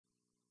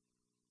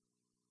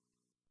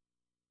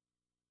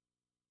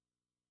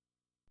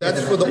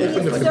That's for the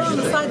open. They're on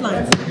the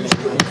sidelines.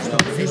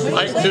 I'd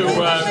like to,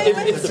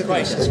 If the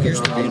prices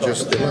used to be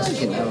just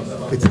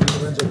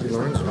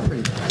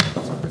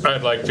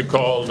I'd like to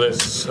call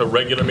this a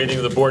regular meeting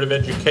of the Board of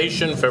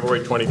Education,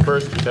 February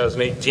 21st,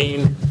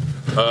 2018,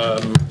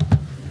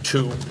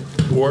 to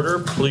order.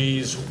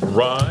 Please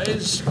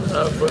rise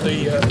for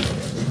the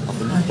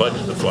pledge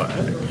of the flag.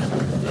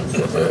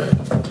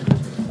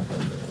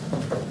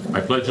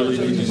 I pledge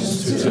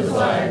allegiance to the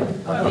flag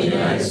of the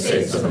United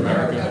States of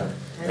America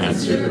and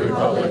to the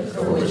republic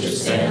for which it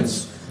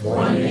stands,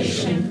 one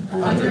nation,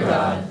 under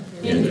God,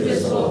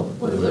 indivisible,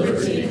 with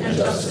liberty and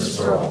justice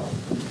for all.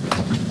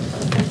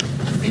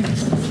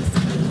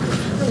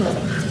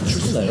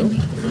 Hello. You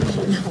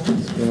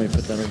want me to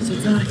put that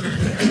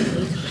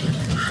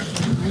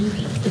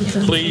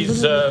on?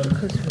 Please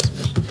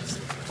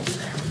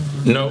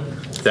note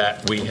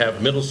that we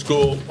have middle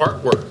school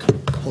artwork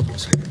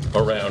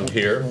around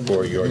here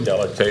for your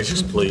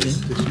delectation.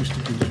 Please,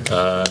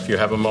 if you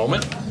have a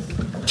moment,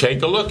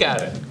 take a look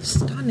at it.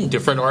 Stunning.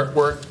 Different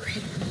artwork,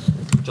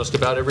 just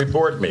about every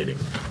board meeting.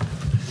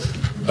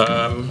 We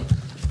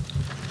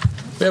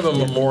have a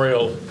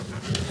memorial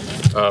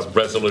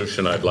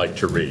resolution I'd like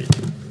to read.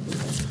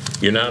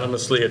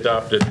 Unanimously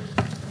adopted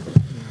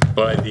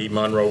by the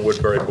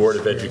Monroe-Woodbury Board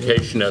of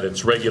Education at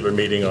its regular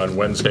meeting on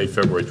Wednesday,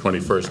 February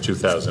 21st,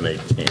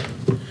 2018.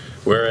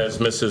 Whereas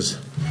Mrs.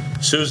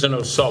 Susan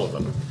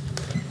O'Sullivan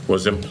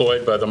was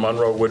employed by the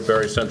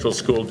Monroe-Woodbury Central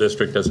School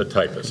District as a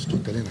typist.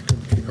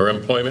 Her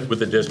employment with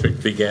the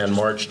district began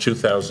March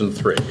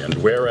 2003, and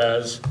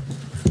whereas,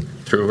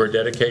 through her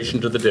dedication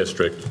to the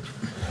district,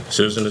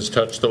 Susan has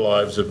touched the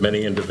lives of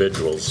many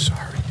individuals,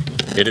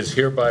 it is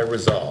hereby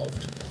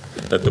resolved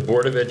that the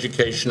Board of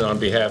Education, on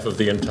behalf of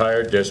the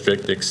entire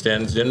district,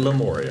 extends in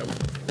memoriam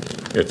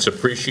its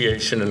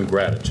appreciation and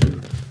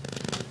gratitude,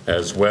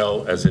 as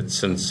well as its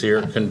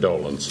sincere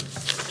condolence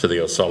to the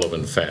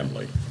O'Sullivan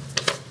family.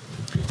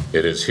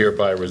 It is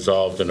hereby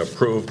resolved and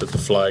approved that the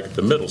flag at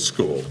the middle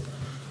school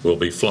will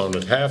be flown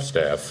at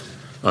half-staff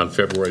on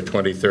February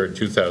 23rd,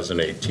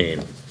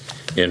 2018,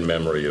 in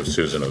memory of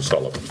Susan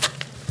O'Sullivan.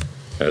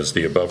 As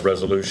the above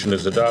resolution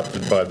is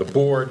adopted by the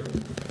board,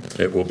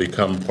 it will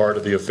become part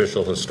of the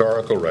official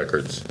historical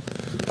records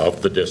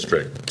of the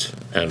district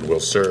and will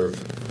serve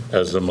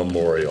as a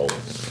memorial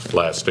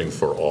lasting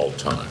for all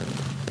time.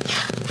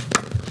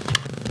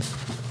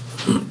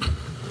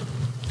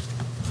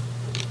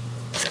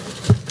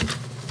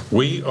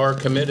 We are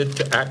committed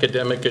to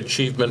academic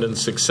achievement and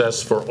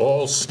success for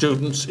all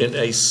students in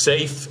a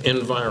safe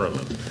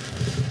environment.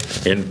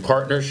 In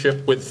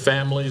partnership with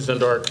families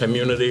and our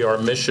community, our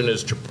mission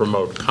is to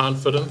promote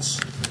confidence,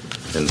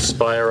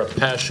 inspire a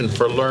passion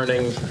for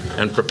learning,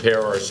 and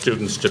prepare our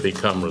students to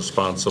become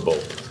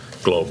responsible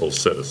global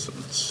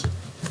citizens.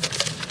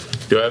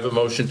 Do I have a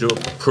motion to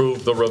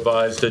approve the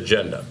revised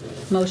agenda?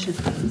 Motion,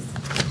 please.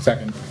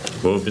 Second.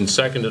 Moved and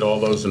seconded. All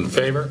those in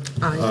favor?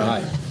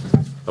 Aye.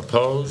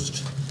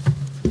 Opposed?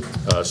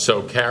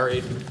 So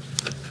carried.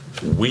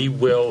 We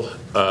will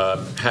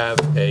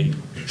have a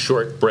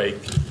short break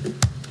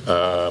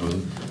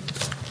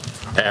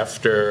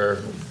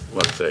after,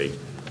 let's say,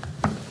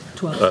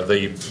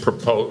 the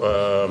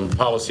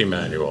policy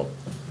manual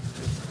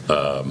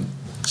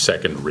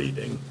second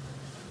reading,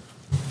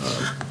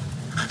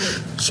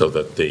 so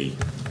that the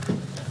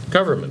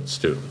government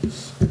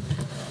students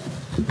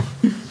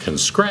can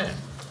scram.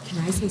 Can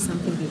I say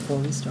something before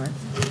we start?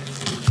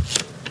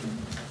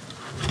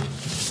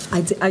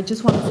 I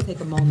just wanted to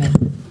take a moment.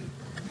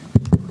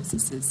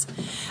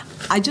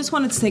 I just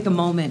wanted to take a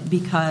moment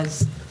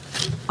because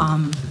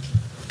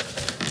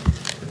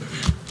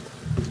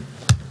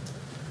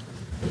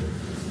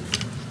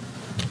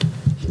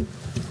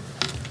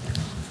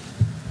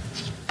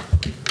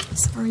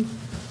sorry.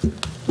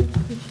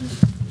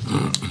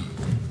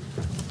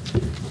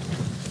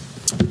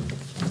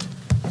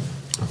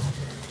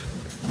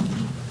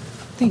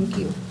 Thank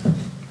you.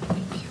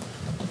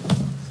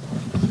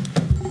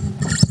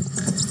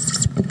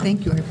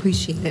 Thank you, I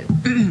appreciate it.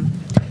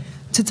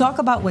 To talk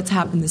about what's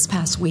happened this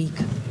past week.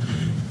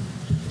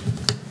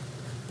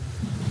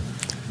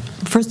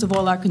 First of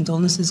all, our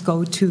condolences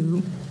go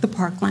to the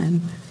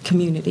Parkland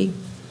community.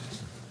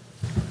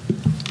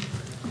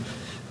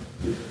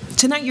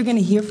 Tonight you're going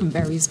to hear from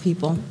various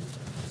people,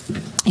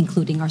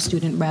 including our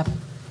student rep,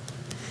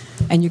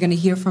 and you're going to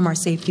hear from our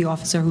safety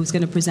officer who's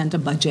going to present a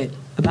budget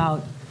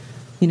about,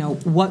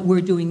 what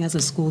we're doing as a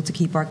school to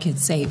keep our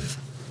kids safe.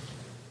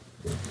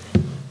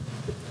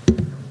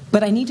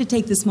 But I need to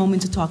take this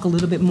moment to talk a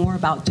little bit more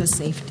about just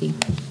safety.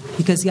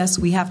 Because, yes,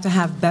 we have to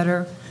have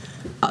better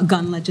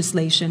gun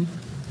legislation.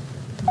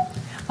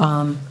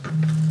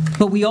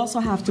 But we also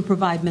have to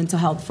provide mental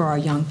health for our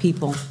young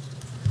people,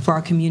 for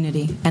our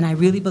community. And I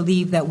really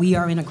believe that we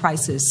are in a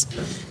crisis,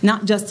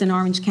 not just in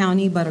Orange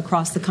County, but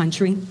across the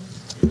country.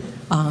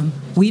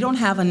 We don't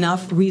have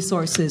enough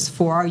resources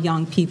for our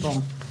young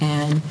people.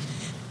 And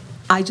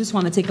I just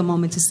want to take a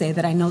moment to say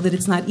that I know that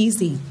it's not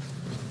easy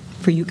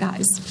for you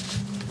guys.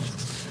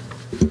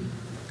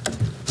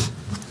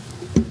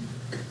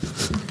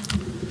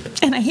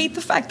 And I hate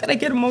the fact that I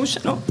get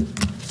emotional.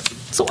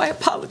 So I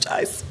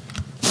apologize.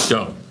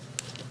 Don't.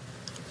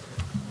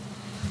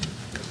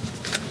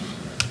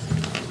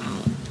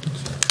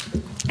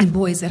 And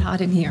boy, is it hot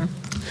in here.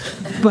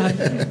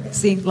 But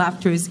see,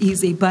 laughter is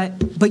easy.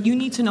 But you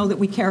need to know that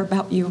we care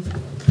about you.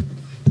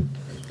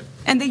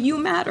 And that you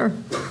matter.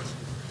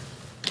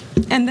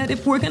 And that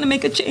if we're going to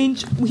make a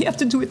change, we have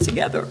to do it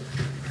together.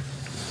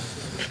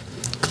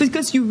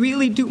 Because you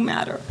really do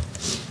matter.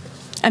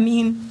 I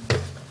mean,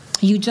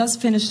 you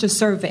just finished a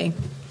survey,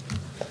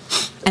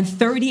 and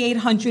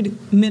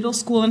 3,800 middle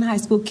school and high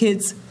school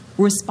kids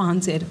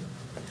responded.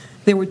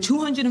 There were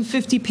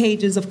 250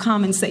 pages of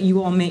comments that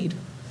you all made.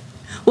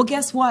 Well,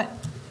 guess what?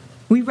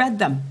 We read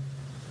them.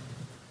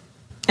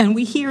 And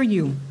we hear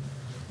you.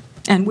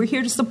 And we're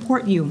here to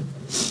support you.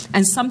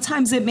 And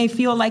sometimes it may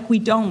feel like we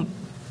don't,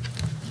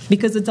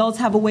 because adults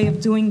have a way of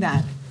doing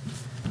that.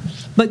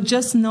 But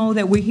just know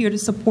that we're here to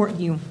support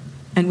you,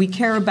 and we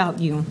care about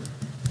you,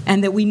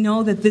 and that we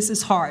know that this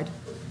is hard.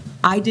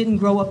 I didn't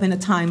grow up in a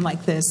time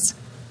like this,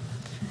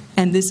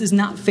 and this is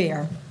not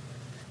fair.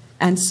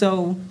 And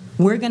so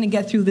we're going to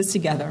get through this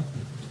together.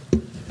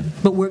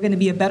 But we're going to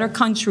be a better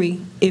country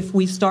if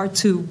we start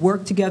to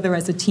work together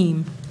as a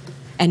team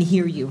and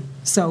hear you.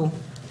 So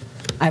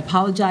I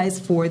apologize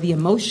for the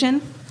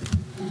emotion.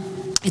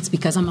 It's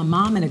because I'm a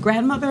mom and a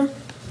grandmother.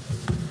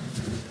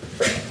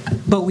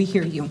 But we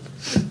hear you.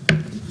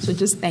 So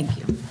just thank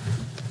you.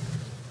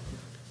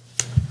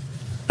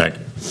 Thank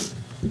you.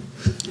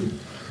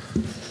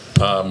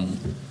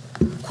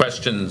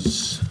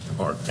 Questions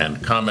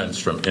and comments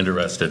from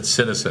interested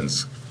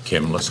citizens.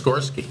 Kim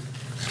Laskorsky.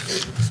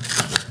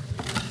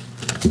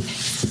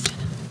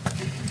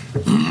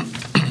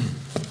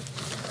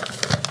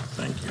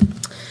 Thank you.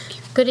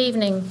 Good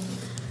evening.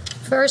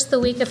 First, the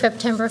week of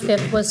September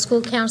 5th was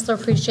School Counselor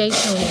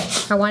Appreciation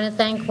Week. I want to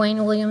thank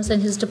Wayne Williams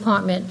and his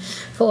department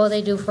for all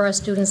they do for our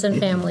students and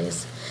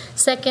families.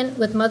 Second,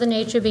 with Mother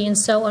Nature being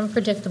so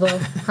unpredictable,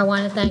 I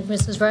want to thank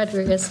Mrs.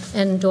 Rodriguez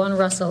and Dawn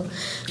Russell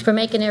for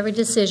making every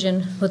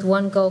decision with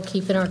one goal,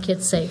 keeping our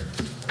kids safe.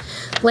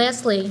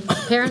 Lastly,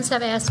 parents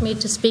have asked me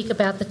to speak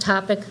about the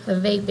topic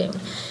of vaping,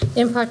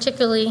 in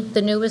particularly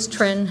the newest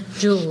trend,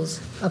 Juuls,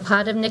 a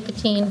pod of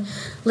nicotine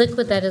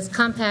liquid that is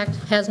compact,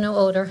 has no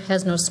odor,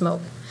 has no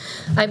smoke.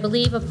 I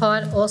believe a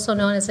pod, also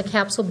known as a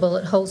capsule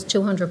bullet, holds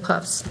 200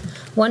 puffs.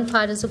 One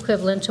pod is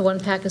equivalent to one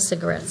pack of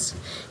cigarettes.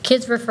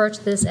 Kids refer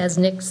to this as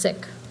Nick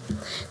Sick.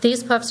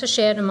 These puffs are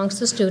shared amongst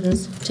the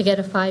students to get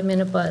a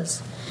 5-minute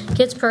buzz.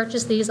 Kids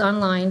purchase these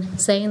online,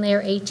 saying they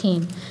are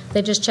 18.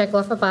 They just check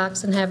off a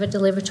box and have it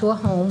delivered to a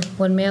home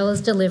when mail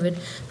is delivered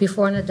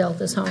before an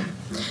adult is home.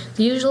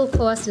 The usual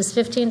cost is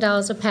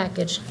 $15 a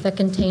package that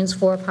contains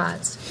 4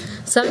 pods.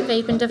 Some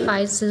vaping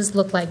devices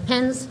look like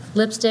pens,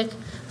 lipstick,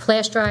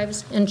 flash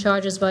drives, and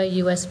chargers via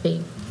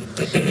USB.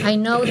 I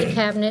know the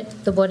Cabinet,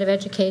 the Board of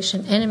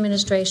Education, and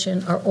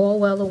Administration are all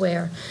well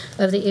aware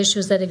of the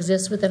issues that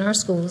exist within our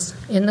schools,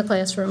 in the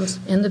classrooms,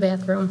 in the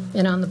bathroom,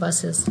 and on the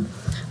buses.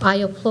 I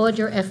applaud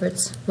your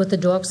efforts with the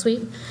dog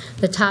sweep,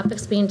 the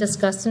topics being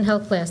discussed in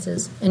health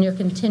classes, and your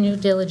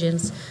continued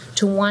diligence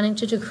to wanting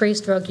to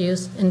decrease drug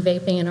use and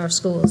vaping in our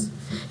schools.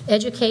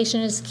 Education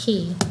is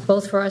key,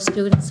 both for our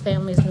students,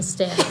 families, and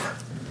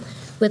staff.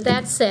 With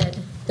that said,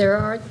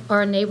 there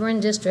are neighboring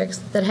districts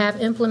that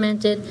have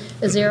implemented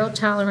a zero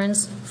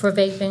tolerance for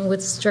vaping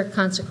with strict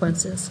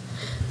consequences.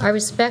 I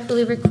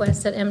respectfully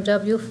request that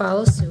MW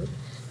follow suit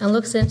and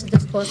looks into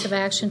this course of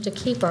action to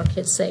keep our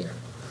kids safe.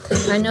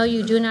 I know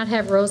you do not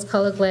have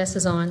rose-colored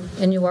glasses on,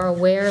 and you are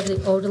aware of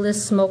the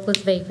odorless, smokeless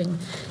vaping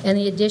and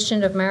the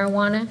addition of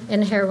marijuana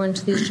and heroin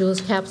to these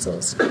Juuls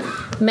capsules.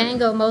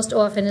 Mango most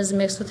often is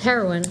mixed with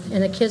heroin,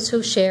 and the kids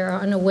who share are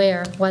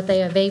unaware what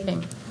they are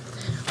vaping.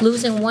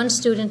 Losing one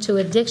student to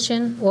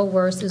addiction or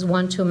worse is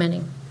one too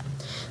many.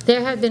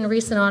 There have been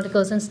recent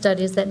articles and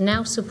studies that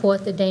now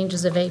support the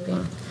dangers of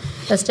vaping.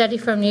 A study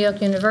from New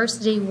York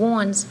University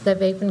warns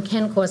that vaping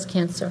can cause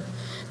cancer.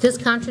 This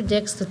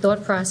contradicts the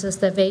thought process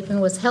that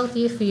vaping was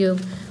healthier for you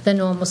than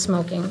normal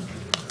smoking.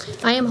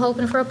 I am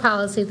hoping for a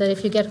policy that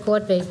if you get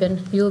caught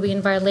vaping, you will be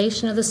in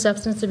violation of the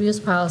substance abuse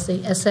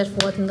policy as set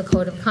forth in the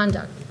Code of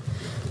Conduct.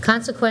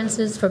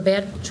 Consequences for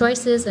bad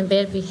choices and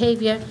bad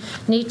behavior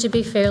need to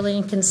be fairly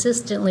and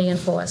consistently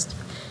enforced.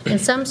 In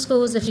some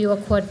schools, if you are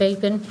caught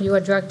vaping, you are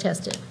drug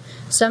tested.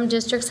 Some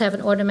districts have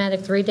an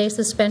automatic 3-day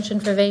suspension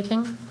for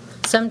vaping.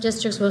 Some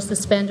districts will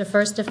suspend a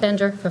first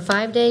offender for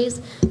 5 days,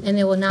 and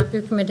they will not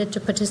be permitted to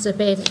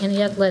participate in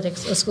any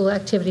athletics or school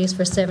activities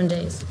for 7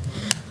 days.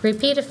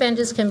 Repeat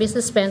offenders can be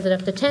suspended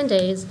up to 10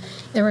 days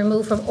and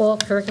removed from all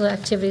curricular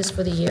activities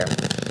for the year.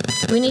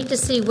 We need to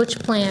see which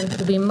plan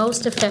will be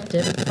most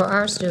effective for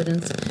our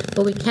students,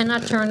 but we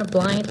cannot turn a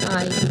blind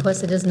eye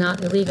because it is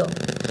not illegal.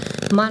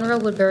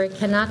 Monroe-Woodbury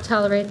cannot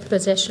tolerate the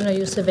possession or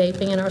use of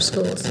vaping in our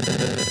schools.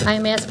 I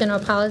am asking our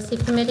policy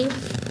committee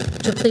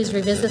to please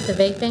revisit the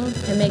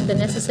vaping and make the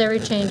necessary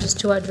changes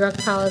to our drug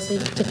policy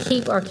to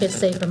keep our kids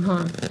safe from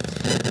harm.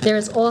 There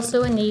is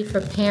also a need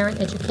for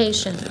parent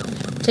education.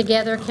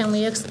 Together, can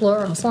we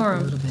explore a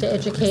forum to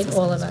educate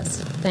all of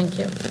us? Thank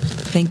you.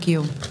 Thank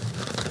you.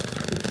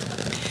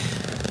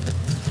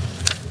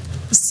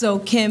 So,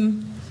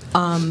 Kim,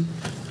 What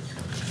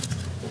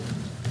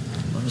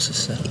was the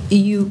setup?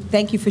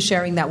 thank you for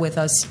sharing that with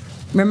us.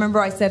 Remember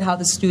I said how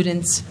the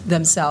students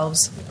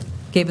themselves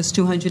gave us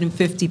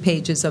 250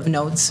 pages of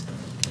notes?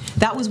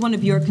 That was one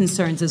of your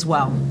concerns as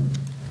well.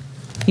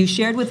 You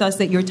shared with us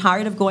that you're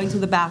tired of going to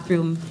the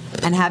bathroom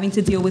and having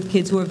to deal with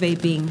kids who are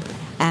vaping,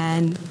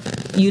 and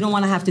you don't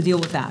want to have to deal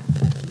with that.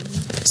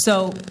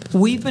 So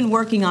we've been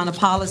working on a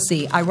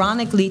policy.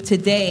 Ironically,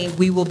 today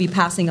we will be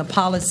passing a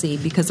policy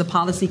because the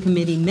policy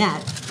committee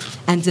met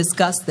and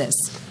discussed this.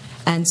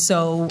 And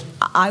so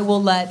I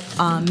will let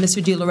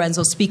Mr.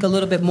 DiLorenzo speak a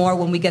little bit more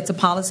when we get to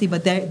policy,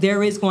 but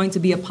there is going to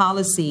be a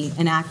policy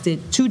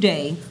enacted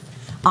today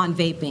on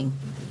vaping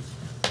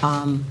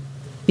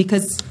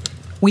because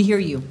we hear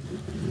you.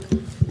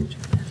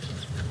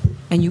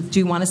 And do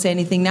you want to say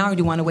anything now, or do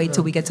you want to wait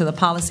till we get to the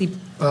policy?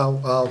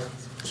 I'll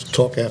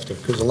talk after,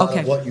 because a lot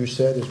Okay. of what you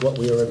said is what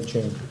we already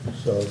changed,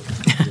 so.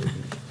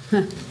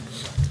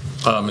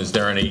 Is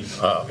there any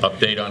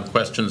update on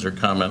questions or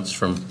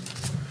comments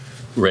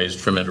raised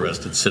from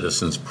interested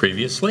citizens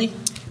previously?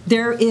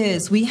 There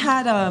is. We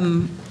had,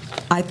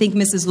 I think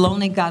Mrs.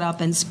 Lonig got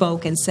up and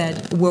spoke and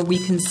said, were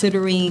we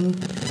considering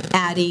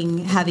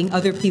having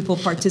other people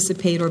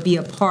participate or be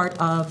a part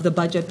of the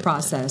budget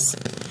process?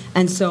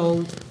 And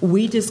so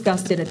we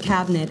discussed it at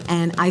Cabinet,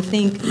 and I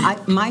think,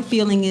 my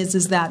feeling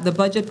is that the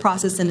budget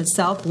process in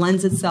itself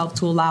lends itself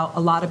to allow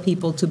a lot of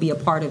people to be a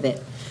part of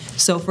it.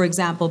 So, for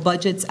example,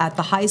 budgets at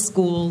the high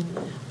school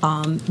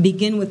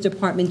begin with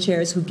department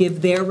chairs who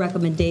give their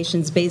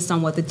recommendations based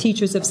on what the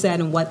teachers have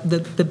said and what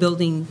the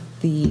building,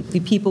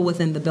 the people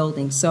within the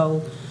building.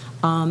 So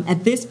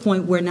at this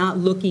point, we're not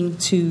looking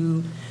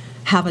to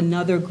have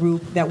another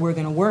group that we're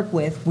going to work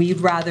with. We'd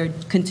rather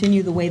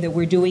continue the way that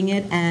we're doing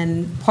it,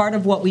 and part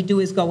of what we do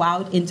is go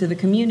out into the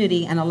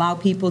community and allow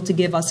people to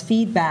give us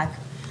feedback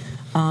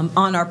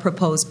on our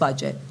proposed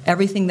budget.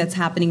 Everything that's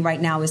happening right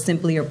now is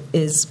simply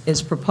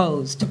is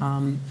proposed.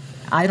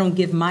 I don't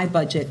give my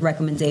budget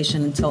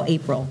recommendation until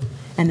April,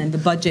 and then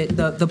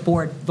the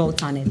board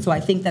votes on it. So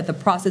I think that the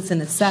process in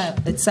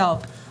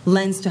itself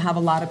lends to have a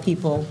lot of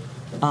people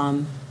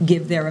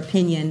give their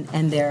opinion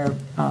and their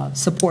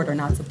support or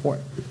not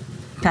support.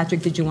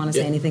 Patrick, did you want to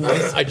say anything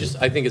else? I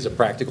think as a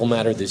practical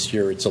matter, this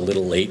year it's a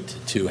little late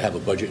to have a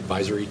budget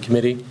advisory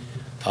committee.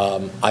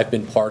 I've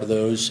been part of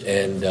those,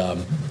 and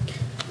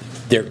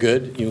they're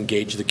good. You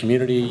engage the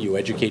community, you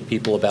educate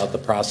people about the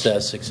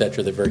process, et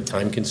cetera. They're very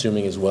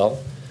time-consuming as well.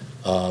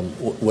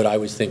 What I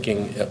was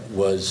thinking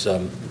was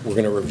we're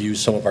going to review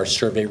some of our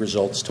survey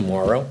results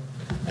tomorrow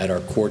at our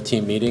core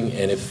team meeting,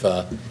 and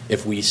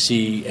if we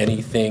see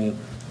anything,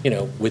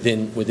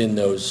 within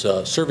those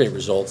survey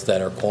results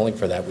that are calling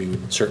for that, we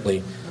would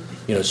certainly,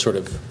 sort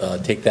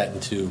of take that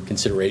into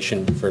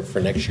consideration for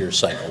next year's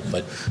cycle.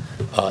 But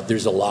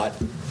there's a lot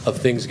of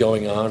things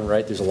going on,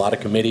 right? There's a lot of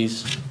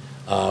committees.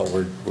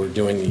 We're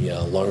doing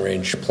the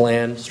long-range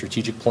plan,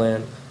 strategic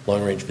plan,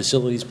 long-range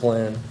facilities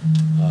plan.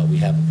 We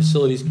have a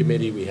facilities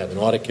committee. We have an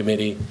audit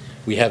committee.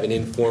 We have an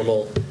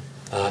informal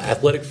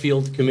athletic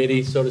field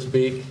committee, so to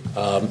speak.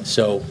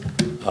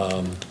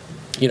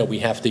 We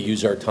have to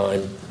use our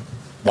time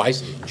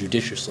wisely,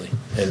 judiciously.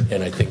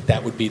 And I think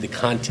that would be the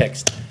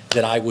context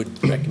that I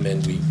would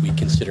recommend we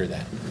consider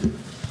that.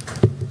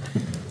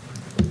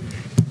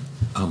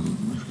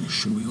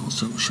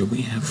 Should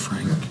we have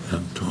Frank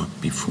talk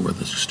before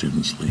the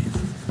students leave?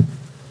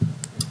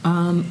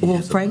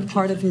 Well, Frank,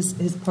 part of his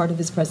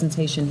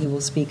presentation, he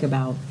will speak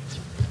about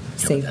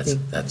safety.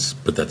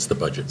 But that's the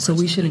budget. So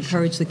we should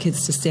encourage the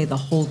kids to stay the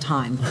whole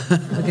time.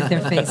 Look at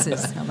their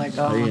faces. I'm like,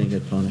 Are you going to oh.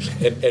 get punished?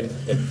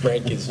 And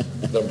Frank is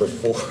number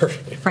 4.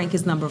 Frank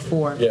is number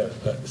 4. Yeah.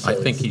 I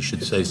think he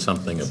should say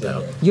something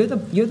about. You're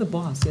the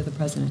boss. You're the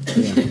president.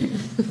 Yeah.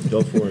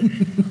 Go for it.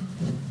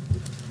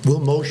 We'll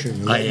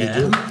motion. I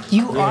am.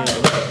 You are.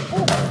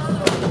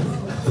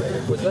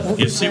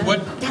 You see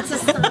what? That's a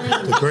sign.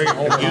 The great,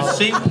 You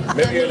see?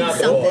 Maybe you're not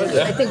the boss.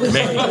 I think we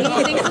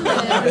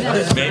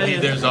should. Maybe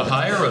there's a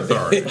higher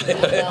authority.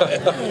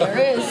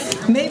 There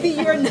is. Maybe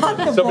you're not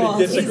the Somebody boss.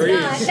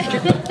 disagrees.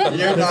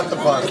 you're not the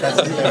boss,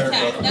 that's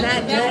hysterical.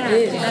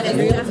 That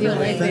is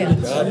definitely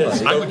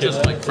right. I would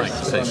just like Frank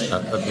to say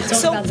something.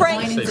 So,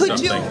 Frank, Say could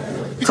you?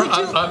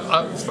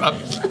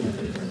 something.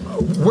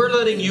 We're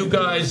letting you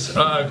guys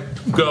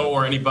go,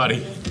 or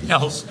anybody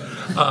else,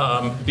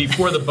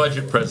 before the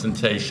budget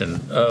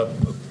presentation.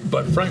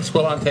 But Frank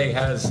Squilante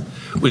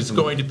was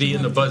going to be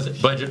in the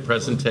budget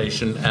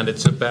presentation, and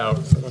it's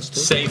about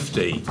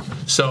safety.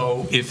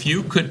 So if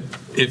you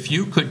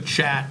could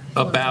chat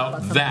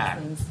about that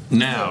A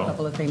now,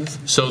 couple of things.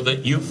 so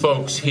that you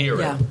folks hear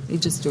Yeah, it. you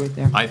just do it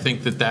there. I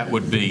think that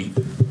would be.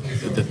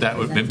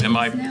 Am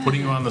I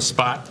putting you on the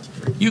spot?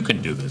 You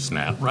can do this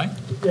now, right?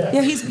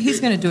 Yeah, he's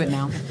going to do it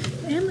now.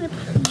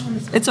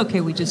 It's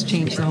okay. We just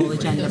changed the whole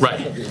agenda.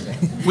 Right.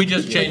 We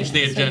just changed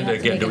the agenda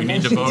again. Do we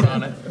need to vote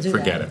on it?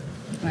 Forget it.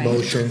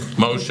 Motion.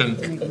 Motion.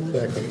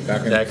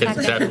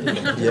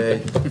 Second.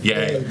 Yay.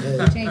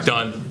 Yay.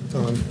 Done.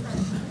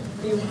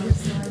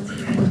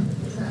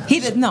 He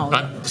did, no.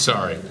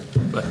 Sorry.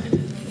 But-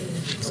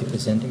 Is he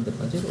presenting the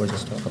budget or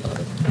just talk about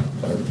it?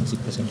 Or is he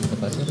presenting the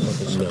budget or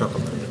just talk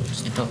about it?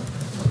 Just talk.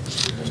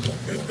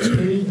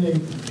 Good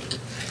evening.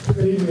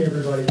 Good evening,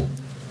 everybody.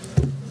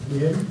 You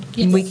hear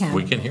me? We can.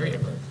 We can hear you.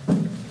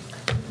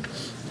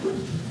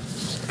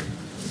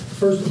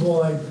 First of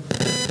all,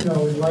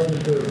 in light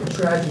of the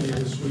tragedy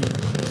this week,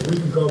 a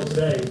week ago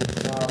today,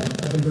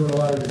 I've been doing a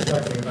lot of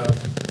reflecting about,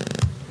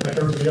 like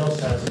everybody else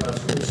has, about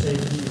school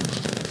safety,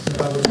 and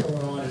about what's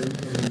going on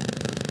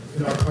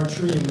in our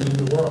country and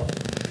in the world.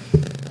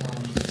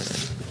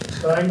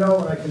 But I know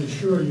and I can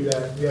assure you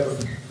that we have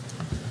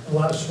a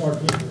lot of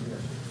smart people here.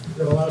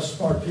 We have a lot of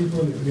smart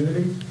people in the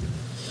community.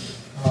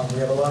 We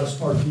have a lot of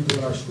smart people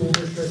in our school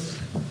district.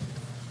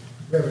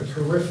 We have a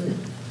terrific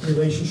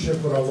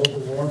relationship with our local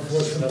law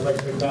enforcement. I'd like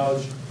to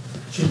acknowledge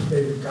Chief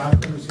David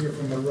Conklin, who's here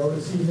from Monroe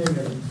this evening,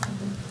 and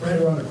right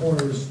around the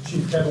corner is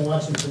Chief Kevin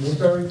Watson from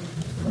Woodbury.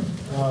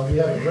 We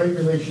have a great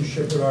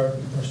relationship with our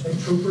state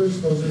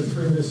troopers. Those are the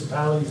 3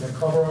 municipalities that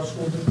cover our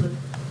school district.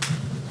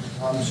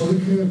 So we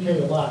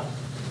communicate a lot.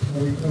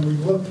 When we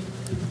look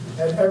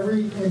at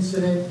every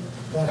incident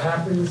that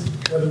happens,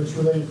 whether it's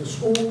related to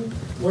school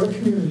or the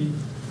community,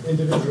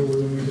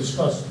 individually, when we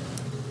discuss it.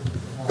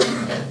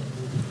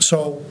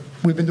 So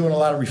we've been doing a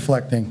lot of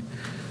reflecting.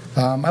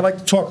 I'd like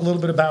to talk a little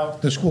bit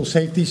about the school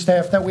safety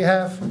staff that we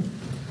have.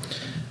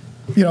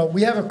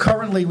 We have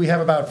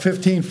about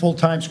 15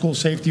 full-time school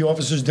safety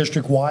officers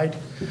district-wide.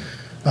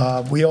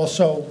 We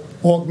also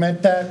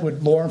augment that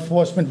with law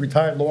enforcement,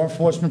 retired law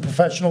enforcement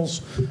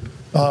professionals,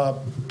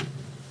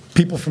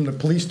 people from the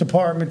police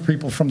department,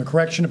 people from the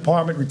correction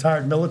department,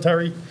 retired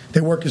military. They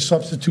work as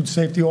substitute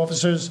safety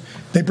officers.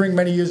 They bring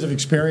many years of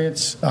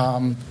experience,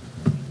 and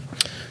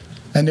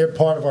they're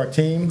part of our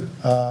team.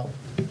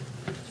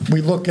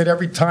 We look at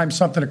every time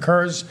something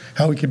occurs,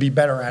 how we could be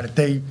better at it.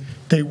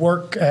 They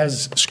work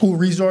as school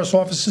resource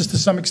officers to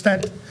some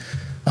extent.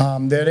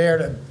 They're there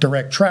to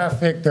direct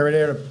traffic. They're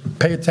there to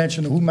pay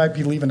attention to who might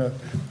be leaving a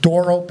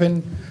door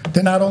open.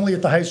 They're not only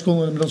at the high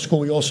school and the middle school,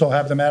 we also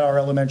have them at our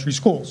elementary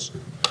schools.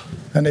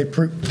 And they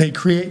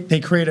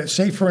create a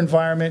safer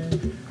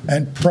environment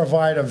and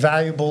provide a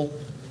valuable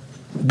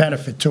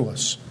benefit to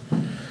us.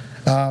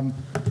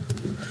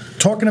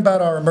 Talking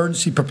about our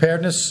emergency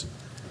preparedness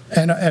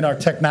and our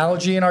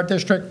technology in our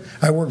district,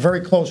 I work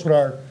very close with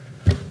our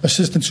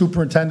assistant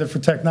superintendent for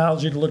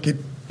technology to look at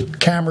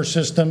camera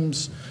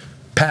systems,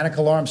 panic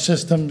alarm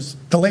systems,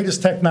 the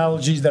latest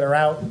technologies that are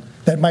out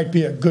that might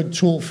be a good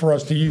tool for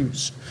us to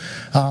use.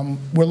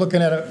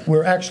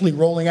 We're actually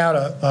rolling out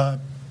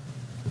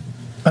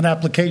an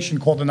application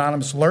called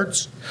Anonymous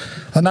Alerts.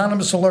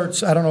 Anonymous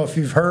Alerts, I don't know if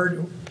you've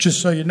heard,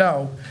 just so you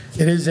know,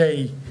 it is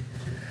a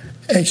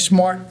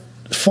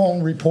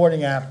smartphone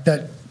reporting app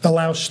that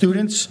allows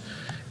students,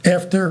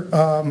 after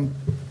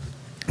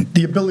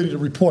the ability to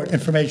report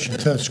information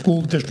to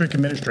school district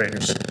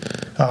administrators.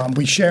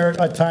 We share it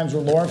at times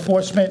with law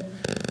enforcement.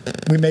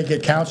 We may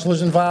get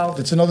counselors involved.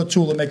 It's another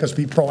tool to make us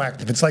be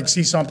proactive. It's like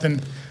see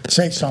something,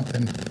 say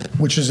something,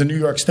 which is a New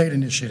York State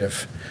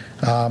initiative.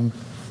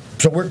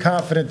 So we're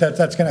confident that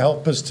that's going to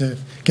help us to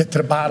get to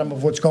the bottom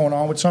of what's going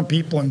on with some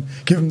people and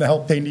give them the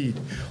help they need.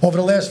 Over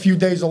the last few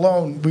days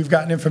alone, we've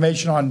gotten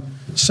information on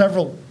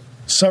several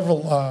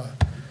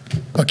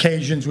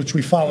occasions which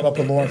we followed up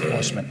with law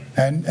enforcement.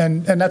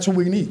 And that's what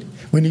we need.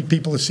 We need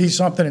people to see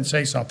something and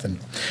say something.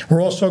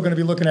 We're also going to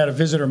be looking at a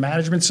visitor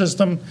management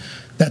system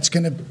that's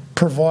going to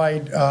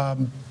provide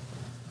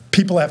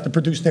people have to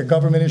produce their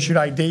government-issued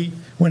ID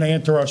when they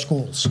enter our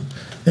schools.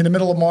 In the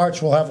middle of March,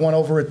 we'll have one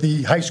over at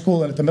the high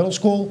school and at the middle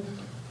school.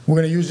 We're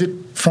going to use it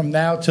from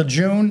now till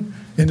June.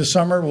 In the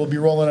summer, we'll be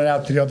rolling it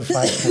out to the other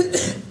 5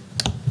 schools.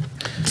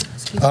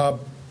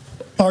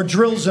 Our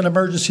drills and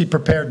emergency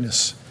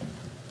preparedness.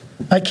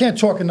 I can't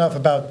talk enough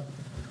about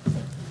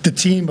the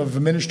team of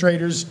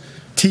administrators,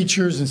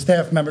 teachers, and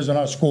staff members in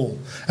our school.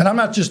 And I'm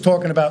not just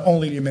talking about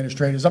only the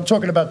administrators. I'm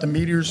talking about the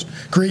meters,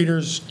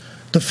 greeters,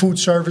 the food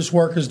service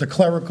workers, the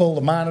clerical,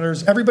 the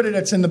monitors, everybody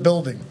that's in the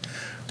building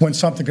when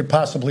something could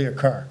possibly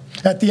occur.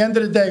 At the end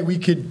of the day, we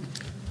could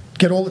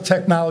get all the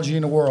technology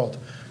in the world,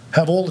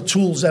 have all the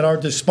tools at our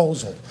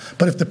disposal.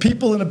 But if the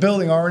people in the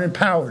building aren't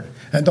empowered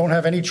and don't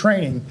have any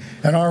training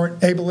and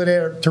aren't able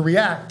to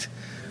react,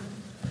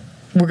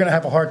 we're going to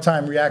have a hard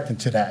time reacting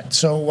to that.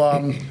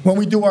 So when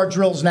we do our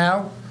drills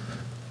now,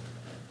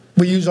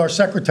 we use our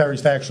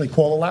secretaries to actually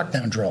call the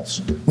lockdown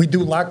drills. We do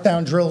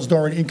lockdown drills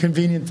during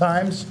inconvenient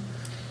times,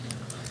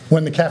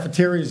 when the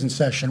cafeteria is in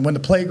session, when the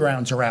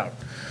playgrounds are out.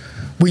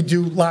 We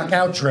do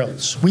lockout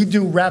drills. We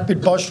do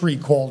rapid bus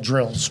recall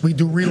drills. We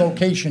do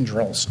relocation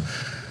drills.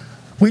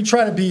 We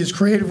try to be as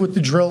creative with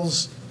the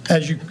drills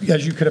as you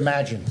could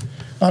imagine.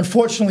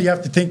 Unfortunately, you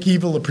have to think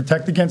evil to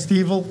protect against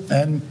evil,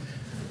 and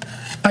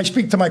I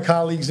speak to my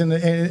colleagues in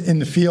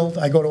the field.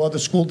 I go to other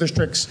school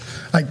districts.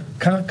 I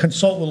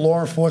consult with law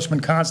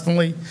enforcement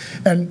constantly,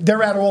 and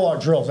they're at all our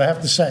drills, I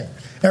have to say.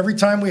 Every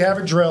time we have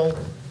a drill,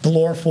 the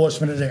law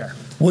enforcement are there.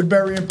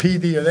 Woodbury and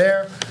PD are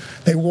there.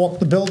 They walk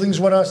the buildings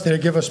with us. They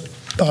give us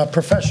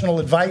professional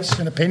advice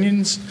and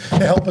opinions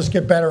to help us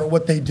get better at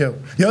what they do.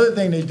 The other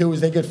thing they do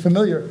is they get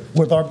familiar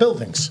with our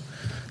buildings.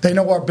 They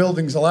know our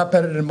buildings a lot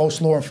better than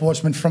most law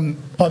enforcement from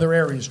other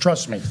areas,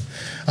 trust me.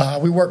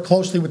 We work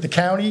closely with the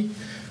county.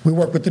 We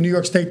work with the New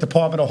York State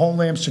Department of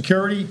Homeland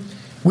Security.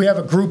 We have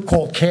a group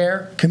called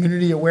CARE,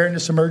 Community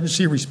Awareness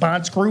Emergency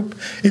Response Group.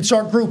 It's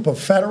our group of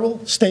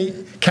federal,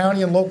 state,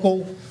 county, and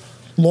local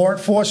law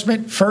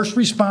enforcement, first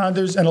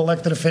responders, and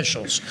elected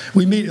officials.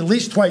 We meet at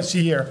least twice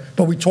a year,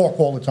 but we talk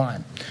all the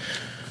time.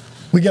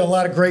 We get a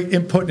lot of great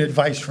input and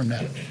advice from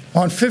them.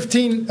 On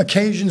 15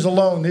 occasions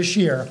alone this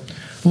year,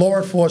 law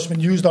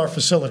enforcement used our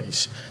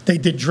facilities. They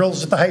did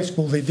drills at the high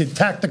school. They did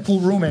tactical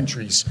room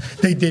entries.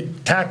 They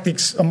did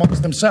tactics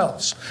amongst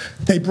themselves.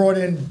 They brought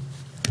in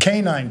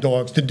canine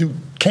dogs to do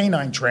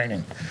canine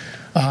training.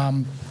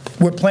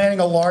 We're planning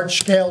a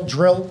large-scale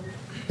drill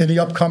in the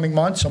upcoming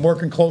months. I'm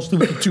working closely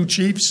with the two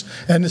chiefs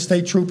and the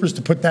state troopers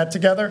to put that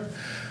together.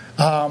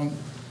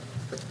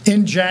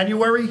 In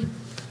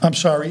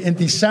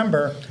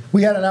December,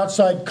 we had an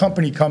outside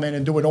company come in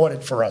and do an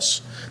audit for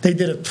us. They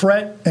did a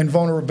threat and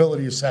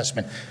vulnerability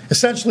assessment.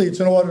 Essentially, it's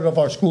an audit of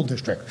our school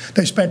district.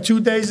 They spent 2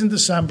 days in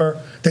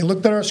December. They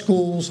looked at our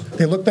schools.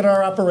 They looked at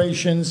our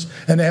operations,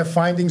 and they have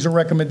findings and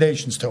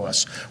recommendations to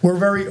us. We're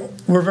very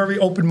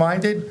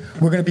open-minded.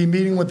 We're going to be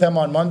meeting with them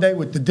on Monday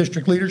with the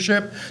district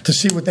leadership to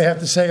see what they have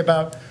to say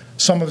about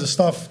some of the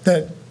stuff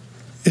that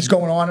is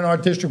going on in our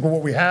district with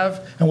what we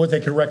have and what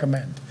they can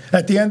recommend.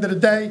 At the end of the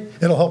day,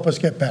 it'll help us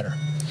get better.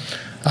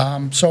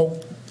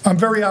 So I'm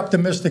very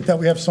optimistic that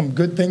we have some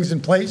good things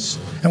in place,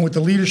 and with the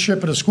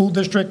leadership of the school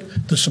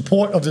district, the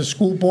support of the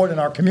school board and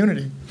our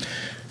community,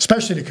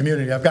 especially the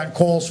community. I've gotten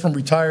calls from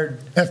retired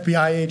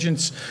FBI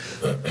agents,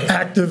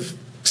 active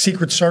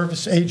Secret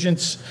Service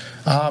agents,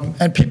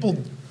 and people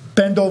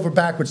bend over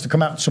backwards to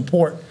come out and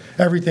support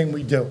everything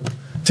we do.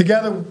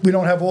 Together, we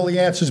don't have all the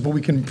answers, but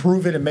we can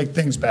improve it and make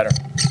things better.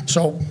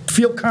 So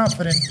feel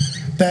confident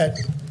that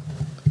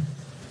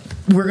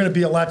we're going to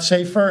be a lot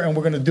safer, and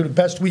we're going to do the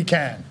best we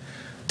can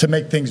to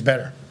make things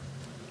better.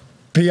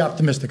 Be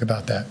optimistic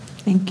about that.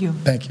 Thank you.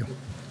 Thank you.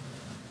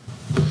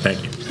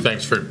 Thank you.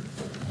 Thanks for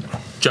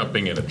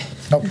jumping in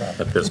No problem.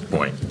 at this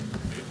point.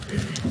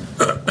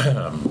 Do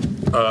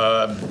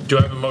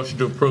I have a motion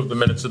to approve the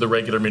minutes of the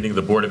regular meeting of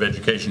the Board of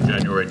Education,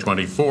 January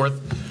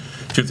 24th,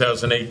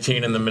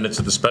 2018, and the minutes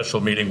of the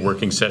special meeting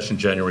working session,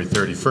 January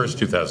 31st,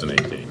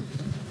 2018?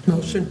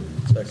 Motion.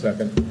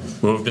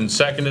 Second. Moved and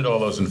seconded. All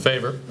those in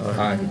favor?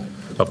 Aye.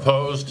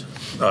 Opposed?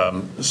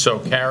 So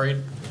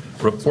carried.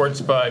 Reports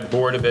by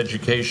Board of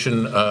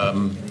Education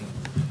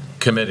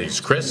committees.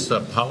 Chris,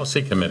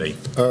 Policy Committee.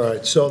 All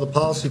right, so the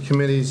policy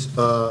committees,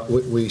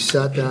 we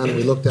sat down and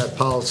we looked at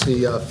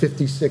policy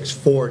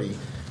 5640,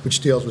 which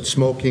deals with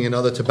smoking and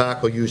other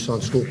tobacco use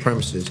on school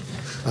premises.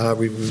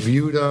 We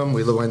reviewed them,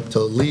 we went to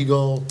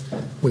legal,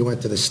 we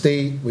went to the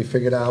state, we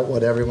figured out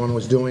what everyone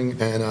was doing,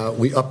 and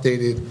we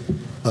updated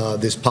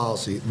this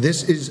policy.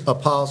 This is a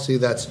policy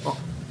that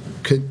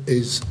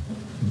is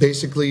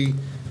basically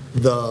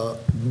the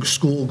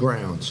school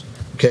grounds.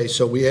 Okay,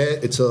 so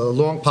it's a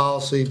long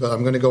policy, but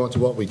I'm going to go into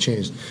what we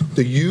changed.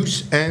 The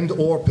use and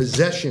or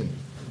possession.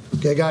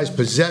 Okay, guys,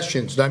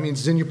 possession. So that means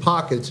it's in your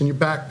pocket, it's in your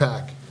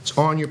backpack, it's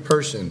on your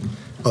person,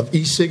 of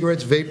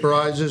e-cigarettes,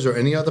 vaporizers, or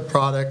any other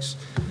products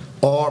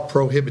are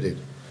prohibited.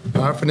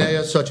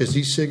 Paraphernalia such as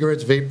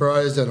e-cigarettes,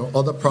 vaporizers, and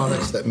other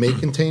products that may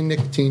contain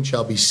nicotine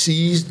shall be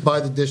seized by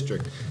the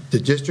district. The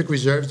district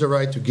reserves the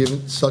right to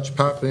give such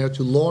paraphernalia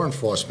to law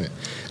enforcement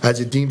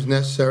as it deems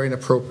necessary and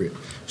appropriate.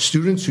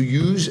 Students who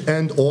use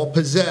and or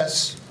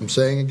possess, I'm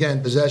saying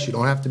again, possess, you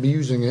don't have to be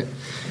using it,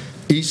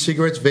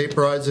 e-cigarettes,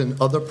 vaporizers, and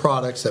other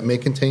products that may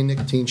contain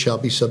nicotine shall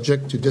be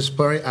subject to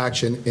disciplinary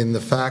action in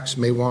the facts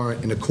may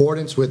warrant in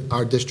accordance with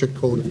our district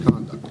code of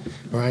conduct.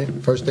 All right,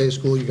 first day of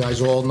school, you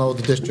guys all know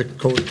the district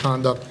code of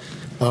conduct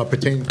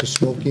pertaining to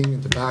smoking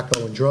and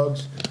tobacco and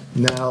drugs.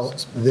 Now,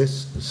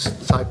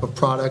 this type of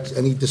products,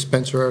 any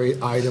dispensary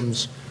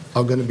items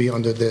are going to be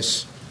under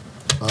this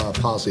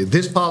policy.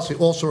 This policy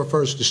also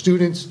refers to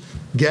students,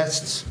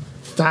 guests,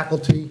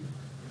 faculty.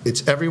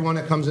 It's everyone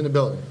that comes in the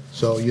building.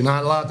 So you're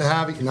not allowed to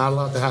have it, you're not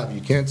allowed to have it.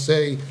 You can't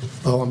say,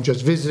 oh, I'm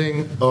just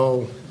visiting,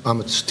 oh, I'm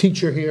a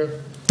teacher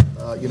here.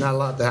 You're not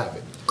allowed to have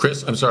it.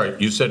 Chris, I'm sorry,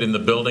 you said in the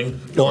building?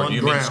 Or do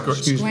you mean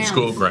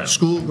school grounds?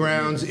 School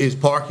grounds is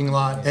parking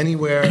lot,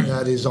 anywhere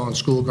that is on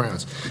school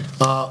grounds.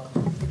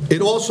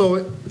 It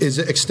also is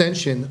an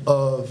extension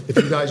of if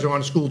you guys are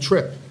on a school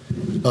trip,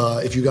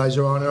 if you guys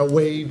are on an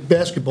away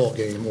basketball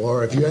game,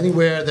 or if you're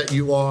anywhere that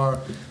you are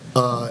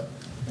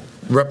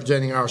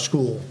representing our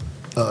school,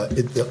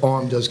 the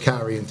arm does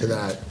carry into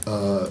that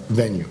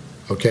venue.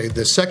 Okay.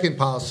 The second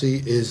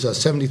policy is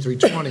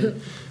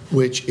 7320,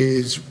 which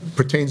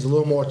pertains a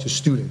little more to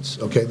students.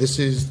 Okay. This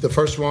is the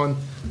first one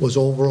was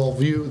overall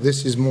view.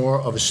 This is more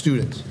of a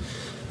student.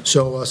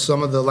 So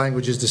some of the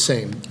language is the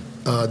same.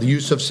 the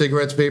use of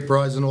cigarettes,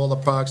 vaporizers, and all the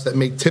products that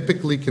may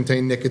typically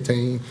contain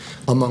nicotine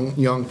among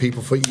young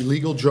people for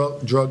illegal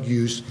drug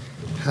use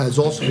has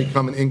also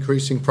become an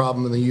increasing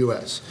problem in the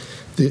U.S.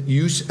 The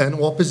use and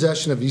or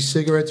possession of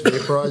e-cigarettes,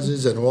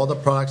 vaporizers, and all the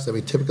products that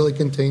may typically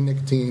contain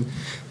nicotine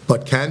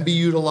but can be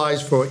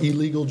utilized for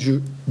illegal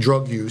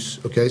drug use,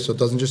 okay, so it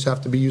doesn't just have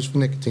to be used for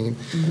nicotine,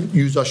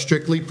 use are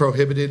strictly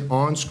prohibited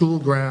on school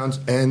grounds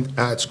and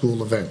at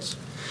school events.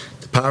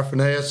 The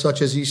paraphernalia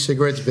such as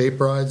e-cigarettes,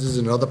 vaporizers,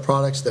 and other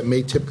products that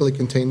may typically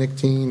contain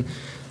nicotine,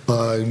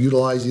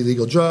 utilize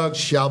illegal drugs,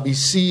 shall be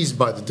seized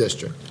by the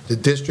district. The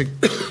district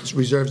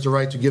reserves the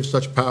right to give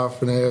such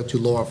paraphernalia to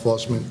law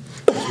enforcement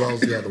as well as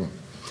the other one.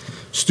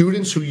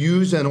 Students who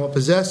use and or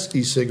possess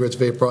e-cigarettes,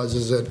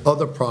 vaporizers, and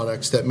other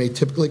products that may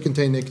typically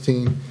contain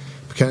nicotine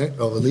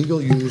of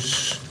illegal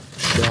use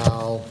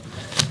shall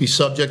be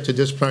subject to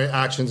disciplinary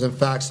actions and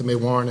facts that may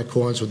warrant in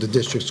accordance with the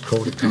district's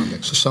code of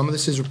conduct. So some of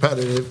this is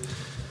repetitive.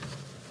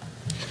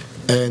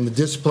 And the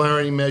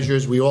disciplinary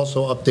measures, we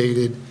also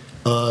updated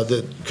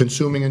the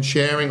consuming and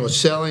sharing or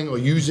selling or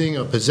using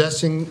or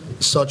possessing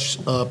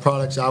such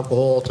products,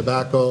 alcohol,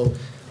 tobacco,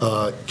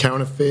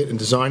 counterfeit and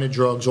designer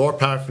drugs or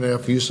paraphernalia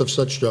for use of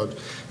such drugs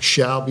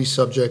shall be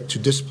subject to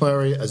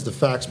disciplinary as the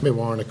facts may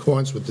warrant in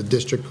accordance with the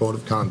district code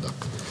of conduct.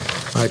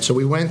 All right, so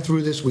we went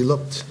through this. We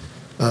looked.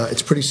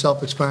 It's pretty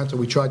self-explanatory.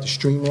 We tried to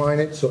streamline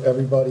it so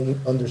everybody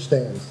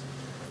understands.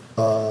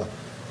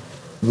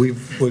 We're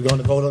going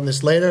to vote on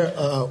this later.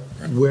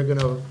 We're going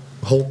to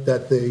hope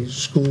that the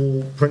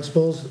school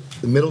principals,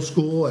 the middle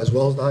school as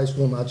well as the high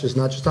school, not just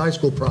a high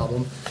school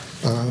problem.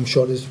 I'm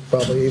sure there's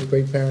probably 8th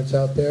grade parents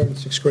out there and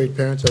 6th grade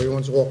parents.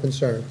 Everyone's all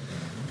concerned.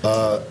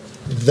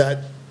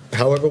 That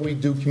however we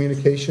do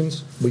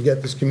communications, we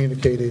get this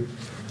communicated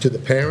to the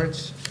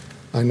parents.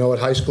 I know at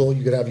high school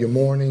you could have your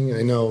morning.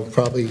 I know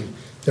probably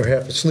they're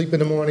half asleep in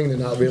the morning. They're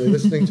not really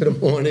listening to the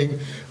morning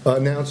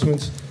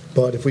announcements.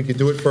 But if we could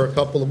do it for a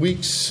couple of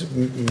weeks,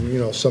 you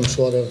know, some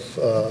sort of,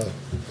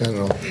 I don't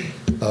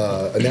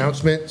know,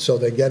 announcement, so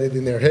they get it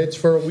in their heads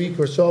for a week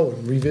or so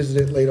and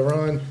revisit it later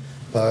on.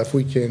 If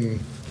we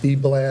can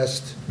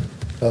e-blast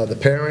the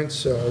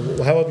parents,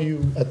 however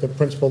you at the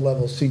principal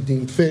level see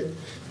deemed fit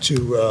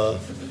to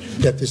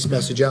get this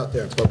message out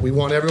there. But we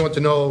want everyone to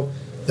know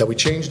that we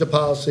changed the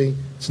policy.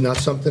 It's not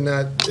something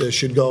that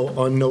should go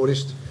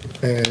unnoticed,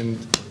 and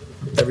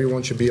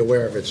everyone should be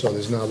aware of it. So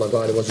there's not like,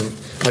 I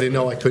didn't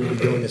know I couldn't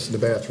be doing this in the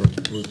bathroom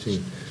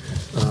routine.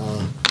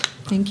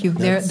 Thank you.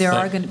 There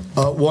are going to...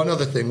 One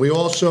other thing. We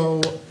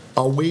also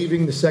are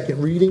waiving the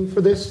second reading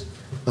for this.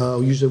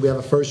 Usually we have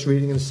a first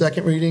reading and a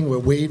second reading. We're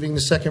waiving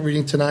the second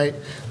reading tonight.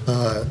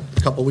 A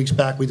couple of weeks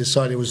back we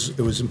decided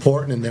it was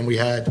important, and then we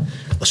had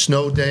a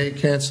snow day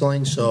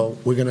canceling, so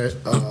we're going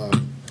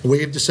to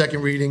waive the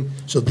second reading.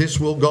 So this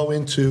will go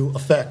into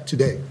effect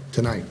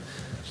tonight.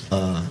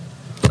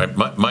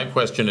 My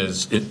question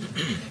is,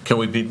 can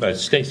we be?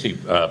 Stacy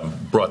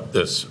brought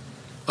this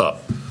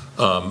up.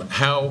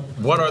 How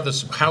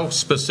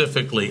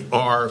specifically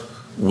are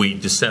we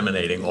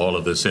disseminating all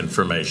of this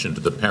information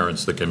to the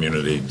parents, the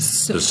community,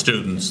 the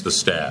students, the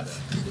staff?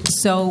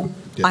 So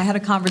I had a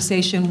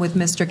conversation with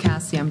Mr.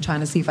 Cassie. I'm trying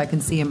to see if I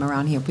can see him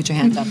around here. Put your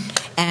hands up.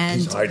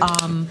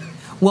 And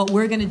what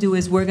we're going to do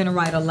is we're going to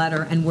write a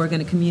letter, and we're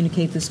going to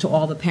communicate this to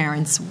all the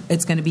parents.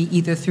 It's going to be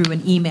either through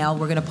an email.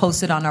 We're going to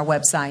post it on our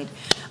website.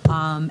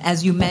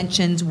 As you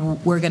mentioned,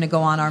 we're going to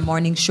go on our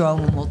morning show,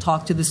 and we'll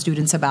talk to the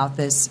students about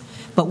this.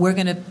 But we're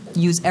going to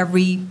use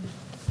every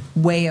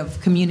way of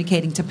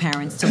communicating to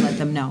parents to let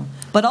them know.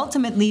 But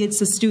ultimately, it's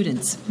the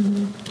students.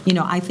 You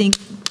know, I think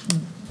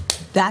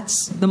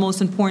that's the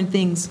most important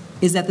thing,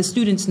 is that the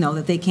students know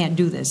that they can't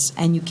do this.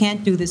 And you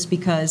can't do this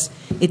because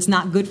it's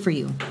not good for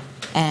you.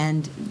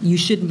 And you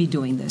shouldn't be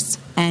doing this.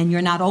 And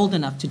you're not old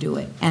enough to do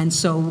it. And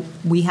so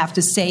we have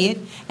to say it,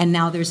 and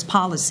now there's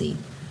policy.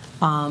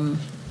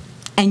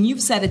 And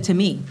you've said it to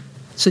me.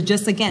 So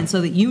just again,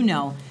 so that you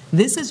know,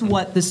 this is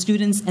what the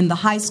students in the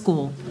high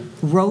school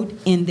wrote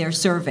in their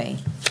survey,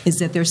 is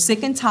that they're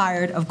sick and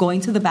tired of going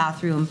to the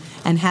bathroom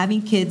and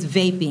having kids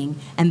vaping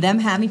and them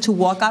having to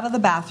walk out of the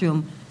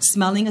bathroom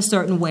smelling a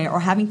certain way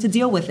or having to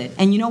deal with it.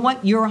 And you know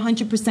what? You're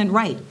 100%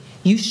 right.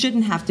 You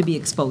shouldn't have to be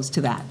exposed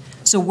to that.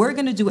 So we're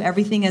going to do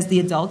everything as the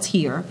adults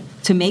here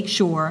to make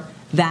sure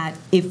that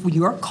if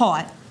you're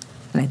caught,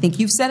 and I think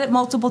you've said it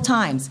multiple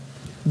times,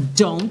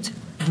 don't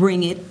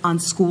bring it on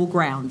school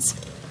grounds.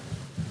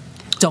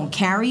 Don't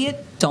carry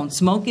it, don't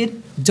smoke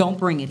it, don't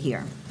bring it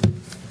here.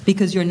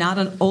 Because you're not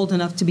old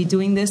enough to be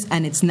doing this,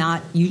 and it's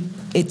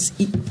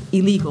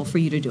illegal for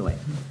you to do it.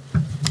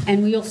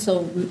 And we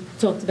also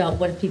talked about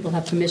what if people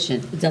have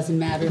permission. It doesn't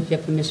matter if you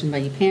have permission by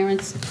your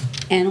parents.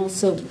 And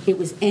also, it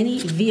was any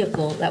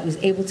vehicle that was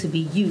able to be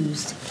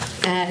used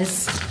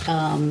as,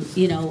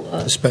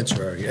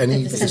 dispensary,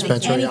 any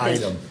dispensary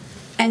item.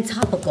 And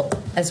topical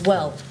as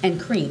well, and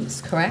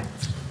creams,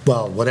 correct?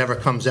 Well, whatever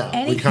comes out.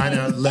 We kind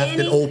of left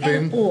it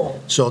open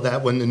so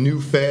that when the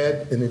new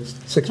fad, and it's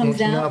 6 months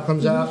from now,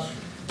 comes out,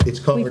 it's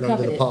covered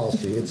under the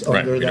policy. It's under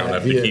that vehicle. We don't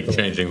have to keep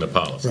changing the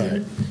policy.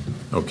 Right.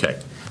 Okay.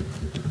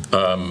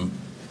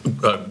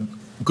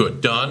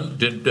 Good. Don,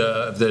 did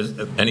there's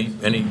any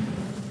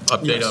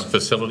update Yes. on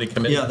facility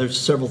committee? Yeah, there's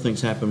several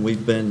things happened.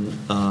 We've been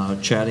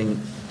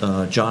chatting.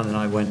 John and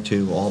I went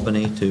to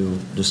Albany to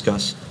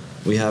discuss.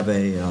 We have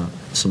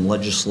some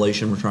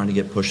legislation we're trying to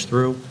get pushed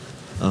through.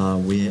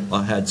 We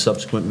had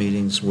subsequent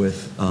meetings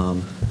with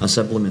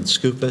Assemblyman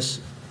Skoufis.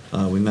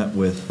 We met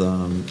with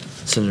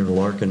Senator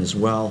Larkin as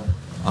well.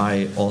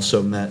 I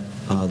also met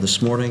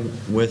this morning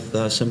with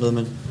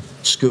Assemblyman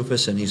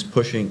Skoufis, and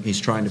he's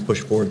trying to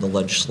push forward the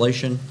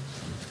legislation.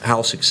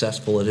 How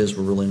successful it is,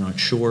 we're really not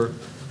sure,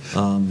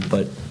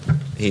 but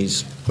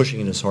he's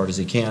pushing it as hard as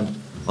he can.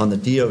 On the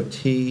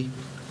DOT,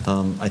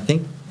 I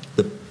think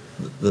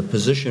the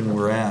position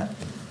we're at,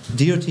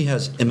 DOT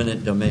has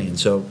eminent domain,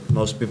 so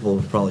most people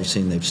have probably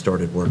seen they've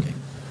started working.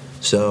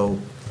 So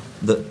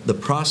the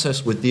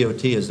process with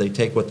DOT is they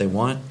take what they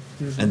want,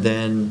 and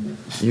then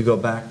you go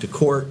back to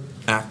court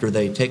after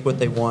they take what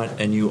they want,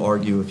 and you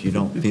argue if you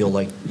don't feel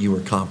like you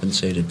were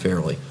compensated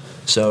fairly.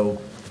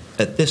 So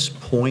at this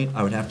point,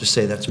 I would have to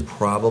say that's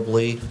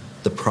probably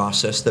the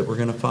process that we're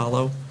going to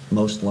follow,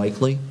 most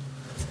likely.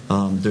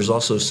 There's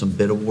also some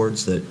bid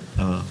awards that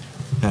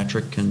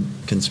Patrick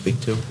can speak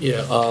to.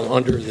 Yeah,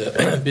 under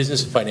the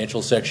business and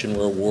financial section,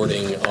 we're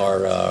awarding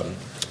our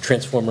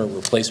transformer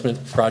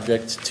replacement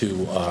project to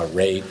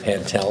Ray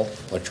Pantel,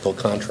 electrical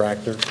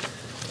contractor.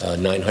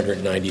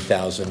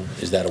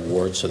 $990,000 is that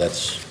award, so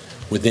that's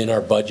within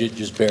our budget,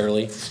 just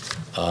barely.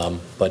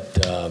 But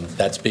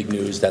that's big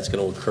news. That's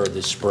going to occur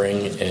this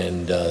spring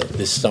and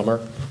this summer.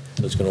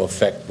 So it's going to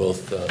affect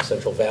both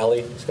Central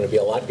Valley. There's going to be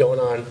a lot going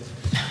on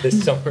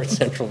this summer at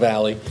Central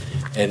Valley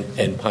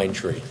and Pine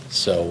Tree.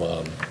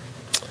 So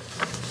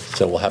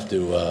we'll have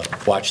to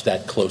watch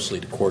that closely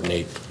to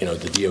coordinate,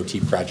 the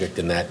DOT project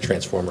and that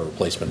transformer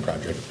replacement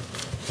project.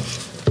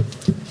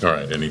 All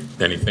right.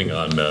 Anything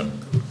on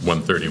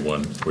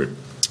 131?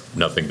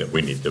 Nothing that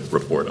we need to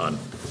report on.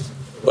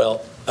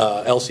 Well,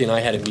 Elsie and I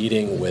had a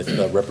meeting with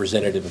a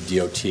representative of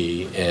DOT,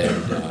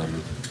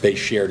 and they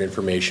shared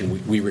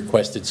information. We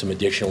requested some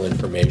additional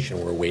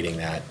information. We're awaiting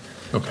that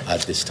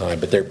at this time.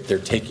 But they're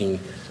taking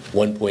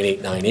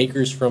 1.89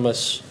 acres from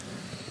us.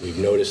 We've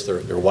noticed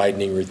they're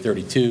widening Route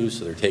 32,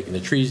 so they're taking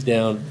the trees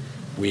down.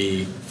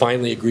 We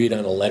finally agreed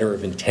on a letter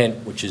of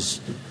intent, which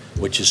is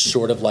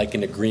sort of like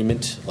an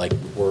agreement, like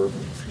you're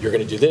going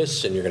to do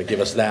this and you're going to give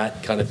us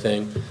that kind of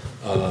thing.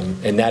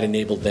 And that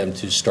enabled them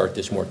to start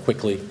this more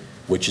quickly,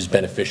 which is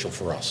beneficial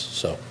for us.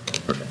 So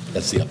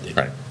that's the update.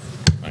 All right.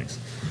 Thanks.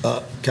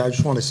 I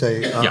just want to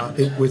say,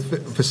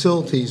 with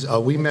facilities,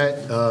 we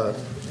met,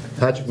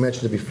 Patrick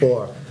mentioned it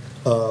before,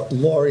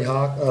 Lori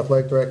Hawk,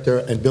 athletic director,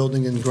 and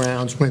building and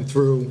grounds went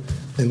through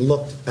and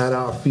looked at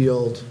our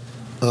fields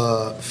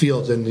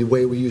and the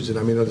way we use it.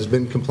 I mean, there's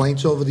been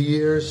complaints over the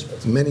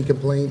years, many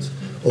complaints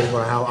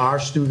over how our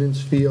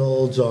students'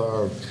 fields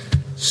are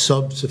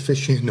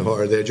sub-sufficient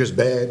or they're just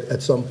bad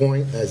at some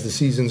point as the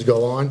seasons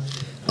go on.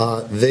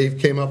 They've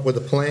came up with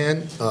a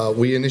plan.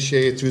 We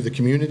initiated through the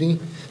community.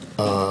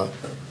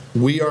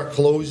 We are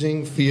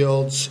closing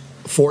fields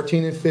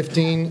 14 and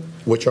 15,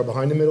 which are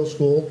behind the middle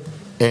school,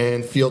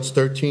 and fields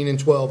 13 and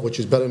 12, which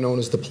is better known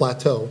as the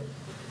Plateau,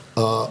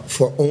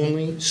 for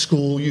only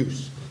school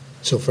use.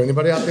 So for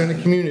anybody out there in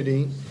the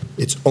community,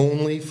 it's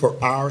only for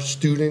our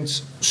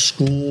students'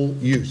 school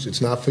use.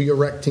 It's not for your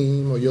rec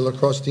team or your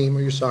lacrosse team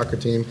or your soccer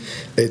team.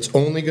 It's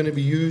only going to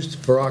be used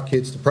for our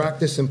kids to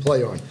practice and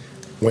play on.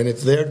 When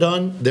they're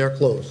done, they're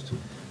closed.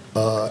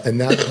 And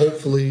that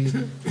hopefully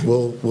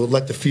will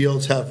let the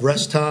fields have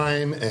rest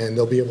time, and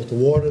they'll be able to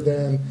water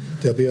them.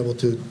 They'll be able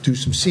to do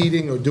some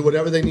seeding or do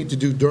whatever they need to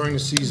do during the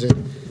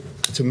season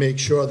to make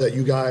sure that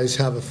you guys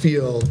have a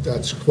field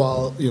that's a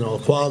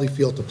quality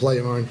field to play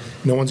on.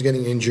 No one's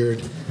getting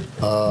injured.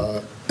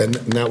 And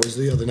that was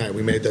the other night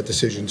we made that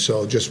decision.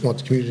 So just want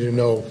the community to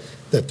know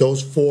that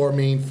those four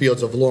main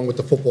fields, along with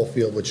the football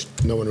field, which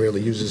no one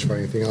really uses for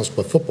anything else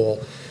but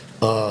football,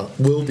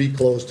 will be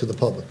closed to the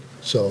public.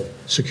 So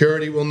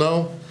security will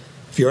know.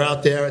 If you're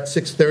out there at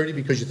 6:30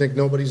 because you think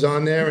nobody's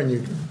on there and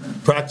you're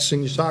practicing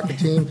your soccer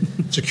team,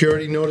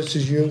 security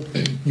notices you,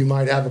 you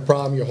might have a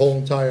problem. Your whole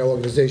entire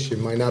organization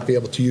might not be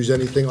able to use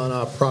anything on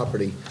our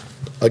property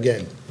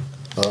again.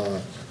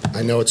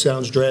 I know it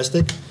sounds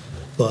drastic,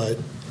 but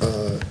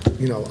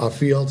our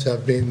fields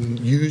have been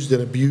used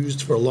and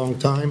abused for a long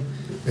time,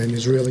 and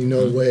there's really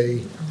no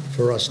way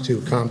for us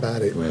to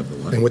combat it.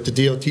 And with the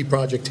DOT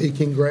project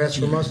taking grass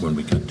from us, when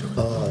we get to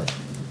it.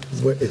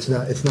 it's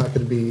not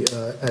going to be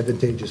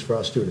advantageous for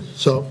our students.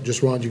 So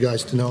just wanted you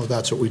guys to know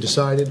that's what we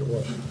decided,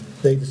 or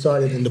they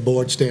decided, and the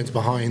board stands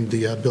behind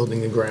the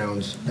building and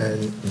grounds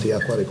and the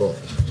athletic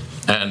office.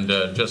 And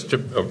just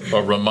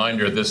a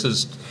reminder, this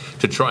is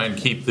to try and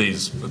keep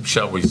these,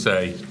 shall we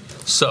say,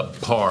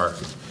 subpar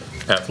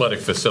athletic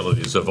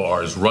facilities of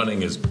ours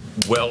running as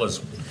well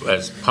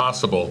as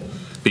possible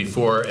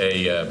before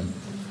a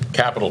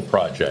capital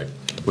project,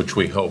 which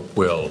we hope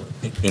will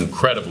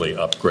incredibly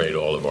upgrade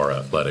all of our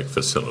athletic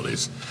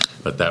facilities.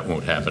 But that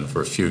won't happen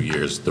for a few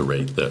years at the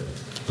rate the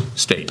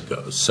state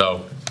goes.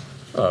 So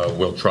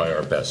we'll try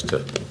our best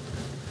to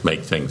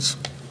make things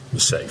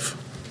safe.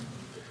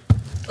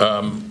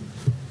 Don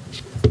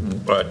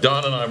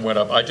and I went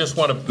up. I just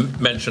want to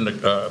mention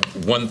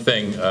one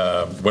thing.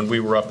 When we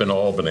were up in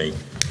Albany,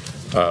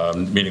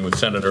 meeting with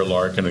Senator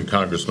Larkin and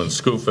Congressman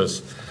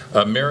Skoufis,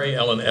 Mary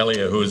Ellen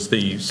Elia, who is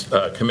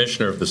the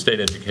commissioner of the State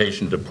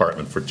Education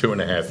Department for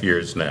 2.5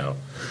 years now,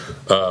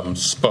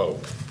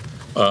 spoke.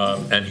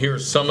 And here are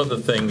some of the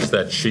things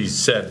that she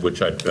said,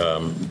 which I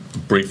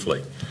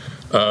briefly.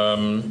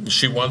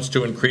 She wants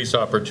to increase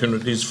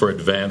opportunities for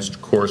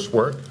advanced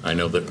coursework. I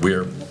know that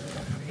we're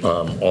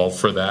all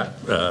for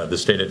that. The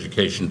State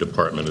Education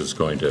Department is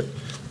going to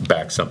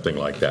back something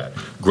like that.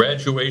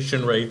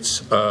 Graduation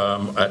rates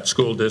at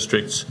school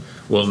districts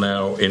will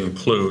now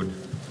include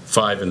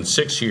 5- and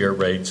 6-year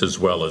rates as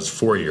well as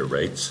 4-year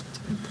rates.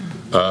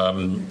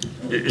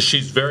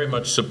 She's very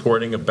much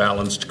supporting a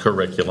balanced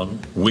curriculum.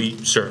 We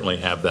certainly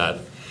have that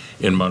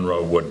in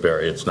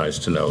Monroe-Woodbury. It's nice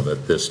to know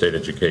that the State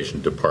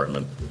Education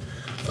Department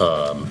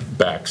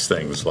backs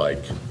things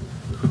like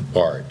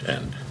art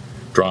and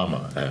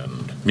drama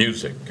and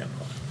music.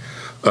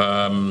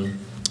 And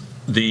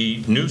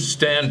the new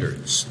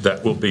standards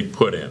that will be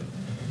put in,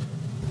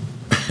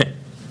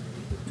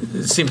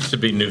 it seems to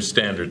be new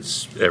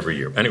standards every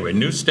year. Anyway,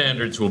 new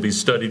standards will be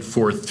studied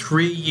for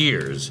 3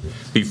 years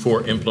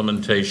before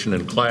implementation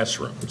in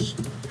classrooms.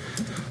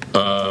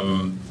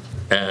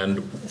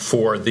 And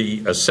for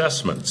the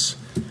assessments,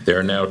 there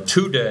are now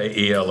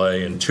 2-day ELA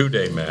and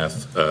 2-day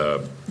math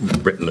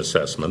written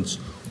assessments.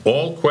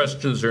 All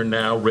questions are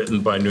now written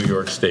by New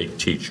York State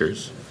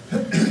teachers.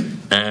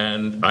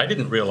 And I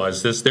didn't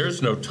realize this, there's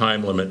no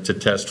time limit to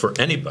test for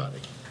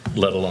anybody,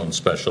 let alone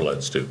special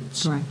ed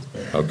students. Right.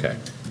 Okay.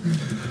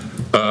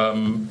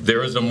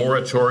 There is a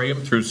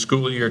moratorium through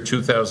school year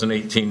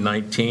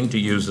 2018-19 to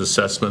use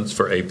assessments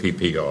for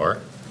APPR.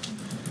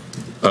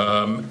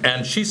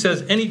 And she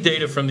says any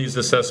data from these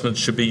assessments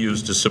should be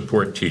used to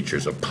support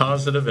teachers, a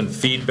positive and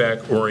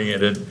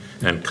feedback-oriented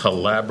and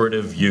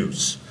collaborative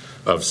use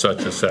of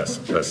such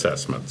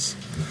assessments.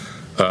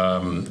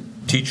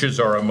 Teachers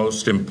are a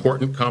most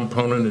important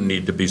component and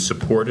need to be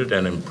supported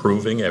and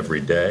improving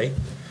every day.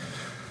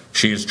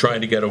 She is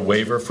trying to get a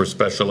waiver for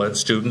special ed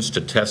students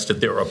to test at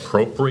their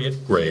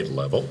appropriate grade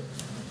level.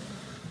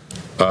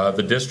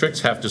 The districts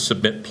have to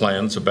submit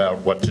plans about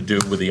what to do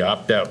with the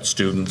opt-out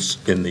students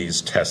in these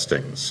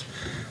testings.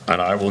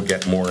 And I will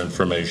get more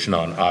information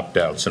on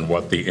opt-outs and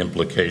what the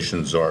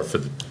implications are for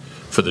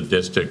the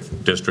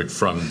district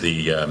from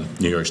the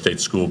New York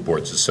State School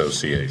Boards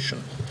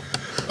Association.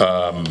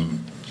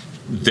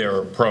 There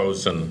are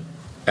pros and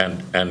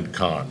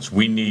cons.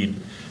 We need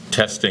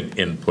testing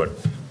input,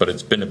 but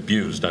it's been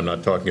abused. I'm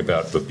not talking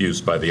about abuse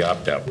by the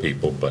opt-out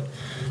people, but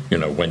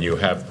when you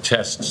have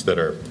tests that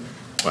are,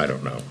 I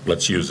don't know,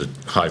 let's use a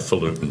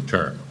highfalutin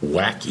term,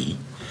 wacky,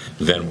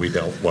 then we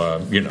don't,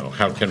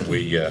 how can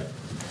we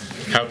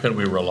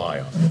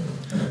rely on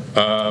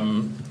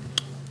them?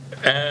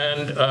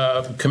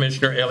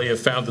 Commissioner Elia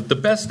found that the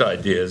best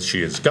ideas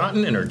she has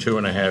gotten in her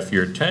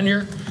 2.5-year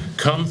tenure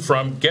come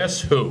from,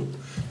 guess who?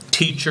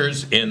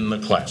 Teachers in the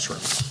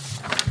classroom,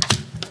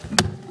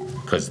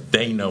 because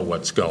they know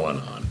what's going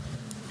on.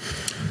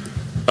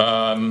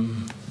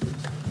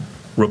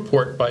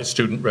 Report by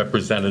Student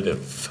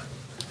Representative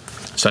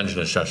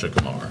Sanjana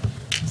Shashakumar.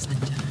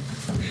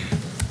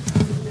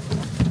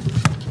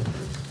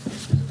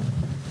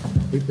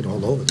 We've been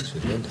all over this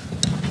agenda.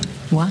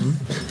 What?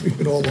 We've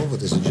been all over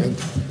this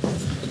agenda.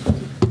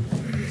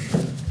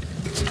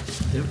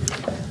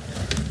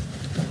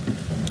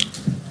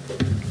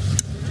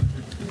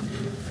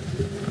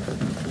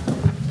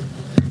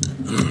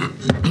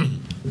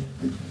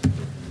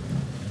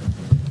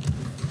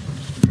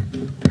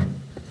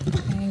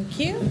 Thank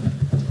you.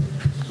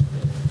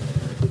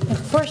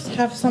 Of course, I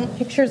have some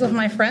pictures of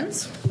my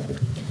friends.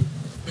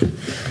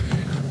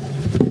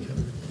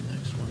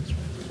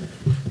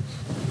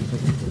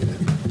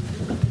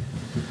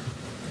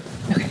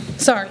 Okay,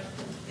 sorry.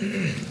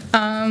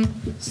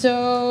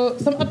 So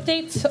some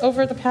updates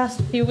over the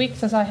past few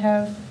weeks, as I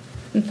have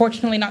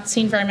unfortunately not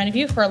seen very many of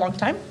you for a long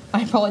time.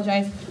 I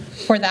apologize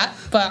for that,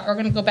 but we're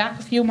going to go back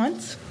a few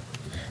months.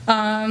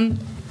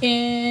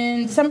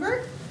 In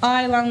December,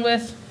 I, along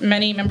with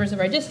many members of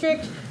our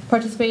district,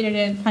 participated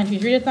in Pine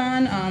Trees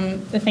Readathon.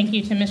 A thank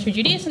you to Mr.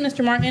 Judice and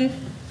Mr. Martin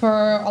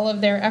for all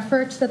of their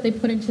efforts that they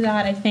put into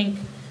that. I think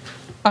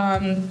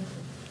at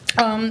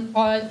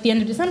the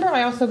end of December,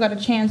 I also got a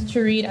chance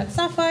to read at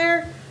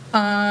Sapphire.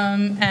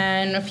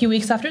 And a few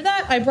weeks after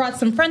that, I brought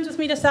some friends with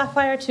me to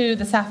Sapphire to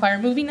the Sapphire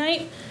movie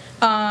night,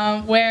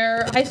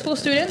 where high school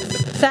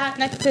students sat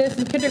next to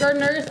some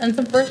kindergartners and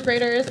some first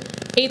graders,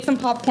 ate some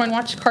popcorn,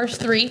 watched Cars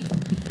 3.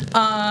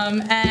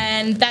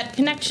 And that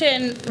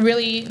connection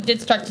really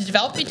did start to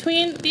develop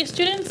between these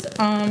students.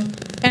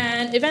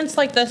 And events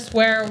like this,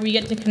 where we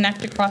get to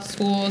connect across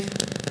schools,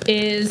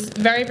 is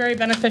very, very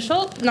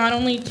beneficial, not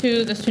only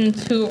to the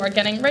students who are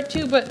getting read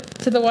to, but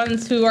to the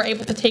ones who are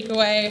able to take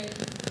away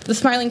the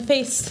smiling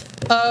face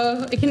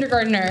of a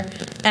kindergartner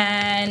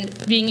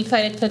and being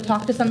excited to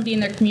talk to somebody in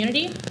their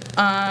community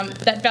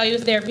that value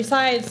is there,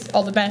 besides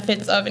all the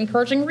benefits of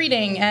encouraging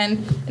reading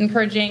and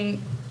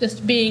encouraging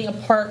just being a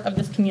part of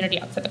this community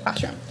outside the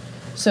classroom.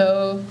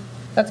 So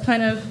that's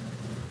kind of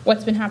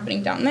what's been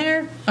happening down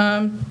there.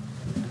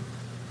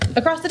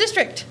 Across the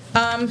district,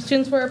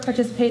 students were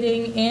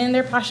participating in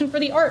their passion for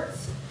the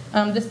arts.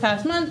 This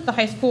past month, the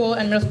high school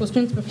and middle school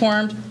students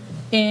performed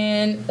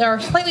in their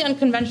slightly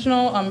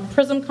unconventional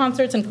Prism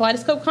concerts and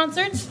Kaleidoscope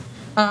concerts,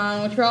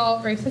 which were all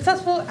very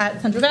successful.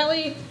 At Central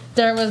Valley,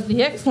 there was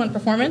the excellent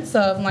performance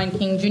of Lion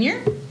King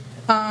Jr.,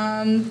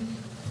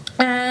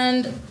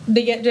 and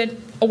they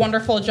did a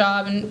wonderful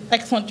job and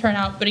excellent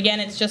turnout, but again,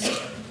 it's just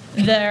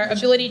their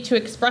ability to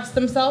express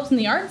themselves in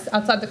the arts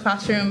outside the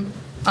classroom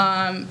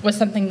was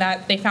something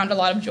that they found a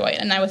lot of joy in,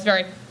 and I was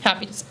very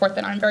happy to support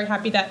that. I'm very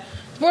happy that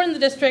the board in the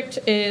district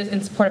is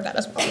in support of that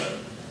as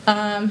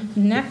well.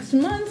 Next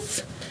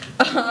month,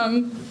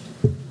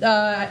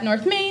 at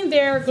North Main,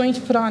 they're going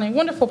to put on a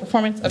wonderful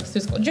performance of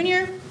Seussical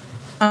Jr.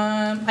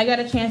 I got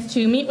a chance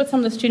to meet with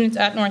some of the students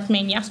at North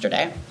Main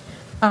yesterday.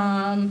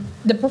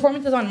 The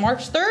performance is on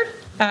March 3rd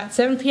at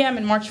 7 p.m.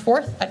 and March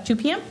 4th at 2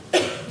 p.m.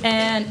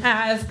 And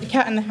as the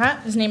Cat in the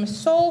Hat, his name is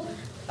Soul,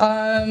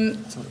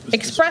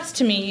 expressed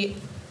to me,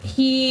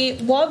 he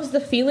loves the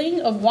feeling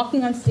of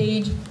walking on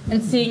stage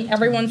and seeing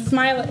everyone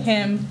smile at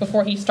him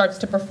before he starts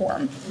to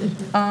perform.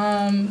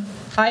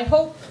 I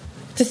hope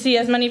to see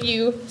as many of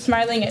you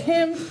smiling at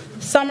him,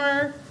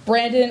 Summer,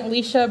 Brandon,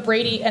 Alicia,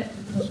 Brady, and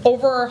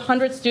over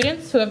 100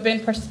 students who have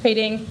been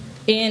participating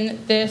in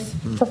this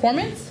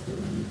performance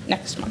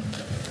next month.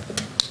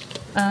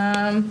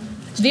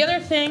 The other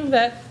thing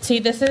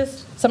this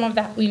is some of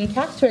that leading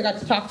cast who I got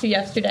to talk to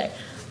yesterday.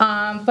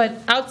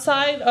 But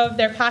outside of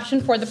their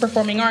passion for the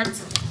performing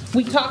arts,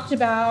 we talked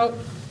about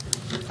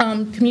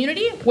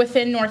community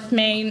within North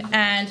Main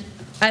and,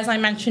 as I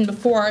mentioned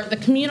before, the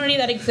community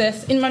that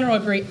exists in Monroe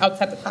Woodbury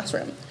outside the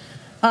classroom.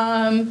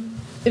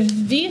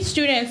 These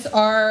students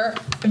are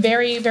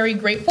very, very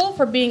grateful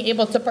for being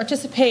able to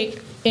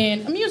participate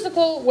in a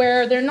musical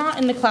where they're not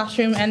in the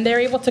classroom and they're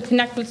able to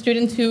connect with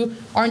students who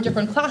are in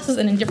different classes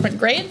and in different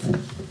grades.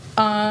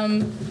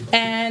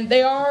 And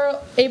they are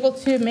able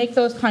to make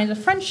those kinds of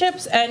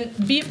friendships and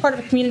be a part of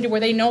a community where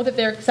they know that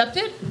they're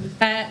accepted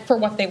for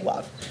what they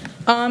love.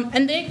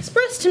 And they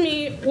expressed to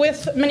me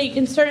with many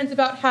concerns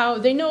about how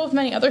they know of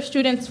many other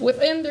students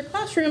within their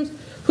classrooms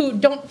who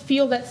don't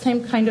feel that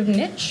same kind of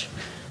niche.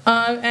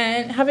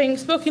 And having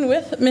spoken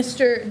with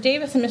Mr.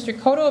 Davis and Mr.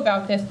 Cotto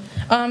about this,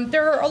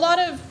 there are a lot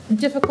of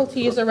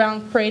difficulties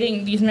around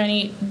creating these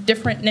many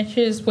different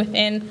niches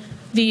within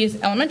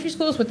these elementary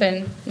schools,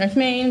 within North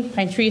Main,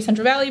 Pine Tree,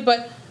 Central Valley,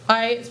 but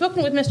I've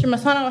spoken with Mr.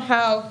 Massano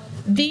how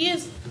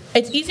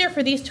it's easier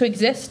for these to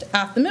exist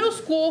at the middle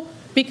school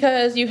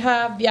because you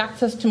have the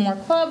access to more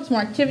clubs,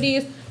 more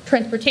activities,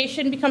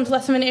 transportation becomes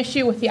less of an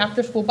issue with the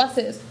after-school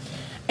buses.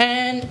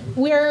 And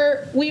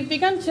we've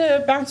begun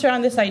to bounce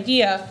around this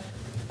idea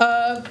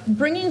of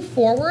bringing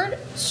forward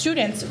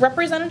students,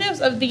 representatives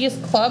of these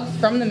clubs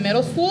from the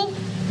middle school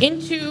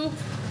into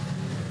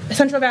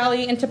Central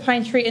Valley, into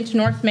Pine Tree, into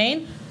North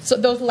Main, so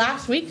those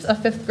last weeks of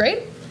 5th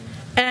grade,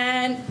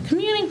 and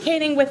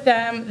communicating with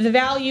them the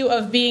value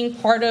of being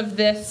part of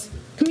this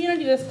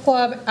community, this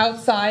club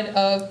outside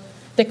of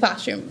the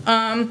classroom.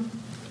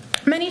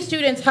 Many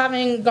students,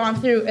 having gone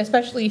through,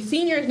 especially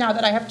seniors now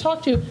that I have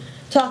talked to,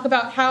 talk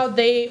about how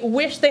they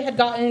wish they had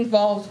gotten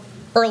involved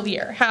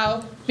earlier,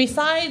 how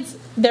besides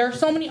there are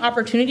so many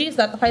opportunities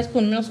that the high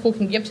school and middle school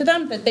can give to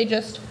them that they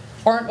just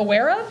aren't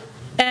aware of.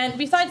 And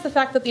besides the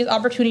fact that these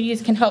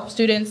opportunities can help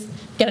students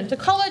get into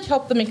college,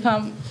 help them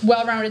become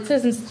well-rounded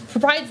citizens,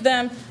 provides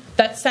them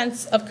that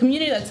sense of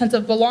community, that sense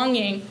of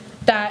belonging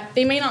that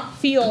they may not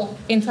feel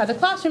inside the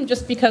classroom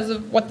just because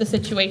of what the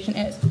situation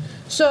is.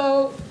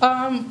 So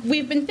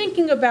we've been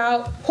thinking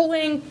about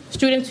pulling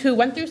students who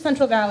went through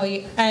Central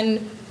Valley,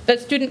 and the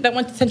student that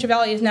went to Central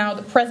Valley is now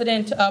the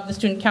president of the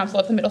student council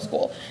at the middle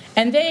school.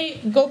 And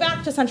they go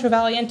back to Central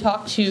Valley and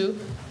talk to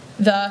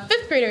the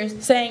 5th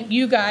graders saying,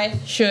 you guys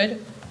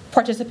should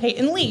participate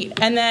and lead.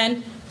 And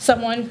then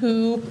someone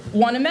who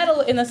won a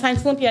medal in the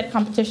Science Olympiad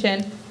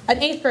competition, an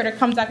 8th grader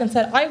comes back and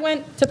said, I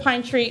went to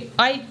Pine Tree,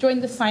 I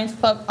joined the science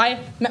club, I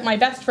met my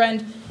best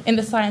friend in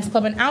the science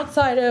club, and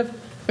outside of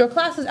your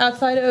classes,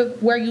 outside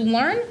of where you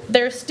learn,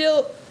 there's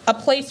still a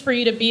place for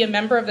you to be a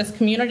member of this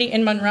community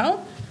in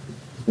Monroe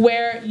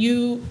where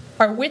you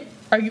are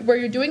where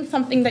you're doing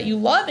something that you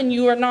love and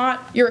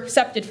you're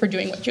accepted for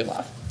doing what you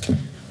love.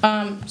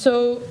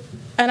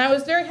 And I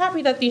was very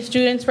happy that these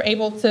students were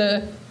able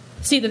to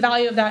see the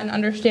value of that and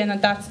understand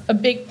that that's a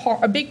big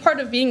part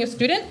of being a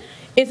student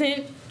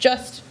isn't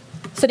just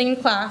sitting in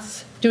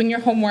class, doing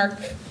your homework,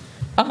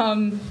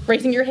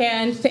 raising your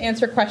hand to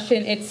answer a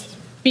question. It's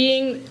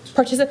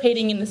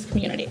participating in this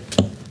community.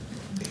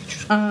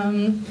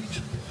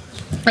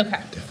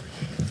 Okay.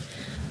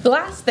 The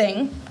last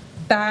thing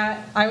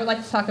that I would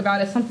like to talk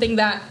about is something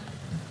that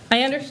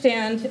I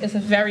understand is a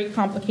very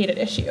complicated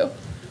issue,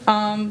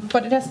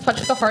 but it has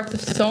touched the hearts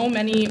of so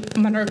many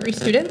Monroe Woodbury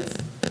students,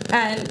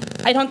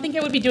 and I don't think I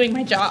would be doing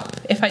my job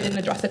if I didn't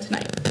address it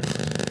tonight.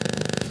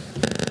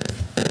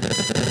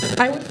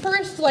 I would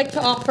first like to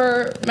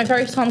offer my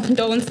very solemn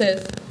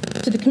condolences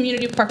to the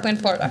community of Parkland,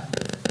 Florida.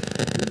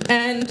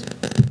 And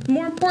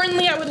more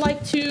importantly, I would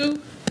like to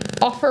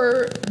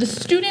offer the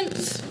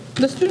student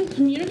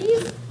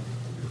communities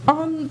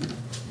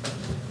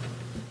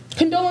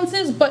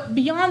condolences, but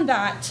beyond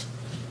that,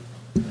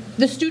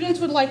 the students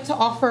would like to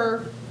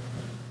offer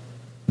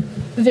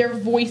their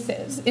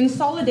voices in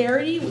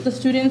solidarity with the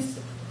students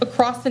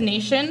across the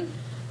nation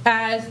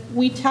as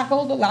we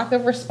tackle the lack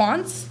of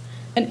response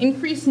and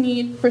increased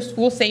need for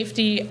school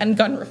safety and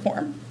gun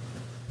reform.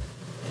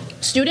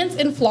 Students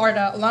in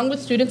Florida, along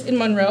with students in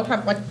Monroe,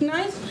 have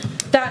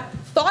recognized that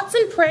thoughts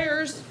and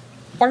prayers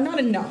are not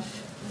enough.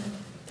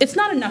 It's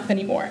not enough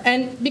anymore.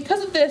 And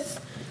because of this,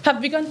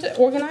 have begun to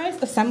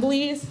organize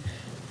assemblies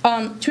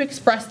to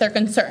express their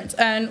concerns.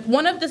 And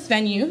one of these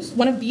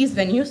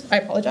venues, I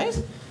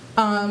apologize,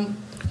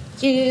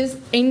 is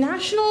a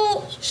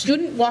national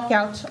student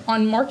walkout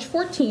on March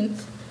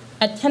 14th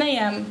at 10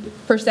 a.m.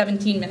 for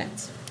 17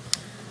 minutes.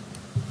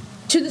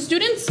 To the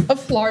students of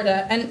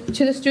Florida and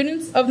to the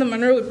students of the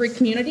Monroe-Woodbury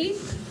community,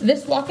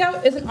 this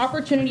walkout is an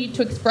opportunity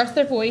to express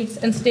their voice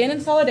and stand in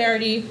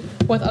solidarity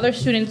with other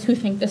students who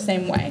think the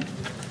same way.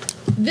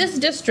 This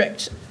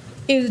district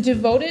is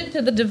devoted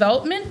to the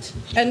development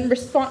and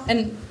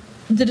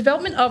the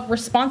development of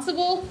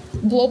responsible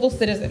global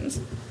citizens.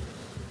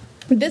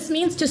 This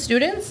means to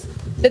students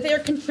that they are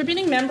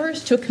contributing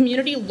members to a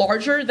community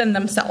larger than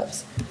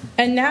themselves.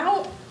 And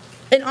now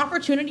an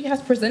opportunity has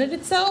presented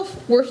itself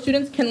where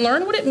students can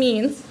learn what it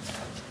means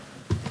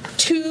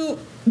to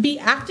be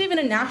active in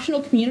a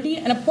national community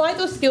and apply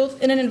those skills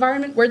in an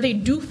environment where they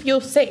do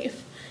feel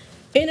safe,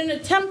 in an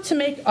attempt to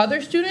make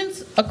other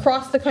students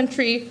across the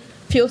country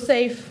feel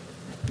safe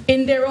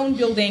in their own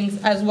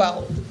buildings as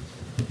well.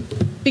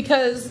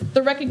 Because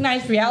the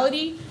recognized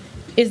reality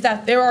is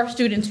that there are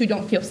students who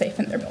don't feel safe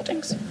in their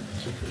buildings.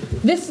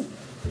 This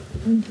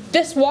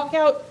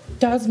walkout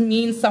does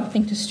mean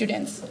something to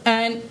students,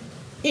 and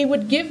it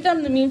would give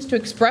them the means to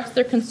express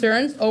their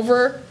concerns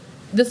over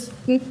this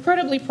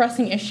incredibly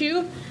pressing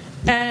issue.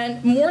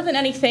 And more than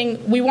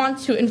anything, we want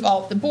to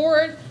involve the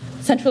board,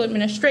 central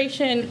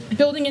administration,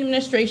 building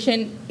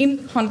administration in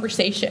the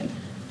conversation.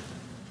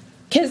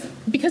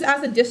 Because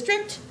as a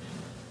district,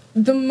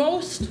 the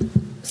most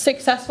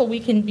successful we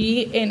can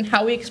be in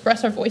how we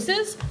express our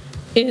voices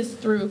is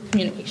through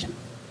communication.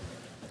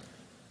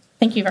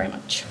 Thank you very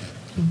much.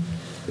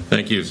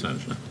 Thank you,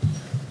 Sanjana.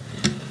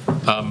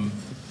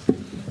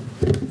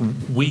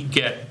 We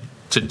get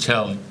to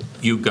tell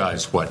you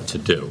guys what to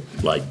do,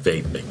 like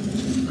vaping,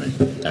 right?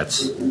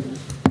 That's,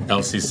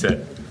 Elsie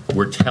said,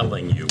 we're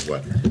telling you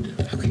what to do.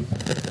 Okay,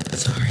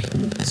 sorry.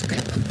 It's okay.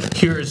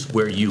 Here's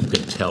where you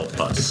can tell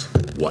us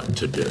what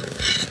to do.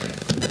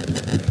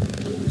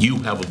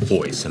 You have a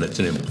voice, and it's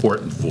an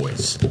important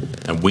voice,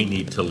 and we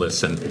need to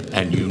listen,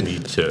 and you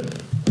need to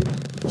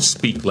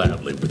speak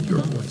loudly with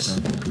your voice.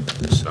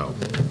 So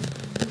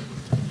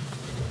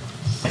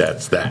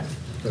that's that.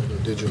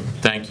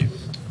 Thank you.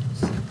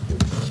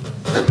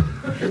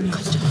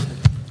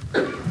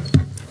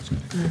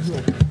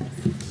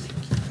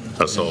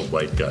 Us old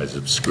white guys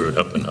have screwed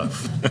up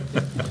enough.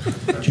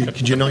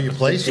 Did you know your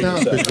place now?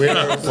 Because we're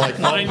like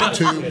I know.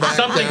 2 back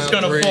Something's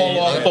down, going to 3. fall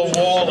off the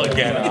wall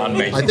again on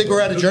me. I think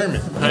we're out of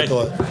German. I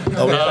thought.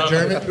 Are we out of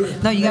German?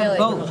 No, you got to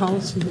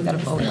vote. You got to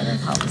vote on the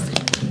policy.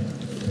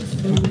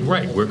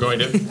 Right, we're going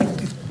to.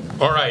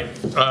 All right,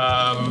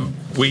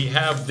 we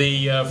have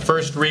the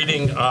first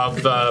reading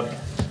of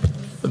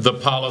the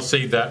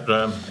policy that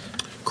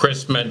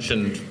Chris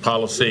mentioned,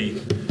 policy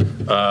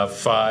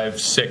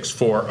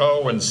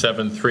 5640 and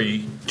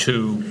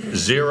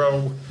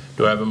 7320.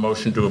 Do I have a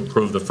motion to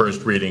approve the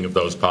first reading of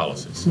those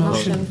policies?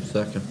 Motion.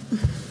 Second.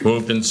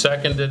 Moved and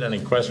seconded. Any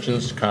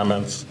questions,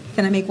 comments?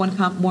 Can I make one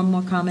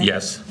more comment?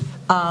 Yes.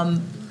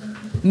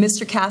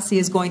 Mr. Cassie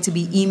is going to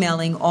be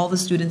emailing all the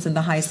students in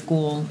the high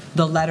school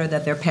the letter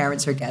that their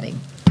parents are getting.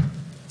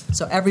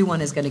 So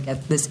everyone is going to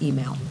get this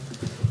email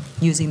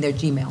using their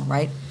Gmail,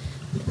 right?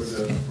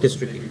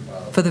 District.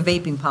 For the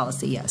vaping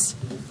policy, yes.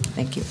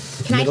 Thank you.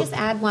 Can I just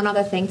add one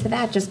other thing to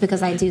that, just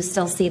because I do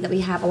still see that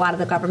we have a lot of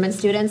the government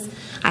students.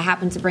 I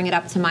happened to bring it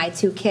up to my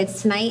 2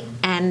 kids tonight,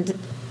 and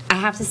I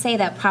have to say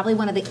that probably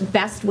one of the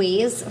best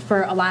ways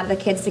for a lot of the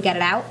kids to get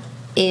it out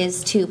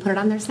is to put it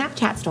on their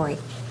Snapchat story.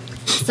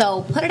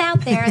 So put it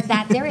out there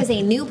that there is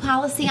a new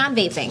policy on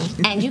vaping,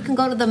 and you can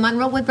go to the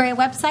Monroe-Woodbury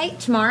website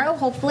tomorrow,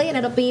 hopefully, and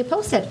it'll be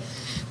posted.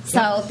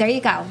 So there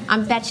you go. I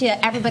bet you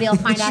everybody will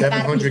find out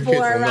about it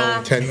before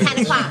 10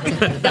 o'clock.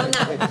 They'll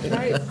know.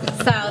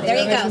 So there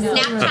you go.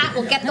 Snapchat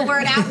will get the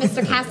word out.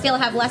 Mr. Cassie will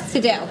have less to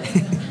do.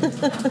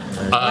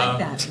 Like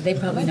that. They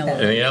probably know.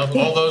 Anything else?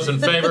 All those in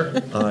favor?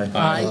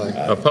 Aye.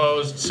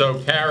 Opposed? So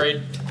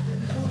carried.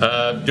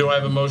 Do I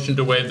have a motion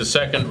to waive the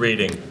second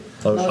reading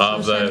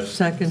of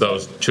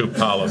those 2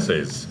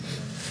 policies?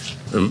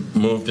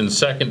 Moved and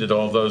seconded.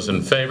 All those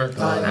in favor?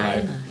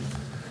 Aye.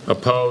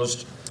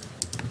 Opposed?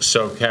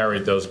 So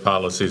carried. Those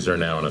policies are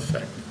now in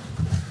effect.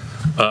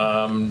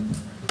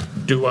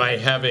 Do I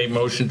have a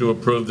motion to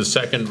approve the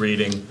second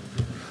reading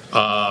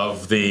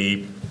of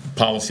the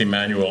policy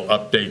manual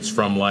updates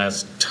from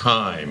last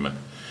time?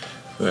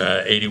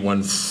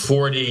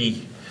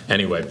 8140.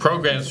 Anyway,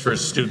 programs for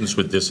students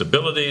with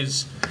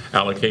disabilities,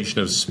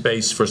 allocation of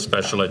space for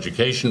special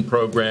education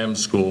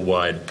programs,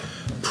 school-wide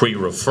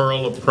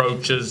pre-referral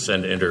approaches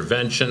and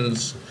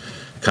interventions,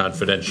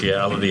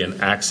 confidentiality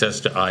and access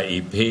to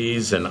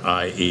IEPs and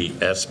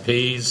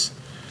IESPs,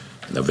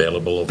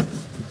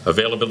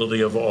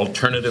 availability of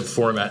alternative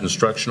format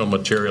instructional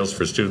materials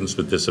for students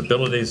with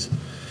disabilities,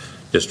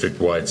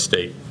 district-wide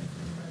state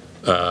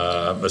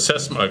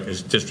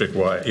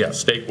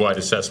statewide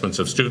assessments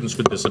of students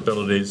with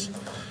disabilities,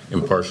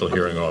 impartial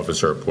hearing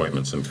officer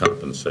appointments and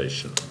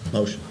compensation.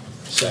 Motion.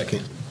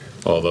 Second.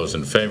 All those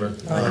in favor?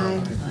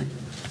 Aye.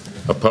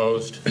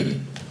 Opposed?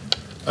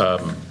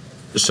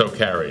 So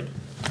carried.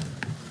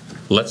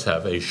 Let's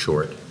have a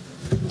short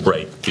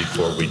break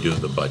before we do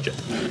the budget.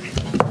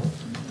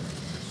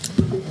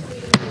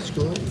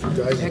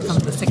 Here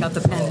comes the stick out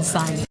the pen and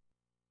sign it.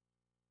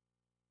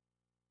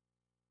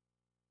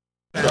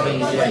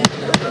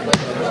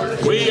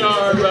 We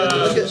are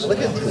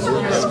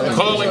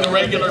calling the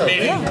regular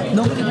meeting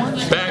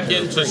back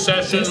into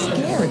session.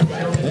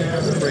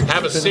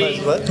 Have a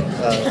seat.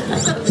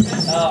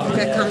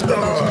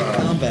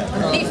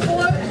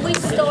 Before we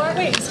start,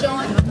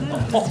 John,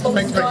 before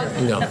we start,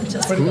 No.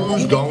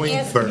 Who's going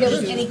ask if there was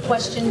first? any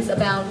questions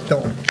about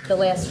the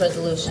last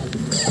resolution.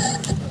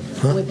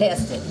 We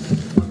passed it.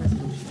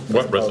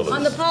 What On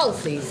resolution? the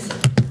policies.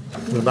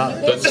 What about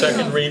it? The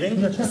second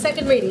reading? The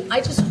second reading.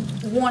 I just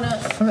want to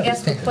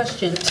ask a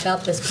question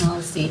about this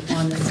policy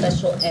on the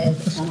special ed,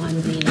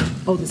 on the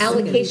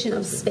allocation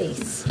of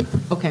space.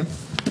 Okay.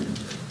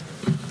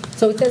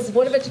 So it says, the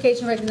Board of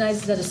Education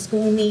recognizes that a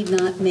school need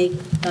not make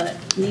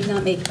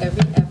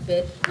every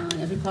effort on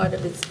every part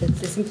of its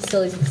existing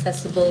facilities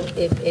accessible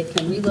if it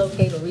can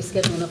relocate or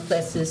reschedule enough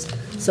classes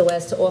so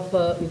as to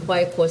offer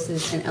required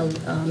courses and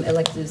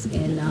electives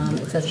in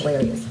accessible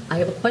areas. I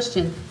have a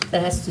question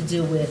that has to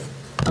do with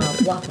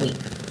block week.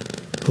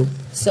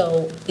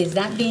 So is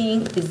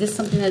this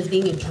something that is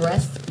being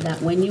addressed, that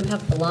when you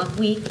have block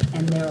week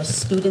and there are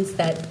students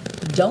that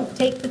don't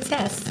take the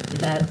test,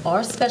 that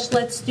are special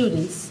ed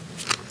students,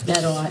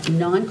 that are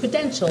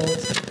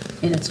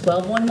non-credentialed in a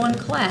 12-1-1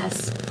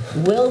 class,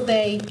 will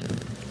they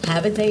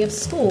have a day of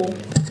school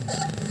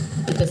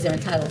because they're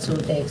entitled to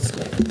a day of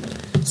school?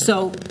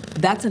 So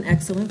that's an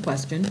excellent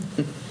question,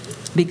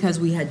 because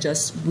we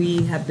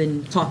have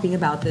been talking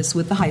about this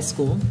with the high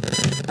school,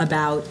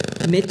 about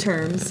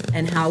midterms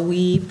and how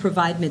we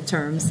provide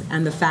midterms,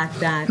 and the fact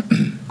that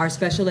our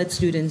special ed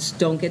students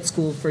don't get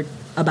school for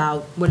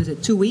about,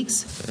 2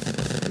 weeks?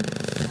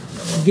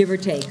 Give or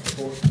take.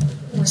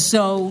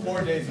 So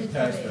 4 days of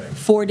testing.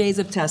 4 days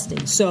of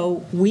testing.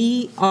 So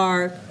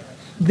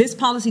this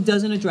policy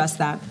doesn't address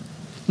that,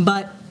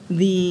 but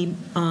the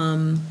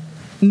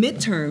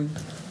midterm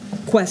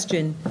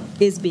question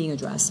is being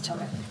addressed.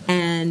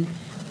 And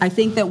I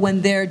think that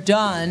when they're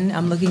done,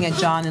 I'm looking at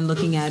John and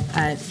looking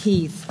at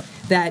Heath,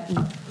 that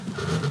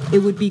it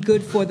would be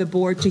good for the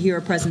board to hear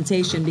a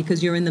presentation,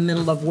 because you're in the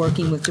middle of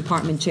working with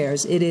department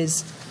chairs.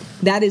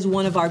 That is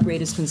one of our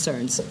greatest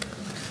concerns,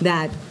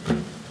 that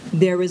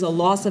there is a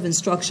loss of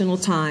instructional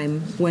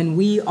time when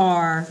we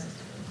are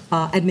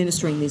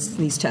administering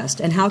these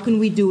tests. And how can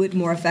we do it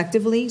more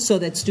effectively so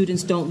that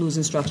students don't lose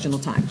instructional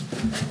time?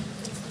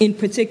 In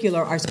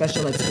particular, our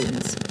special ed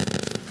students.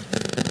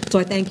 So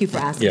I thank you for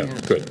asking Yeah,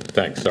 that. good.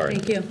 Thanks. Sorry.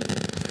 Thank you.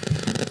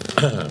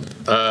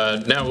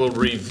 Now we'll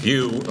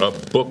review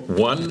Book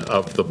 1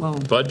 of the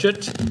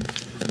budget.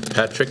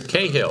 Patrick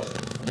Cahill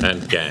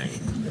and gang.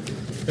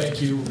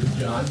 Thank you,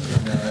 John.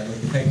 And I'd like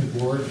to thank the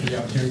board for the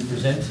opportunity to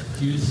present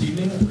to you this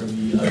evening. We're going to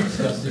be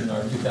discussing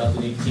our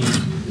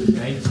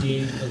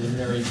 2018-19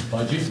 preliminary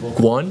budget, Book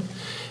 1.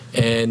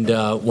 And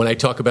when I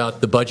talk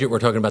about the budget, we're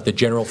talking about the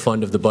general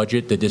fund of the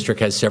budget. The district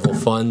has several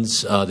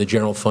funds. The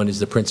general fund is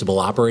the principal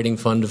operating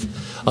fund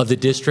of the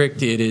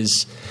district. It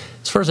is,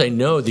 as far as I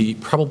know,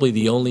 probably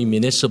the only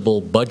municipal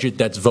budget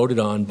that's voted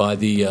on by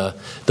the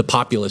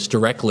populace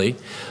directly,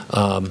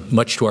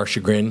 much to our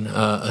chagrin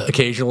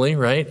occasionally,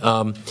 right?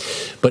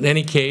 But in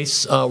any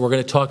case, we're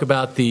going to talk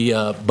about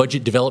the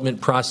budget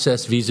development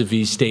process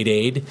vis-a-vis state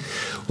aid.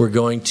 We're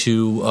going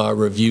to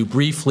review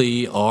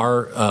briefly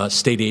our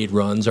state aid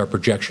runs, our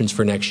projections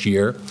for next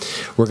year.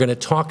 We're going to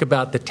talk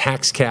about the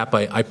tax cap.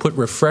 I put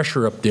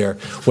refresher up there.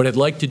 What I'd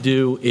like to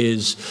do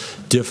is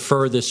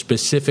defer the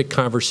specific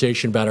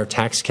conversation about our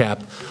tax cap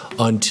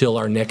until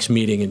our next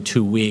meeting in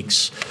 2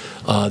 weeks.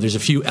 There's a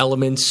few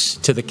elements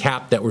to the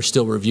cap that we're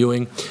still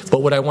reviewing,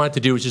 but what I wanted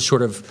to do is just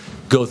sort of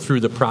go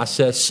through the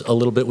process a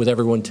little bit with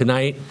everyone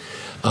tonight,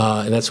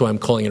 and that's why I'm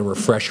calling it a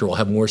refresher. We'll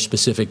have more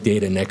specific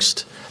data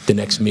the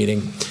next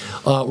meeting.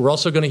 We're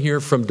also going to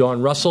hear from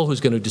Dawn Russell, who's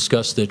going to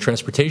discuss the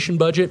transportation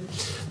budget.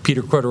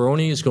 Peter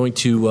Quattroni is going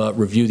to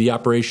review the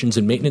operations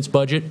and maintenance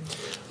budget.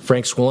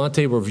 Frank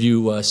Squilante will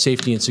review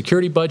safety and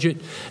security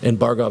budget, and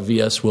Bhargav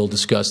V.S. will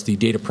discuss the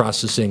data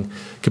processing,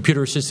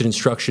 computer-assisted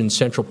instruction,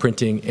 central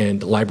printing,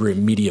 and library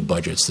and media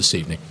budgets this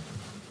evening.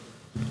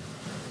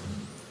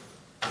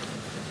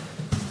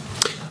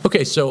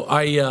 Okay, so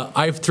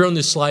I've thrown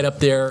this slide up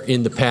there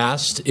in the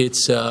past.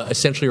 It's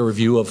essentially a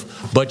review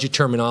of budget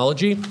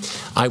terminology.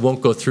 I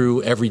won't go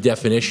through every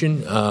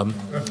definition,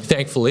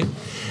 thankfully.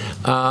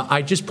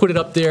 I just put it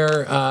up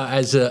there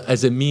as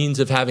a means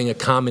of having a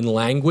common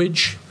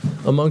language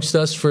amongst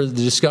us for the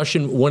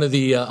discussion. One of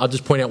the, I'll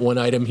just point out one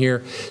item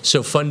here.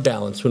 So fund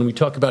balance. When we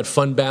talk about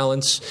fund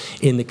balance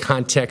in the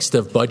context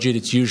of budget,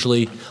 it's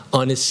usually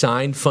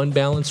unassigned fund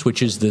balance,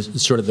 which is the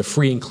sort of the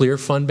free and clear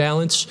fund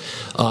balance.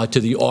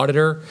 To the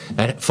auditor,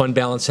 fund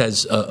balance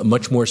has a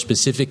much more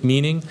specific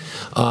meaning.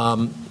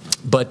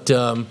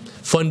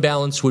 Fund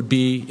balance would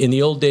be, in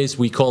the old days,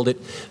 we called it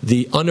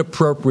the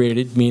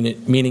unappropriated,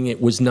 meaning it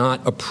was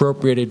not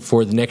appropriated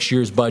for the next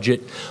year's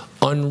budget,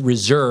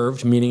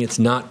 unreserved, meaning it's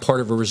not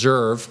part of a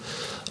reserve,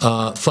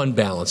 fund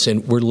balance.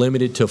 And we're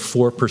limited to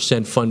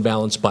 4% fund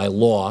balance by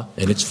law,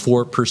 and it's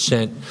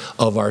 4%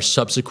 of our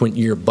subsequent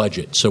year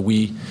budget. So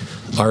we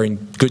are in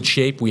good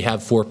shape. We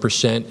have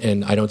 4%,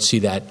 and I don't see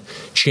that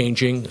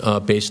changing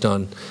based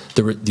on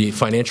the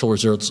financial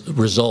results of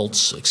our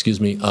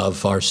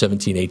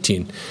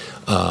 17-18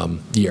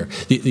 year.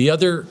 The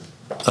other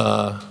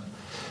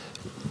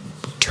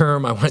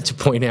term I want to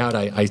point out,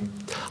 I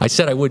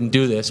said I wouldn't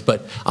do this,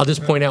 but I'll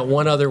just point out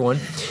one other one.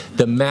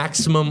 The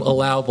maximum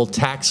allowable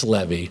tax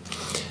levy.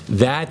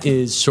 That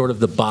is sort of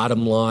the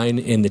bottom line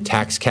in the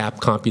tax cap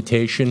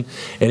computation.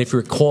 And if you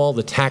recall,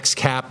 the tax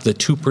cap, the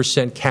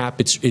 2% cap,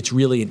 it's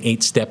really an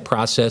 8-step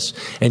process.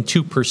 And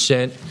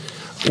 2%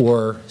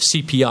 or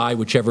CPI,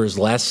 whichever is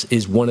less,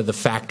 is one of the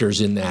factors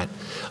in that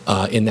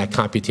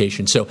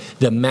computation. So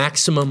the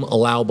maximum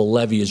allowable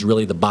levy is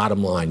really the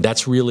bottom line.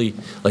 That's really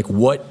like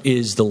what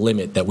is the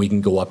limit that we can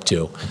go up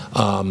to.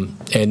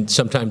 And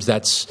sometimes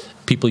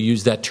people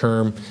use that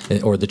term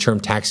or the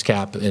term tax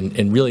cap,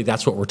 and really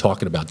that's what we're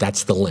talking about.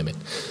 That's the limit.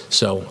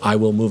 So I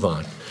will move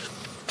on.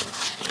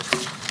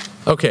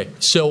 Okay,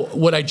 so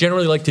what I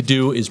generally like to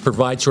do is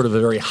provide sort of a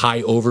very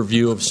high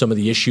overview of some of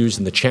the issues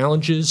and the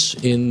challenges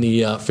in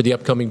for the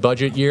upcoming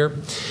budget year.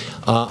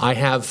 I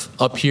have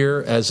up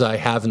here, as I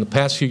have in the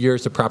past few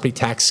years, the property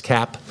tax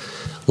cap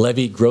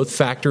levy growth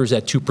factor is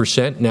at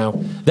 2%. Now,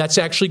 that's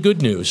actually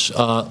good news.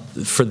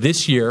 For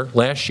this year,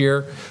 last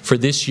year, for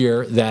this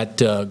year, that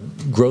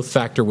growth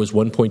factor was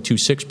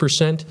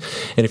 1.26%.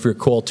 And if you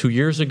recall, 2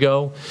 years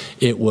ago,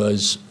 it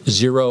was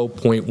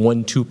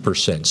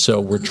 0.12%. So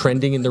we're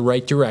trending in the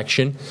right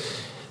direction.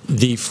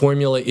 The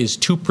formula is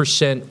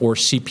 2% or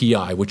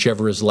CPI,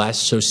 whichever is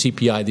less. So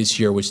CPI this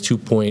year was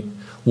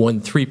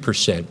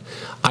 2.13%.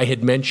 I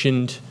had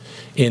mentioned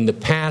in the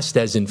past,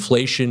 as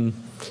inflation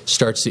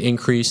starts to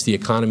increase, the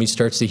economy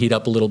starts to heat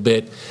up a little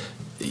bit,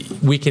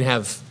 we can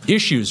have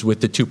issues with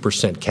the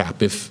 2%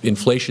 cap. If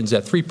inflation's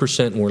at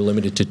 3% and we're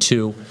limited to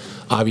 2%,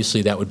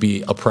 obviously that would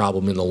be a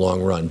problem in the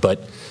long run.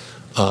 But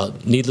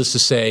needless to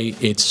say,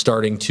 it's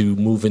starting to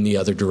move in the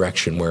other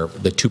direction, where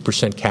the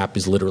 2% cap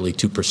is literally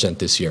 2%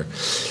 this year.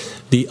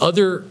 The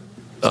other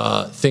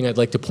thing I'd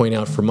like to point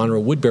out for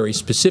Monroe-Woodbury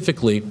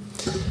specifically,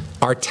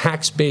 our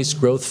tax-based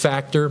growth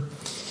factor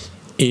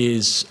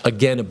is,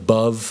 again,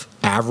 above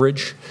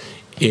average.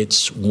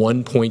 It's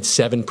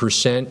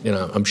 1.7%, and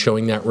I'm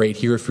showing that right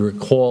here. If you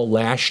recall,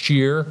 last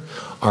year,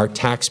 our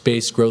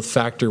tax-based growth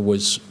factor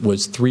was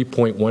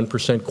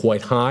 3.1%,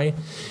 quite high.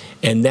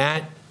 And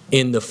that,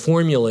 in the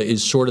formula,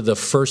 is sort of the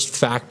first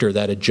factor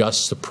that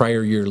adjusts the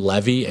prior year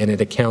levy, and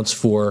it accounts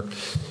for,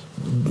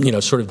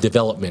 sort of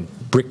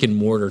development, brick and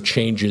mortar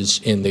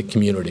changes in the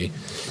community.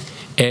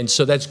 And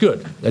so that's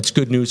good. That's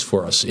good news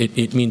for us.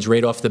 It means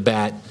right off the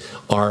bat,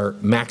 our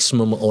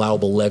maximum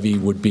allowable levy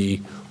would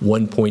be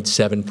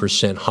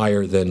 1.7%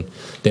 higher than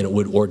it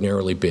would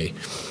ordinarily be.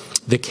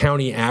 The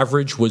county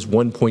average was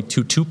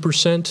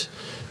 1.22%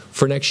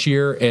 for next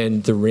year,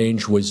 and the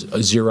range was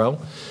 0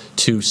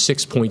 to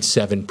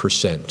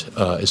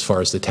 6.7% as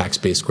far as the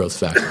tax-based growth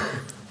factor.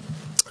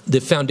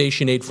 The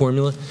foundation aid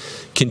formula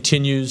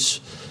continues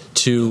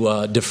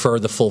to defer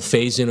the full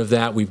phase-in of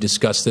that. We've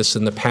discussed this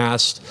in the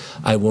past.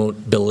 I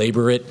won't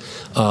belabor it,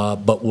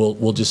 but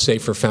we'll just say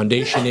for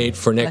foundation aid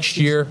for next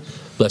year,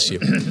 bless you,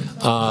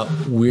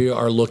 we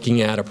are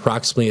looking at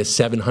approximately a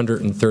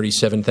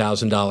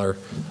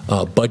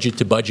 $737,000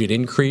 budget-to-budget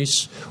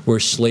increase. We're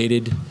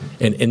slated,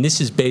 and this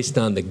is based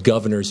on the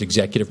governor's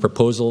executive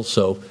proposal,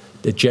 so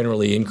it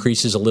generally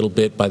increases a little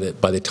bit by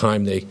the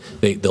time the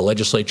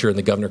legislature and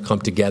the governor come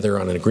together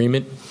on an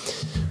agreement.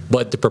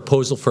 But the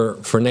proposal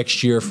for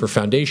next year for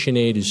foundation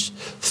aid is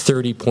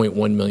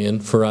 $30.1 million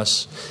for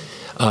us.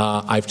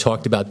 I've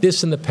talked about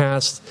this in the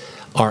past.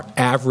 Our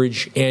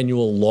average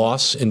annual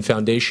loss in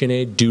foundation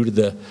aid due to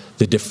the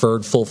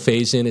deferred full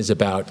phase-in is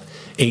about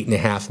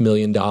 $8.5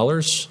 million.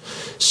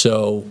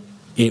 So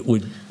it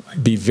would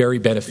be very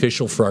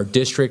beneficial for our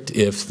district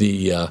if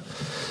the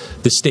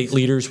the state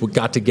leaders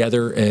got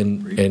together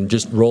and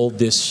just rolled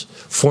this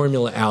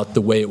formula out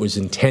the way it was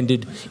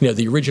intended. You know,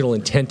 the original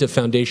intent of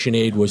foundation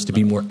aid was to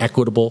be more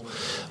equitable,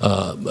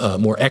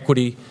 more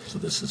equity,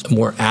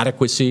 more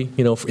adequacy,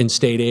 you know, in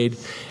state aid.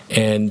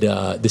 And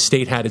the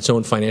state had its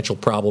own financial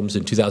problems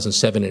in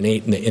 2007 and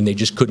 8, and they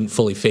just couldn't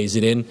fully phase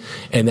it in,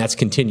 and that's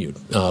continued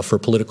for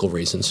political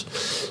reasons.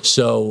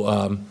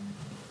 So,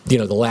 you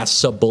know, the last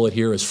sub-bullet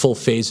here is full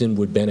phase-in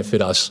would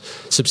benefit us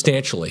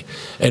substantially.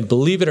 And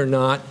believe it or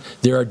not,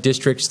 there are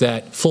districts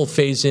that full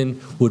phase-in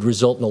would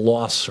result in a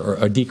loss or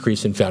a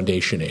decrease in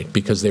foundation aid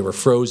because they were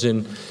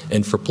frozen,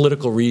 and for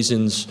political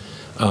reasons,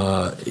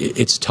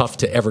 it's tough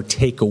to ever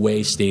take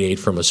away state aid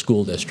from a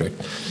school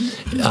district.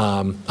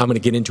 I'm going to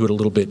get into it a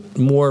little bit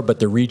more,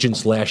 but the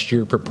Regents last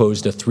year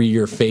proposed a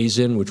 3-year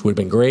phase-in, which would have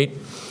been great.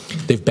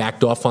 They've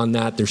backed off on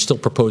that. They're still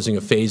proposing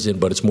a phase-in,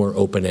 but it's more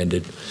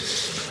open-ended.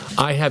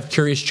 I have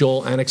Curious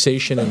Joel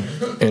annexation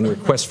and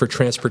request for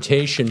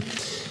transportation.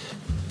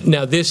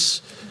 Now,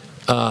 this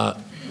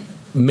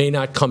may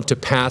not come to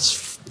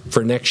pass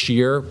for next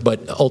year,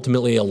 but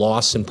ultimately a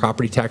loss in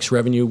property tax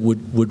revenue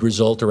would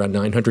result around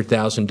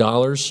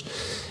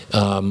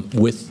 $900,000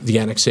 with the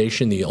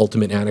annexation, the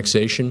ultimate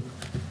annexation,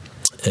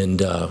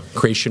 and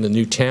creation of a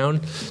new town.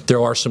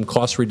 There are some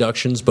cost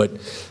reductions, but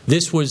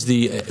this was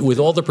with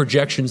all the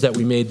projections that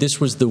we made, this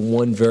was the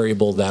one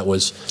variable that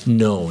was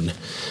known.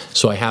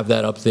 So I have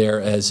that up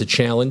there as a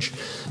challenge.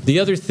 The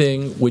other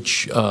thing,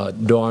 which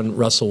Dawn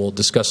Russell will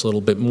discuss a little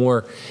bit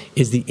more,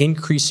 is the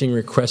increasing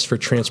request for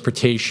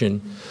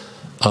transportation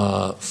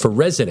for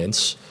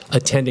residents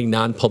attending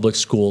non-public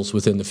schools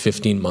within the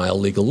 15-mile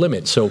legal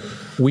limit. So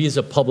we as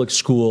a public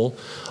school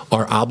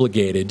are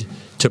obligated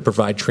to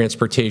provide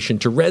transportation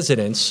to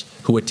residents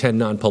who attend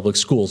non-public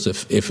schools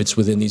if it's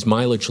within these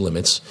mileage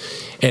limits.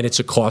 And it's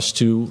a cost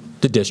to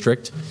the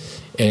district,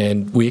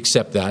 and we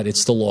accept that.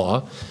 It's the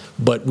law.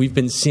 But we've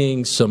been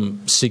seeing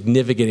some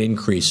significant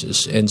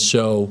increases. And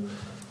so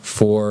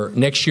for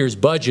next year's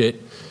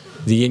budget,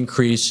 the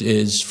increase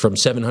is from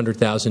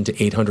 $700,000 to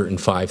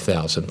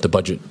 $805,000,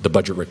 the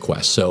budget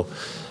request. So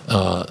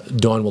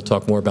Dawn will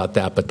talk more about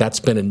that, but that's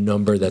been a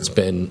number that's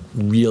been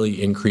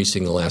really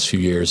increasing the last few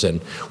years,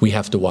 and we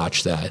have to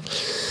watch that.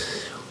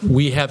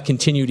 We have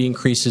continued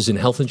increases in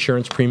health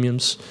insurance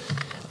premiums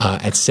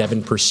at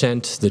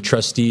 7%. The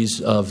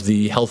trustees of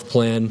the health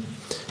plan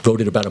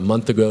voted about a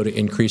month ago to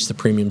increase the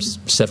premiums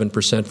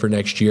 7% for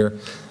next year.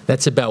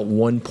 That's about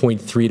 $1.3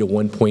 to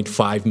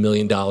 $1.5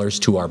 million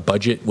to our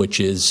budget, which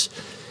is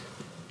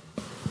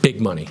big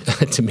money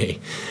to me.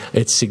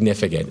 It's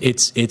significant.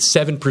 It's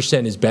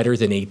 7% is better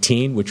than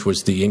 18, which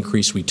was the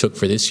increase we took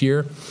for this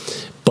year,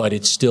 but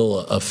it's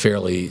still a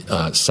fairly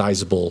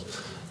sizable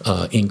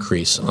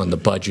increase on the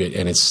budget,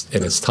 and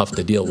it's tough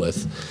to deal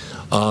with.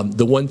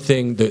 The one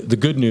thing, the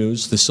good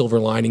news, the silver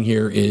lining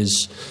here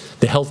is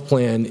the health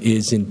plan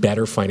is in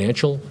better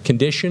financial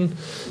condition.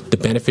 The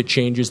benefit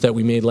changes that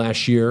we made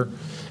last year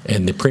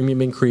and the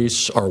premium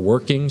increase are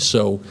working.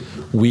 So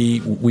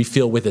we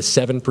feel with a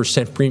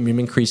 7% premium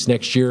increase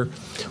next year,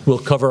 we'll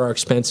cover our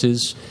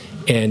expenses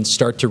and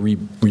start to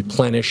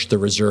replenish the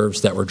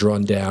reserves that were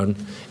drawn down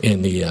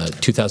in the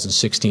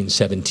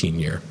 2016-17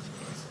 year.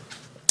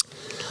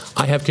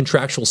 I have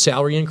contractual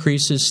salary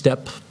increases,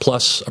 step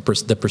plus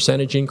the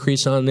percentage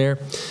increase on there.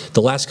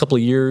 The last couple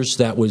of years,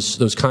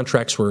 those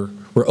contracts were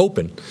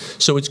open,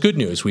 so it's good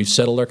news. We've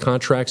settled our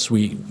contracts.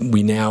 We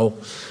now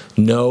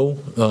know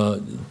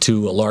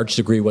to a large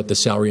degree what the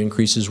salary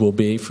increases will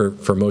be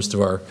for most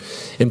of our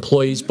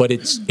employees, but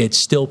it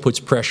still puts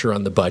pressure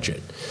on the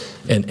budget,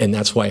 and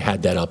that's why I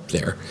had that up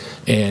there.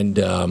 And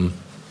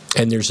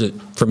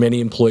for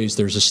many employees,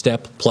 there's a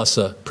step plus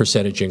a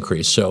percentage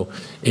increase. So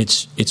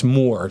it's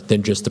more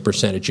than just the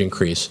percentage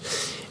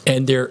increase.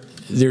 And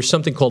there's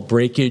something called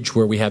breakage,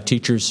 where we have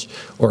teachers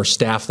or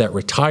staff that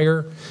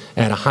retire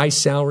at a high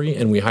salary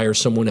and we hire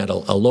someone at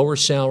a lower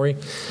salary.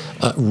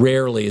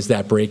 Rarely is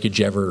that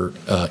breakage ever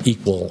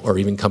equal or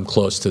even come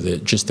close to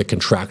just the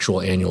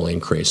contractual annual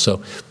increase.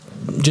 So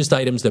just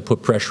items that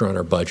put pressure on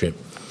our budget.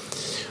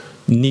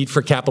 Need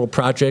for capital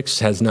projects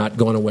has not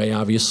gone away,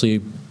 obviously.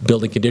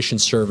 Building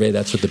conditions survey,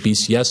 that's what the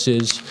BCS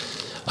is.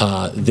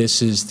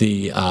 This is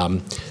the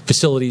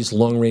facilities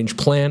long-range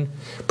plan.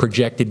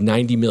 Projected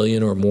 $90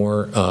 million or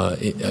more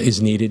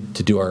is needed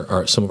to do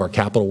some of our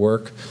capital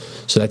work.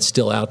 So that's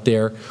still out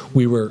there.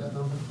 We were,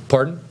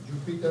 pardon?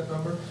 Could you repeat that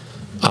number?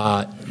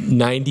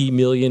 $90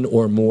 million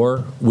or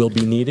more will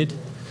be needed.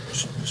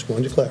 Just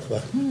wanted to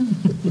clarify.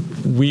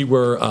 We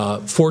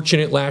were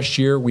fortunate last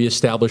year. We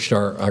established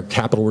our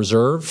capital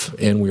reserve,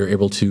 and we were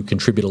able to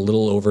contribute a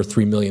little over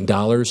 $3 million,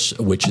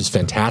 which is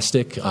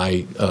fantastic.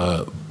 I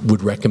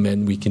would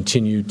recommend we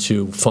continue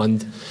to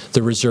fund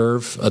the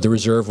reserve. The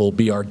reserve will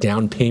be our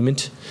down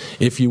payment,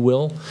 if you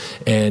will,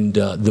 and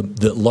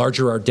the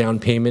larger our down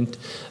payment,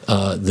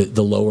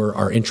 the lower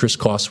our interest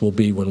costs will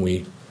be when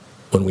we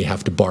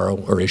have to borrow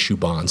or issue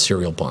bonds,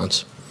 serial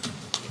bonds.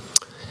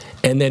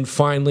 And then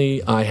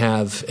finally, I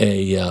have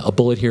a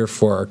bullet here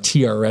for our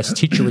TRS,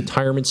 Teacher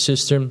Retirement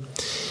System,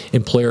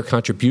 employer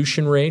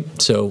contribution rate.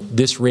 So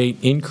this rate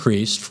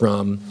increased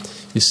from,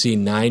 you see,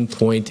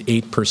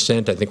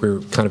 9.8%. I think we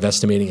were kind of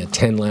estimating at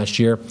 10 last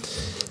year,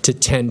 to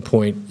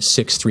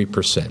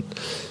 10.63%.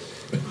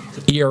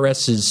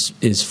 ERS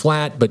is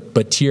flat, but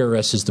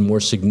TRS is the more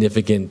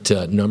significant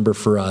number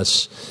for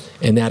us,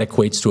 and that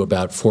equates to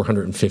about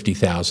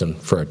 $450,000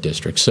 for our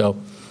district. So,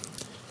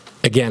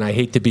 again, I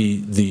hate to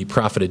be the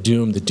prophet of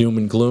doom, the doom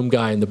and gloom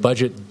guy in the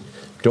budget.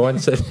 Dawn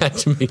said that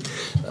to me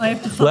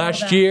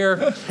last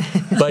year.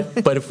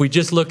 But if we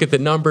just look at the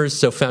numbers,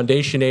 so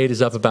foundation aid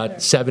is up about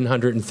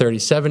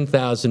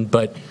 $737,000,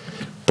 but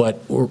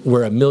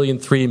we're $1.3 million,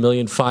 $1.5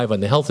 million on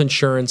the health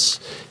insurance,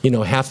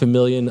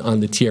 $500,000 on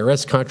the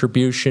TRS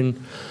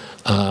contribution,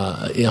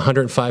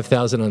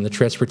 $105,000 on the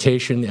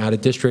transportation out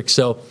of district.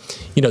 So,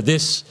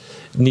 this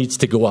needs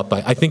to go up.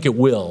 I think it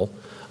will,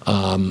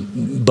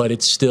 but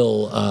it's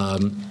still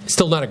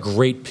not a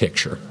great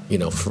picture,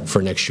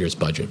 for next year's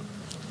budget.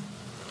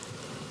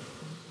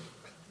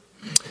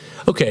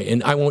 Okay,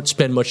 and I won't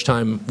spend much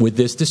time with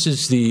this. This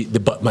is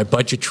my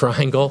budget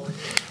triangle.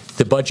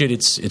 The budget,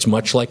 it's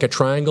much like a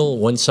triangle.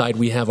 One side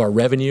we have our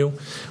revenue,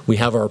 we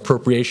have our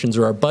appropriations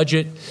or our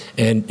budget,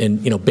 and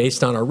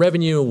based on our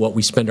revenue, what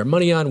we spend our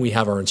money on, we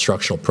have our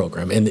instructional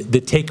program. And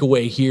the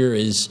takeaway here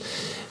is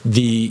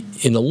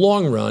in the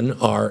long run,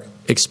 our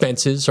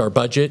expenses, our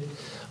budget,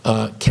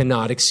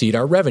 cannot exceed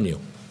our revenue,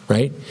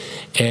 right?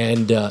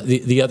 And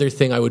the other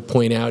thing I would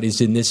point out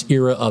is in this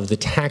era of the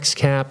tax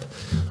cap,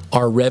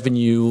 our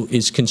revenue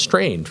is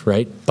constrained,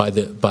 right, by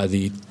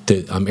the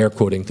I'm air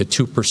quoting, the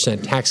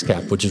 2% tax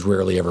cap, which is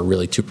rarely ever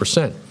really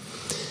 2%.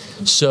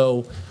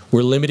 So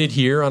we're limited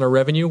here on our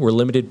revenue. We're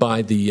limited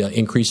by the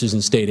increases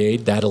in state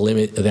aid. That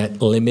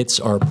limits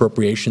our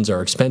appropriations,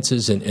 our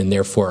expenses, and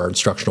therefore our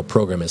instructional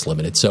program is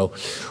limited. So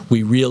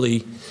we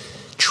really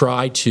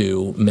try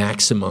to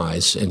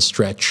maximize and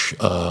stretch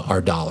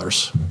our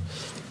dollars.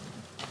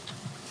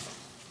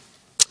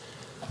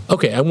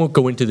 Okay, I won't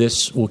go into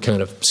this. We'll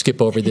kind of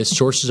skip over this.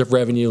 Sources of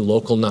revenue,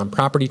 local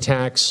non-property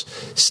tax,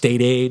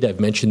 state aid. I've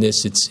mentioned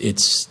this.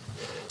 It's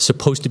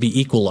supposed to be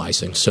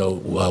equalizing.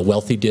 So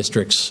wealthy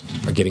districts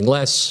are getting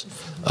less.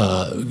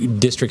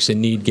 Districts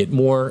in need get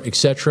more,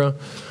 etc.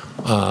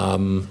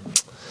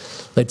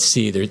 Let's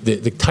see.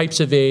 The types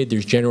of aid.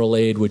 There's general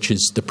aid, which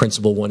is the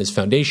principal one is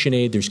foundation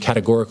aid. There's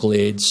categorical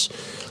aids,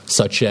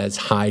 such as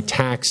high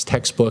tax,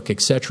 textbook,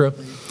 etc.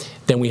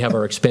 Then we have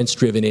our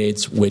expense-driven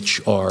aids,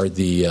 which are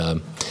the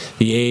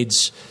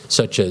aids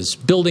such as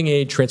building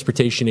aid,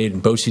 transportation aid,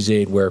 and BOCES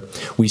aid, where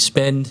we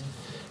spend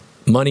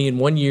money in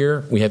one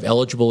year, we have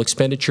eligible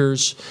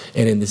expenditures,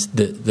 and in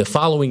the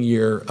following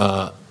year,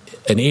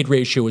 an aid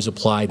ratio is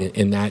applied,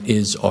 and that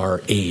is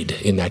our aid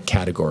in that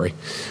category.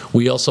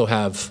 We also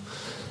have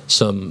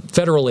some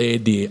federal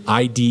aid, the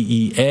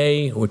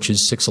IDEA, which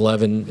is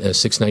 611,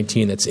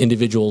 619, that's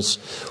Individuals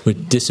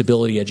with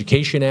Disability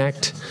Education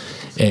Act.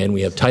 And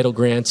we have title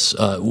grants.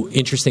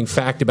 Interesting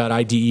fact about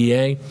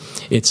IDEA,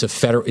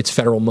 it's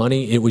federal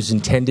money. It was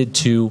intended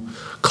to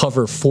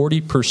cover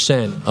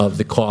 40% of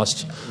the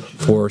cost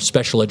for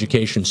special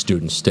education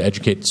students, to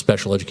educate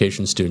special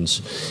education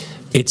students.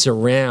 It's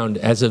around,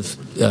 as of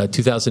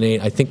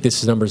 2008, I think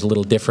this number is a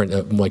little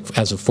different, like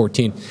as of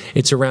 14,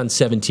 it's around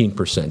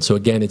 17%. So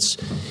again,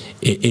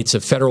 it's a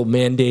federal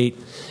mandate.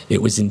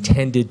 It was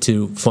intended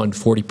to fund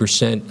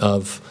 40%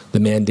 of the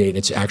mandate.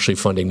 It's actually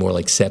funding more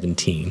like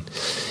 17.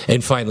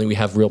 And finally, we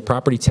have real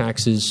property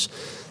taxes.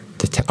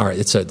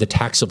 It's the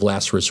tax of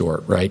last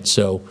resort, right?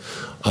 So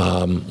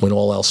when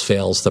all else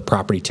fails, the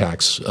property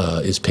tax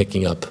is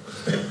picking up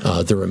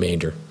the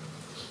remainder.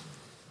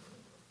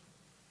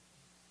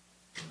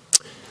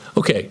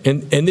 Okay,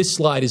 and this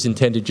slide is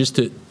intended just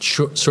to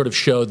sort of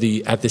show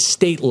at the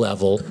state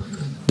level,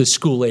 the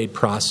school aid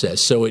process.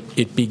 So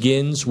it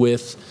begins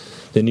with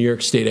the New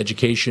York State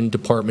Education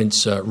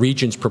Department's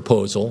Regents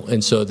proposal,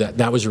 and so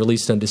that was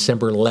released on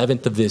December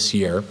 11th of this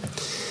year.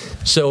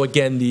 So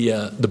again,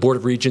 the Board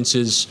of Regents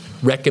is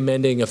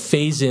recommending a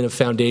phase-in of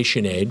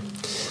foundation aid.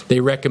 They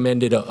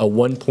recommended a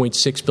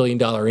 $1.6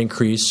 billion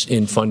increase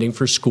in funding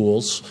for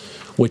schools,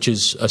 which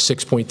is a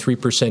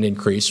 6.3%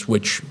 increase,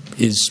 which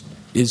is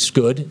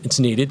good. It's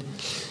needed.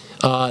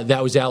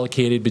 That was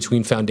allocated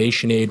between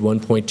foundation aid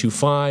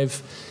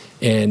 1.25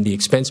 and the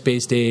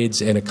expense-based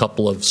aids and a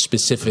couple of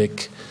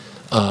specific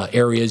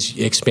areas,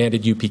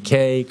 expanded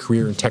UPK,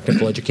 career and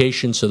technical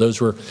education. So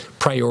those were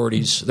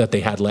priorities that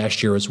they had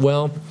last year as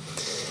well.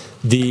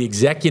 The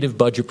executive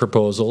budget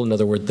proposal, in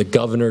other words, the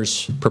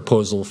governor's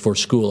proposal for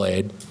school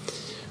aid,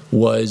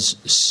 was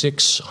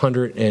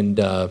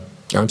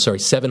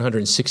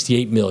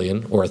 $768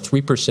 million, or a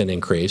 3%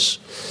 increase.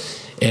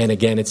 And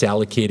again, it's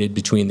allocated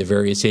between the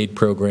various aid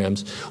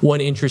programs. One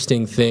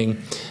interesting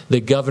thing,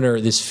 the governor,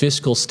 this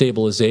fiscal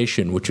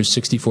stabilization, which was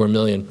 $64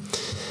 million,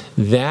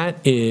 that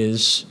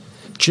is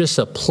just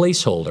a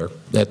placeholder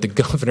that the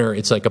governor,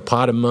 it's like a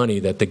pot of money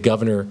that the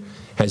governor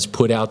has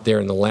put out there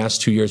in the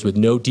last 2 years with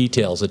no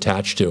details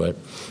attached to it.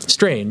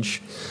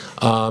 Strange.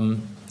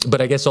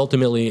 But I guess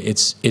ultimately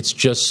it's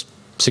just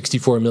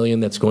 $64 million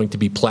that's going to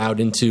be plowed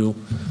into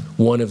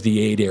one of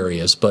the aid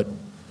areas. But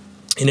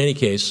in any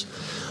case,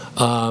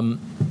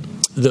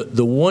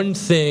 the one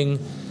thing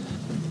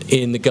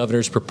in the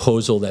governor's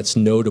proposal that's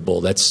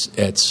notable, that's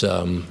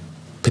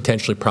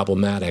potentially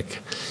problematic,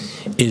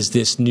 is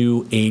this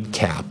new aid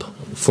cap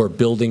for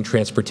building,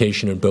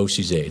 transportation, and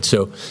BOCES aid.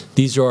 So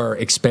these are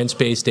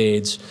expense-based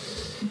aids,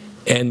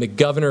 and the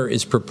governor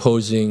is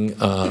proposing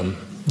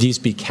these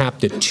be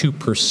capped at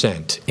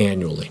 2%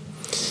 annually.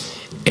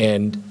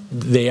 And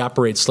they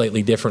operate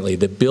slightly differently.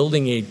 The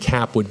building aid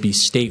cap would be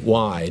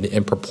statewide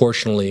and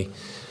proportionally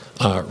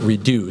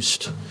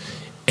reduced,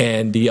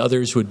 and the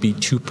others would be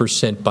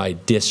 2% by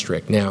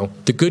district. Now,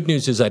 the good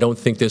news is I don't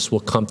think this will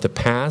come to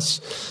pass,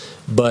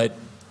 but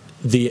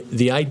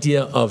the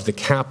idea of the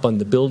cap on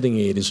the building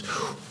aid is,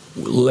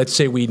 let's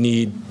say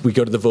we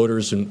go to the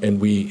voters and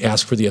we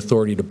ask for the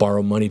authority to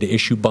borrow money to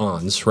issue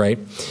bonds, right?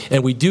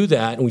 And we do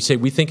that, and we say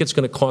we think it's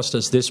going to cost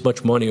us this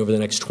much money over the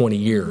next 20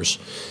 years,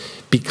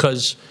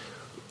 because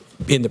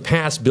in the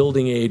past,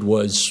 building aid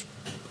was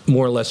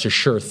more or less a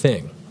sure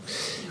thing.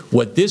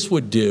 What this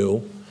would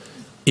do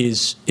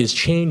is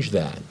change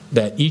that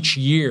each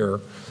year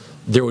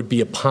there would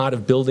be a pot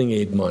of building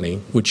aid money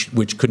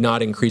which could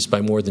not increase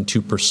by more than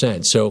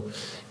 2%. So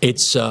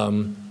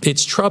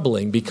it's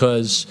troubling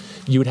because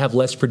you would have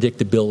less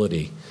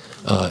predictability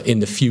in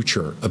the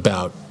future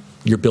about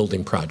your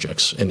building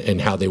projects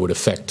and how they would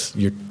affect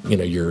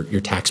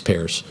your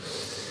taxpayers.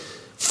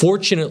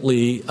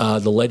 Fortunately,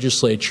 the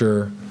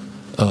legislature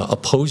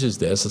opposes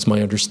this, that's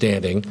my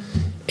understanding,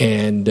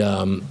 and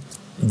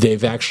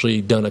they've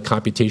actually done a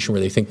computation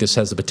where they think this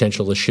has the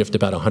potential to shift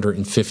about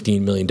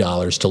 $115 million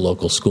to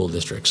local school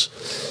districts.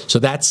 So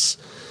that's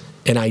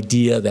an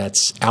idea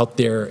that's out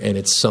there, and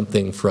it's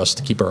something for us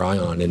to keep our eye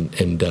on,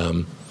 and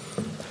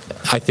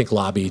I think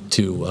lobby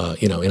to,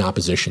 in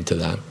opposition to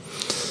that.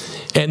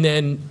 And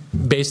then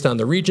based on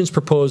the region's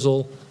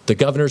proposal, the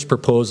governor's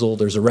proposal,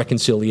 there's a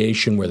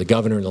reconciliation where the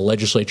governor and the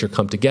legislature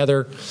come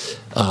together.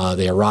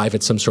 They arrive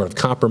at some sort of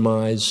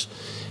compromise.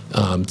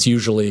 It's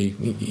usually,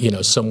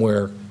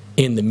 somewhere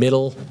in the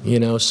middle,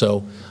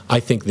 so I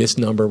think this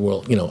number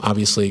will,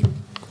 obviously,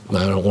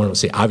 I don't want to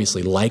say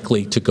obviously,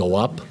 likely to go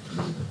up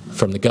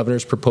from the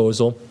governor's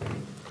proposal.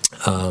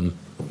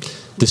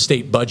 The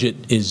state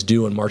budget is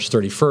due on March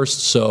 31st,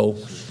 so,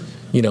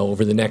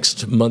 over the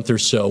next month or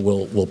so,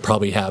 we'll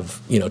probably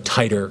have,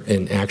 tighter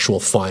and actual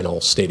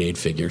final state aid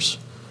figures.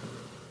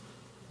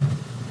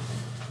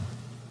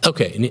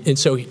 Okay, and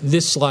so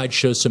this slide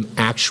shows some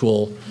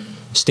actual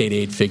state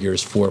aid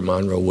figures for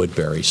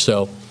Monroe-Woodbury.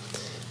 So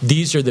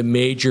these are the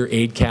major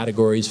aid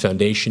categories: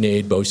 foundation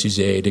aid, BOCES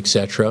aid,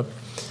 etc.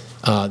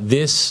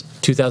 This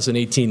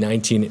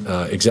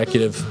 2018-19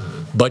 executive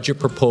budget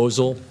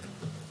proposal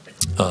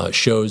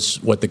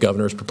shows what the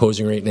governor is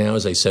proposing right now.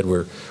 As I said,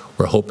 we're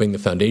hoping the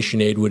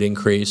foundation aid would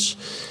increase.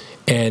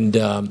 And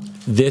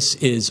this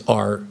is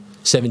our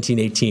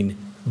 17-18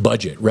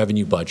 budget,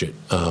 revenue budget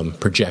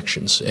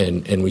projections.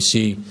 And we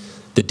see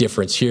the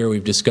difference here.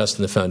 We've discussed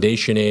in the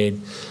foundation aid.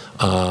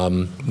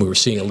 We were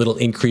seeing a little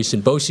increase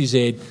in BOCES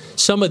aid.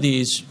 Some of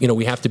these,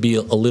 we have to be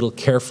a little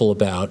careful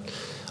about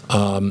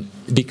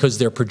because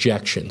they're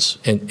projections.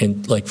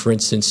 And like, for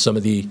instance, some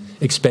of the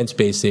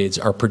expense-based aids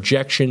are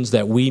projections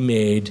that we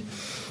made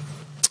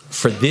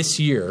for this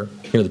year,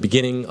 the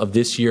beginning of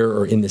this year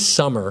or in the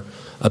summer,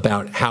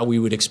 about how we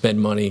would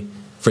expend money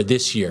for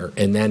this year.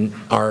 And then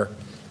our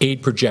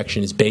aid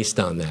projection is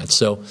based on that.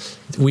 So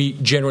we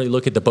generally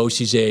look at the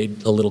BOCES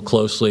aid a little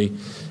closely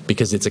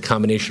because it's a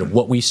combination of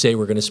what we say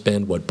we're going to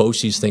spend, what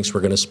BOCES thinks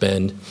we're going to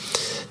spend.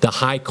 The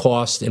high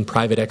cost and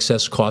private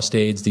excess cost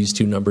aids, these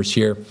two numbers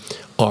here,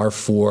 are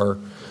for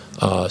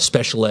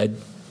special ed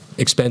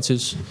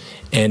expenses,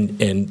 and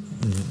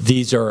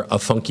these are a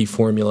funky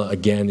formula.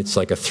 Again, it's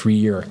like a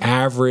 3-year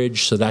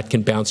average, so that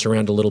can bounce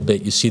around a little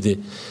bit. You see the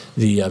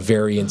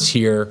variance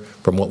here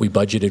from what we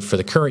budgeted for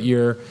the current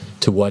year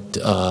to what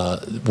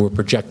we're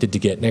projected to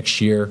get next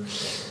year.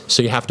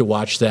 So you have to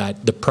watch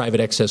that. The private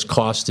excess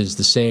cost is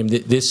the same.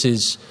 This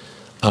is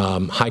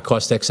high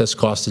cost excess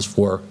cost is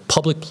for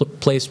public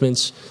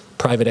placements.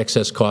 Private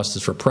excess cost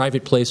is for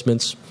private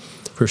placements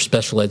for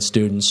special ed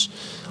students.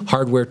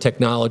 Hardware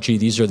technology,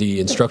 these are the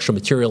instructional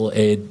material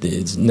aid.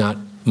 It's not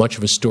much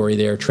of a story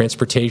there.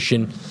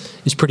 Transportation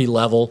is pretty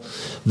level.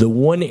 The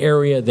one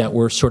area that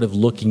we're sort of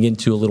looking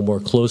into a little more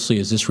closely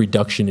is this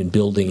reduction in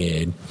building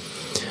aid.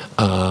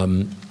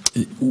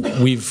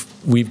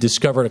 We've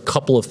discovered a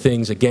couple of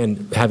things,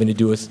 again, having to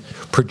do with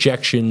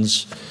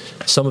projections.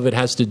 Some of it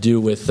has to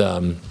do with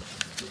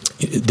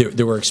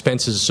there were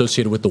expenses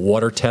associated with the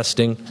water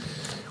testing,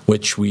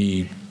 which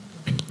we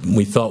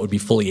thought would be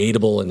fully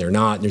aidable, and they're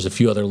not. And there's a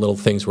few other little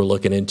things we're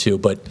looking into,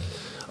 but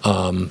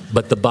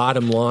the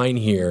bottom line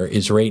here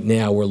is right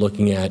now we're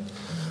looking at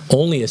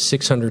only a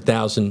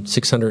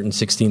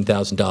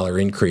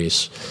 $616,000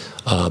 increase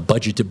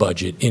budget to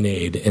budget in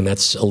aid, and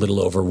that's a little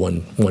over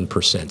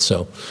 1%.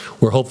 So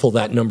we're hopeful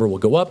that number will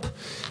go up,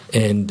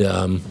 and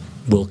we're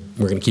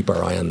going to keep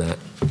our eye on that.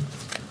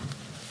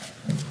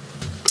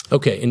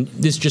 Okay, and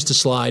this is just a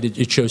slide.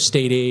 It shows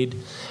state aid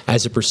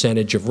as a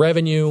percentage of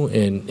revenue,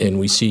 and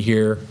we see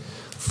here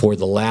for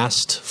the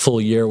last full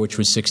year, which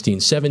was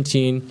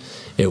 16-17,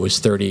 it was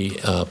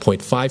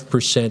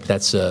 30.5%.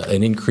 That's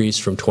an increase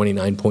from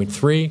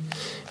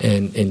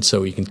 29.3, and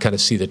so you can kind of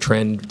see the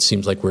trend. It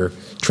seems like we're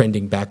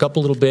trending back up a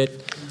little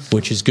bit,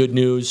 which is good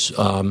news.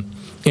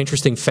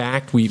 Interesting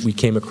fact, we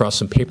came across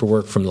some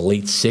paperwork from the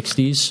late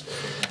 60s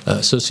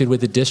associated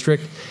with the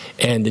district,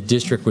 and the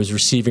district was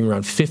receiving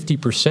around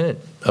 50%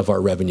 of our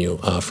revenue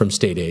from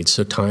state aid,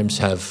 so times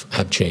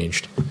have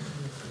changed.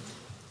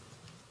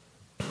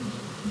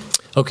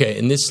 Okay,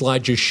 and this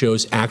slide just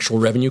shows actual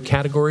revenue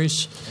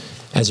categories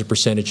as a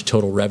percentage of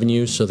total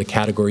revenue. So the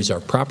categories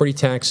are property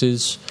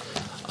taxes,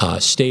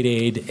 state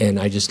aid, and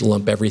I just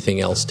lump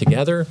everything else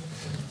together.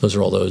 Those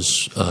are all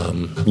those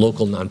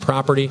local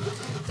non-property.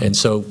 And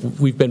so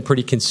we've been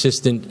pretty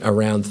consistent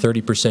around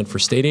 30% for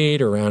state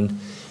aid, around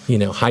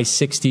high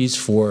 60s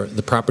for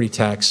the property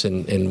tax,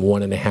 and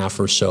 1.5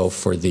 or so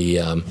for the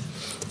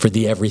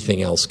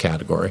everything else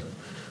category.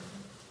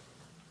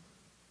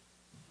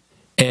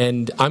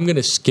 And I'm going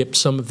to skip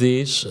some of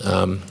these.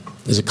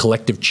 As a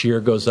collective cheer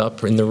goes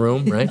up in the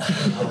room, right?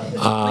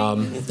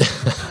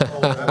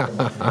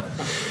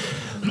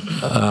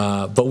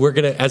 But we're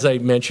going to, as I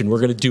mentioned, we're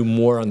going to do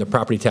more on the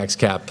property tax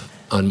cap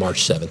on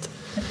March 7th.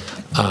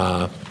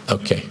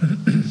 Okay,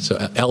 so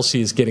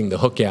Elsie is getting the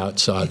hook out,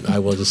 so I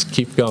will just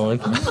keep going.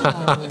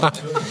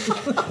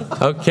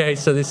 Okay,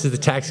 so this is the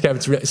tax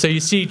cap. So you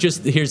see,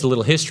 just here's a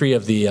little history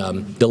of the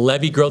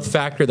levy growth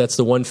factor. That's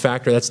the one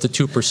factor. That's the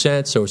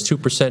 2%. So it's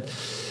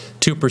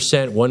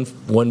 2%,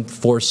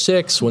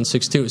 146,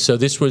 162. So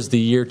this was the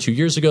year 2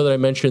 years ago that I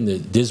mentioned, the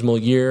dismal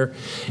year.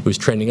 It was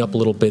trending up a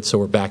little bit, so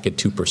we're back at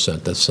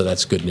 2%. So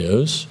that's good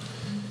news.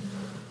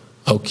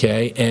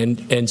 Okay,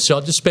 and so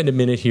I'll just spend a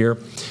minute here.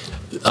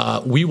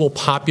 We will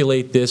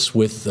populate this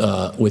with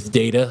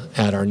data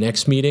at our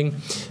next meeting.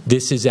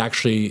 This is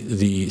actually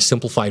the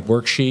simplified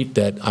worksheet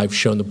that I've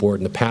shown the board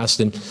in the past,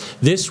 and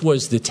this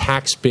was the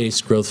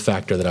tax-based growth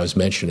factor that I was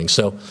mentioning.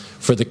 So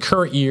for the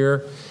current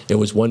year, it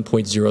was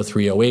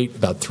 1.0308,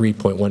 about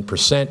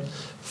 3.1%.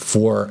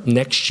 For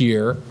next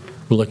year,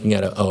 we're looking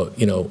at a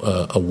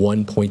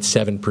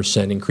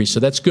 1.7% increase. So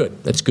that's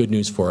good. That's good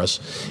news for us.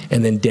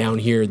 And then down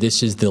here,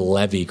 this is the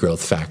levy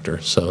growth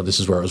factor. So this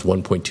is where it was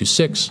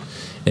 1.26,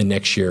 and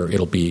next year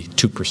it'll be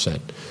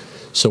 2%.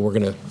 So we're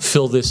going to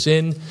fill this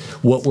in.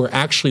 What we're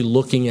actually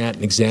looking at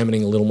and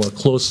examining a little more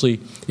closely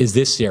is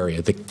this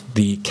area,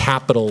 the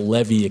capital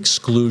levy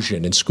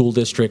exclusion in school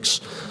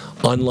districts.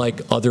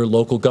 Unlike other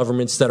local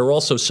governments that are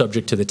also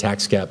subject to the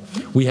tax cap,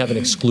 we have an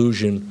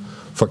exclusion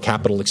for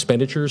capital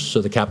expenditures. So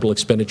the capital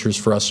expenditures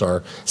for us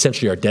are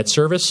essentially our debt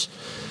service,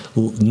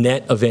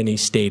 net of any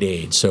state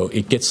aid. So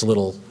it gets a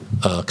little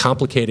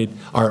complicated.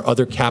 Our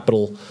other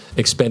capital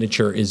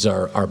expenditure is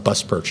our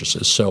bus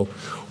purchases. So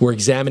we're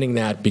examining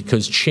that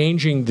because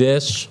changing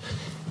this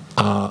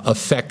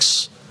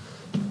affects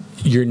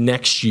your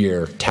next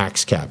year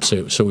tax cap.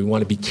 So we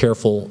want to be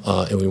careful,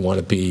 and we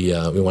want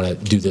to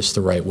do this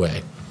the right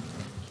way.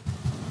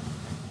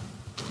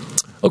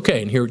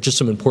 Okay, and here are just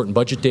some important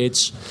budget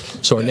dates.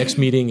 So our next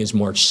meeting is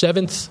March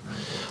 7th.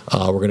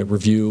 We're going to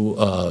review,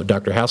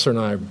 Dr. Hassler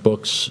and I,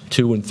 books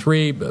 2 and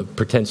 3,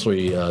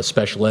 potentially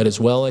special ed as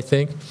well, I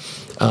think.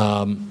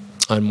 On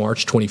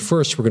March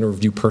 21st, we're going to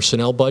review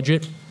personnel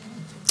budget.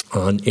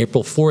 On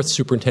April 4th,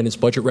 superintendent's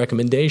budget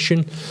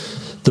recommendation.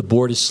 The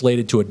board is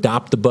slated to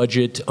adopt the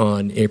budget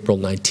on April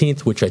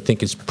 19th, which I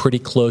think is pretty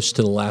close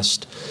to the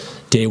last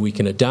day we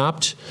can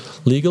adopt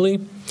legally.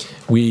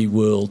 We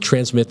will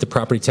transmit the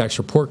property tax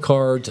report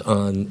card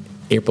on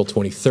April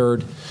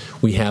 23rd.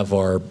 We have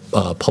our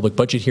public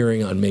budget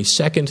hearing on May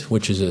 2nd,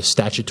 which is a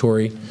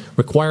statutory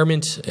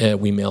requirement.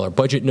 We mail our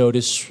budget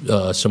notice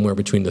somewhere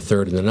between the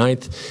 3rd and the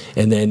 9th.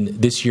 And then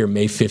this year,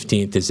 May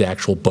 15th, is the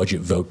actual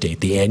budget vote date,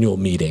 the annual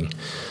meeting,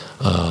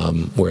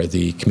 where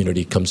the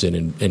community comes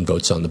in and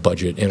votes on the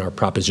budget and our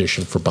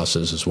proposition for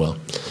buses as well.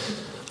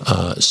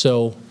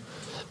 So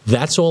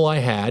that's all I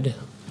had.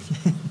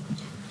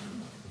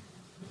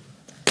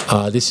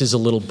 This is a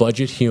little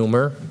budget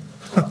humor.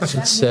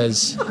 It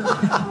says,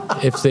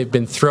 if they've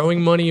been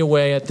throwing money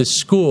away at the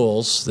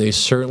schools, they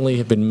certainly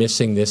have been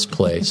missing this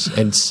place.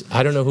 And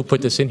I don't know who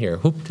put this in here.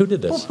 Who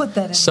did this? Who put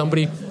that in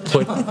Somebody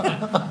put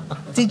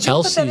Did you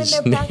Elsie's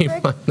put that in there,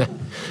 name on that.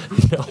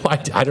 No,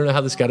 I don't know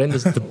how this got in.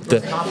 This,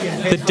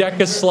 the deck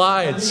of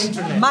slides.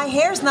 My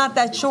hair's not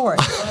that short.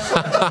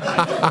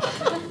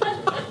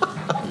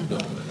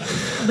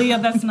 Leah,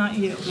 that's not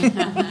you.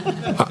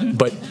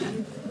 But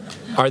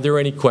are there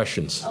any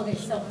questions? Okay,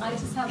 so I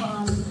just have,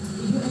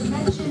 you had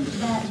mentioned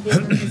that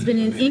there has been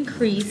an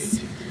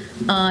increase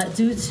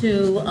due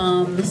to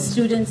the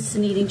students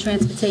needing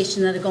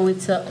transportation that are going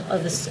to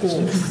other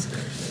schools.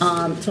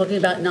 Talking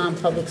about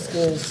non-public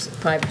schools,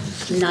 private,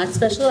 not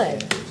special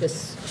ed,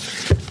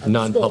 just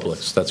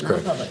non-publics, that's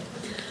correct. Non-public.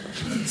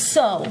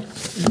 So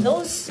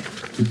those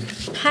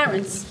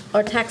parents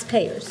are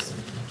taxpayers.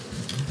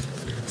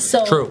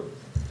 So True.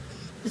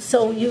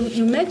 So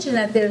you mentioned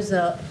that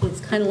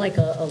it's kind of like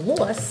a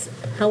loss.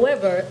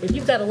 However, if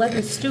you've got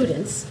 11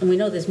 students, and we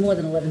know there's more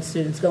than 11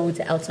 students going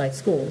to outside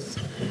schools,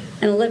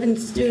 and 11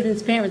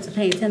 students' parents are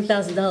paying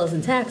 $10,000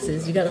 in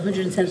taxes, you got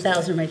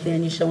 $110,000 right there,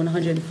 and you're showing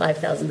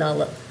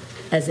 $105,000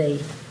 as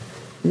a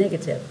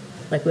negative,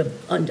 like we're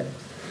under.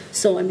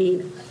 So, I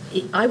mean,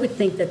 I would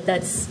think that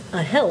that's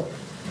a help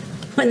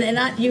when they're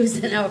not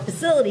using our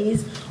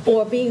facilities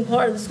or being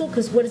part of the school,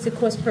 because what does it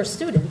cost per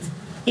student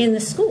in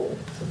the school?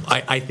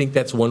 I think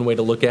that's one way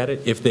to look at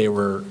it. If they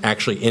were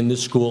actually in the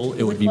school,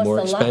 it would be more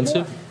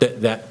expensive.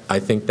 That I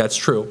think that's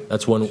true.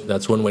 That's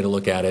one way to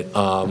look at it.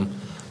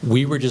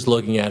 We were just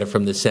looking at it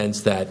from the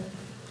sense that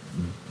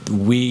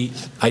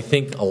I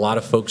think a lot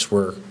of folks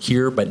were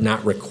here but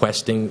not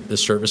requesting the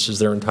services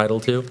they're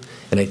entitled to,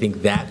 and I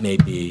think that may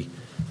be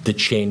the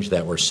change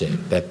that we're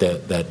seeing. That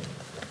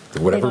for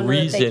whatever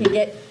reason, they can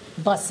get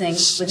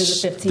busing within the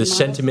 15 the miles?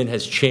 sentiment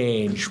has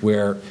changed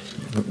where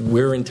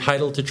we're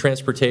entitled to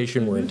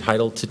transportation, we're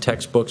entitled to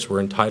textbooks,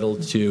 we're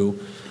entitled to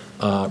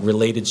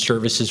related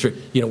services.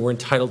 We're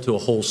entitled to a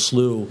whole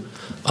slew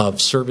of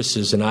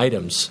services and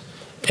items,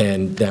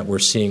 and that we're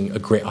seeing a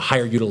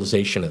higher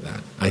utilization of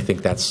that. I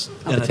think that's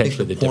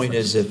potentially the difference. The point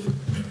is,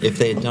 if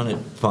they had done it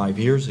 5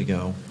 years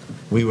ago,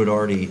 we would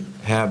already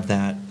have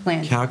that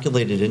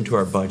calculated into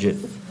our budget,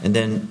 and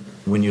then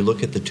when you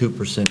look at the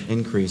 2%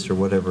 increase or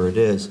whatever it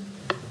is,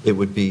 it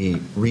would be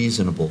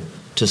reasonable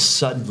to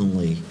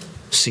suddenly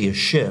see a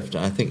shift.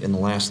 I think in the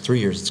last 3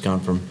 years, it's gone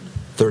from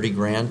 30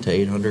 grand to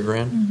 800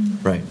 grand.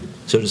 Mm-hmm. Right.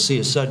 So to see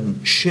a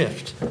sudden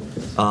shift,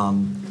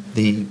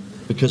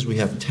 because we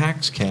have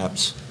tax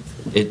caps,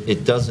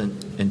 it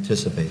doesn't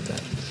anticipate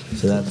that.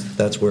 So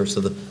that's where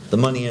the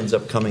money ends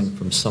up coming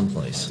from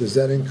someplace. Does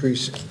that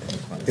increase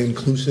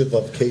inclusive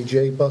of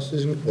KJ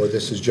buses, or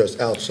this is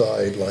just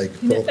outside, like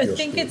parochial I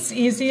think it's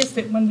easiest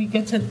that when we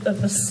get to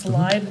the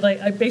slide, like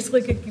I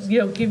basically could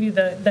give you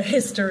the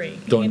history,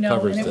 and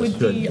it would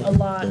be a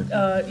lot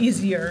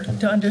easier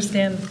to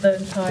understand the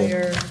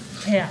entire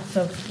path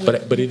of.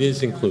 But it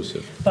is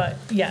inclusive. But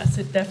yes,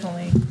 it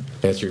definitely.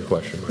 Answer your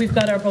question. We've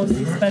got our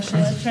BOCES special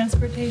ed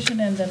transportation,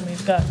 and then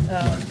we've got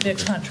the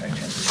contract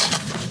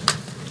transportation.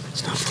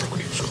 It's not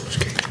parochial schools,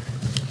 KJ.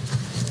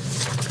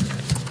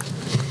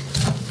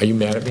 Are you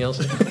mad at me,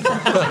 Elsie?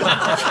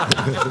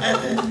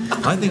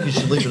 I think you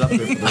should leave it up there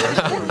for the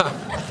rest of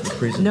the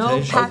presentation.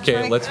 No, Patrick.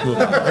 Okay, let's move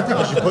on. I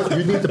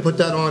think you need to put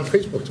that on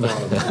Facebook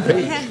tomorrow.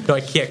 No,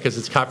 I can't because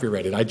it's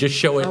copyrighted. I just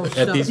show it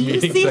at these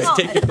meetings. See, I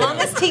take it as down. long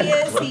as he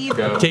is, he.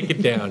 Take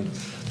it down.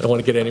 I don't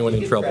want to get anyone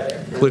in trouble,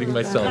 including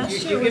myself.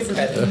 Last year was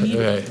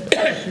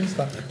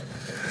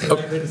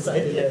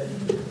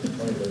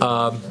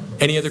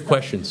Any other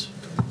questions?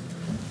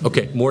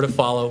 Okay, more to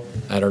follow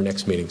at our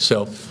next meeting.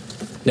 So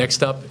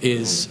next up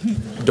is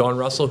Dawn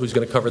Russell, who's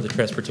going to cover the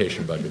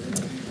transportation budget.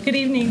 Good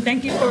evening.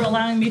 Thank you for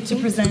allowing me to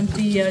present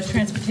the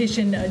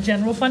transportation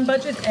general fund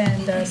budget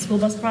and school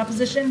bus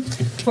proposition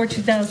for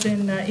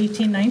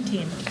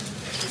 2018-19.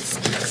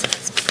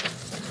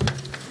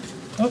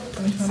 Oh,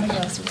 let me find my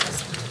glasses.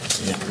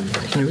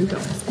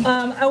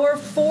 Our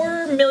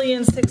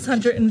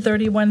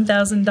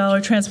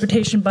 $4,631,000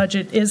 transportation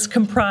budget is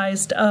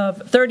comprised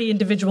of 30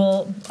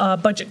 individual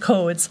budget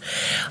codes.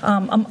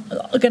 I'm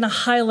going to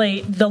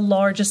highlight the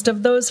largest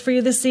of those for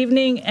you this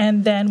evening,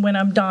 and then when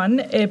I'm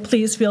done,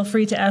 please feel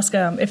free to ask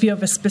if you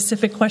have a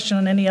specific question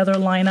on any other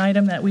line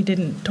item that we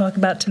didn't talk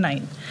about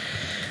tonight.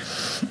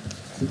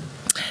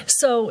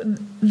 So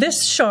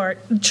this chart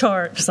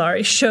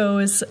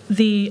shows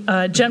the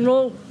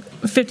general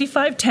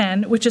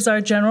 5510, which is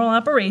our general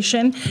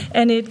operation,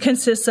 and it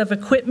consists of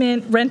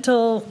equipment,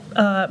 rental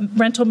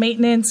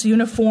maintenance,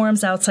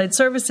 uniforms, outside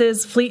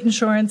services, fleet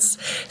insurance,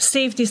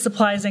 safety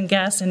supplies, and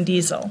gas and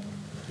diesel.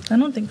 I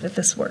don't think that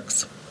this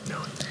works.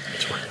 No,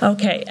 it's working.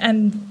 Okay,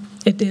 and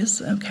it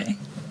is? Okay.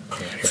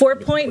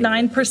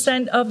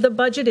 4.9% of the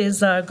budget is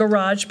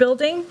garage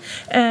building,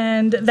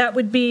 and that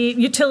would be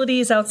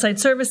utilities, outside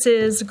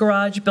services,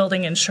 garage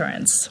building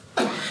insurance.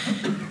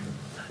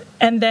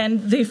 And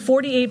then the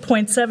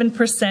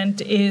 48.7%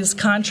 is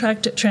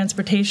contract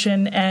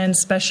transportation and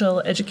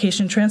special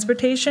education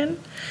transportation.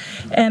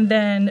 And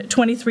then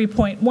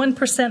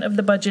 23.1% of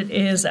the budget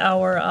is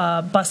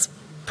our bus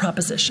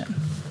proposition.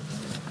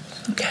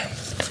 Okay.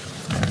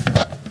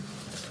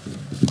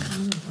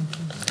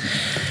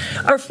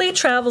 Our fleet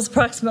travels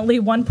approximately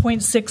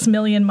 1.6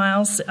 million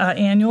miles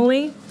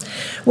annually.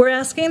 We're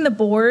asking the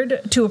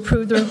board to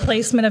approve the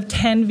replacement of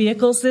 10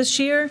 vehicles this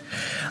year.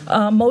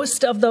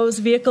 Most of those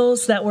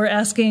vehicles that we're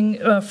asking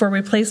for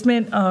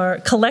replacement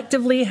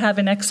collectively have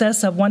in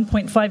excess of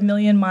 1.5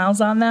 million miles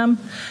on them.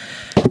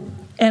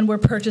 and were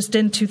purchased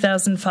in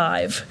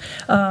 2005.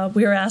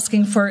 We are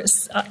asking for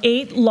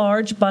 8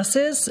 large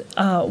buses.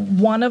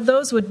 One of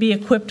those would be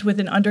equipped with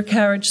an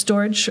undercarriage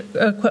storage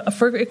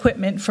for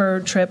equipment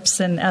for trips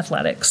and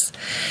athletics.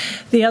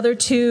 The other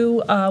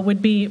 2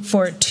 would be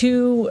for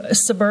 2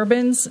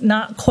 Suburbans,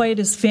 not quite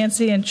as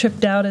fancy and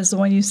tripped out as the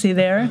one you see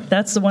there.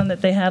 That's the one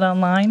that they had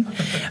online.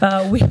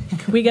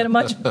 We get a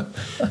much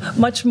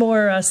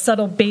more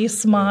subtle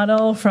base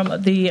model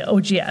from the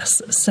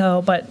OGS.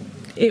 But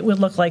it would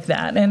look like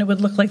that, and it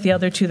would look like the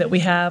other 2 that we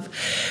have.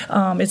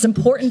 It's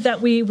important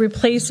that we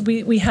replace.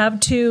 We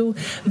have 2.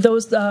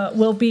 Those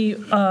will be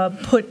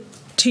put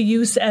to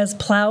use as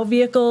plow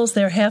vehicles.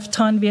 They're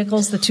half-ton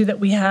vehicles, the 2 that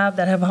we have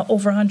that have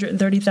over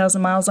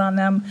 130,000 miles on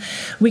them.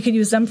 We could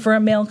use them for a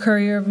mail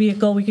courier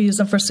vehicle. We could use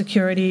them for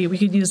security. We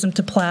could use them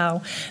to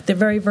plow. They're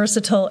very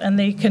versatile, and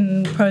they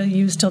can probably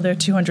use till they're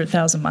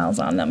 200,000 miles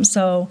on them.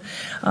 So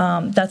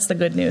that's the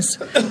good news.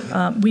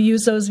 We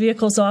use those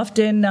vehicles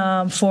often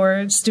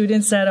for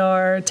students that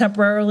are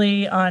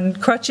temporarily on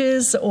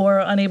crutches or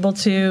unable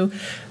to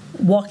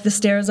walk the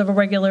stairs of a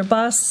regular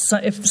bus.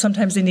 If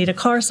sometimes they need a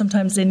car,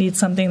 sometimes they need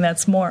something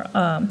that's more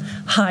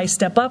high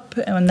step up,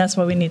 and that's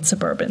why we need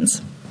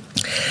Suburbans.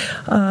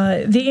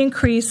 The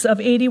increase of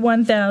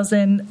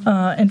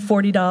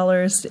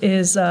 $81,040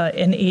 is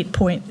an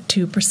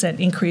 8.2%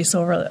 increase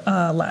over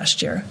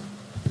last year.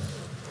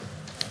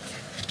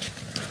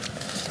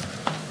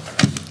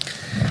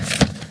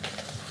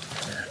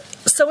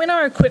 So in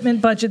our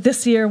equipment budget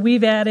this year,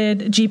 we've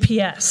added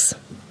GPS.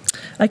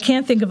 I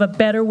can't think of a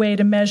better way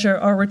to measure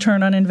our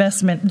return on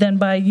investment than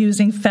by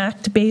using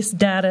fact-based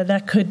data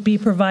that could be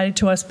provided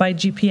to us by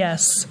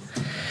GPS.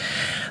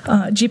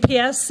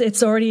 GPS,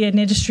 it's already an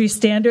industry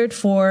standard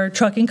for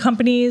trucking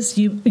companies,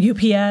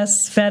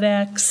 UPS,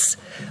 FedEx,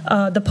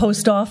 the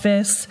post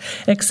office,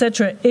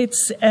 etc.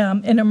 It's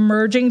an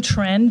emerging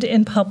trend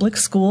in public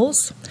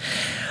schools.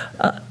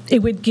 It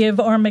would give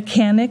our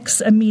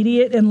mechanics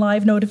immediate and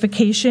live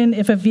notification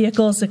if a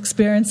vehicle is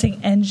experiencing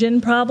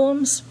engine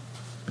problems.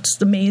 It's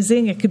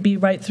amazing. It could be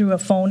right through a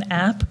phone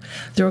app,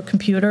 through a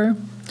computer,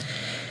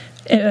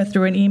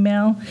 through an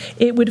email.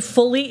 It would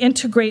fully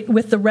integrate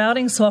with the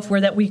routing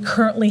software that we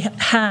currently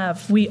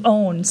we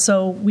own.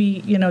 So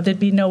there'd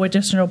be no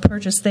additional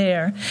purchase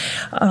there.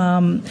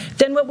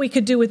 Then what we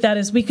could do with that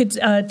is we could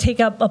take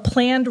up a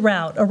planned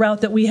route, a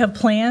route that we have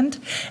planned,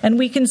 and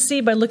we can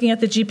see by looking at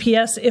the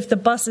GPS if the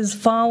bus is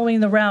following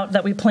the route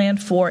that we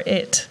planned for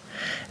it.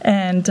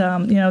 And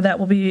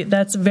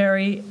that's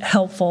very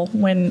helpful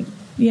when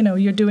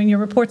you're doing your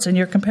reports and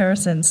your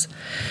comparisons.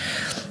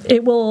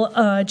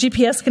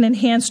 GPS can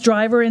enhance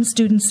driver and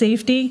student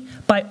safety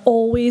by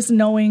always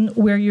knowing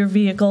where your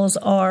vehicles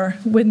are.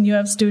 When you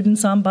have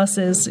students on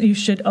buses, you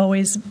should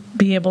always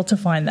be able to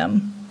find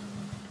them.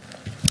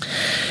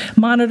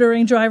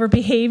 Monitoring driver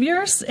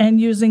behaviors and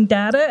using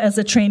data as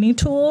a training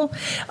tool,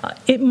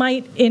 it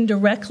might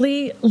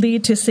indirectly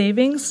lead to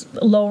savings,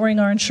 lowering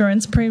our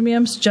insurance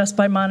premiums just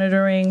by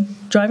monitoring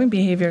driving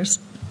behaviors.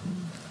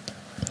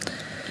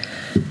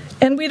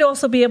 And we'd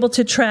also be able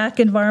to track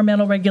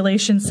environmental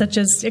regulations such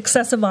as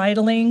excessive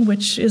idling,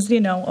 which is,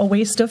 a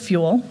waste of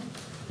fuel.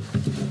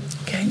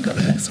 Okay, go to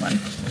the next one.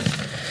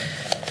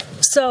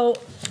 So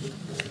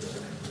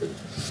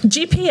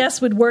GPS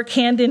would work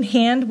hand in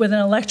hand with an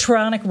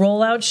electronic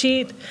rollout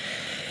sheet.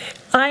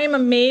 I am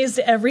amazed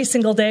every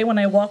single day when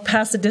I walk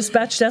past the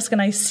dispatch desk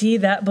and I see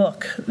that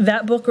book.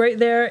 That book right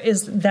there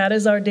is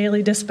our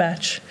daily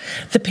dispatch.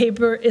 The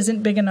paper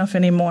isn't big enough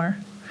anymore.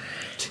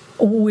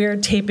 We're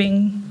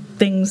taping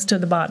things to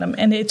the bottom,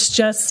 and it's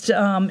just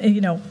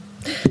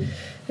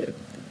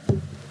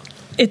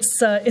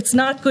it's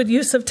not good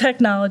use of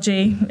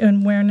technology,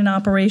 and we're in an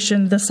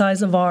operation the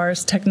size of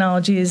ours.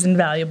 Technology is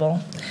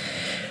invaluable.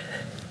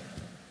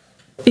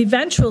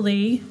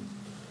 Eventually,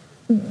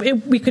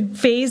 we could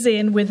phase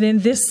in within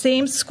this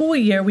same school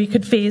year, we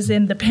could phase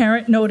in the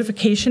parent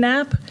notification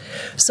app.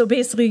 So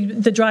basically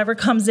the driver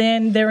comes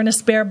in, they're in a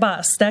spare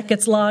bus, that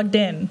gets logged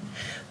in.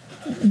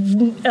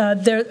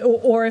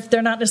 Or if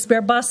they're not in a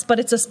spare bus, but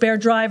it's a spare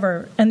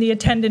driver, and the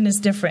attendant is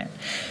different,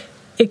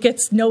 it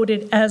gets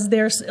noted as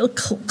they're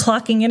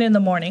clocking in the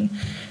morning.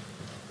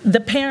 The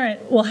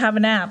parent will have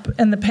an app,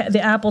 and the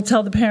app will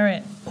tell the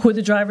parent who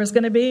the driver is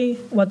going to be,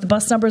 what the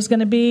bus number is going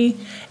to be,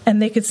 and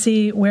they could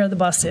see where the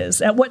bus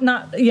is at what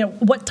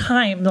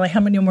time, like how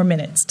many more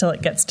minutes till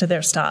it gets to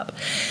their stop.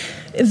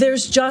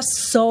 There's just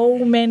so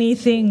many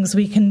things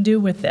we can do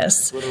with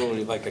this.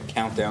 Literally like a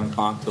countdown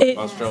clock till the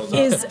bus shows up.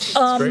 It is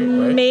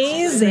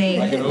amazing.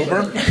 Like an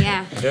Uber?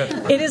 Yeah.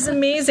 It is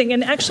amazing.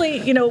 And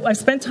actually, I've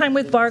spent time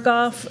with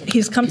Bargoff.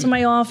 He's come to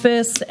my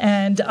office,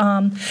 and,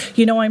 I'm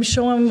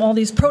showing him all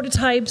these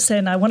prototypes,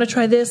 and I want to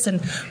try this,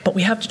 but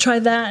we have to try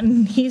that.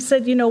 And he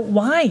said,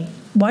 why?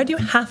 Why do you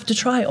have to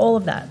try all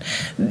of that?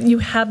 You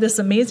have this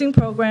amazing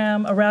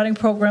program, a routing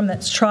program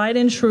that's tried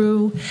and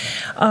true,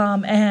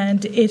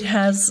 and it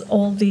has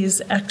all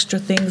these extra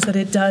things that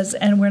it does,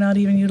 and we're not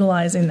even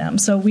utilizing them.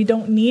 So we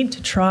don't need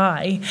to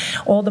try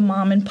all the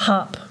mom and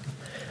pop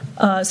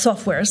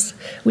softwares.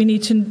 We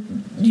need to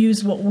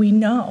use what we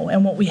know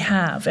and what we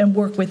have and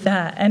work with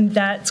that. And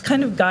that's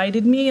kind of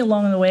guided me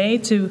along the way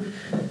to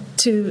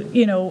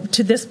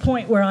this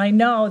point where I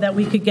know that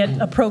we could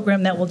get a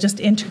program that will just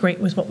integrate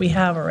with what we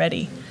have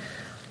already.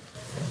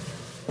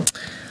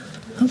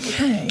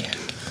 Okay.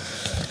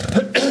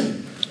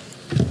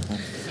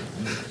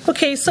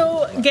 Okay,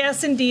 so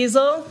gas and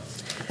diesel.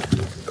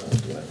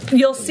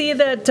 You'll see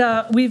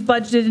that we've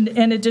budgeted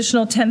an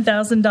additional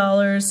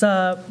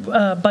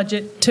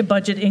 $10,000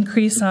 budget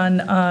increase on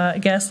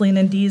gasoline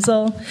and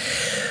diesel.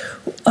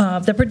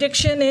 The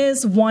prediction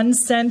is 1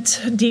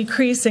 cent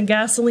decrease in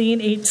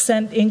gasoline, 8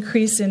 cent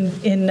increase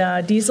in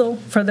diesel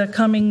for the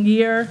coming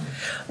year.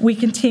 We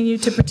continue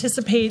to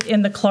participate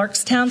in the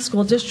Clarkstown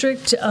School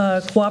District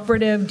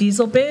cooperative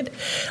diesel bid.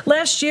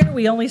 Last year,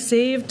 we only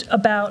saved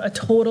about a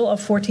total of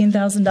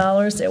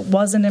 $14,000. It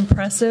wasn't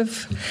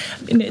impressive.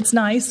 It's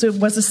nice. It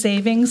was a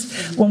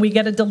savings. When we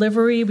get a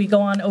delivery, we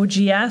go on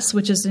OGS,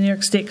 which is the New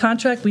York State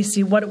contract. We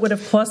see what it would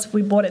have cost if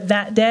we bought it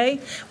that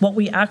day, what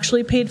we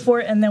actually paid for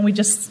it, and then we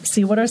just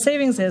see what our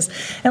savings is.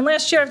 And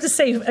last year, I have to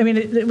say, I mean,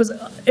 it was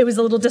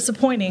a little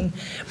disappointing,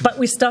 but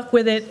we stuck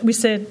with it. We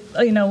said,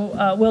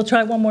 we'll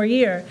try one more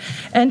year.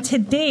 And to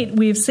date,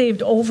 we've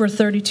saved over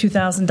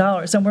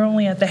 $32,000, and we're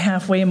only at the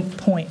halfway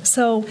point.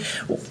 So,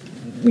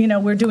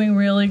 we're doing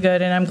really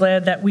good, and I'm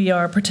glad that we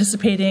are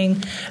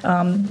participating.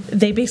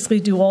 They basically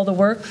do all the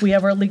work. We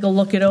have our legal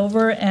look it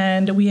over,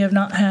 and we have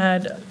not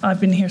had, I've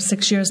been here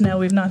 6 years now,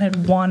 we've not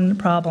had one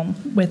problem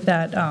with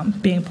that,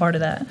 being part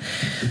of that.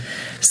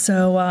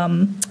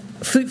 So,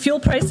 fuel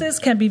prices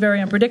can be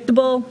very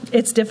unpredictable.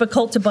 It's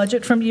difficult to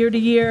budget from year to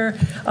year.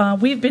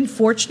 We've been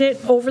fortunate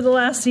over the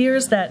last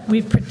years that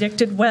we've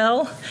predicted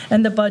well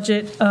and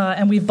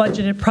we've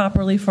budgeted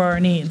properly for our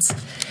needs.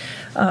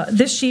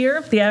 This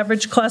year, the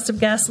average cost of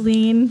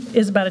gasoline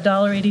is about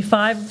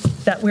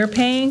 $1.85 that we're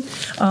paying.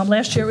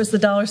 Last year it was the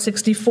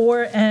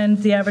 $1.64,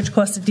 and the average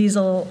cost of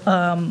diesel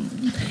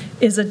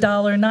is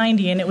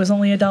 $1.90, and it was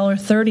only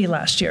 $1.30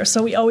 last year.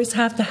 So we always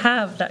have to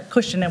have that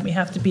cushion, and we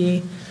have to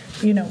be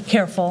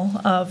careful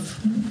of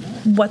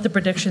what the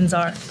predictions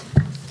are.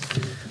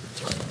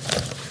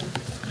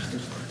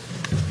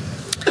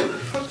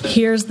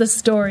 Here's the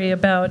story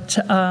about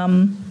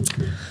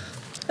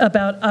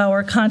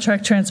our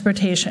contract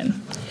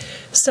transportation.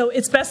 So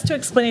it's best to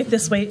explain it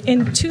this way.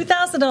 In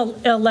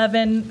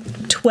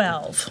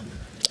 2011-12,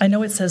 I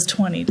know it says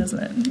 20, doesn't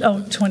it?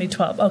 Oh,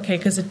 2012. Okay,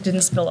 because it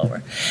didn't spill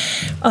over.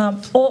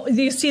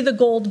 You see the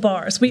gold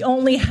bars. We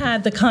only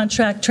had the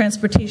contract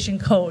transportation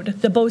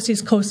code. The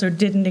BOCES COSER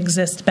didn't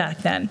exist back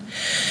then.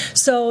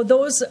 So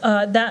those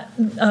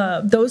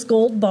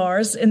gold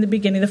bars in the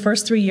beginning, the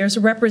first 3 years,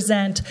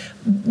 represent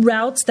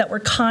routes that were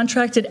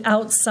contracted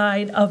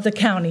outside of the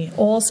county,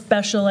 all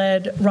special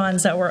ed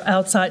runs that were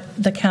outside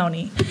the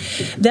county.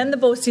 Then the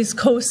BOCES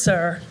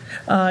COSER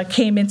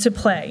came into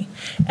play,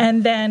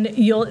 and then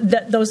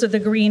those are the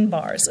green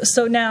bars.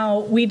 So now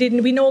we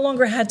no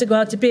longer had to go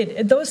out to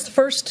bid. Those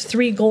first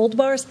 3 gold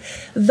bars,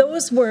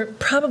 those were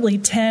probably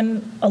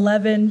 10,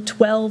 11,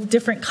 12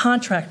 different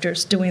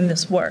contractors doing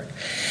this work.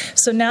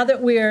 So now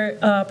that we're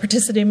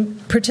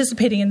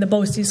participating in the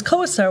BOCES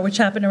COSER, which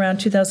happened around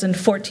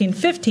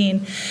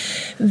 2014-15,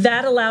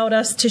 that allowed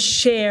us to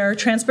share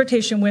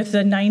transportation with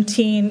the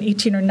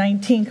 18 or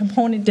 19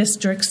 component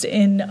districts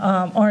in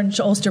Orange,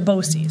 Ulster,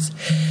 BOCES.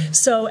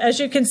 So as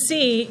you can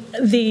see,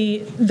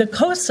 the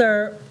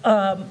COSER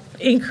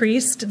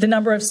increased, the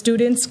number of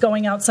students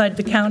going outside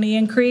the county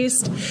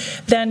increased.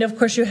 Then, of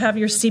course, you have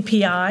your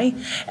CPI,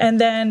 and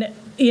then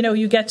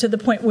you get to the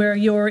point where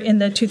you're in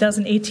the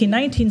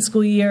 2018-19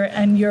 school year,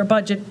 and your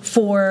budget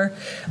for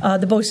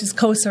the BOCES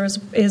COSER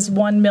is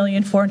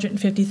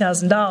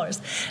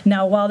 $1,450,000.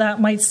 Now, while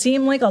that might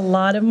seem like a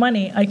lot of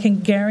money, I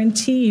can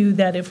guarantee you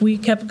that if we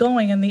kept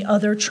going in the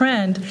other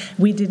trend,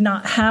 we did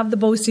not have the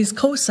BOCES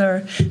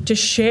COSER to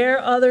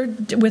share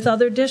with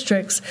other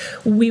districts,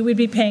 we would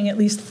be paying at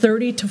least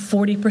 30 to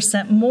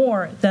 40%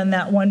 more than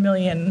that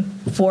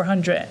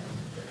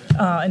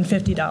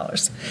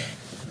 $1,450,000.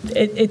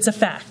 It's a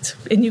fact,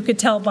 and you could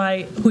tell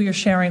by who you're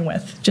sharing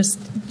with. Just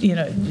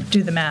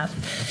do the math.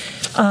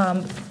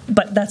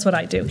 But that's what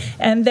I do.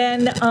 And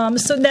then,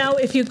 so now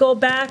if you go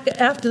back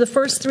after the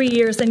first 3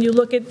 years and you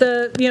look at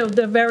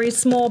the very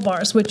small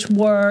bars, which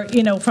were,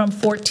 from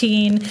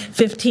 14,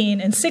 15,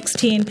 and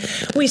 16,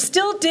 we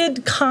still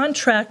did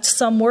contract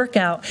some work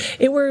out.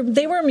 They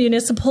were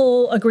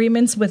municipal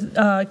agreements with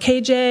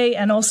KJ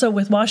and also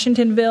with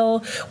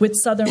Washingtonville, with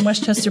Southern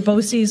Westchester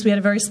BOCES. We had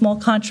a very small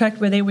contract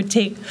where they would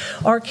take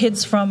our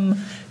kids from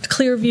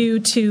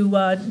Clearview to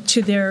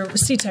their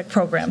CTEC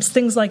programs,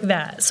 things like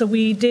that. So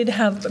we did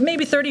have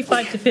maybe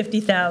 35 to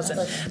 50,000.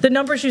 The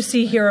numbers you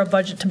see here are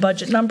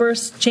budget-to-budget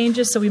numbers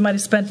changes, so we might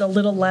have spent a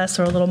little less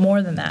or a little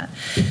more than that.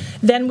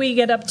 Then we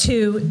get up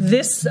to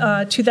this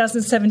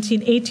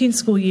 2017-18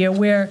 school year,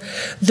 where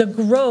the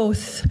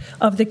growth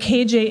of the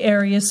KJ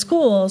area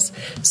schools.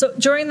 So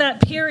during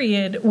that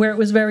period where it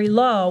was very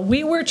low,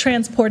 we were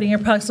transporting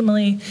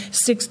approximately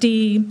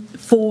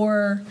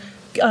 64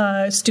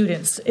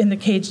 students in the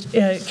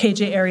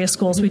KJ area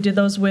schools. We did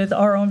those with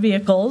our own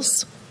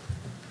vehicles.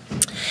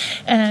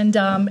 And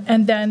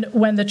then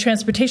when the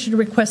transportation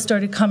requests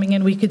started coming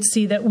in, we could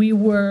see that we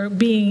were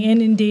being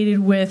inundated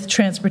with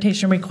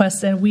transportation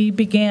requests, and we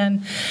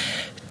began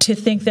to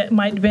think that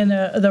might have been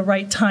the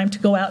right time to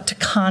go out to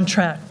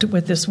contract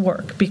with this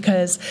work,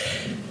 because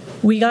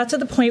we got to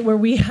the point where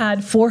we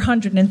had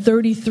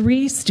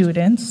 433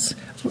 students,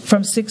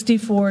 from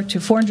 64 to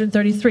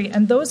 433,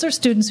 and those are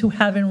students who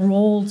have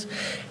enrolled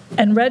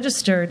and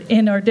registered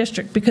in our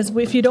district, because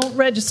if you don't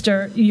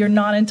register, you're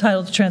not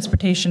entitled to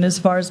transportation as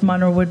far as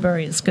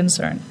Monroe-Woodbury is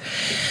concerned.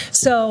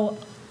 So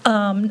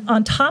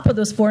on top of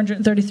those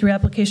 433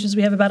 applications,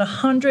 we have about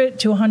 100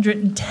 to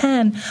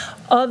 110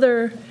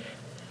 other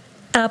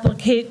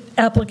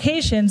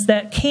applications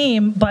that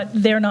came, but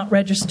they're not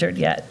registered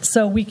yet.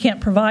 So we can't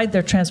provide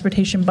their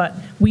transportation, but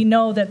we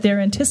know that they're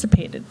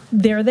anticipated.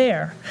 They're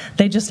there.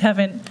 They just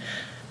haven't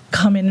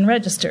come in and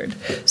registered.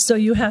 So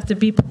you have to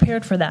be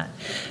prepared for that.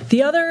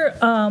 The other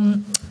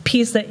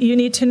piece that you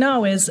need to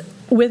know is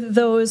with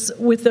those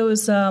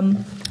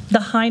the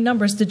high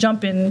numbers, the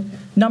jump in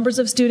numbers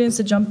of students,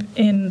 the jump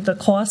in the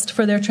cost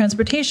for their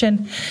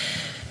transportation,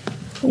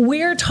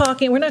 we're not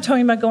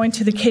talking about going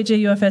to the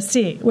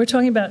KJUFSD. We're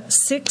talking about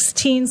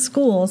 16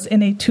 schools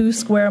in a 2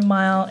 square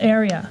mile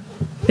area.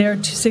 There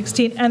are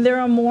 16, and there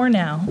are more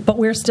now, but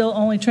we're still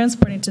only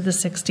transporting to the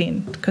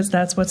 16 because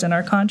that's what's in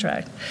our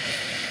contract.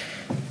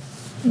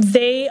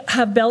 They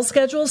have bell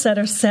schedules that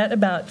are set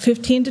about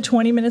 15 to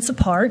 20 minutes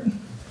apart,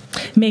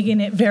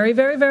 making it very,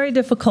 very, very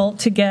difficult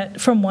to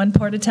get from one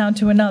part of town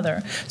to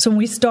another. So when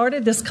we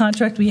started this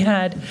contract, we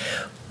had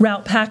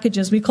route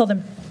packages. We call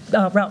them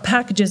route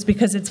packages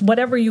because it's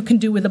whatever you can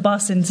do with a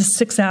bus in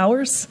 6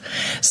 hours.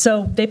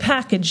 So they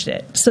packaged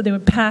it. So they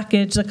would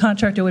package, the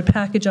contractor would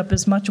package up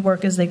as much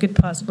work as they could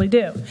possibly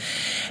do.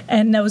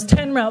 And those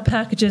 10 route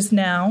packages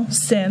now,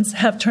 since,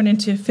 have turned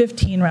into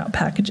 15 route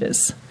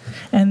packages.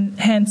 And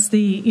hence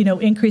the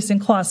increase in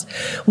cost.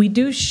 We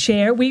do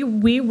share.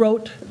 We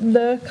wrote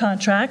the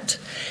contract,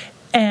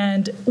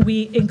 and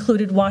we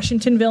included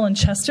Washingtonville and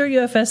Chester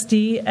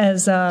UFSD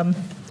as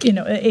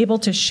able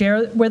to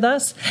share with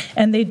us,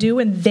 and they do,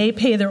 and they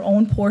pay their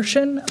own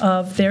portion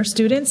of their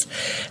students.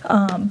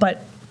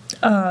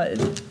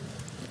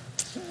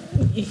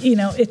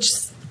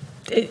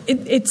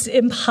 It's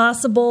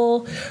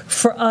impossible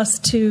for us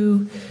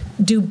to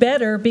do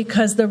better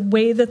because the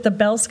way that the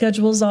bell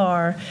schedules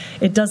are,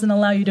 it doesn't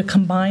allow you to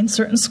combine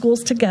certain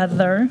schools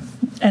together,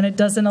 and it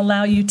doesn't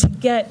allow you to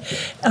get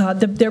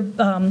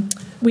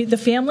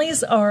the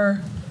families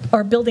are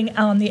building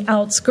on the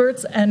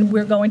outskirts, and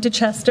we're going to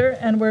Chester,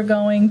 and we're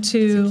going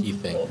to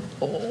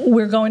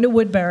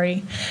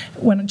Woodbury.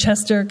 When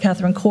Chester,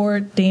 Catherine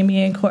Court,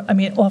 Damien Court,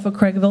 off of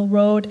Craigville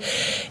Road,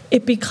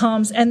 it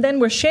becomes, and then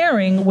we're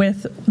sharing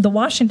with the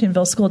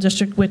Washingtonville School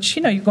District, which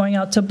you're going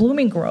out to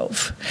Blooming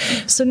Grove.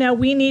 So now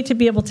we need to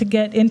be able to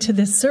get into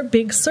this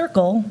big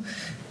circle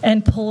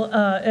and pull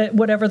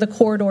whatever the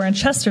corridor in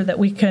Chester that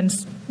we can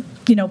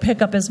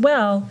pick up as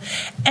well,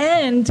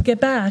 and get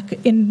back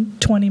in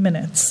 20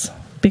 minutes.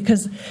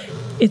 Because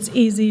it's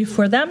easy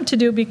for them to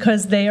do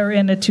because they are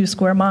in a 2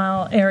 square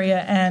mile area,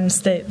 and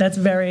that's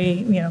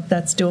very,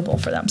 that's doable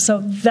for them.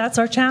 So that's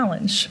our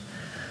challenge.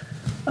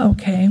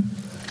 Okay.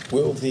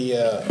 Will the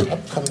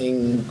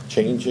upcoming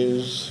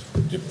changes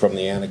from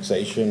the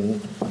annexation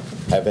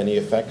have any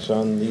effects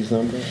on these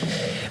numbers?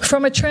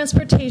 From a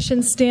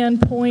transportation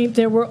standpoint,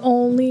 there were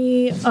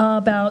only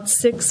about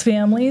 6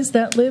 families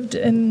that lived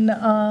in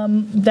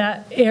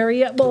that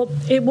area. Well,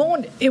 it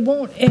won't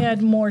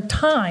add more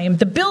time.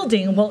 The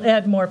building will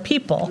add more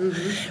people,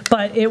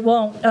 but it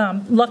won't.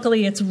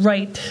 Luckily, it's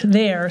right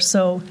there,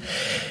 so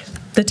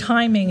the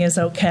timing is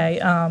okay.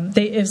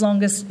 As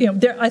long as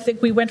I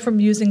think we went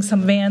from using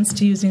some vans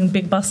to using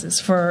big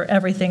buses for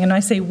everything. And I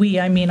say we,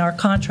 I mean our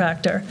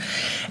contractor.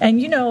 And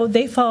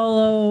they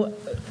follow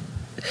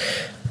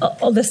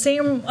the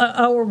same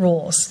our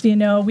rules.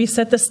 We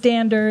set the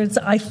standards.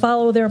 I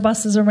follow their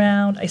buses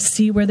around. I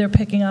see where they're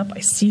picking up.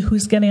 I see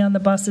who's getting on the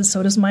buses.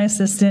 So does my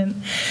assistant.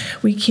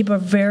 We keep a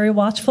very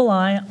watchful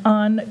eye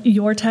on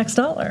your tax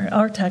dollar,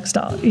 our tax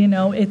dollar.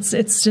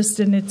 It's just,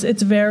 and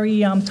it's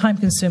very time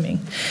consuming,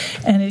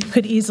 and it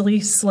could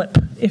easily slip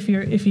if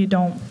you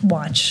don't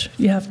watch.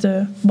 You have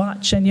to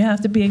watch, and you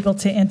have to be able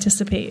to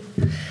anticipate.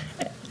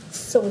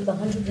 So with the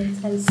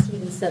 110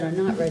 students that are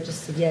not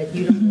registered yet,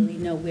 you don't really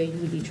know where you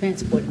would be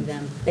transporting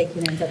them. They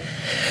can end up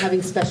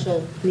having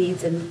special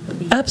needs and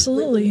be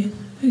absolutely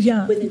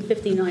within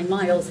 59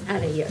 miles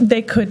out of here.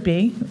 They could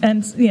be,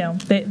 and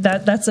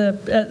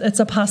it's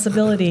a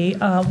possibility.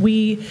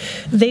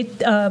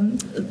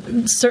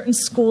 Certain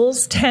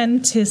schools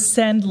tend to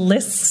send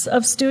lists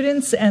of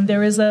students, and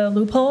there is a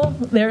loophole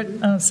there. I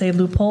don't say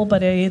loophole, but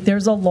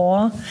there's a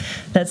law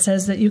that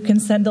says that you can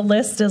send a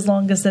list as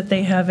long as that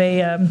they have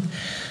a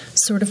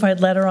certified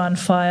letter on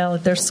file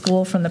at their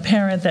school from the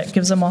parent that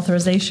gives them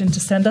authorization to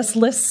send us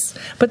lists.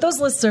 But those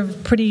lists are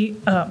pretty,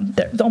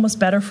 they're almost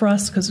better for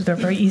us because they're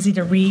very easy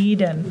to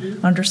read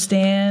and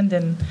understand,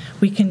 and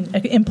we can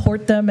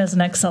import them as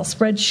an Excel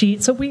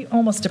spreadsheet. So we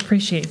almost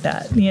appreciate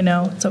that,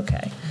 it's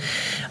okay.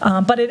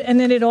 And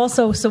then it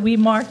also, so we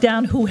mark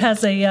down who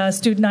has a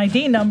student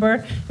ID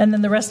number, and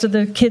then the rest of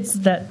the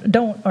kids that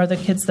don't are the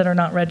kids that are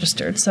not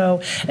registered.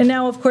 So, and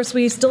now, of course,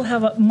 we still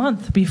have a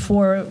month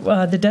before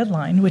the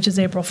deadline, which is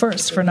April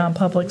 1st for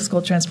non-public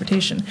school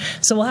transportation.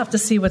 So we'll have to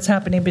see what's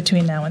happening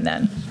between now and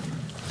then.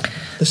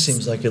 This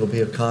seems like it'll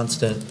be a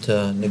constant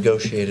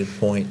negotiated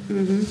point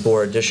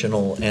for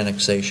additional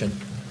annexation.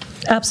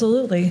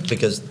 Absolutely.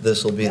 Because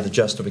this will be the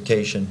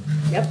justification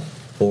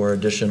for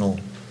additional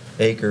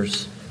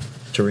acres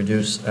to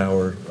reduce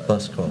our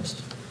bus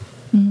costs.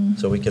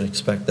 So we can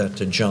expect that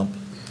to jump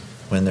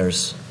when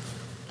there's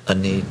a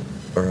need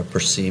or a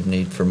perceived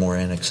need for more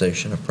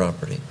annexation of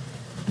property.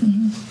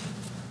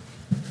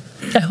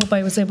 I hope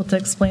I was able to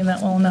explain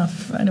that well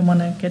enough. I didn't want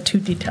to get too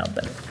detailed,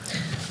 but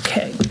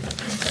okay.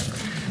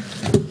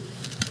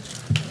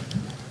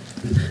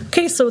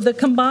 Okay, so the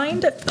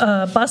combined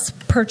bus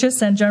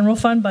purchase and general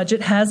fund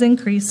budget has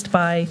increased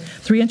by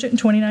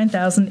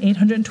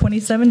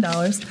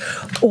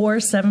 $329,827, or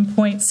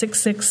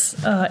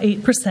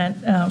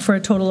 7.668%, for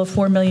a total of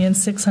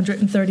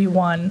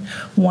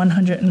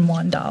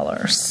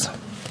 $4,631,101.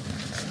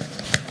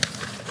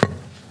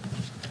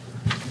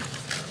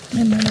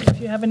 And then if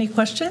you have any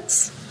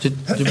questions?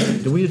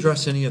 Did we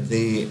address any of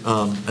the,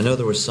 I know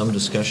there was some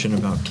discussion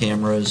about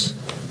cameras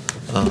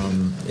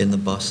in the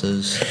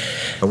buses.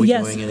 Are we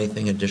doing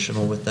anything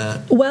additional with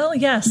that? Well,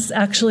 yes,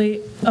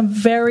 actually, I'm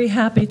very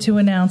happy to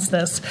announce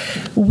this.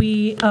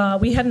 We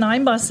had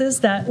 9 buses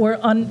that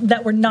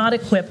were not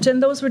equipped,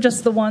 and those were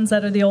just the ones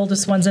that are the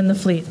oldest ones in the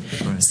fleet.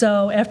 Right.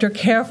 So after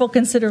careful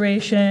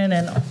consideration,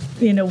 and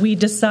we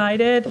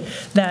decided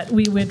that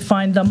we would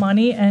find the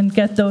money and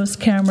get those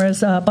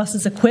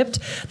buses equipped.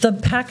 The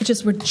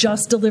packages were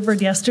just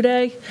delivered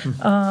yesterday.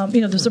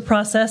 There's a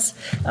process,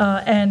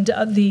 and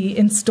the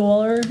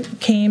installer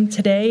came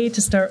today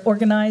to start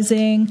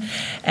organizing.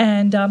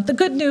 And the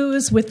good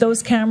news with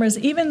those cameras,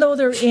 even though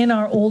they're in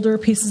our older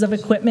pieces of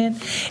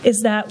equipment,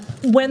 is that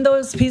when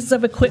those pieces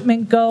of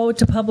equipment go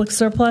to public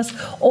surplus,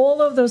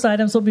 all of those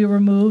items will be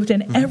removed,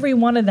 and every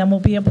one of them will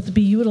be able to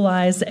be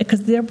utilized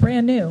because they're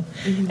brand new.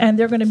 And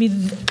they're going to be,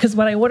 because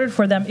what I ordered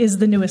for them is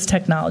the newest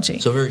technology.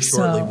 So very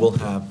shortly we'll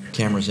have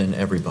cameras in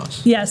every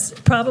bus? Yes,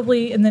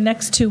 probably in the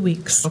next 2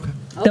 weeks. Okay.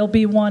 There'll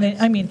be one.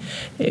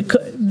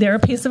 They're a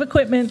piece of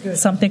equipment.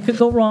 Something could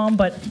go wrong,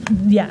 but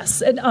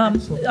yes. And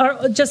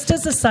just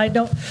as a side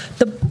note,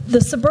 the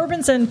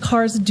Suburbans and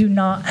cars do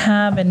not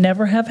have and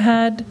never have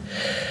had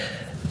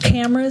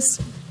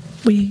cameras.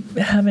 We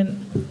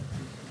haven't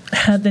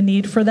had the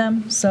need for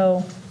them,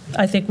 so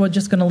I think we're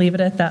just going to leave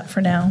it at that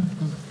for now.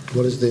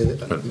 What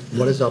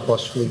is our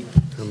bus fleet?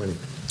 How many?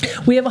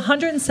 We have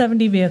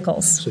 170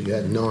 vehicles. So you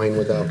had 9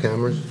 without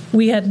cameras?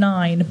 We had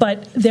 9,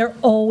 but they're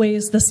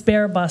always the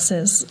spare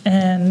buses,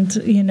 and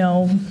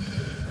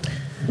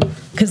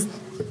because.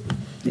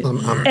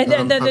 And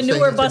then the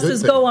newer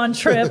buses go on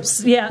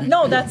trips. Yeah,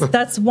 no,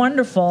 that's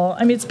wonderful.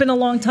 I mean, it's been a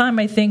long time.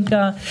 I think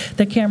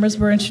the cameras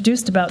were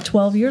introduced about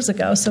 12 years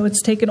ago, so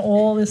it's taken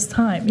all this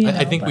time.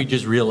 I think we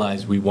just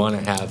realized we want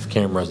to have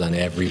cameras on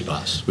every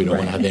bus. We don't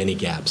want to have any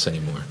gaps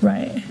anymore.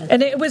 Right,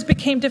 and it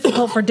became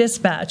difficult for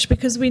dispatch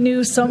because we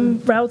knew some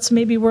routes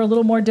maybe were a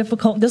little more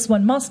difficult. This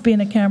one must be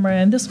in a camera,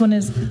 and this one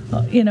is,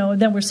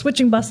 then we're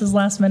switching buses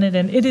last minute,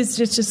 and it's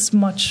just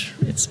much.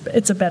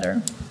 It's a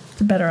better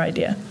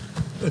idea.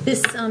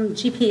 This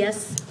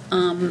GPS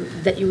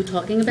that you were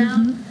talking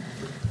about,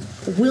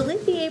 will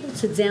it be able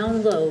to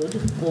download,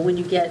 or when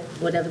you get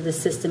whatever the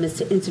system is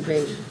to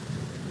integrate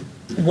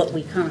what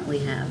we currently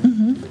have,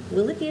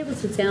 will it be able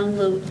to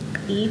download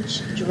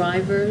each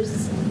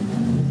driver's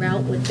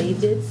route, what they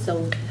did,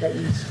 so that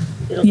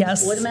it'll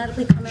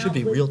automatically come out? Should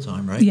be real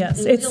time, right?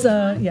 Yes,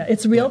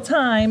 it's real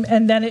time,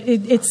 and then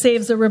it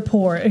saves a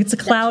report. It's a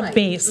cloud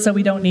based, so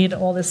we don't need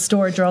all this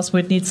storage, or else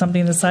we'd need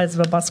something the size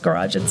of a bus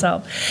garage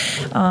itself.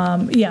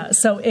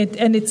 So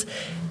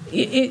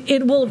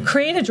it will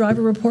create a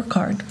driver report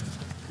card,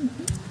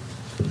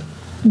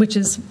 which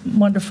is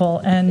wonderful.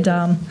 And,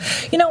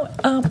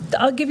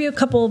 I'll give you a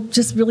couple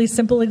just really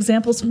simple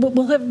examples.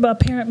 We'll have a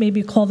parent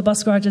maybe call the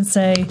bus garage and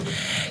say,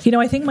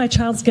 I think my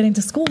child's getting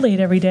to school late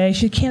every day.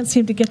 She can't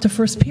seem to get to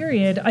first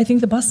period. I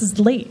think the bus is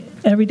late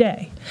every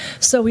day.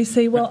 So we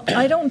say, well,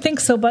 I don't think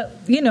so, but,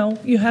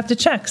 you have to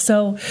check.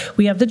 So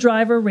we have the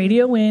driver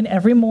radio in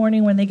every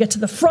morning when they get to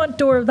the front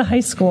door of the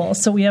high school.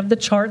 So we have the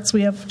charts.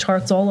 We have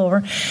charts all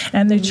over.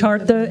 And they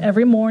chart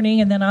every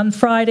morning. And then on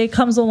Friday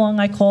comes along,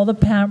 I call the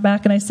parent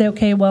back and I say,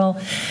 okay, well,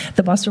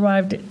 the bus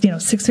arrived at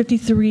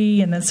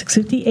 6:53 and then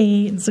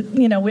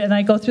 6:58, and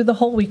I go through the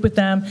whole week with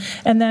them,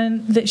 and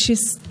then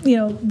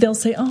they'll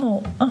say,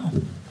 oh,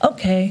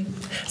 okay,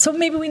 so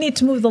maybe we need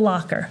to move the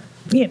locker.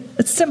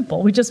 it's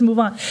simple. We just move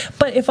on.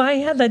 But if I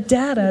had that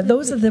data,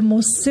 those are the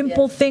most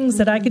simple things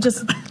that I could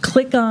just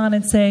click on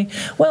and say,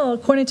 well,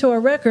 according to our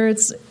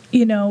records,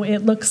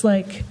 it looks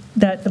like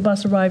that the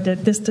bus arrived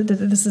at this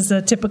is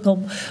a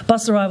typical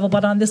bus arrival,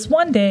 but on this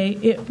one day,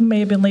 it may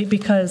have been late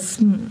because,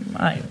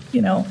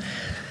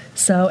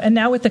 So, and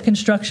now with the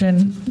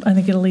construction, I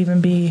think it'll even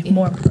be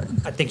more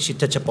important. I think she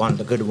touched upon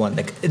the good one.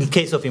 Like in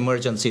case of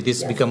emergency,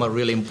 this has become a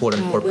really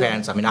important for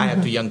parents. I mean, I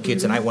have 2 young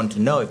kids, and I want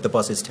to know if the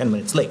bus is 10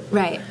 minutes late.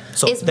 Right.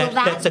 So will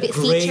that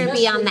feature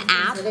be on the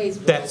app?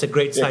 That's a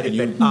great side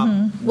effect.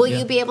 Will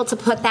you be able to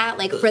put that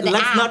for the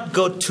Let's app? not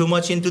go too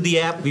much into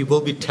the app. We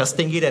will be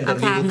testing it, and then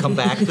we will come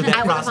back to that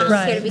I want process.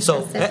 volunteer to be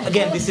So tested.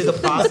 again, this is a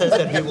process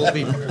that we will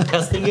be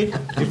testing it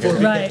before we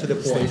get to the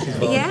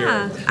point.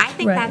 Yeah, I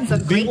think that's a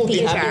great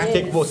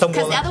feature.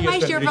 Because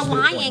otherwise you're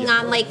relying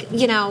on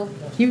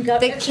you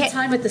got the extra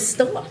time at the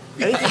store.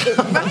 Right.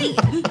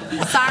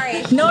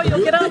 Sorry. No,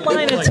 you'll get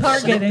online at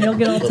Target and you'll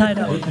get all tied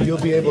up.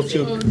 You'll be able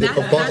to, if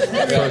a bus,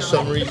 for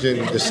some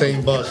reason, the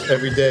same bus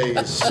every day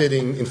is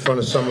sitting in front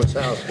of someone's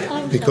house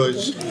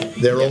because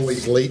they're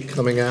always late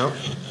coming out,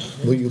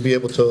 will you be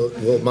able to,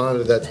 we'll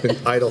monitor that's been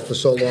idle for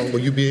so long, will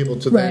you be able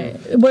to then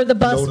Where the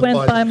bus went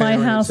notify by the my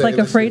parent and house say, like a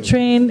 "Listen, freight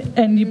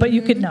train, but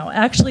you could know.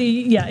 Actually,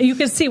 you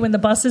could see when the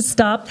bus is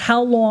stopped,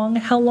 how long,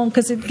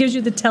 because it gives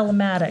you the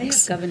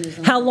telematics.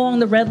 How long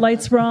the red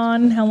lights were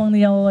on, how long the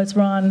yellow lights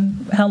were on,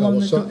 how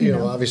long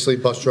obviously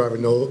bus driver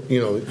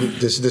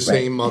this is the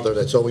same mother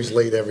that's always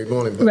late every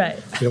morning, but Right.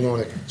 you don't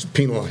want to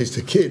penalize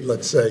the kid,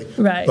 let's say.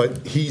 Right.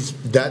 But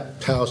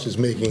that house is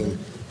making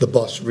the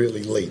bus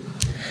really late.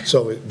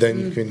 So then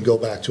you can go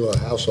back to a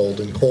household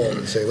and call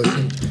and say,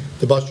 listen,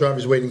 the bus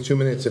driver's waiting 2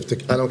 minutes.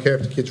 I don't care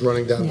if the kid's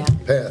running down the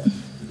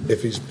path.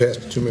 If he's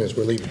past the 2 minutes,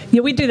 we're leaving.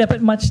 Yeah, we do that,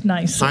 but much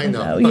nicer. I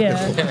know. though.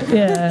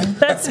 Yeah.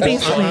 That's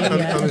basically,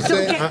 I'm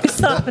saying,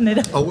 soften it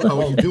up.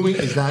 are you doing,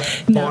 is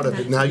that part of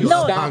it? Now you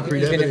have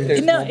concrete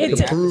evidence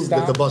to prove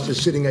that the bus is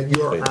sitting at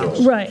your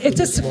house. Right. It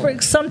just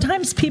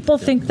sometimes people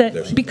think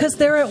that because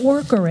they're at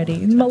work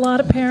already. A lot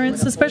of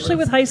parents, especially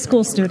with high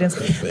school students,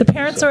 the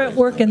parents are at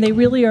work and they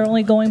really are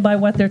only going by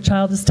what their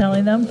child is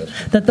telling them,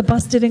 that the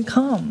bus didn't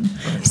come.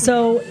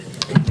 So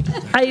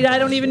I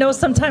don't even know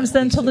sometimes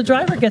then until the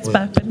driver gets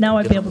back, but now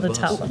I'd be able to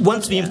tell them.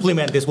 Once we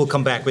implement this, we'll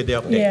come back with the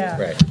update.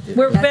 Yeah.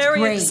 We're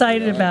very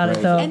excited about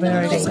it, though. And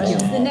Very then excited.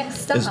 the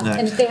next stop,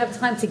 and if they have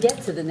time to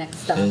get to the next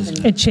stop.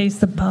 And chase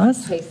the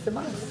bus? Chase the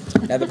bus.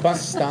 Now, the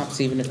bus stops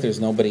even if there's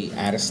nobody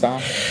at a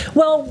stop?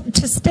 Well,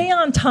 to stay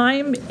on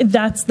time,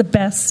 that's the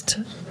best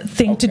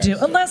thing to do.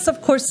 Unless,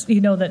 of course,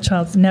 that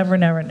child's never,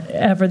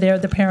 ever there.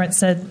 The parent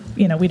said,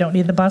 we don't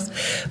need the bus.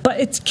 But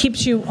it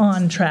keeps you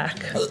on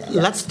track.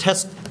 Let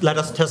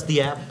us test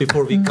the app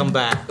before we come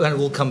back, and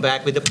we'll come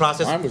back with the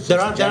process. There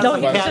are No,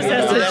 he just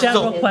asked a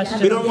general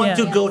question. We don't want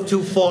Yeah. to go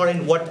too far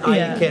in what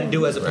I can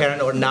do as a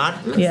parent or not.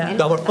 Yeah.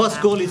 Our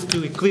first goal is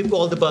to equip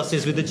all the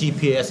buses with the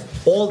GPS.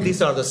 All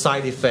these are the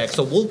side effects.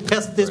 So we'll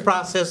test this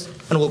process,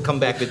 and we'll come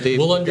back with the...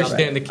 We'll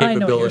understand the I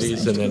know what you're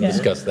capabilities saying. and then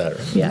discuss that.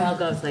 Yeah. I'll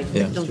go,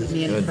 don't give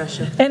me any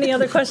pressure. Any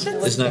other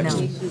questions? Is next.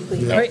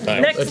 All right,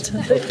 next.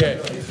 Okay.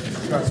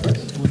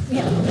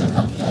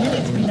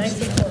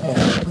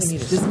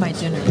 This is my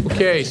dinner.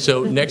 Okay,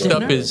 so next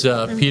up is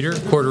Peter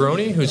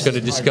Corderoni, who's going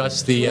to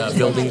discuss the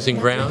Buildings and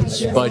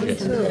Grounds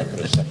budget. Yeah,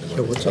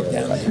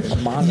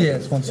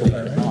 it's once a week.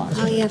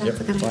 Oh, yeah,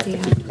 that's a good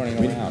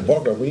idea.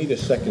 Walker, we need a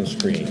second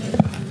screen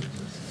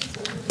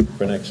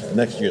for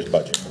next year's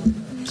budget.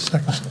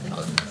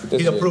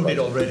 He approved it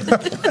already.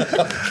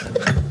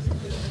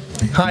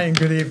 Hi and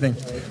good evening.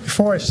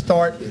 Before I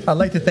start, I'd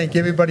like to thank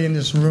everybody in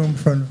this room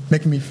for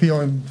making me feel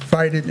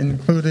invited and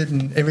included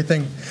and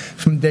everything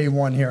from day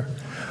one here.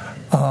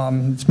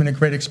 It's been a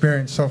great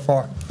experience so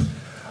far.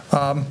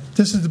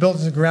 This is the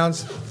Buildings and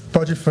Grounds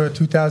budget for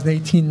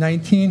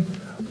 2018-19.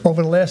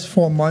 Over the last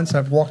 4 months,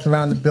 I've walked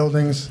around the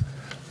buildings,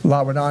 a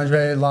lot with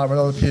Andre, a lot with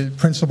other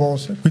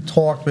principals. We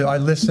talked, I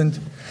listened,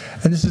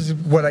 and this is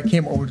what I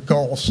came up with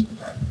goals,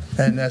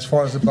 and as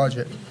far as the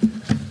budget.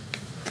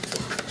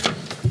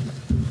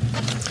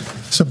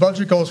 So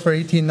budget goals for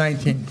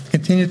 18-19,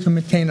 continue to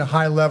maintain a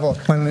high level of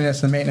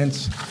cleanliness and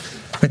maintenance,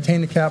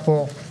 maintain the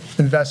capital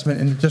investment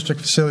in the district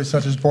facilities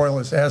such as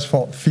boilers,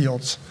 asphalt,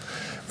 fields,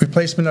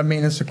 replacement of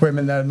maintenance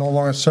equipment that are no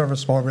longer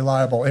serviceable or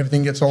reliable.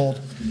 Everything gets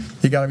old,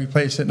 you got to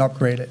replace it and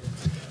upgrade it.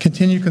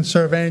 Continue to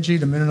conserve energy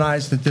to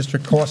minimize the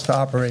district cost to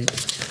operate.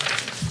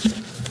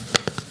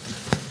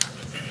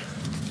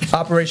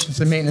 Operations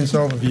and maintenance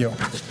overview.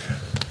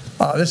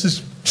 This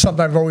is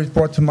something I've always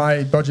brought to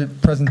my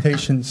budget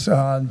presentations.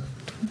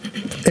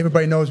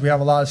 Everybody knows we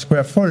have a lot of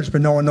square footage,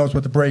 but no one knows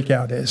what the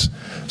breakout is.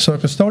 So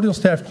custodial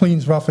staff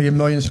cleans roughly 1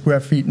 million square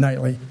feet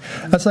nightly.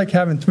 That's like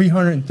having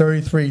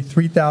 333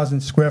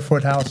 3,000 square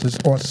foot houses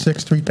or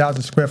 6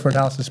 3,000 square foot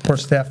houses per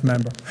staff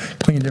member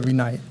cleaned every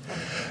night.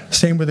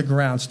 Same with the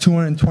grounds.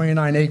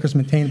 229 acres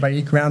maintained by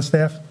 8 ground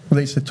staff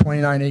relates to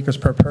 29 acres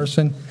per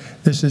person.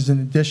 This is in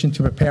addition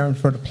to preparing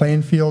for the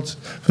playing fields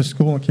for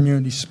school and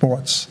community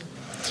sports.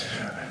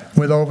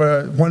 With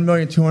over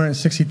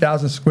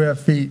 1,260,000 square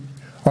feet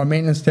Our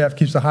maintenance staff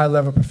keeps a high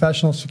level of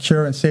professional,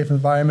 secure, and safe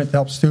environment to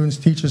help students,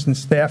 teachers, and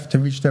staff to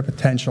reach their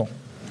potential.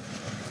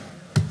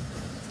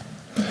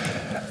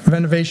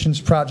 Renovations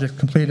project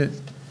completed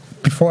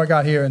before I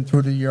got here and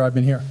through the year I've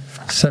been here,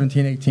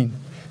 17-18.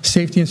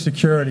 Safety and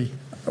security.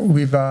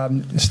 We've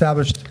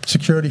established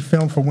security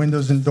film for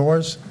windows and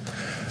doors.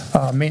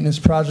 Maintenance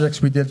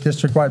projects, we did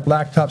district-wide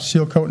blacktop,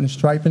 seal coat, and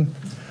striping.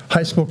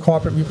 High school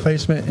carpet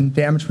replacement and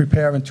damage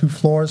repair on 2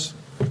 floors.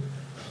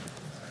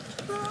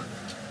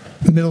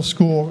 Middle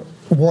school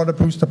water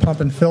booster pump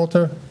and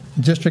filter.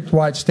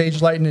 District-wide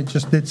stage lighting, it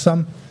just did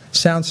some.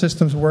 Sound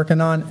systems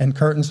working on, and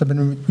curtains have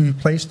been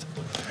replaced.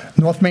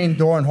 North Main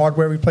door and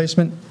hardware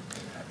replacement.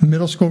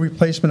 Middle school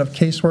replacement of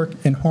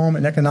casework in home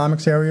and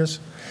economics areas.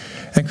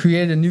 And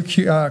created a new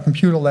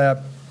computer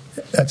lab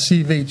at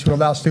CV to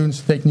allow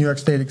students to take New York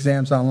State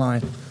exams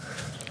online.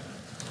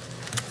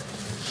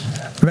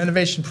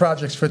 Renovation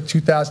projects for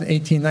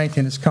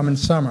 2018-19 is coming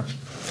summer.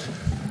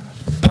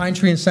 Pine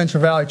Tree and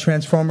Central Valley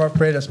transformer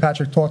upgrade, as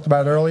Patrick talked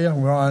about earlier.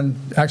 We're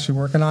actually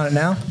working on it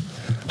now.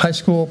 High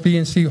school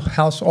B&C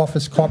house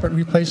office carpet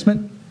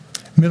replacement.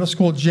 Middle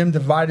school gym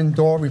dividing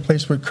door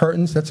replaced with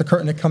curtains. That's a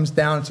curtain that comes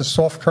down. It's a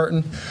soft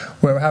curtain.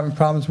 We're having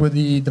problems with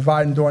the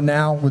dividing door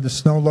now with the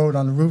snow load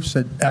on the roofs.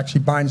 It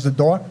actually binds the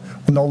door.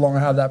 We'll no longer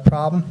have that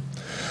problem.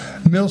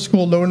 Middle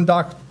school loading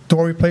dock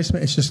door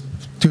replacement is just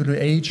due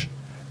to age.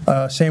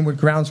 Same with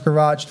grounds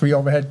garage, 3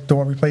 overhead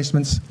door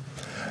replacements.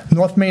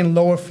 North Main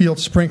lower field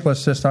sprinkler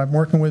system. I'm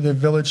working with the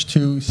village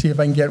to see if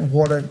I can get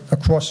water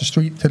across the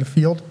street to the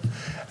field.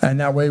 And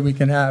that way we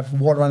can have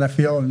water on the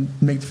field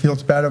and make the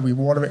fields better. We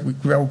water it, we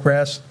grow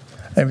grass,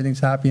 everything's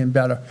happy and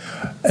better.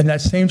 And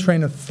that same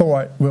train of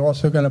thought, we're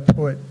also going to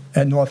put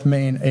at North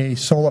Main a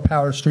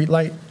solar-powered street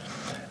light.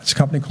 It's a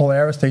company called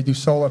Aris. They do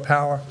solar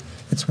power.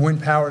 It's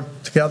wind-powered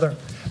together.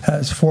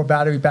 Has 4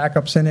 battery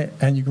backups in it,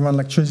 and you can run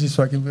electricity,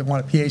 so if you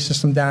want a PA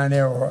system down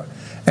there or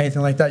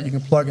anything like that, you can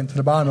plug into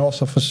the bottom,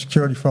 also for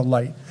security for a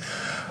light.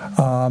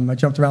 I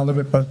jumped around a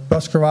little bit, but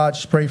bus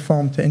garage, spray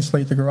foam to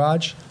insulate the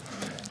garage.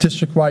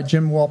 District-wide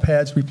gym wall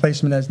pads,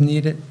 replacement as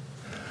needed.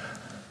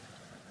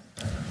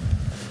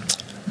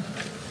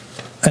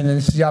 And then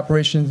this is the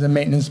operations and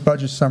maintenance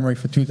budget summary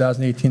for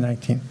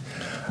 2018-19.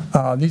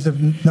 These are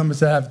numbers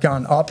that have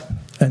gone up,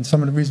 and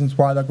some of the reasons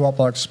why they'll go up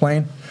I'll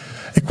explain.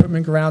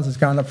 Equipment grounds has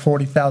gone up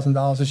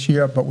 $40,000 this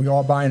year, but we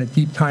are buying a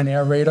deep tine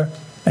aerator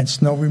and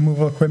snow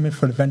removal equipment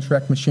for the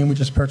Venturec machine we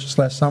just purchased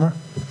last summer.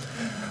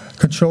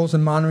 Controls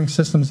and monitoring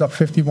systems up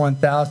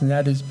 $51,000.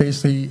 That is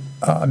basically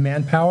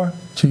manpower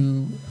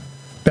to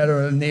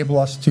better enable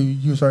us to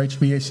use our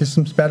HVAC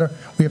systems better.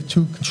 We have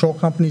 2 control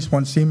companies,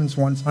 one Siemens,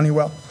 one's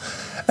Honeywell,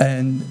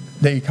 and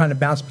they kind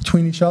of bounce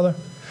between each other.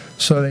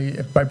 So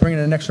by bringing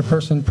in an extra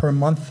person per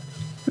month,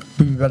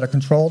 we'll be better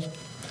controlled.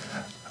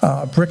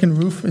 Brick and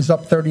roof is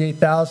up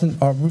 $38,000.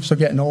 Our roofs are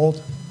getting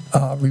old.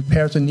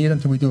 Repairs are needed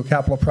until we do a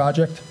capital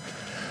project.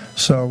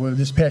 So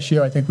this past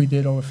year, I think we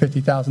did over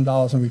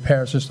 $50,000 in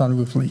repairs just on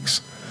roof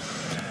leaks.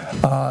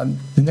 The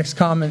next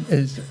comment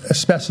is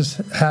asbestos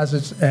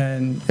hazards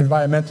and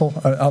environmental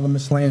other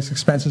miscellaneous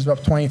expenses are up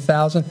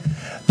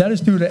 $20,000. That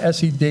is due to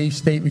SED,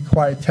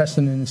 state-required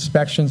testing and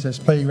inspections. There's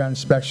playground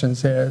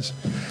inspections. There's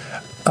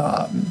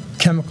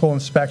chemical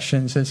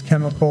inspections. There's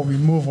chemical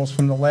removals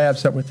from the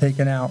labs that were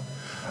taken out.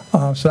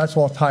 So that's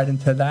all tied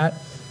into that.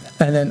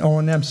 And then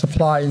O&M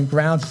supply and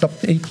grounds is up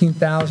to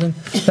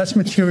 $18,000. That's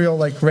material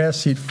like grass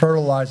seed,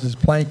 fertilizers,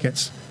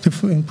 blankets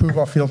to improve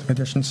our field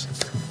conditions.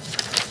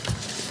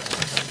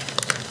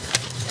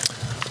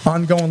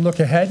 Ongoing look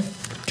ahead.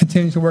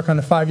 Continue to work on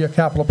the 5-year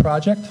capital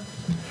project.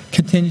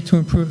 Continue to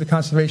improve the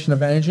conservation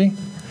of energy.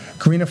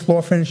 Greener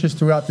floor finishes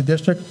throughout the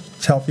district.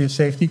 It's healthier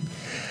safety.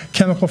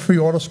 Chemical-free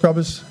auto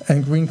scrubbers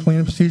and green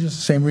cleaning procedures,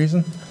 the same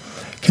reason.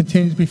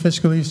 Continue to be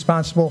fiscally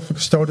responsible for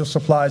custodial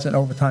supplies and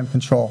overtime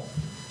control.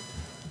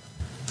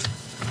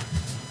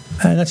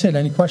 And that's it.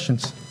 Any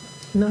questions?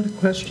 Not a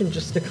question,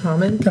 just a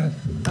comment. Go ahead.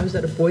 I was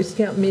at a Boy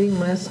Scout meeting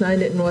last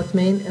night at North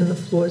Main, and the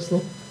floors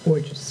look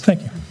gorgeous.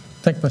 Thank you.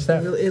 Thank you, my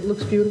staff. It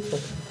looks beautiful.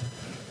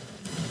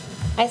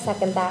 I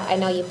second that. I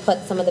know you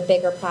put some of the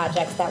bigger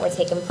projects that were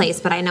taking place,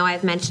 but I know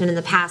I've mentioned in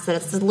the past that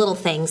it's the little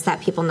things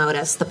that people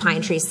notice, the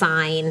pine tree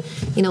sign,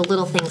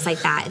 little things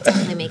like that. It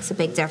definitely makes a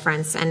big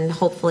difference, and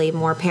hopefully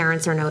more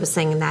parents are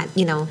noticing that,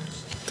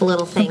 the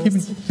little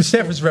things. The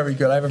staff is very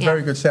good. I have a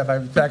very good staff.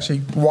 I've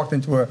actually walked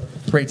into a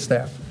great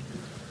staff.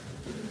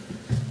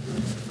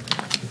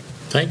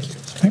 Thank you.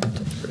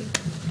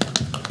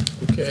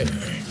 Okay.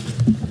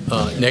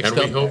 Next and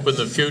up, we hope in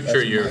the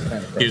future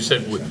you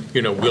said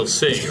we'll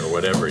see or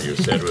whatever you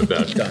said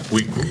about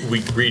we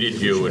greeted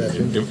you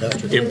and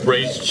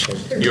embraced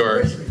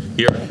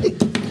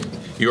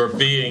your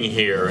being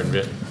here,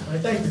 and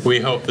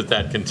we hope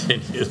that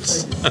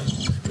continues.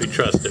 We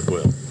trust it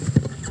will.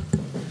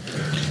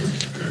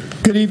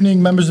 Good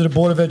evening, members of the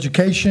Board of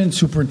Education,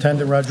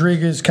 Superintendent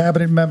Rodriguez,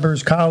 cabinet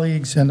members,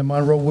 colleagues, and the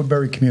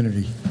Monroe-Woodbury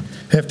community.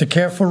 After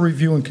careful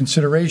review and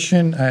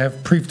consideration, I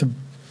have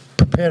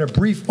prepared a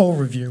brief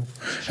overview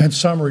and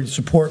summary to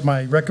support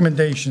my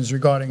recommendations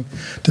regarding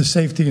the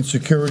safety and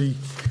security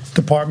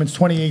Department's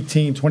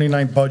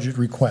 2018-29 budget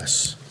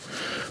requests.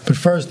 But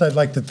first, I'd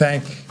like to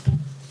thank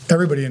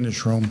everybody in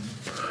this room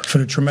for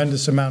the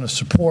tremendous amount of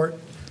support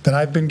that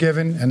I've been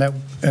given and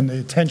the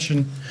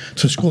attention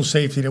to school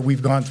safety that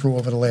we've gone through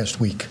over the last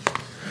week.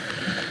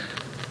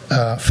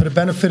 For the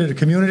benefit of the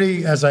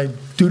community, as I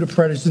do the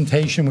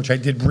presentation, which I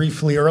did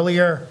briefly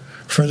earlier,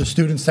 for the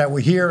students that were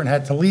here and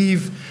had to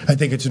leave, I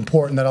think it's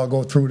important that I'll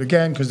go through it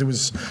again because there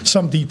was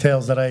some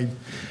details that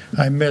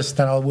I missed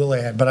that I will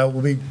add, but I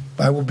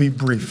will be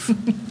brief.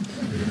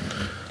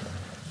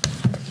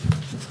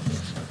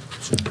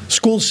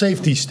 School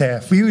safety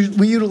staff.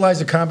 We utilize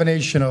a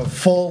combination of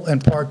full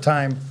and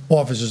part-time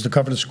officers to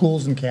cover the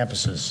schools and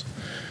campuses.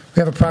 We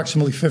have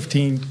approximately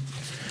 15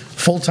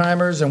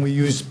 full-timers, and we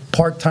use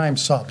part-time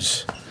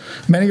subs.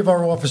 Many of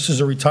our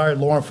officers are retired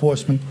law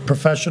enforcement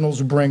professionals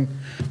who bring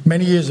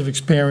many years of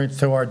experience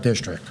to our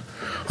district.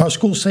 Our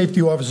school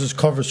safety officers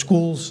cover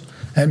schools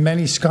and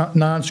many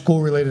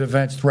non-school related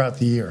events throughout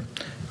the year,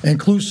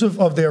 inclusive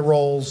of their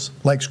roles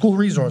like school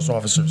resource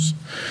officers.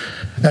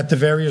 At the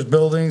various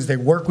buildings, they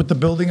work with the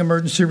building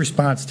emergency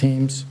response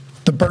teams,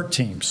 the BERT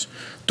teams,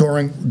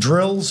 during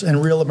drills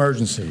and real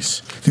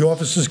emergencies. The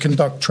officers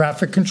conduct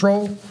traffic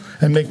control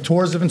and make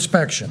tours of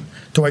inspection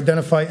to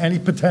identify any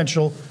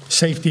potential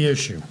safety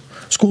issue.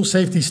 School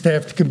safety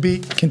staff can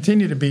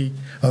continue to be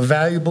a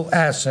valuable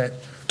asset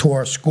to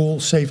our school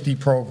safety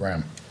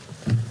program.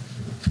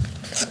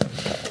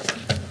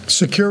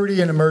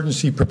 Security and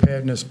emergency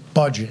preparedness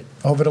budget.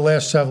 Over the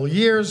last several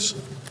years,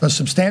 a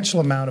substantial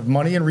amount of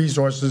money and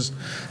resources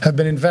have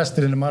been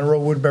invested in the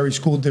Monroe-Woodbury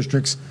School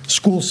District's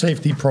school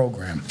safety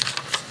program.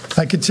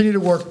 I continue to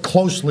work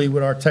closely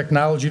with our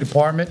technology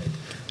department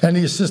and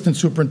the Assistant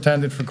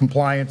Superintendent for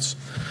Compliance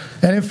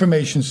and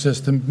Information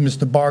System,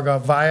 Mr.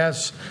 Bhargav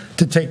Vyas,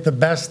 to take the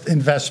best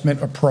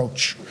investment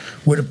approach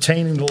with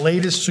obtaining the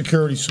latest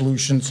security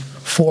solutions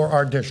for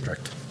our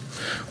district.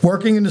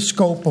 Working in the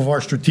scope of our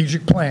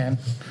strategic plan,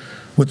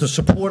 with the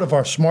support of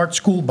our Smart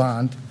School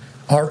Bond,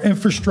 our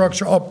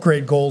infrastructure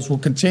upgrade goals will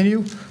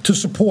continue to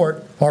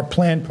support our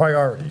planned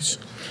priorities.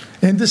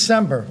 In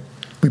December,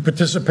 we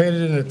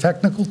participated in a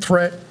technical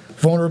threat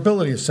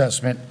vulnerability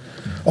assessment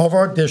of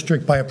our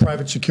district by a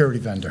private security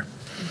vendor.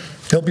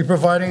 They'll be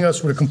providing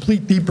us with a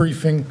complete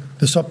debriefing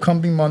this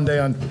upcoming Monday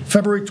on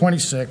February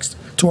 26th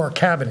to our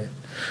cabinet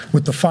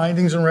with the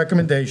findings and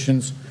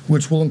recommendations,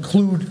 which will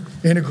include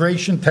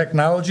integration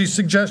technology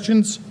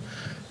suggestions,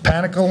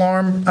 panic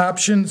alarm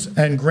options,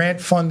 and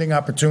grant funding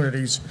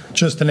opportunities,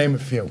 just to name a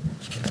few.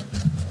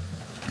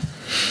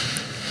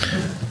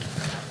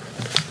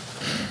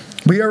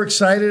 We are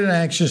excited and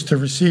anxious to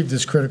receive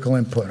this critical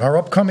input. Our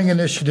upcoming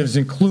initiatives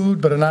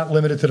include, but are not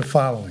limited to, the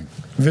following: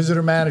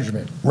 visitor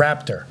management,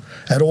 Raptor,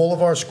 at all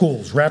of our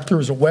schools. Raptor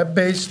is a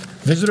web-based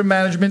visitor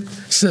management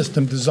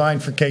system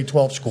designed for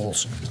K-12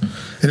 schools.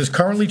 It is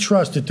currently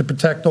trusted to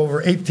protect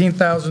over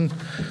 18,000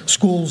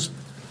 schools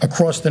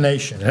across the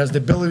nation. It has the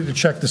ability to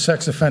check the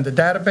sex offender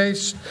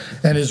database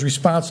and is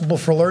responsible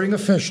for alerting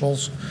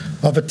officials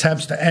of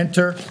attempts to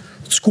enter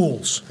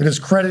schools. It is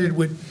credited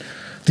with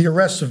the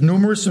arrests of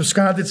numerous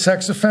absconded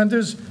sex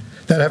offenders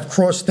that have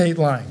crossed state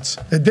lines.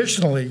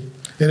 Additionally,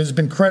 it has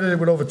been credited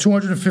with over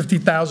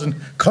 250,000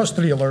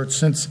 custody alerts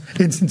since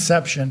its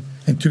inception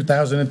in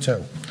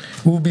 2002.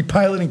 We will be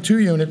piloting 2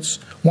 units,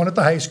 one at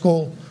the high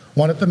school,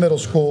 one at the middle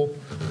school,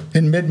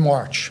 in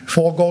mid-March. If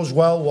all goes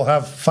well, we'll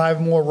have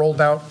 5 more rolled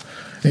out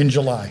in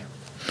July.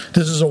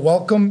 This is a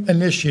welcome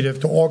initiative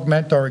to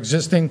augment our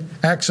existing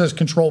access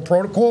control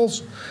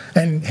protocols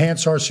and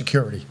enhance our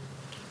security.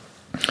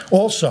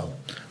 Also,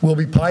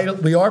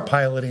 we are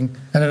piloting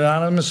an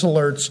anonymous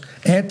alerts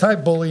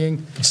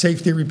anti-bullying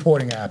safety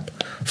reporting app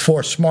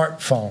for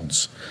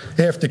smartphones.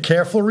 After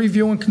careful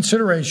review and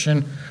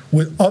consideration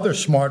with other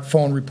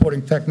smartphone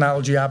reporting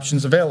technology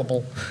options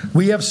available,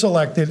 we have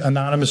selected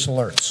anonymous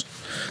alerts.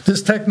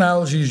 This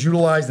technology is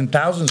utilized in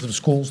thousands of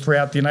schools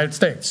throughout the United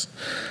States.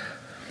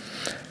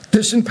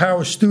 This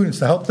empowers students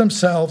to help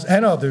themselves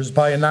and others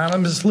by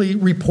anonymously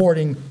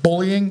reporting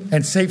bullying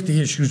and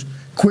safety issues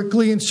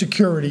quickly and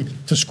securely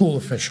to school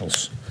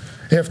officials.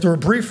 After a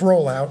brief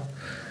rollout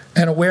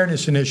and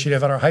awareness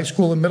initiative at our high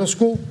school and middle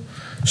school,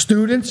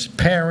 students,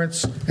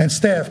 parents, and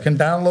staff can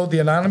download the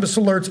Anonymous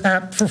Alerts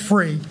app for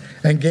free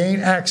and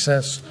gain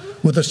access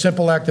with a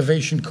simple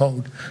activation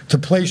code to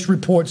place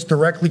reports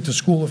directly to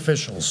school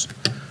officials.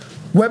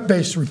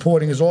 Web-based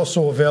reporting is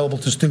also available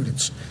to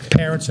students,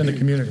 parents, and the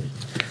community.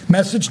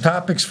 Message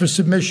topics for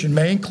submission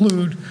may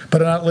include,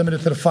 but are not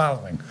limited to, the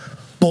following: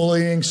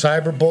 bullying,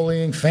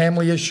 cyberbullying,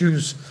 family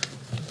issues,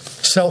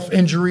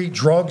 self-injury,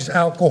 drugs,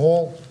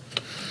 alcohol,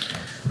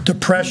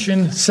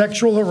 depression,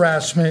 sexual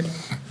harassment,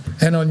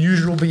 and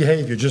unusual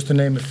behavior, just to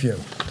name a few.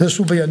 This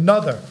will be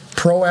another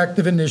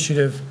proactive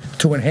initiative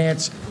to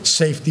enhance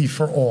safety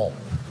for all.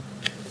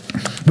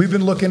 We've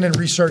been looking and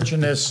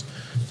researching this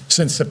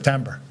since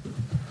September.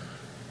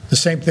 The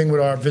same thing with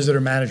our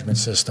visitor management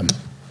system.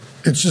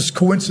 It's just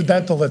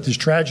coincidental that this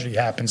tragedy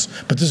happens,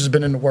 but this has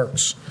been in the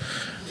works.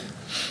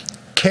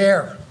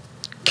 CARE,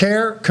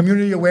 CARE,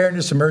 Community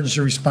Awareness Emergency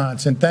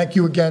Response. And thank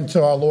you again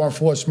to our law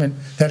enforcement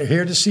that are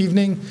here this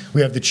evening.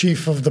 We have the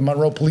Chief of the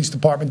Monroe Police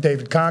Department,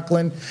 David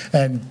Conklin,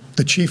 and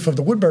the Chief of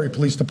the Woodbury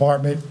Police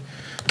Department,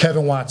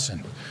 Kevin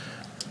Watson.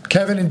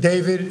 Kevin and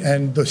David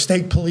and the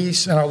state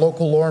police and our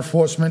local law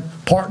enforcement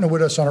partner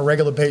with us on a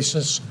regular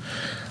basis.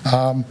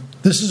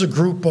 This is a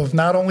group of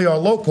not only our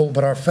local,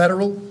 but our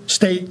federal,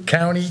 state,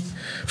 county,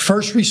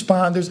 first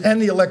responders,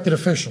 and the elected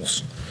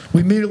officials.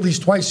 We meet at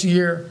least twice a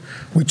year.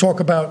 We talk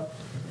about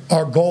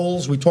our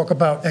goals, we talk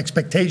about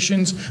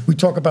expectations, we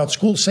talk about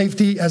school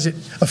safety as it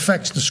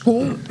affects the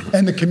school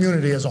and the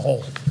community as a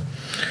whole.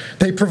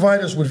 They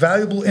provide us with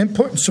valuable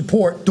input and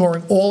support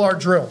during all our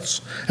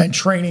drills and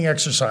training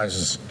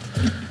exercises.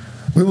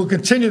 We will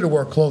continue to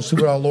work closely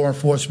with our law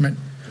enforcement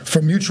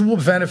for mutual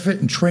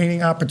benefit and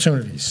training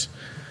opportunities.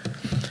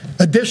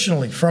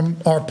 Additionally, from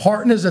our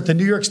partners at the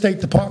New York State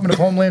Department of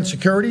Homeland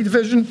Security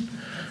Division,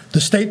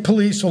 the state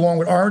police, along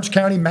with Orange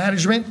County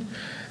Management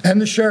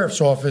and the Sheriff's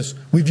Office,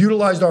 we've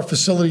utilized our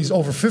facilities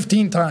over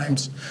 15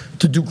 times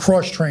to do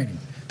cross-training.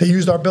 They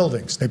used our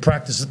buildings. They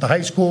practiced at the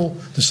high school,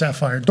 the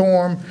Sapphire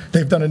Dorm.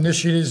 They've done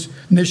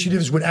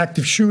initiatives with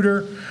active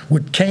shooter,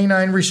 with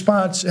canine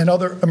response, and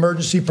other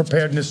emergency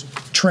preparedness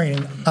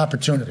training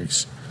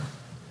opportunities.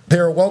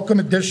 They're a welcome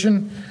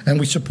addition, and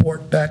we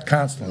support that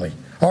constantly.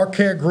 Our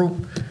CARE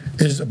group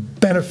is a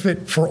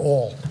benefit for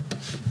all.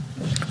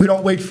 We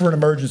don't wait for an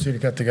emergency to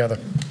get together.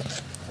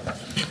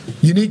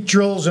 Unique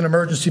drills and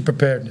emergency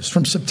preparedness.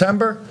 From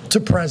September to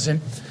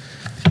present,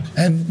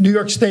 and New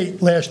York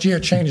State last year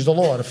changed the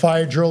law. The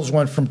fire drills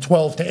went from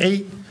 12 to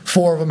 8.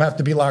 4 of them have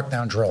to be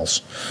lockdown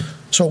drills.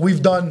 So we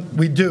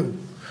do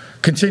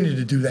continue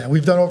to do that.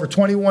 We've done over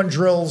 21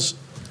 drills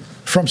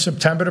from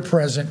September to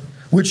present,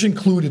 which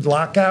included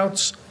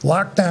lockouts,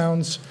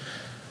 lockdowns,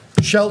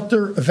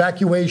 shelter,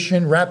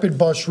 evacuation, rapid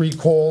bus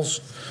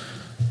recalls,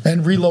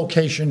 and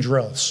relocation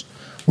drills.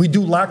 We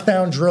do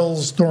lockdown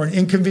drills during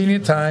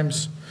inconvenient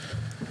times.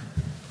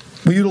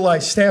 We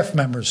utilize staff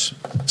members.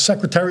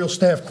 Secretarial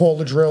staff call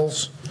the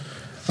drills.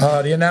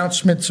 The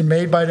announcements are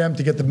made by them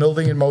to get the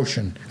building in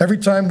motion. Every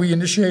time we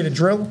initiate a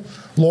drill,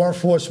 law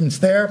enforcement's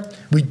there.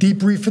 We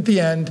debrief at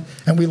the end,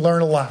 and we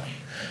learn a lot.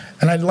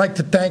 And I'd like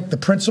to thank the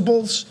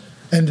principals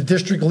and the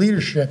district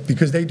leadership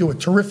because they do a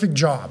terrific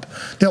job.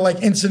 They're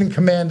like incident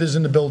commanders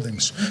in the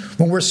buildings.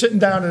 When we're sitting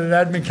down at an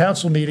admin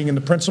council meeting and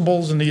the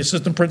principals and the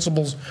assistant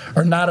principals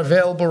are not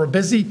available or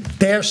busy,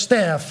 their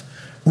staff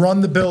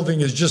run the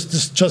building is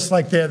just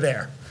like they're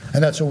there,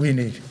 and that's what we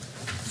need.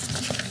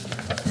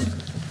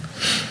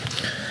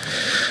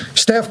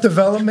 Staff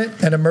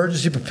development and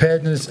emergency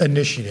preparedness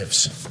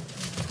initiatives.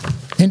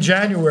 In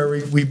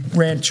January, we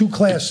ran 2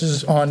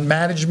 classes on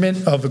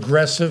management of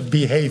aggressive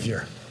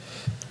behavior.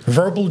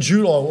 Verbal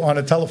judo on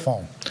a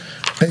telephone.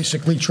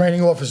 Basically,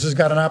 training officers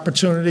got an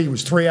opportunity. It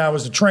was 3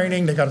 hours of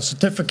training. They got a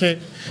certificate,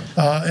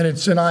 and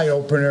it's an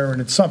eye-opener, and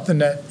it's something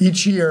that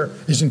each year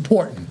is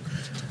important.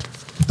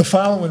 The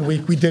following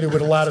week, we did it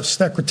with a lot of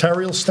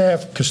secretarial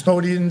staff,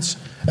 custodians,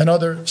 and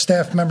other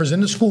staff members in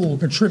the school who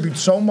contribute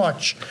so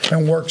much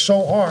and work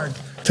so hard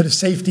to the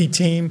safety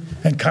team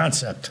and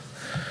concept.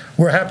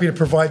 We're happy to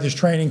provide this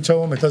training to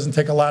them. It doesn't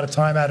take a lot of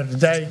time out of the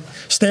day.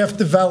 Staff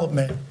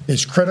development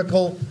is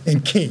critical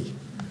and key.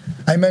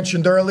 I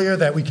mentioned earlier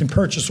that we can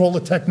purchase all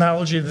the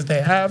technology that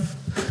they have.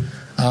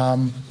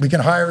 We can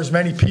hire as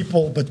many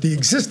people, but the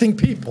existing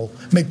people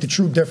make the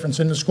true difference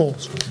in the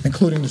schools,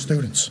 including the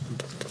students.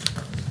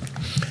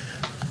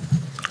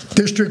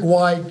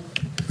 District-wide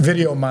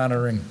video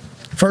monitoring.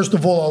 First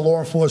of all, our law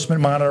enforcement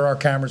monitor our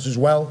cameras as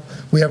well.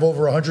 We have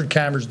over 100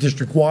 cameras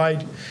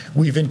district-wide.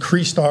 We've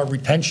increased our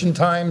retention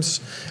times.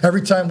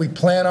 Every time we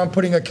plan on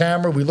putting a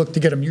camera, we look to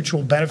get a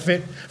mutual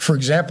benefit. For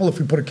example, if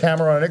we put a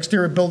camera on an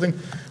exterior building,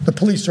 the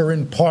police are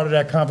in part of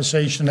that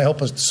conversation to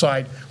help us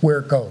decide where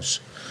it goes.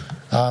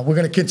 We're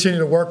going to continue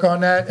to work on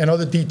that, and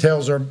other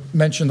details are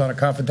mentioned on a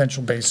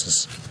confidential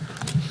basis.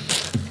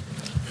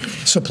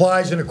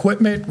 Supplies and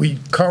equipment. We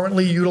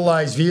currently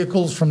utilize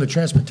vehicles from the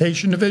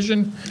Transportation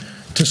Division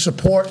to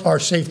support our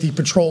safety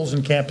patrols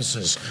and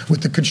campuses.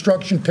 With the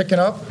construction picking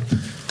up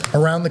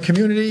around the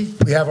community,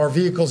 we have our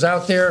vehicles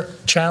out there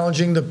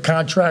challenging the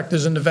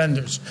contractors and the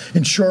vendors,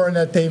 ensuring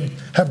that they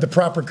have the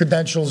proper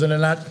credentials and are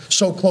not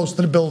so close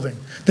to the building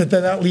that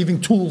they're not leaving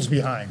tools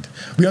behind.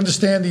 We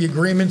understand the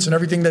agreements and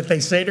everything that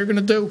they say they're going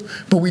to do,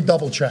 but we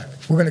double check.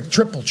 We're going to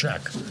triple check.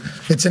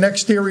 It's an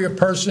exterior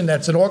person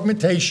that's an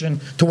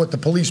augmentation to what the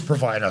police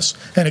provide us.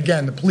 And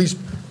again, the police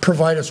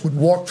provide us with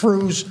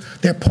walkthroughs.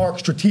 They're parked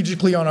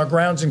strategically on our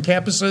grounds and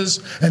campuses,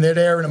 and they're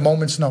there in a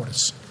moment's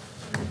notice.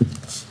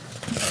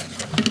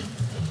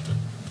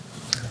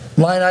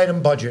 Line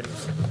item budget.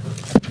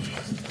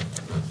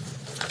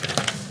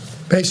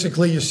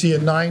 Basically, you see a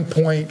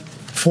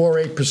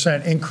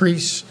 9.48%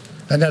 increase,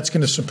 and that's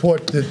going to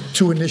support the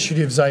 2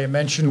 initiatives I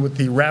mentioned with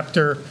the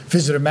Raptor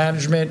visitor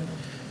management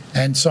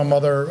and some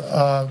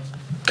other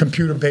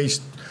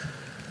computer-based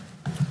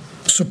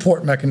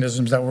support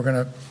mechanisms that we're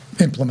going to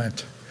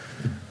implement.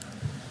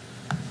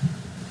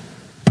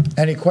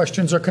 Any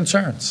questions or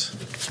concerns?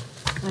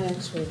 I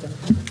actually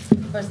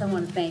don't. First, I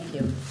want to thank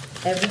you.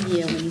 Every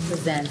year when you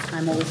present,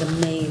 I'm always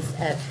amazed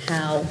at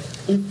how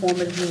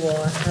informative you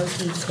are, how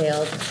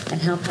detailed, and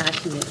how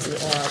passionate you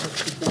are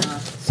with keeping our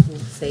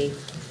schools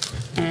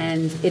safe.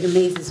 And it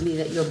amazes me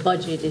that your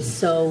budget is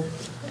so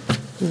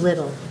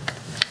little.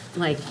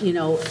 Like, you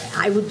know,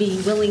 I would be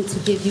willing to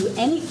give you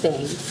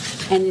anything,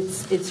 and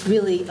it's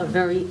really a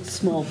very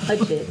small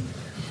budget,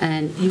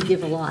 and you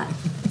give a lot.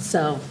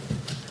 So,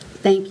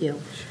 thank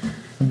you.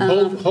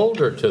 Hold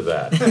her to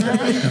that.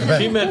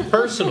 She meant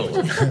personally.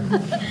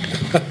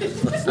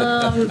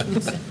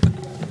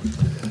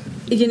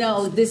 You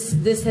know,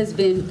 this has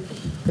been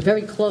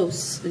very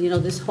close. You know,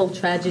 this whole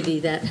tragedy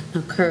that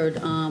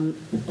occurred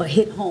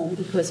hit home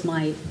because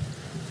my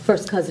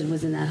first cousin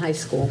was in that high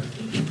school,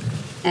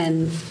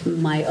 and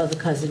my other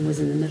cousin was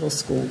in the middle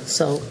school.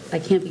 So I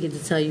can't begin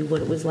to tell you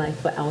what it was like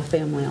for our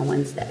family on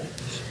Wednesday.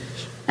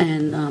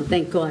 And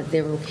thank God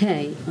they're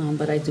okay,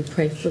 but I do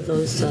pray for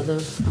those other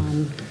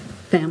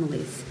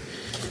families.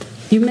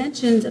 You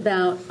mentioned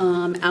about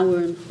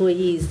our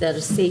employees that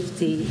are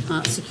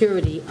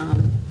security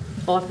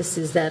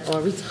officers that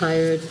are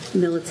retired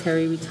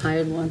military,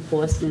 retired law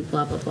enforcement,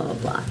 blah, blah, blah,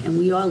 blah. And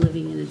we are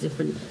living in a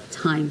different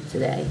time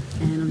today.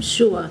 And I'm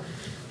sure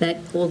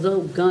that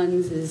although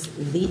guns is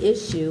the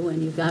issue,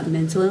 and you've got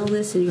mental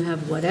illness and you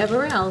have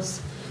whatever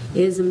else,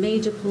 is a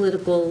major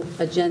political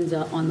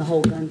agenda on the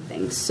whole gun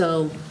thing.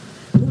 So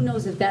who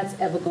knows if that's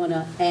ever going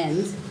to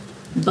end,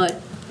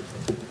 but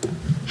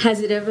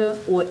has it ever,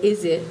 or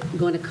is it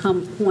going to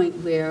come a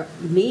point where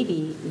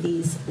maybe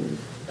these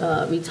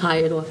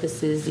retired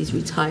officers, these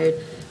retired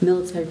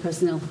military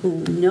personnel who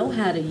know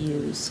how to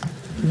use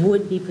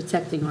would be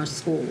protecting our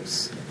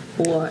schools?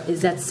 Or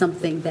is that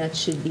something that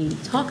should be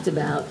talked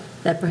about,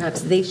 that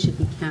perhaps they should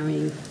be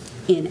carrying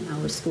in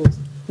our schools?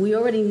 We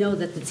already know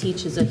that the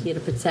teachers are here to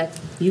protect.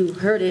 You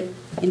heard it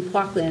in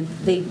Parkland.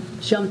 They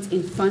jumped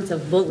in front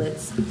of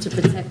bullets to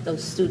protect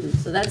those students.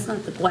 So that's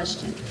not the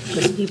question,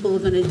 because people are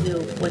going to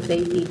do what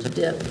they need to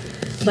do.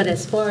 But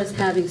as far as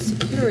having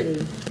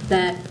security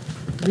that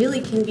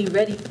really can be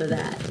ready for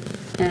that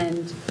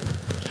and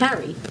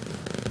carry,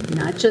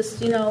 not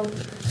just, you know,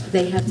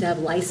 they have to have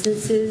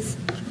licenses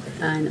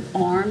and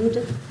armed,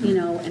 you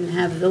know, and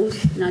have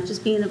those, not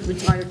just being a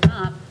retired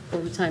cop or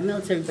retired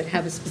military, but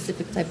have a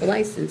specific type of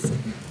license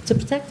to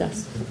protect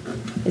us.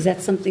 Is that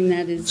something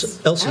that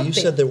is Elsie, out you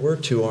there? said there were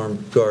 2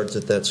 armed guards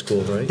at that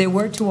school, right? There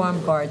were 2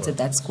 armed guards at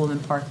that school in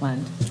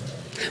Parkland.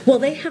 Well,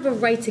 they have a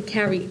right to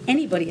carry,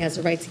 anybody has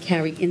a right to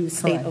carry in the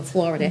state of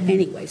Florida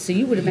anyway. So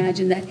you would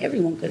imagine that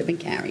everyone could have been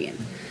carrying.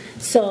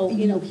 So,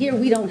 you know, here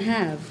we don't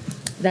have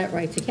that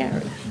right to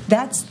carry.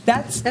 That's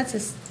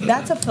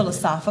a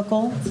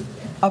philosophical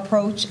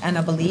approach and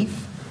a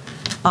belief.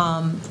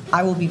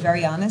 I will be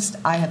very honest,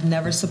 I have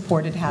never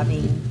supported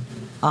having,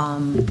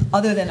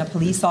 other than a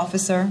police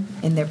officer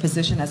in their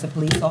position as a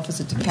police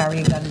officer, to carry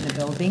a gun in the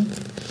building.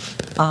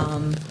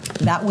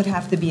 That would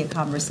have to be a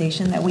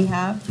conversation that we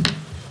have.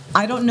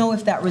 I don't know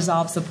if that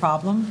resolves the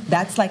problem.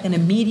 That's like an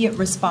immediate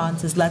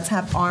response is let's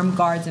have armed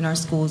guards in our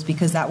schools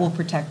because that will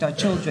protect our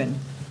children.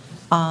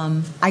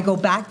 I go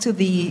back to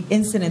the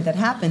incident that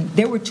happened.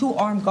 There were 2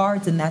 armed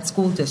guards in that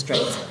school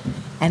district,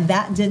 and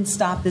that didn't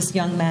stop this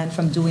young man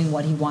from doing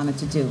what he wanted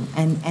to do.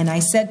 And I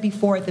said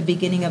before at the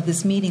beginning of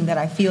this meeting that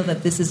I feel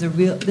that this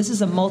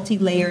is a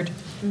multi-layered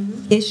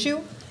issue.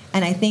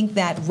 And I think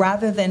that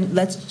rather than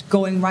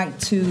going right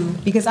to,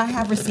 because I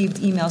have received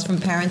emails from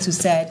parents who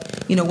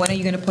said, you know, when are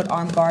you going to put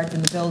armed guards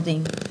in the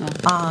building?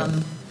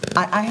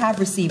 I have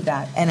received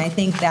that, and I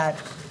think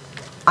that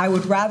I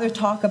would rather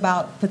talk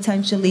about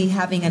potentially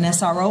having an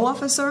SRO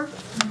officer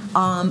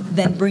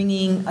than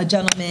bringing a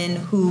gentleman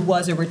who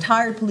was a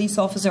retired police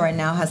officer and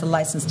now has a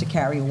license to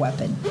carry a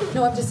weapon.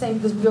 No, I'm just saying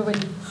because we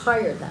already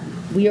hired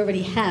them. We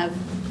already have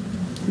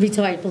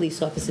retired police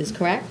officers,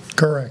 correct?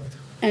 Correct.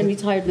 And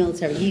retired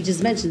military. He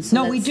just mentioned. So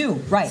no, we do,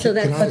 right. So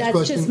Can I ask a that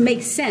question? just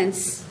makes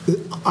sense.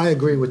 I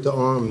agree with the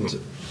armed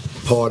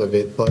part of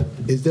it, but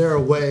is there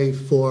a way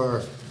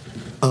for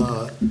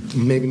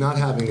maybe not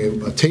having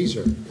a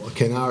taser?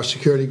 Can our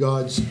security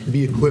guards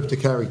be equipped to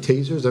carry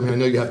tasers? I mean, I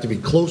know you have to be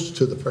close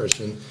to the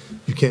person.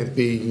 You can't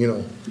be, you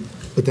know,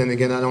 but then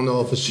again, I don't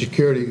know if a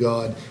security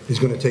guard is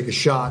going to take a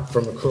shot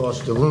from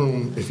across the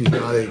room if he's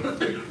not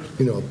a,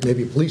 you know,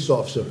 maybe a police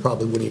officer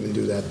probably wouldn't even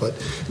do that, but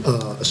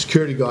a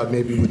security guard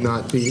maybe would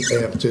not be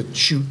able to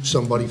shoot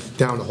somebody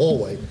down the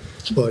hallway.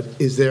 But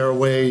is there a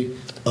way,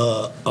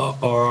 are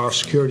our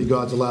security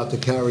guards allowed to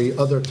carry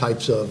other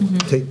types of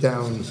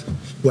takedown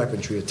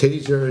weaponry? A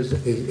taser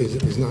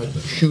is not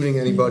shooting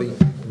anybody,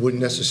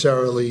 wouldn't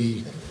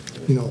necessarily,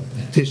 you know,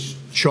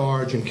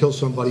 discharge and kill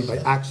somebody by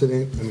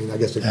accident. I mean, I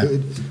guess it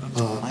could.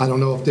 I don't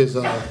know if there's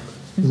a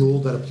rule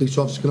that a police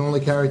officer can only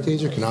carry a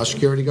taser. Can our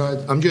security guard?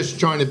 I'm just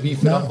trying to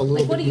beef it up a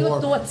little bit more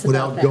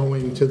without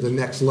going to the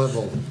next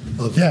level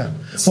of. Yeah.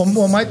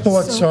 Well, my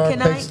thoughts are.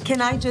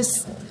 Can I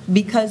just,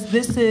 because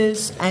this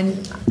is,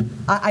 and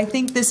I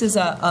think this is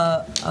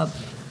a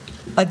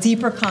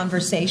deeper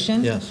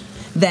conversation. Yes.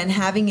 than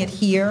having it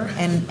here,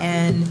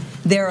 and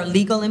there are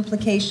legal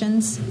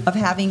implications of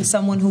having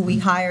someone who we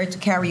hire to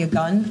carry a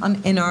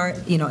gun in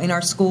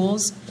our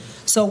schools.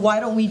 So why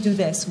don't we do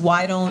this?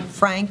 Why don't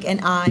Frank and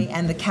I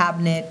and the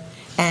cabinet,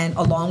 and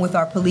along with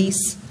our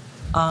police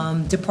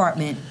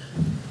department,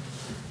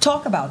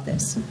 talk about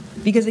this?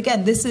 Because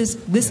again, this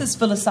is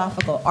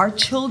philosophical. Our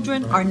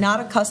children are not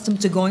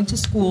accustomed to going to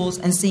schools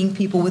and seeing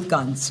people with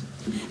guns.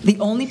 The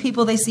only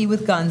people they see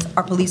with guns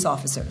are police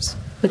officers.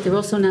 But they're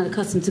also not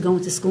accustomed to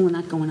going to school and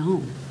not going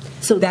home.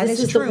 So That this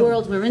is is true. the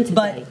world we're in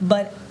today.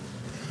 But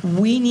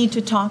we need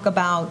to talk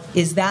about,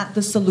 is that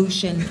the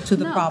solution to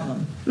the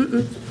problem?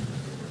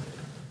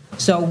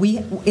 So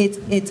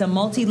it's a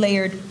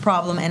multi-layered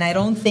problem, and I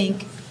don't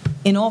think,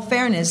 in all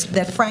fairness,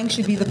 that Frank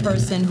should be the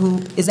person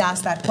who is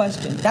asked that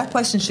question. That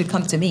question should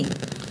come to me.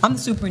 I'm the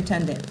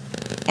superintendent.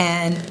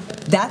 And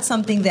that's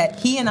something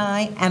that he and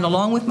I, and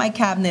along with my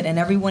cabinet and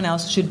everyone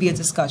else, should be a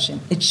discussion.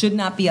 It should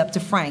not be up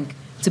to Frank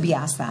to be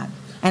asked that.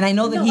 And I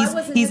know that No, I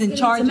wasn't he's in asking him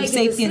charge to of make a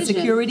safety and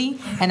decision. security,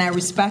 and I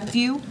respect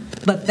you,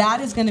 but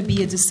that is going to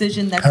be a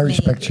decision that's I made.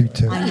 respect you,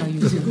 too. I know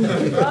you do.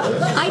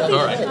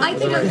 I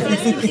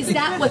think is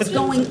that what's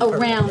going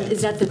around,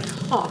 is that the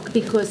talk?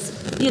 Because,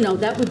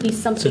 that would be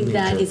something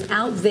that is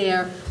out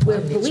there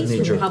where police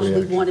would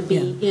probably want to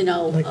be,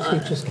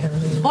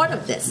 part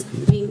of this.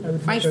 I mean,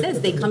 Frank says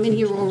they come in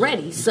here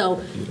already,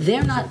 so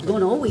they're not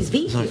going to always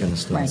be here.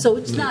 So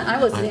it's not, I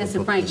wasn't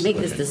asking Frank to make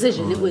this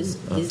decision. It was,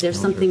 is there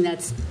something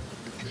that's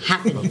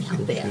happening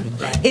out there?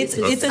 It's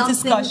a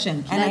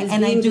discussion,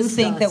 and I do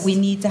think that we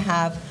need to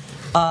have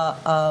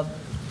a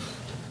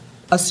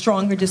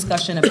stronger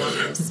discussion about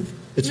this.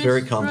 It's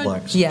very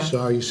complex. Yeah.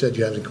 Sorry, you said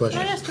you had a question.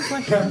 Can I ask a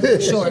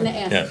question? Sure.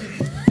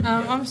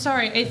 I'm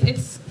sorry.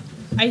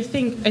 I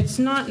think it's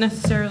not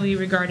necessarily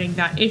regarding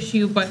that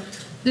issue, but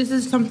this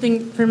is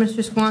something for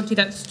Mr. Squanti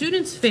that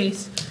students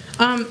face.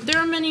 There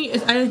are many,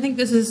 I think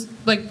this is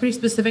pretty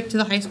specific to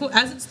the high school,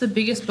 as it's the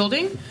biggest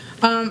building.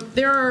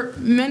 There are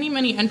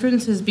many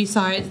entrances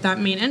besides that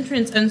main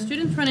entrance, and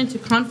students run into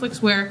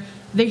conflicts where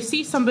they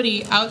see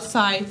somebody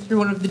outside through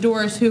one of the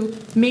doors who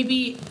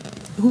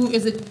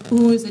is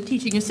a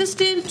teaching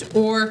assistant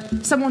or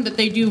someone that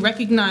they do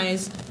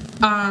recognize,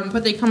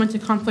 but they come into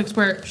conflicts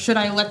where, should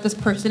I let this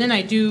person in?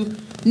 I do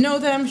know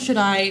them, should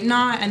I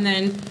not? And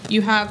then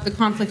you have the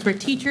conflicts where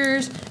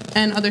teachers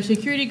and other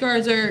security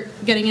guards are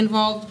getting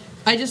involved.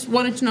 I just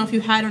wanted to know if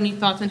you had any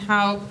thoughts on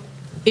how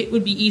it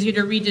would be easier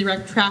to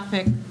redirect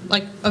traffic,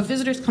 of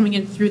visitors coming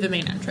in through the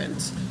main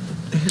entrance.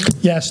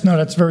 Yes, no,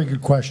 that's a very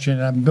good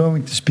question. I'm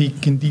going to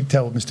speak in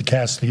detail with Mr.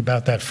 Cassidy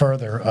about that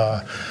further.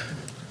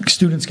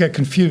 Students get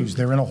confused.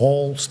 They're in a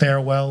whole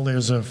stairwell.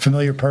 There's a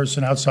familiar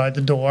person outside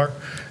the door,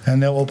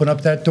 and they'll open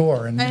up that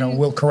door, and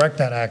we'll correct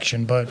that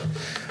action. But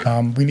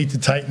we need to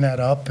tighten that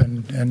up,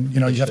 and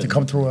you have to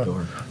come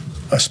through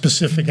a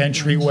specific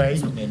entryway.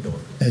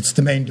 It's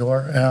the main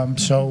door.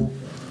 So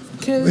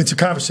it's a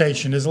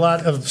conversation. There's a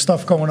lot of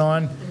stuff going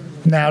on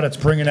now that's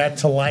bringing that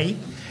to light.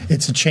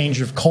 It's a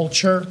change of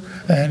culture,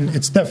 and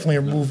it's definitely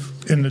a move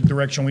in the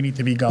direction we need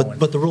to be going.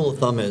 But the rule of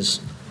thumb is,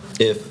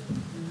 if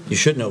you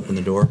shouldn't open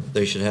the door,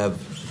 they should have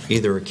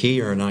either a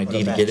key or an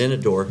ID to get in a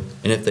door,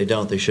 and if they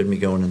don't, they shouldn't be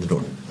going in the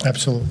door.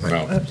 Absolutely.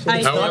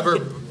 However,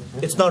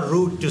 it's not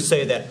rude to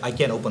say that I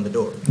can't open the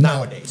door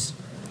nowadays.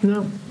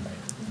 No.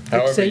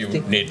 However, you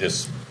need to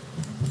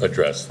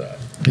address that.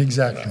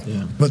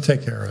 Exactly. We'll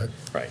take care of it.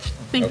 Right.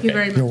 Thank you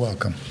very much. You're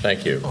welcome.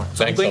 Thank you. So I'm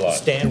Thanks a going to lot.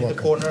 stand in the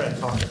corner and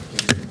talk.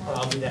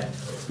 I'll be there.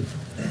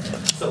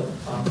 So,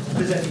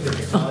 presenting the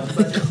technology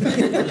budget.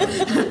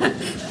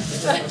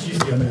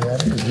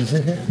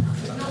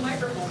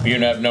 You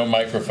have no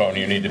microphone.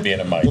 You need to be in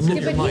a mic. Move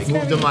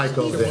the mic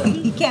over there.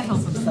 He can't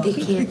help himself.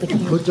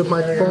 Put the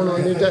microphone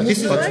on your desk.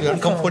 This is what you're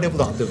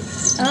comfortable to do.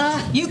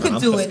 You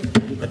could do it.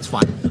 That's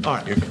fine. All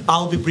right.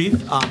 I'll be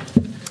brief.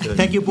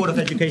 Thank you, Board of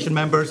Education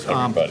members.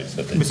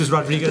 Mrs.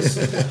 Rodriguez.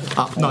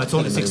 No, it's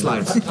only 6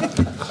 slides.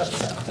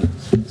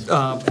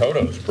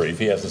 Toto's brief.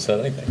 He hasn't said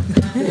anything.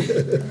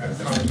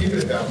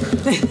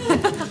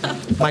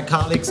 My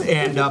colleagues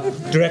and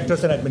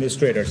directors and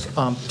administrators.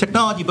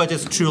 Technology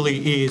budgets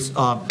truly is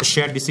a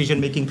shared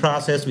decision-making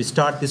process. We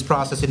start this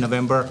process in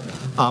November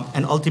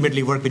and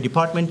ultimately work with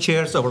department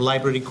chairs, our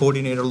library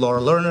coordinator,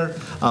 Laura Lerner,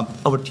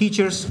 our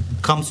teachers,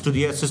 comes to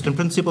the assistant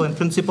principal and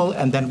principal,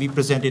 and then we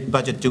presented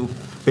budget to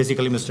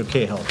basically Mr.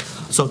 Cahill.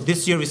 So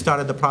this year we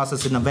started the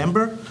process in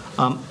November.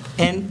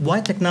 And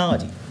why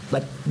technology?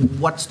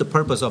 What's the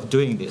purpose of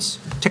doing this?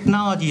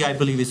 Technology, I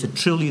believe, is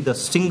truly the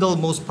single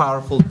most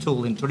powerful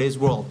tool in today's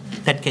world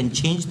that can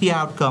change the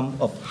outcome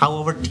of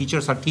how our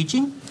teachers are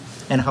teaching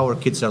and how our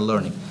kids are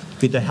learning.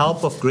 With the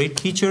help of great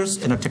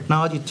teachers and a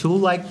technology tool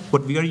like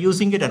what we are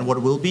using it and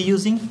what we'll be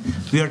using,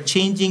 we are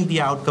changing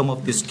the outcome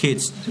of these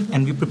kids,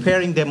 and we're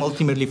preparing them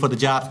ultimately for the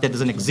jobs that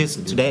doesn't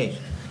exist today.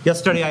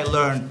 Yesterday, I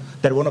learned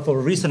that one of our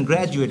recent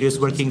graduates is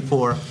working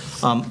for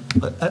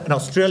an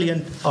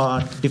Australian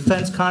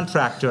defense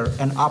contractor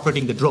and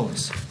operating the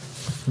drones.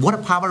 What a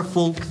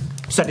powerful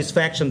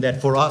satisfaction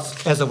that for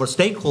us as our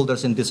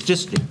stakeholders in this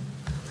district.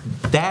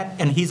 That,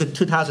 and he's a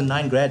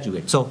 2009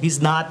 graduate, so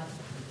he's not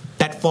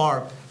that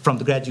far from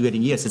the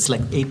graduating years. It's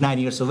like 8-9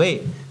 years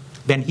away.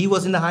 When he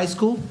was in the high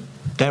school,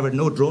 there were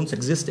no drones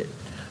existed.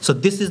 So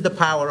this is the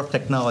power of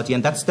technology,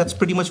 and that's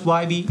pretty much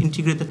why we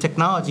integrate the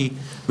technology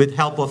with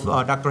help of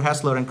Dr.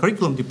 Hassler and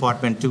curriculum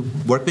department to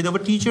work with our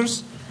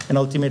teachers and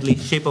ultimately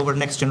shape our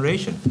next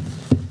generation.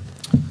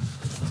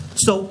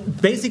 So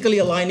basically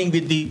aligning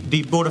with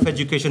the Board of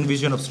Education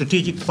vision of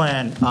strategic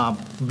plan,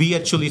 we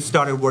actually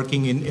started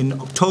working in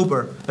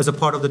October as a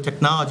part of the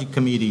technology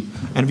committee,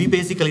 and we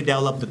basically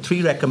developed the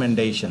 3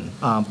 recommendations.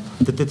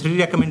 The 3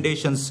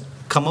 recommendations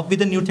come up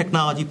with a new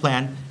technology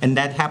plan, and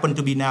that happened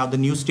to be now the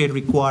new state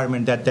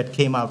requirement that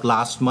came out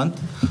last month.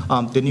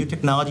 The new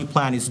technology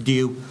plan is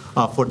due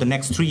for the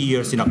next 3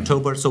 years in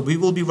October, so we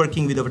will be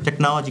working with our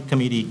technology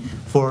committee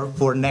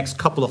for next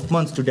couple of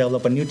months to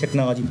develop a new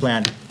technology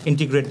plan,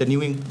 integrate the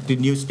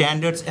new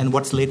standards and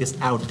what's latest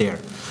out there,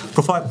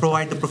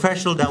 provide the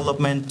professional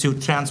development to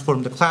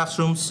transform the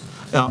classrooms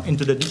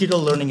into the digital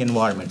learning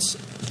environments.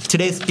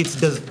 Today's kids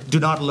do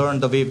not learn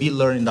the way we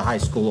learn in the high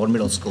school or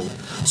middle school.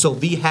 So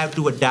we have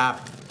to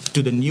adapt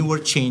to the newer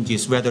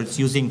changes, whether it's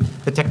using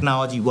the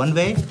technology one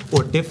way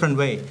or different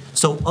way.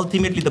 So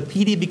ultimately, the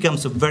PD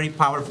becomes a very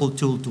powerful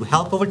tool to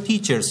help our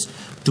teachers,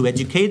 to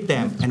educate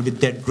them, and with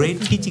their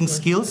great teaching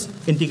skills,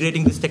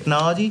 integrating this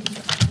technology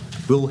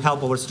will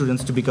help our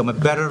students to become a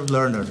better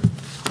learner.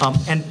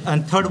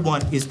 And third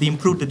one is to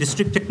improve the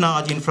district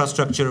technology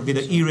infrastructure with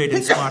the E-rate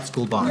and smart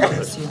school bond.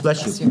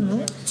 Bless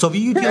you. So we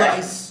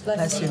utilize,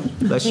 bless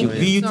you.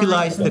 We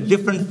utilize the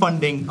different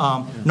funding,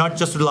 not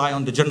just rely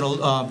on the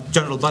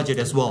general budget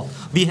as well.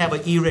 We have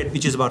an E-rate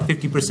which is about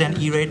 50%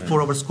 E-rate for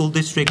our school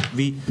district.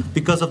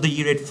 Because of the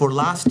E-rate for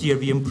last year,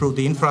 we improved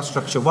the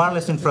infrastructure,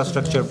 wireless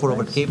infrastructure for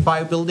our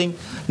K-5 building.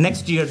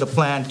 Next year, the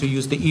plan to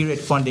use the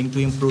E-rate funding to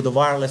improve the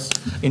wireless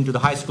into the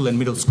high school and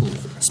middle school.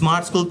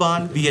 Smart school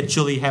bond, we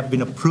actually have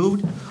been approved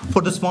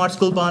for the smart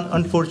school bond.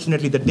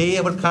 Unfortunately, the day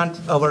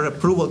our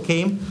approval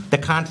came, the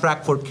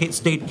contract for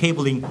state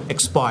cabling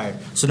expired.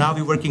 So now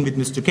we're working with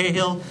Mr.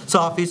 Cahill's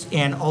office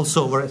and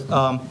also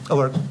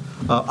our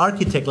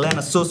architect, Len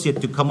Associate,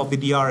 to come up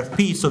with the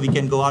RFP so we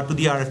can go out to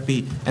the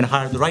RFP and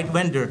hire the right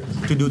vendor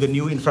to do the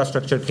new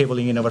infrastructure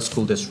cabling in our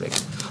school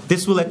district.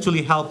 This will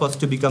actually help us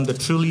to become the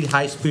truly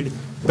high-speed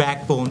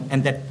backbone,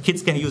 and that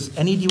kids can use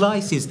any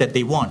devices that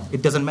they want.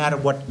 It doesn't matter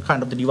what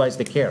kind of the device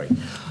they carry.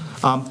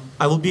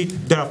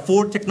 There are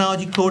 4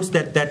 technology codes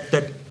that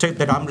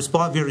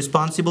we're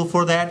responsible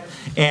for that,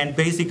 and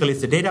basically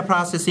it's the data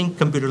processing,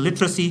 computer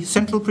literacy,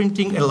 central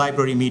printing, and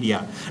library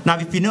media. Now,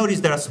 if you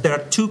notice, there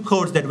are 2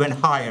 codes that went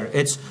higher.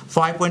 It's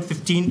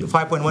 5.15%,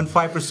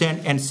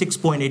 5.15%, and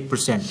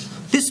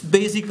 6.8%. This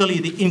basically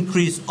the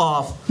increase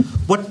of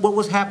what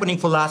was happening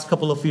for the last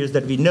couple of years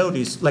that we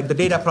noticed, like the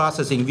data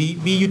processing.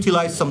 We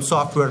utilize some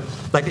software,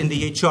 like in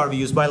the HR, we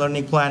use My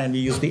Learning Plan, and we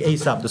use the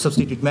ASAP, the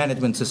Substitute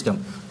Management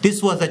System.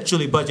 This was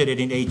actually budgeted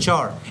in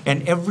HR,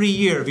 and every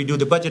year we do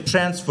the budget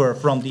transfer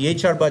from the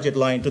HR budget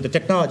line to the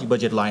technology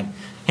budget line.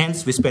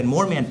 Hence, we spend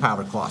more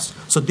manpower costs.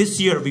 So this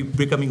year, we're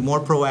becoming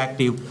more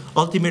proactive.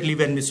 Ultimately,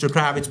 when Mr.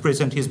 Kravitz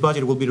presents his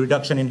budget, will be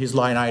reduction in his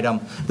line item.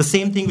 The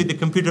same thing with the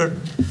computer.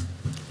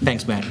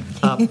 Thanks, man.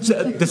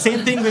 So the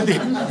same thing with the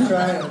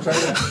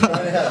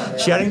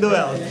sharing the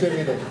wealth,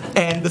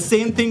 and the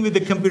same thing with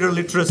the computer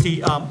literacy.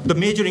 The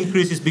major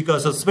increase is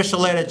because of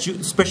special ed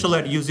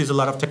uses a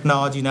lot of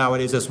technology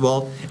nowadays as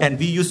well. And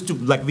we used to,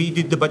 like, we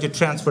did the budget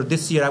transfer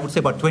this year, I would say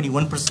about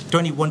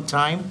 21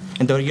 times,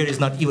 and the year is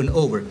not even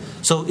over.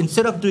 So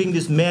instead of doing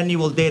this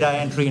manual data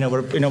entry in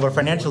our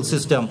financial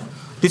system,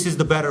 this is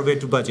the better way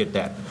to budget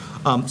that.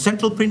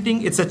 Central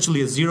printing, it's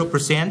actually a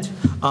 0%,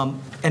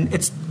 and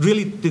it's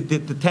really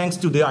thanks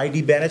to the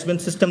ID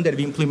management system that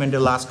we implemented the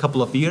last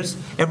couple of years.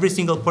 Every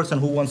single person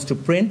who wants to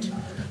print,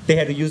 they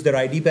had to use their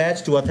ID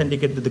badge to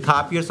authenticate to the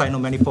copiers. I know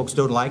many folks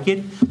don't like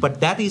it, but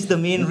that is the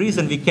main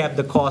reason we kept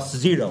the cost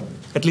 0.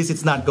 At least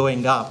it's not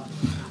going up.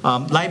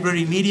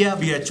 Library media,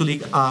 we are actually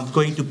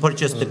going to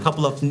purchase a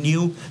couple of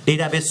new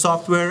database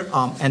software,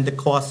 and the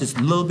cost is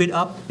a little bit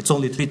up. It's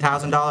only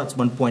 $3,000, it's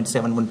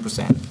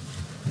 1.71%.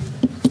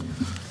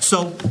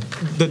 So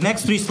the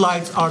next 3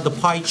 slides are the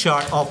pie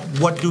chart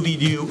of what do we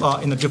do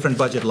in the different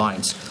budget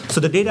lines. So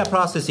the data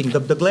processing,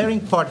 the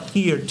glaring part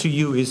here to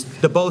you is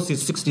the BOCES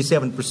is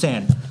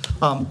 67%.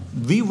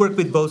 We work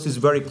with BOCES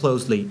very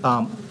closely,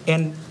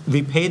 and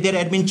we pay their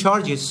admin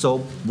charges, so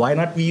why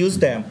not we use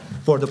them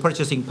for the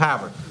purchasing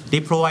power? They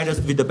provide us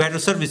with the better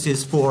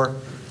services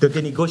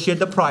they negotiate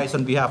the price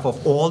on behalf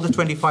of all the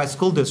 25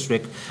 school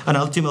districts and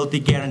ultimately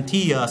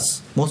guarantee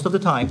us, most of the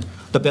time,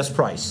 the best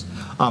price.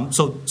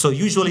 So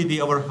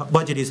usually our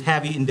budget is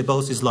heavy in the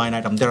BOCES line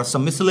item. There are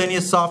some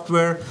miscellaneous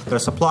software,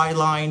 there's a supply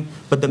line,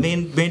 but the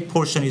main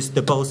portion is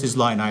the BOCES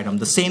line item.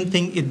 The same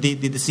thing in the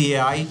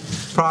CAI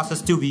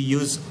process too. We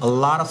use a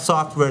lot of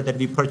software that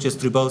we purchase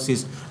through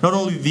BOCES. Not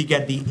only we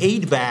get the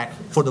aid back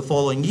for the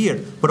following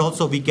year, but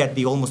also we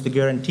get almost the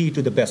guarantee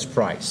to the best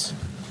price.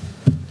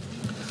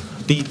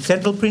 The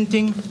central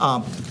printing,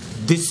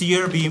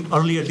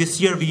 Earlier this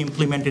year, we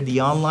implemented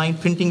the online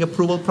printing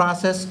approval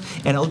process,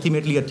 and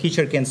ultimately a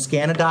teacher can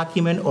scan a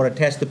document or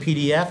attach the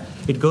PDF.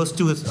 It goes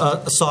to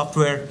a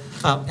software,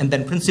 and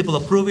then principal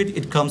approve it.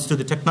 It comes to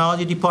the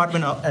technology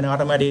department, and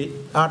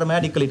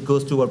automatically it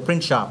goes to our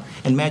print shop,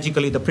 and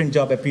magically the print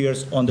job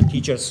appears on the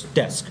teacher's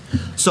desk.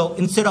 So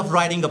instead of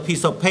writing a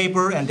piece of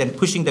paper and then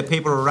pushing the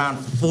paper around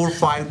 4 or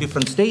 5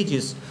 different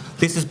stages,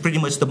 this is pretty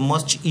much the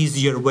much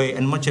easier way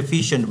and much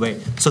efficient way.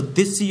 So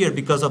this year,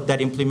 because of that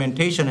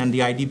implementation and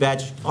the ID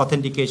badge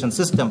authentication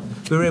system,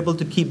 we were able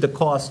to keep the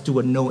cost to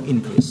a no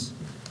increase.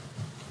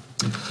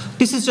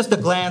 This is just a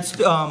glance.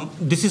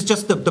 This is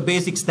just the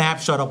basic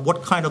snapshot of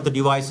what kind of the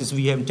devices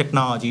we have in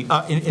technology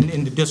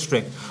in the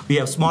district. We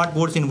have smart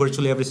boards in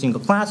virtually every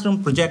single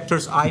classroom,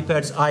 projectors,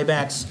 iPads,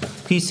 iMacs,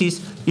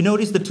 PCs. You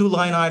notice the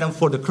 2-line item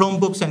for the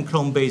Chromebooks and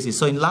Chromebases.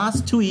 So in the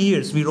last 2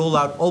 years, we rolled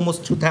out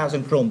almost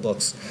 2,000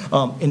 Chromebooks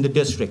in the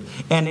district.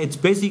 And it's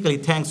basically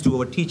thanks to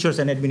our teachers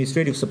and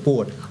administrative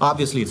support.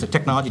 Obviously, it's a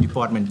technology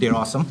department. They're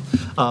awesome.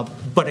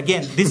 But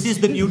again, this is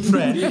the new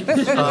trend.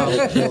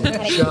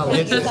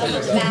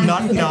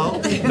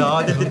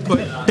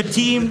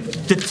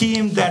 The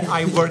team that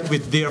I work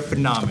with, they're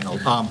phenomenal.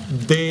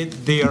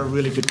 They are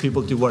really good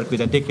people to work with.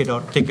 They take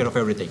care of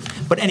everything.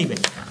 But anyway,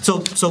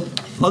 so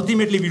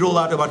ultimately we roll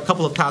out about a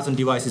couple of thousand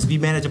devices. We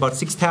manage about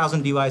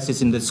 6,000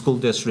 devices in the school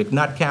district,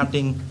 not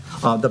counting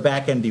the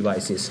back-end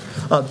devices.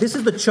 This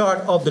is the chart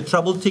of the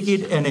trouble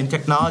ticket, and in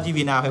technology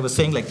we now have a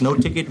saying like no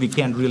ticket, we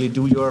can't really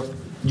do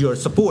your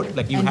support.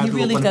 Like you and have he to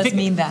really open a does ticket.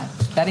 mean that.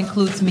 That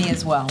includes me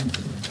as well.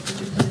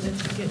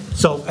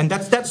 So, and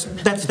that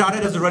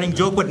started as a running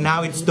joke, but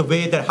now it's the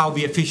way that how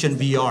efficient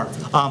we are.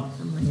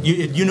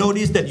 You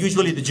notice that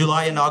usually the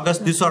July and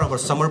August, these are our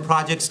summer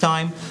projects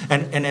time,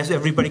 and as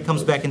everybody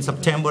comes back in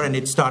September and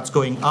it starts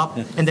going up,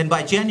 and then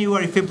by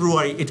January,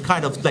 February, it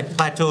kind of like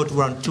plateaued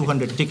around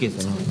 200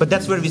 tickets. But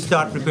that's where we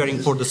start preparing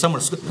for the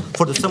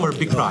summer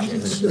big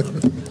projects.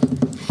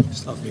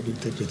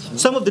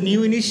 Some of the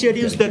new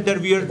initiatives that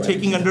we are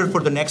taking under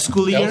for the next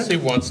school year. Elsie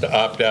wants to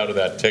opt out of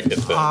that ticket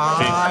thing.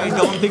 I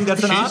don't think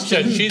that's an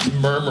option. She's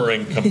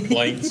murmuring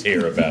complaints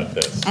here about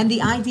this. And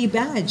the ID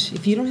badge.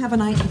 If you don't have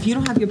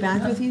your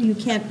badge with you, you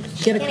can't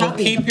get a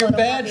copy. Keep your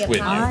badge with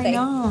you. I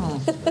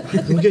know. We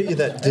can get you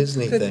that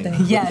Disney thing.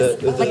 Yes,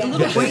 with like a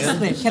little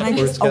bracelet. Can I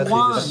where it's just got a you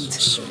wand?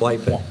 just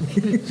swipe it.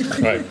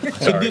 Right.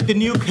 So the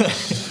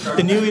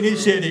new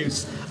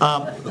initiatives.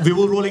 We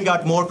will rolling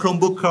out more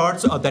Chromebook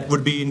cards that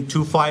would be in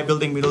 2-5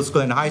 building, middle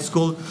school and high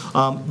school.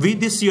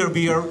 This year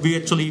we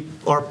actually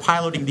are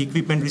piloting the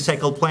equipment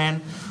recycle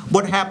plan.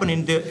 What happened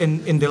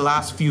in the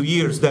last few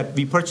years that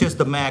we purchased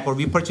the Mac or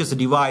we purchased a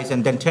device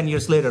and then 10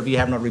 years later we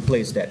have not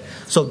replaced that.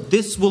 So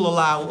this will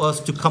allow us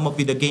to come up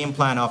with a game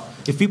plan of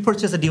if we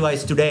purchase a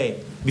device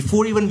today,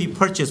 before even we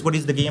purchase, what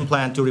is the game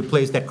plan to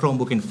replace that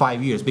Chromebook in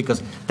 5 years?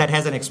 Because that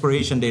has an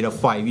expiration date of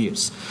 5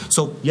 years.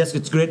 So yes,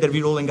 it's great that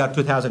we're rolling out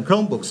 2,000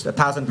 Chromebooks,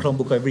 1,000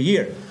 Chromebooks every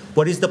year.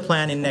 What is the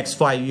plan in next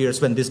 5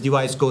 years when this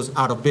device goes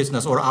out of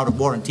business or out of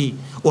warranty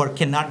or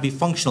cannot be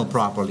functional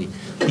properly?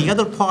 The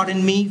other part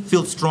in me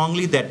feels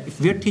strongly that if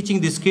we're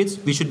teaching these kids,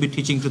 we should be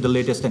teaching to the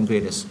latest and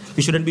greatest.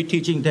 We shouldn't be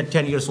teaching that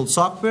 10 years old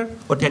software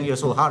or 10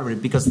 years old hardware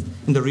because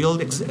in the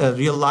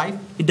real life,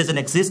 it doesn't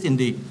exist in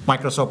the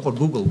Microsoft or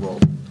Google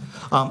world.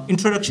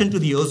 Introduction to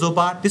the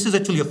OzoBot. This is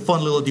actually a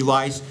fun little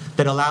device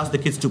that allows the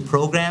kids to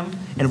program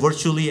and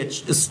virtually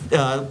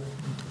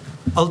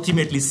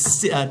ultimately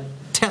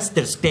test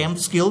their STEM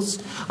skills.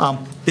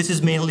 This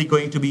is mainly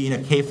going to be in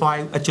a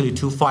K-5, actually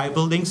 2-5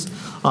 buildings.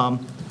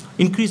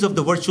 Increase of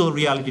the virtual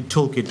reality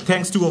toolkit.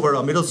 Thanks to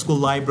our middle school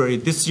library,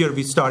 this year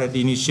we started the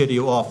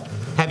initiative of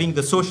having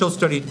the social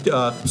study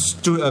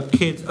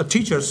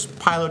teachers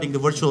piloting the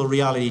virtual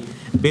reality,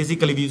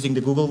 basically using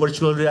the Google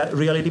Virtual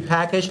Reality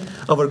package.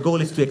 Our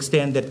goal is to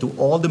extend that to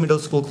all the middle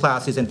school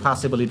classes and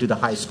possibly to the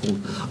high school.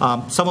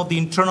 Some of the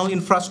internal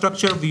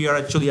infrastructure, we are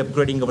actually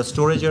upgrading our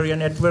storage area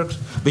networks,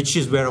 which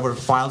is where our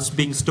files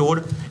being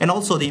stored, and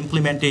also the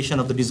implementation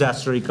of the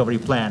disaster recovery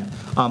plan.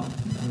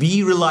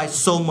 We rely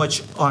so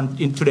much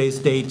in today's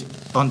date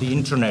on the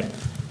internet.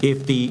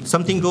 If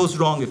something goes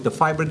wrong, if the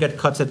fiber gets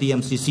cuts at the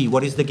MCC,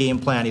 what is the game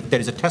plan? If there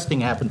is a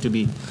testing happen to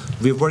be,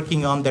 we're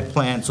working on that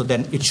plan so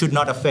then it should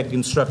not affect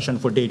instruction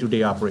for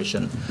day-to-day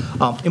operation.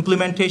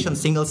 Implementation,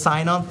 single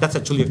sign-on, that's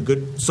actually a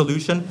good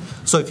solution.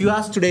 So if you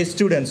ask today's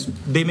students,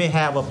 they may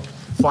have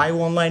 5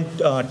 online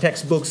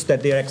textbooks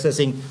that they're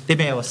accessing. They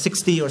may have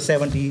 60 or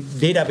 70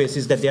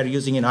 databases that they're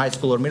using in high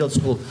school or middle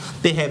school.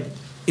 They have,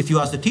 if you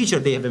ask the teacher,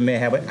 they may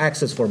have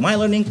access for My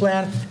Learning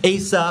Plan,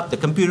 ASAP, the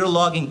computer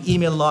logging,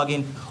 email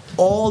login,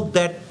 all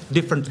that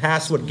different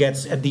password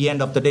gets at the end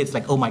of the day. It's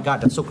like, oh my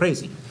God, that's so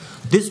crazy.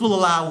 This will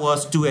allow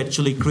us to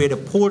actually create a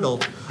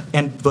portal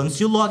And once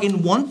you log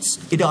in once,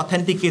 it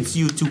authenticates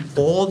you to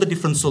all the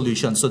different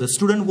solutions. So the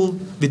student will,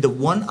 with the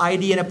one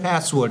ID and a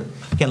password,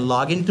 can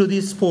log into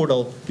this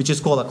portal, which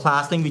is called a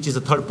ClassLink, which is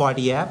a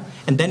third-party app.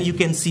 And then you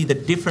can see the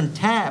different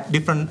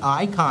different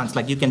icons,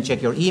 like you can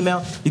check your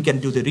email, you can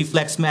do the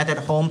reflex math at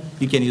home,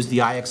 you can use the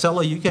IXL,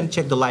 or you can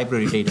check the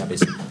library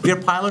database. We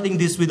are piloting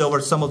this with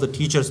some of the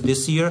teachers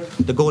this year.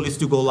 The goal is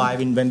to go live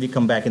when we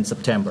come back in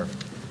September.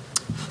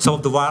 Some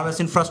of the wireless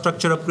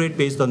infrastructure upgrade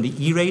based on the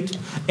E-rate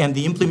and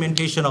the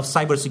implementation of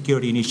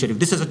cybersecurity initiative.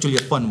 This is actually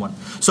a fun one.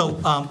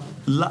 So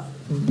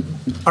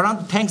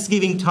around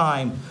Thanksgiving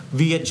time,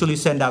 we actually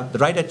send out,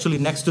 next to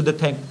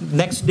the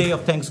next day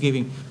of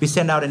Thanksgiving, we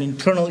send out an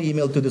internal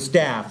email to the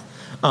staff,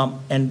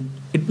 and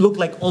it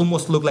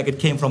almost looked like it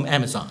came from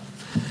Amazon.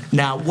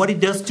 Now, what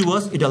it does to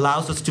us, it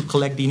allows us to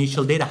collect the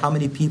initial data, how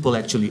many people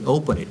actually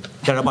open it.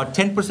 There are about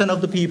 10% of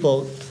the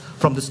people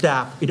from the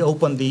staff, it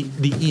opened the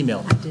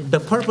email. The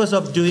purpose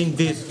of doing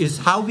this is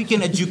how we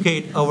can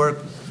educate our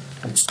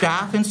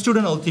staff and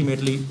student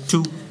ultimately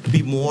to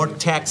be more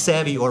tech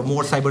savvy or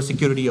more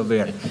cybersecurity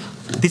aware.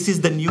 This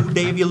is the new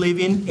day we live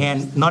in,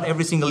 and not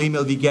every single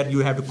email we get, you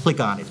have to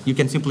click on it. You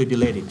can simply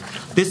delete it.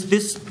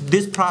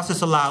 This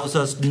process allows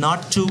us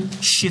not to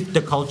shift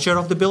the culture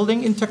of the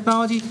building in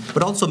technology,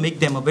 but also make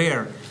them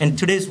aware. In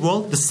today's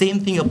world, the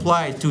same thing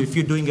applies to if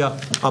you're doing a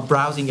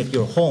browsing at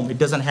your home. It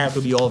doesn't have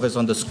to be always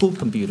on the school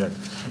computer.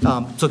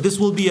 So this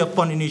will be a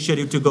fun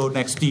initiative to go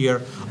next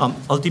year.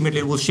 Ultimately,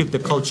 it will shift the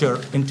culture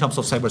in terms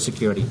of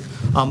cybersecurity.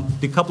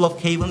 The couple of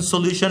K1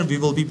 solutions, we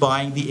will be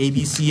buying the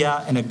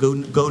ABCA and a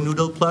Go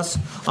Noodle Plus.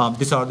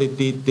 These are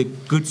the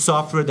good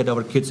software that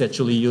our kids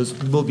actually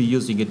will be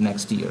using it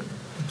next year.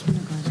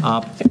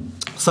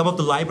 Some of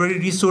the library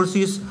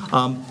resources,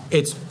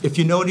 if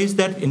you notice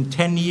that in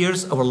 10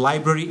 years, our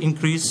library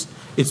increase,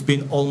 it's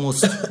been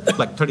almost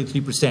like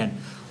 33%.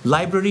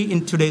 Library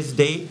in today's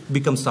day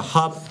becomes a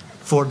hub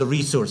for the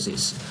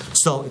resources.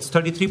 So it's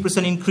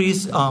 33%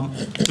 increase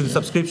to the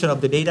subscription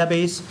of the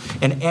database,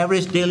 and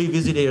average daily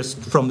visitors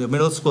from the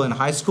middle school and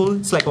high school,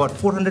 it's like about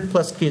 400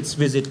 plus kids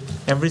visit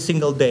every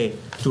single day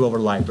to our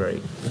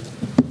library.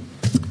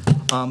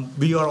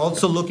 We are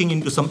also looking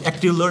into some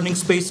active learning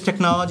space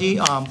technology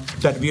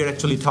that we are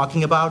actually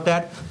talking about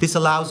that. This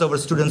allows our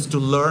students to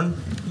learn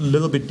a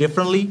little bit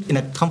differently in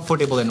a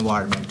comfortable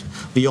environment.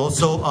 We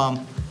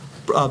also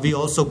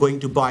going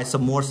to buy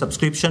some more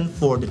subscription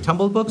for the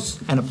Tumble Books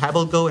and a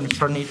PabbleGo and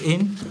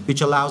Turnitin,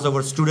 which allows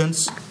our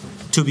students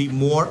to be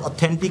more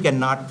authentic and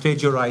not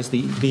plagiarize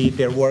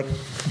their work,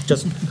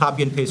 just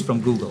copy and paste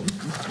from Google.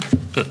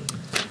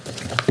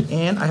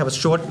 And I have a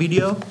short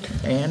video,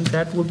 and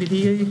that will be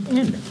the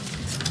end.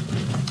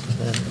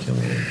 Can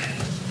we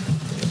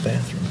take a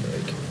bathroom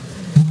break?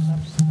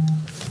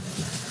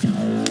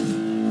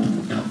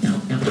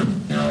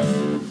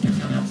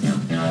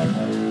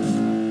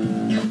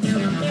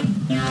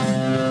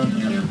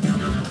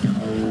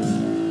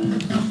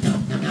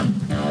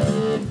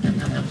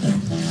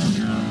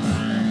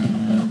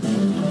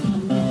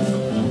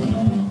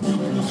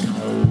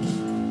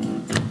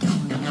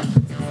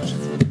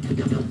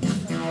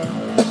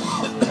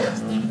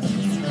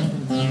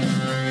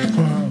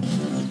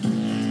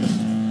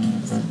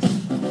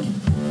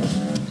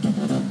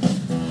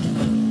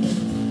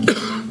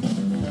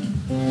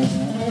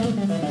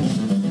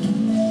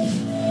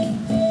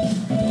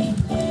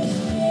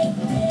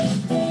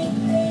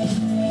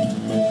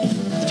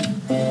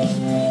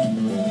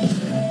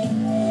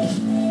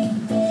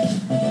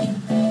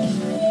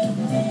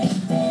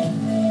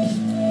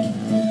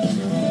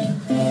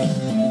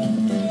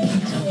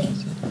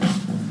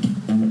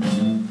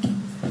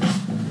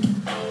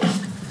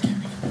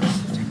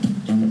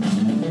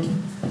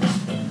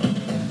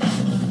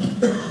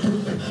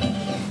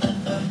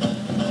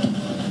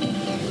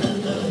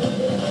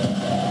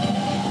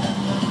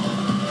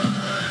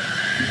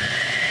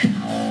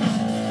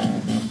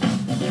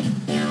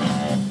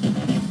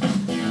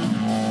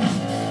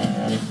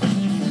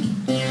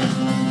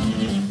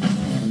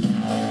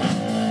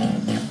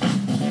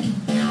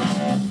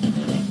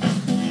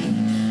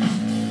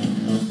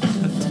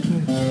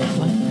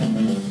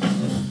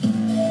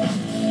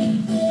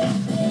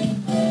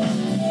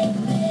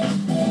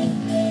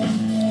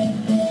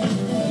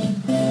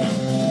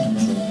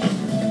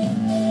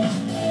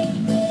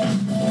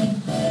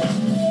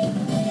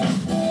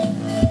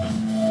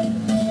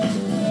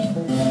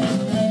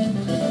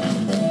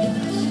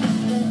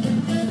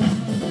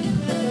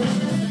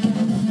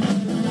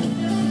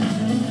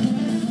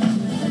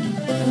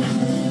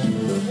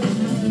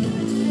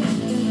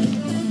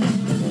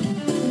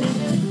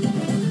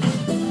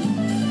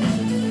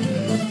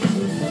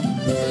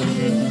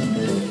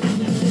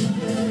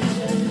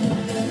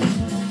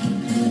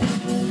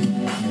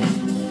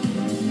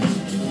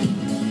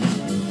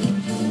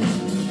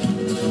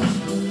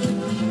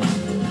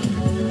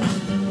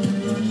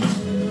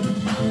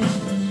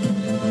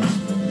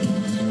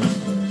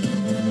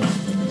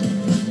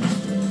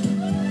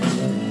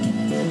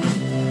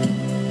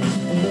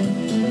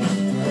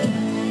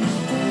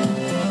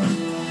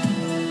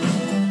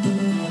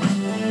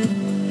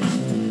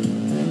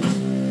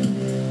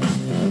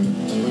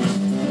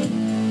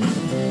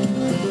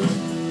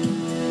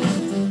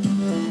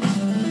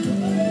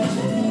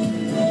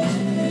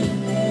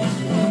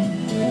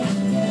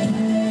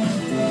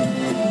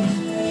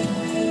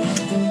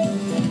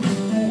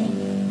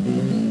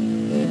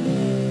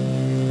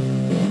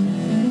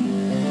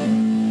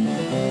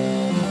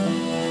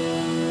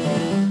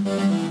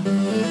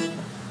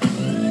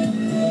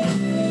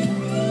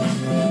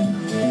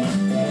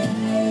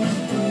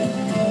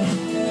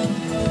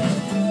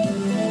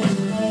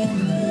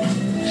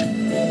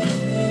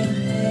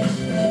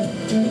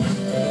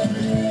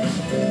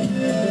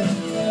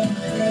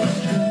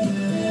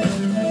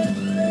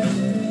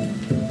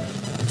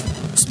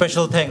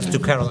 Special thanks to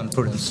Carol and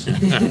Prudence.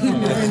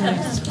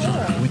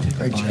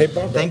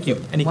 Thank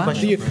you. Any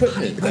questions?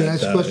 Can I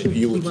ask a question?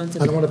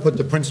 I don't want to put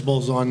the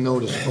principals on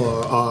notice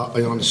or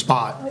on the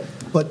spot,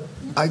 but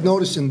I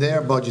noticed in their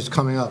budgets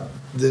coming up,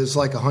 there's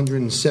like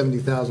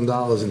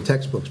 $170,000 in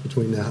textbooks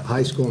between the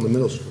high school and the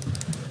middle school.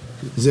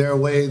 Is there a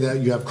way that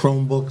you have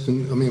Chromebooks?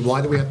 And I mean,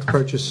 why do we have to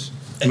purchase?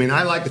 I mean,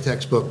 I like a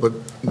textbook, but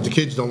the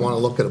kids don't want to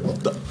look at a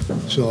book.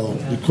 So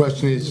the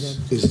question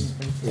is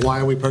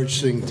why are we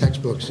purchasing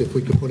textbooks if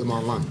we can put them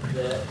online?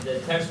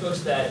 The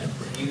textbooks that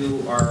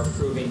you are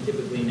approving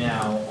typically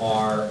now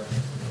are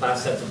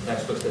class sets of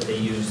textbooks that they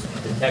use.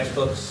 The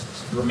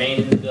textbooks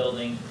remain in the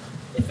building.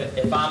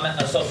 If I'm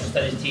a social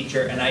studies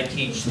teacher and I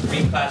teach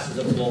 3 classes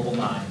of Global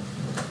 9,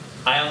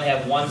 I only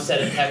have 1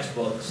 set of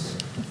textbooks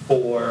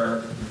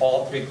for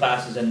all 3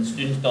 classes, and the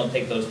students don't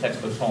take those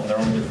textbooks home. They're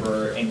only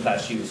for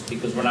in-class use.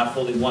 Because we're not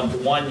fully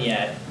one-to-one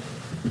yet,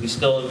 we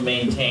still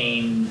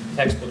maintain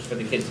textbooks for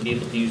the kids to be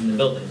able to use in the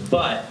building.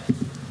 But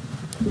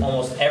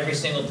almost every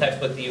single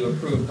textbook that you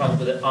approve comes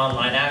with an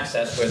online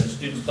access where the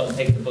students don't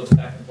take the books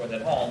back and forth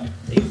at home.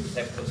 They use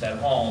the textbooks at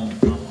home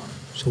online.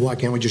 So why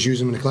can't we just use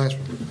them in the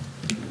classroom?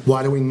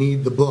 Why do we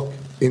need the book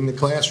in the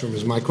classroom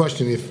is my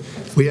question.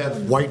 If we have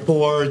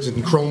whiteboards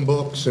and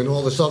Chromebooks and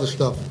all this other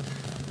stuff,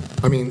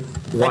 I mean,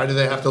 why do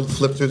they have to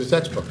flip through the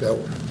textbook?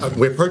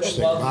 We're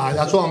purchasing.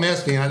 That's all I'm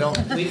asking. I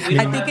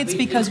think it's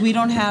because we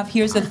don't have,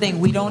 here's the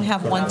thing, we don't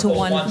have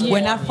one-to-one.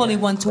 We're not fully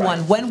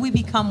one-to-one. When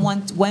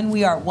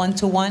we are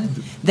one-to-one,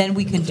 then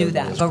we can do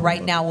that. But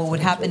right now, what would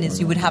happen is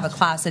you would have a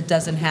class that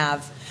doesn't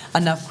have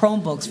enough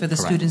Chromebooks for the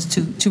students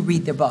to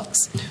read their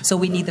books. So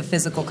we need the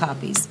physical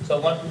copies.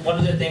 So one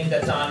of the things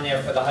that's on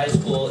there for the high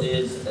school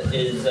is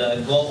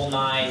Global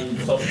 9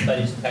 Social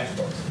Studies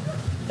textbooks.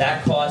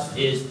 That cost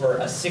is for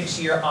a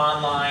 6-year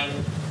online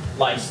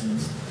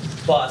license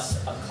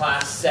plus a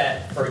class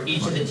set for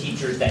each of the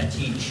teachers that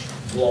teach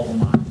Global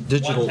 9.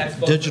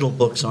 Digital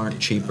books aren't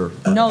cheaper.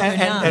 No, they're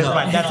not.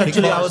 Right, that's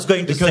actually what I was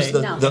going to say.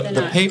 Because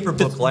the paper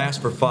book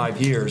lasts for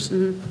 5 years,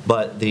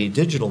 but the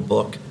digital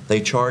book, they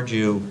charge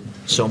you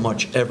so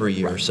much every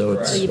year, so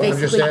it's... I'm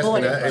just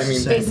asking,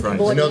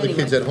 I know the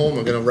kids at home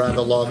are going to rather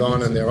log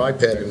on their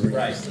iPad and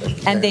read.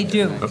 And they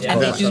do,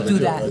 and they do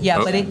that. Yeah,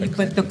 but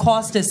the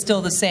cost is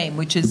still the same,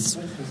 which is,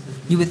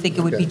 you would think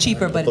it would be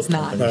cheaper, but it's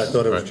not.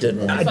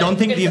 I don't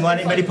think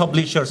many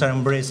publishers are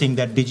embracing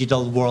that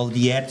digital world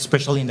yet,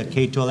 especially in the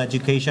K-12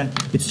 education.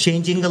 It's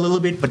changing a little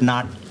bit, but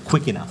not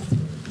quick enough.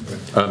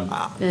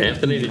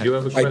 Anthony, did you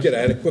have a question? I did. I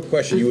had a quick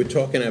question. You were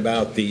talking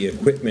about the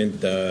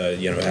equipment,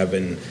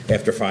 having,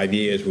 after 5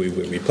 years, we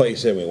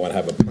replace it, we want to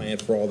have a plan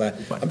for all that.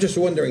 I'm just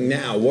wondering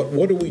now,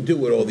 what do we do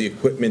with all the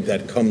equipment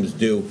that comes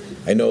due?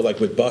 I know, like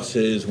with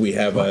buses, we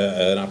have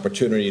an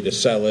opportunity to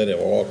sell it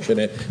or auction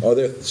it. Are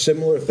there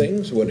similar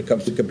things when it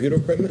comes to computer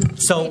equipment?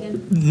 So,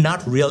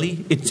 not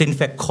really. It's in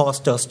fact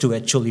cost us to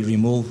actually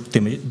remove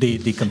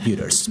the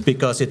computers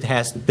because it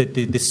has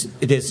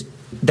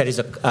there is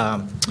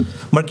a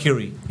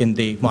mercury in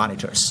the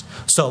monitors.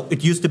 So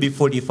it used to be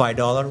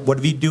 $45. What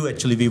we do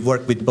actually, we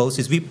work with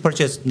BOCES. We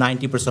purchase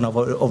 90% of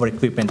our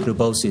equipment through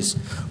BOCES.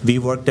 We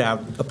worked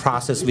out a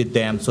process with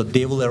them, so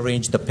they will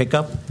arrange the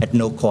pickup at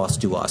no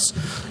cost to us.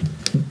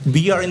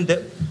 We are at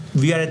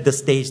the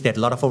stage that a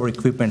lot of our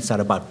equipments are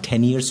about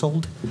 10 years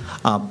old,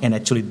 and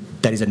actually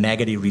that is a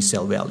negative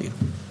resale value.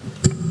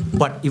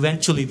 But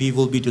eventually we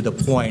will be to the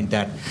point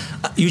that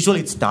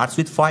usually it starts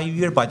with 5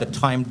 years. By the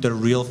time the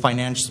real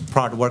finance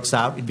part works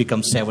out, it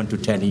becomes 7 to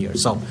 10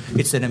 years. So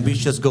it's an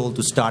ambitious goal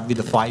to start with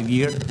a 5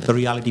 year. The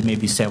reality may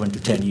be 7 to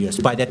 10 years.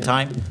 By that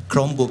time,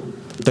 Chromebook,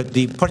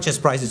 the purchase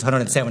price is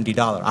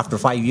 $170. After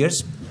 5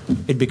 years,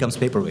 it becomes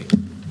paperweight.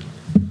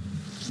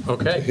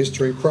 Okay.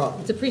 History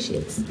prop. It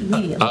appreciates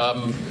immediately.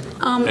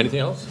 Anything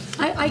else?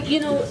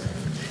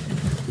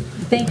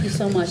 Thank you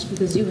so much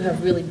because you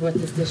have really brought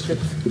this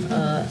district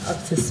up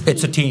to speed.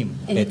 It's a team.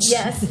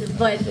 Yes,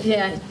 but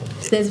yeah,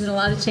 there's been a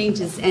lot of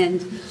changes.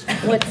 And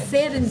what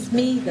saddens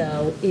me,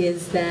 though,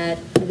 is that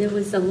there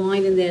was a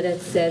line in there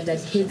that said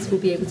that kids will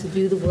be able to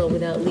view the world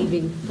without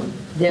leaving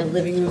their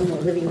living room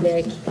or leaving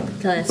their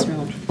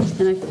classroom.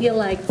 And I feel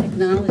like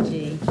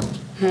technology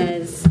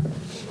has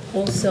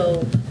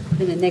also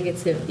been a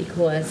negative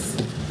because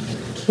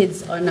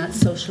kids are not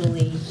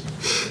socially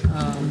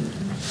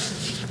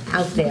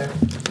out there.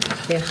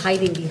 They're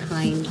hiding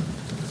behind,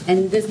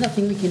 and there's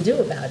nothing we can do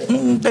about it.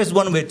 There's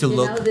one way to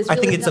look. I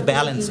think it's a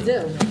balancing.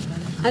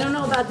 I don't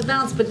know about the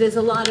balance, but there's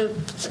a lot of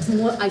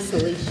more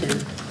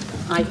isolation,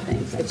 I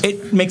think.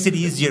 It makes it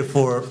easier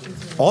for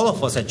all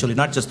of us, actually,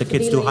 not just the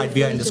kids to hide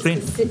behind the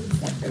screen. Sit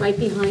right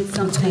behind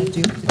something.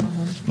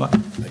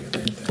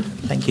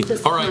 Thank you.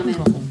 All right.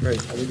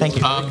 Thank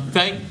you.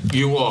 Thank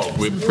you all.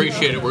 We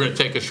appreciate it. We're going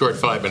to take a short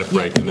 5-minute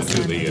break and then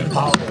do the...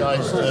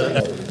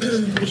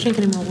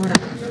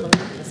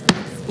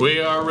 We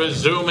are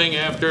resuming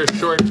after a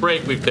short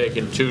break. We've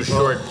taken 2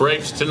 short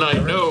breaks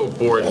tonight. No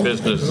board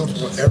business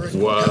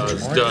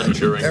was done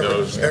during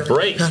those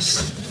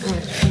breaks.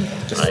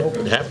 I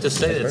have to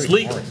say that's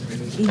legal.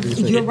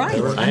 You're right. I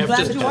I'm have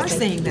glad to- you are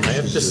saying that. I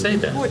have to say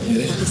that.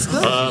 It's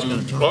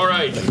good. All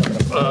right,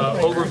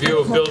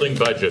 overview of building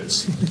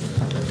budgets.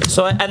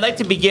 So I'd like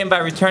to begin by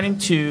returning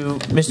to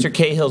Mr.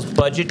 Cahill's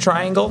budget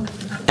triangle.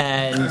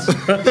 And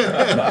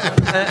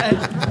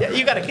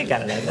you got a kick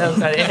out of that.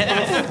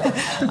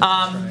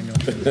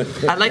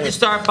 I'd like to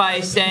start by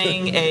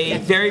saying a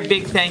very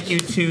big thank you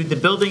to the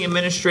building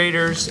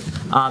administrators,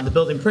 the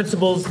building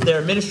principals,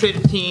 their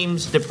administrative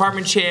teams,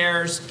 department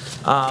chairs,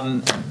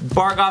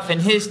 Bargoff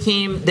and his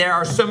team. There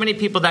are so many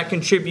people that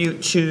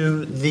contribute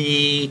to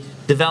the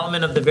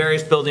development of the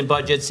various building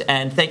budgets,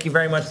 and thank you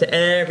very much to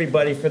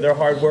everybody for their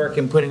hard work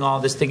in putting all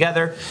this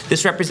together.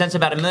 This represents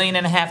about $1.5 million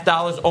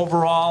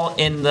overall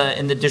in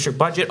the district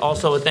budget.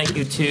 Also, a thank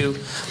you to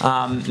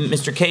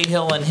Mr.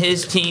 Cahill and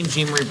his team.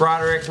 Jean Marie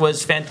Broderick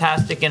was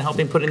fantastic in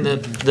helping putting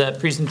the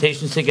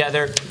presentations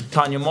together.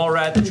 Tanya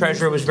Mulrad, the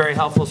treasurer, was very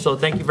helpful. So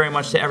thank you very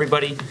much to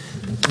everybody.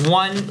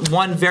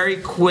 One very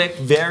quick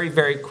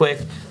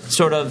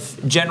sort of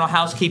general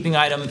housekeeping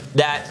item,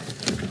 that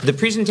the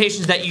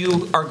presentations that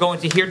you are going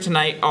to hear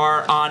tonight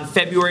are on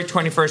February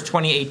 21st,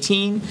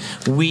 2018.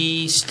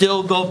 We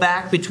still go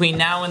back between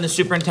now and the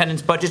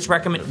superintendent's budget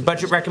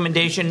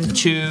recommendation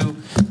to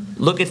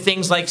look at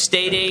things like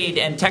state aid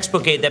and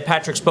textbook aid that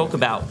Patrick spoke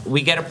about.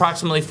 We get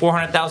approximately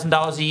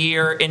 $400,000 a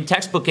year in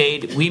textbook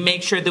aid. We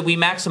make sure that we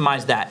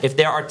maximize that. If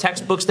there are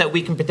textbooks that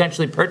we can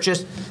potentially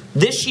purchase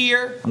this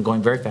year, I'm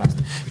going very fast,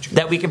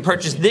 that we can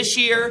purchase this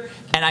year,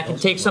 and I can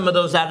take some of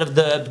those out of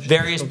the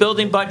various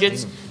building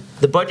budgets.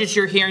 The budgets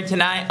you're hearing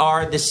tonight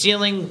are the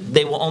ceiling.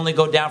 They will only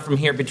go down from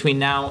here between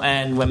now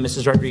and when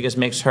Mrs. Rodriguez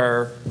makes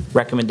her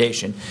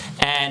recommendation.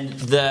 And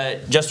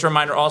just a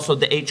reminder also,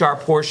 the HR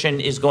portion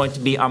is going to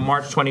be on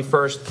March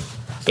 21st.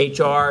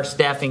 HR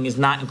staffing is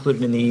not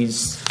included in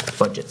these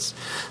budgets.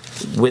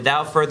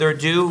 Without further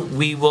ado,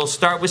 we will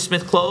start with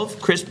Smith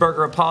Clove. Chris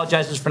Berger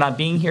apologizes for not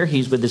being here.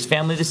 He's with his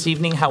family this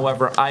evening.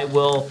 However, I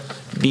will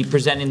be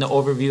presenting the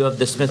overview of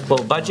the Smith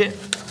Clove budget.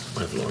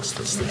 I've lost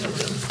this thing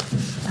again.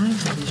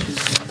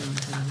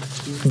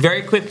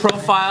 Very quick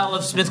profile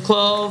of Smith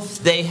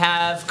Clove. They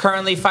have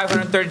currently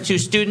 532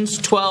 students,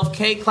 12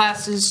 K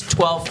classes,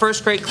 12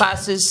 first grade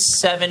classes,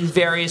 7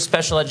 various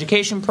special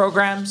education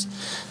programs.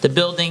 The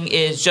building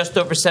is just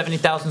over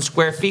 70,000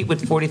 square feet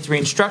with 43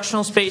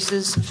 instructional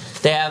spaces.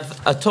 They have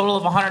a total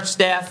of 100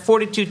 staff,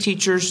 42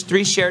 teachers,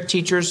 3 shared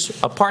teachers,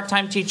 a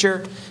part-time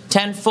teacher,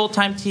 10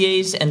 full-time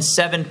TAs, and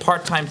 7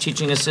 part-time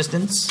teaching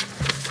assistants.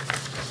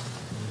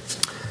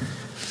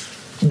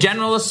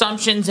 General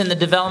assumptions in the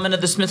development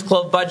of the Smith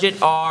Clove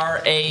budget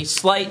are a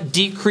slight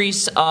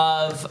decrease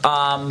of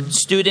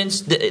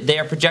students. They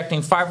are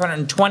projecting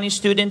 520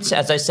 students.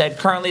 As I said,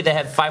 currently they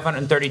have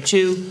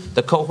 532,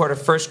 the cohort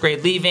of first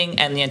grade leaving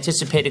and the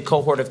anticipated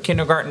cohort of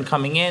kindergarten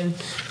coming in.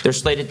 They're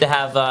slated to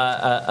have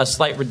a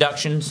slight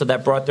reduction, so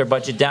that brought their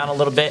budget down a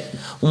little bit.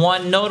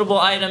 One notable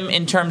item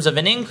in terms of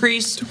an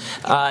increase,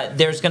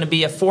 there's going to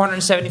be a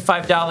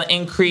 $475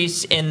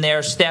 increase in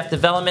their staff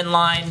development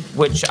line,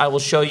 which I will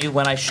show you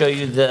when I show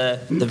you the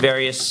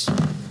various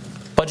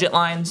budget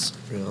lines.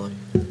 Really?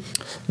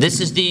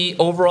 This is the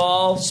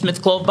overall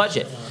Smith Clove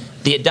budget.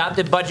 The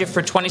adopted budget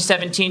for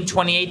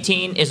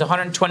 2017-2018 is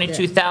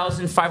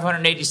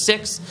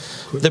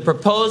 $122,586. The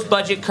proposed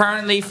budget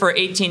currently for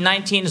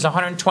 18-19 is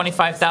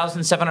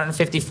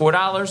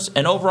 $125,754,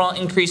 an overall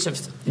increase of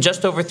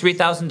just over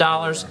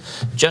 $3,000,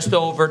 just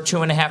over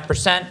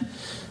 2.5%.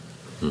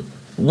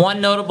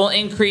 One notable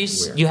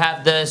increase, you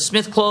have the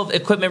Smith Clove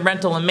equipment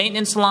rental and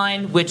maintenance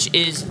line, which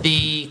is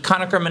the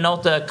Conacher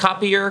Minolta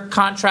copier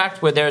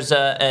contract, where there's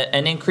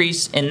an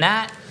increase in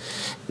that.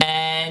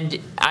 And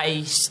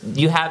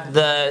you have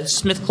the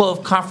Smith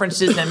Clove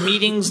conferences and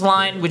meetings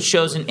line, which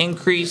shows an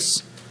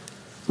increase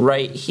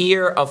right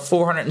here of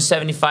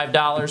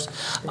 $475.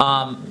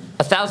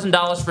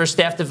 $1,000 for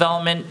staff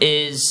development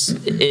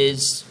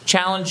is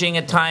challenging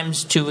at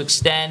times to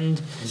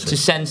send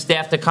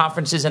staff to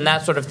conferences and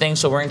that sort of thing.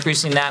 So we're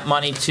increasing that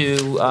money to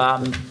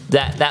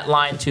that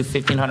line to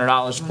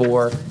 $1,500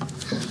 for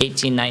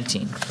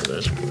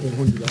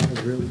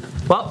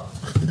 18-19. Well,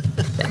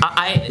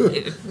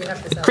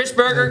 Chris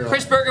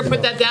Berger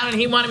put that down, and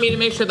he wanted me to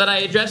make sure that I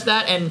addressed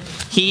that. And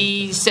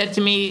he said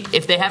to me,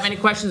 if they have any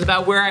questions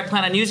about where I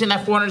plan on using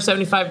that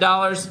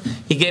 $475,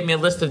 he gave me a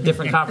list of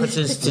different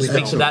conferences to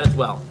speak to that as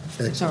well.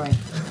 It's all right.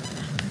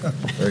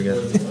 Very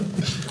good.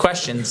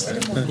 Questions?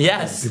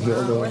 Yes.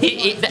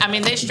 I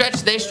mean, they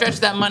stretch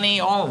that money,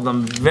 all of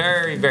them,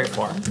 very, very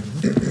far.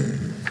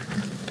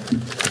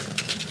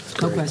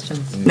 No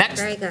questions. Next.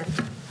 Very good.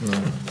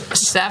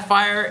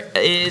 Sapphire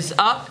is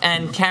up,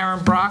 and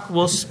Karen Brock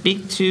will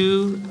speak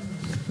to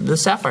the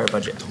Sapphire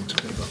budget.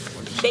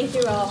 Thank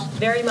you all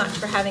very much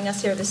for having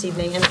us here this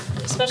evening, and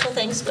special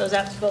thanks goes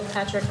out to both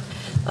Patrick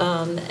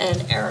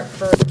and Eric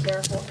for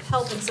their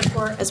help and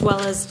support, as well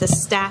as the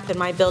staff in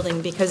my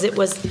building, because it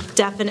was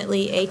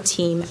definitely a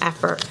team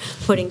effort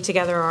putting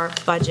together our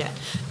budget.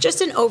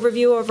 Just an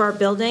overview of our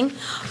building.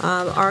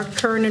 Our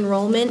current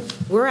enrollment,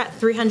 we're at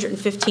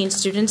 315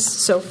 students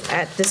so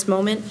at this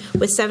moment,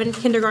 with 7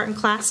 kindergarten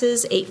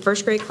classes, 8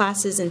 first grade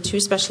classes, and 2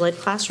 special ed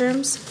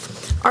classrooms.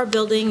 Our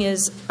building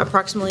is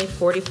approximately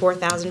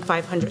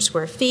 44,500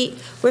 square feet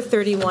with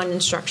 31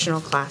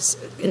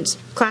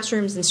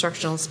 classrooms,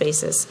 instructional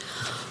spaces.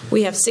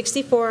 We have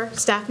 64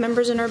 staff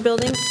members in our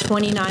building,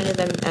 29 of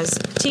them as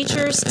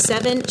teachers,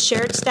 7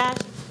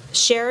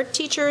 shared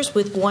teachers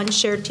with 1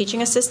 shared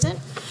teaching assistant,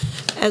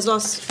 as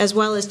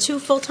well as 2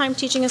 full-time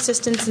teaching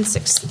assistants and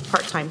 6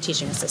 part-time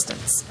teaching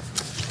assistants.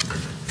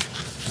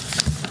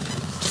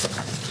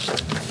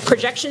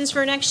 Projections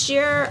for next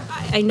year,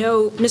 I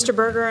know Mr.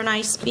 Berger and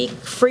I speak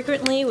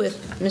frequently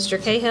with Mr.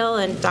 Cahill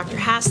and Dr.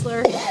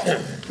 Hassler.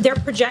 Their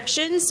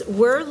projections,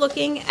 we're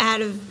looking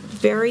at a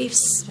very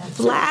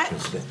flat,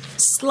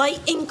 slight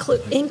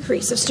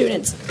increase of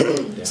students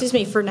excuse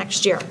me, for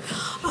next year.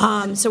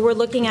 So we're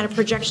looking at a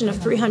projection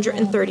of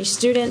 330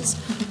 students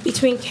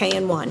between K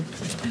and 1.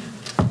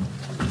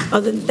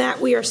 Other than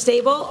that, we are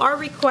stable. Our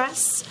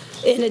requests,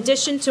 in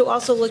addition to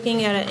also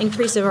looking at an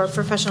increase of our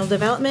professional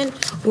development,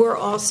 we're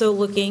also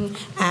looking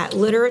at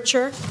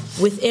literature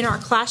within our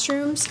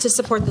classrooms to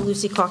support the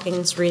Lucy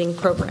Calkins reading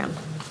program.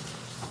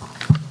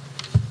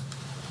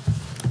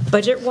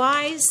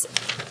 Budget-wise,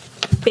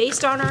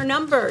 based on our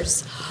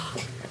numbers,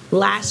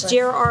 last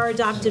year our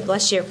adopted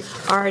budget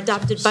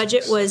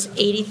was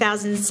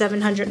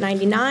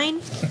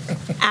 $80,799.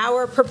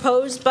 Our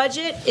proposed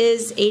budget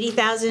is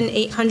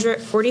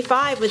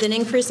 $80,845 with an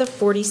increase of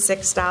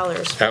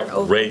 $46.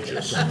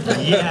 Outrageous.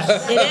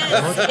 Yes, it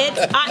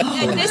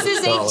is. This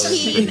is a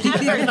team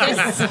effort.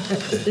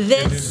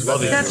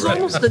 That's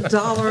almost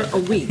 $1 a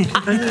week.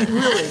 I mean,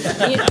 really.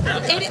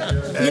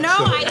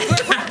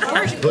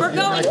 We're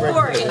going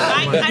for it.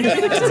 I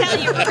don't know what to tell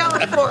you. We're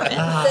going for it.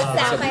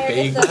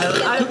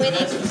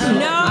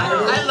 No.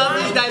 I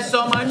love these guys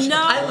so much. No,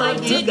 I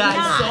love these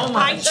guys so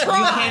much. I tried.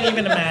 You can't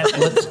even imagine.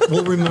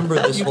 We'll remember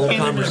this whole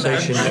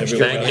conversation next year.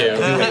 Thank you.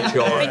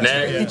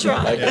 Next.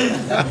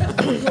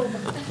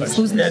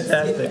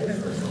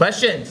 Fantastic.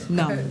 Questions?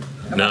 No.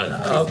 None.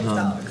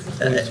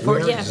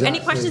 Any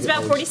questions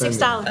about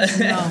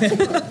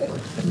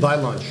 $46? Buy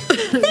lunch.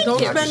 Don't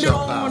spend it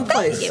all in one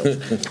place.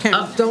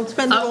 Don't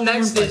spend it all in one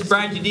place. Up next is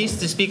Brian Judice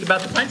to speak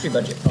about the pantry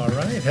budget. All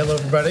right. Hello,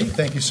 everybody.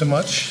 Thank you so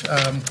much.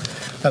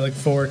 I look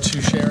forward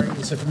to sharing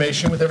this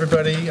information with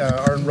everybody.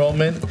 Our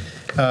enrollment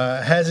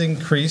has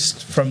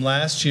increased from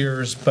last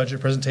year's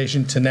budget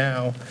presentation to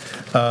now,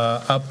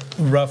 up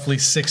roughly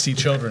 60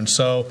 children.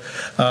 So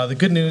the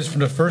good news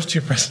from the first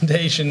 2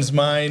 presentations,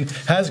 mine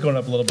has gone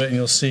up a little bit, and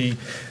you'll see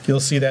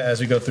that as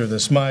we go through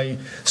this. My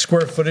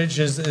square footage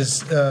is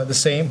the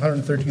same,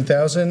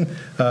 113,000.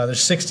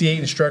 There's 68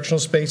 instructional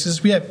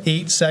spaces. We have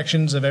 8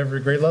 sections of every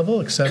grade level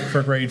except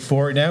for grade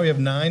 4. Now we have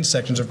 9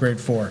 sections of grade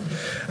 4.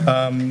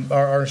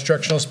 Our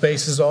instructional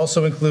spaces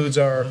also includes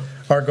our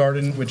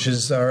garden, which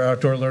is our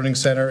outdoor learning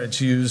center.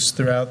 It's used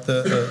throughout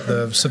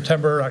the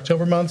September,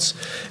 October months,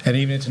 and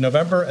even into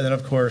November, and then,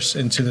 of course,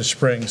 into the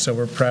spring. So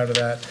we're proud of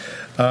that.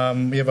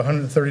 We have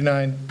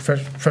 139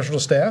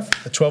 professional staff,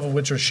 12 of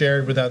which are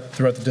shared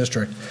throughout the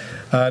district.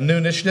 New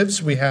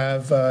initiatives, we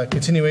have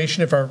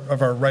continuation of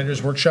our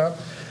writers' workshop.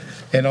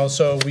 And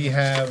also, we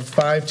have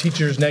 5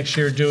 teachers next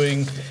year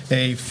doing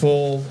a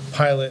full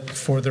pilot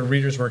for the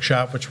Readers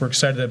Workshop, which we're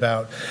excited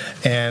about.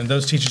 And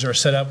those teachers are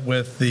set up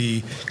with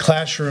the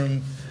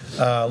classroom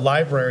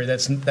library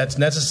that's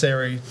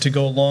necessary to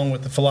go along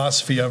with the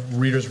philosophy of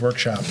Readers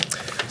Workshop.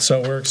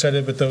 So we're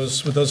excited with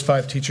those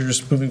 5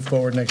 teachers moving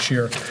forward next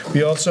year.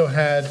 We also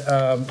had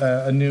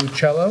a new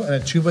cello and a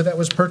tuba that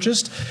was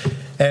purchased,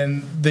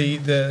 and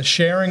the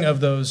sharing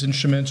of those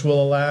instruments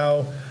will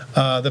allow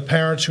the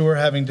parents who are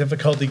having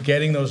difficulty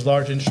getting those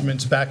large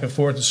instruments back and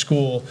forth to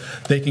school,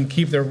 they can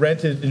keep their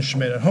rented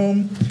instrument at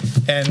home,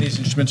 and these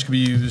instruments can be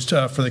used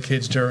for the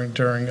kids during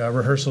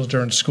rehearsals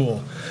during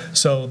school.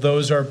 So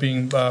those are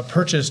being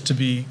purchased to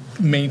be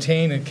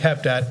maintained and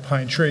kept at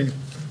Pine Tree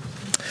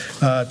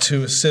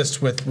to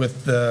assist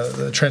with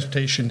the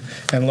transportation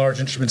and large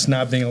instruments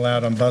not being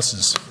allowed on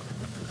buses.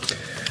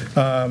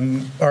 Our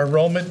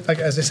enrollment,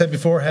 as I said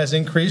before, has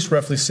increased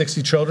roughly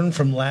 60 children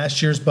from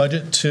last year's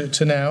budget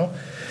to now.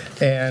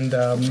 And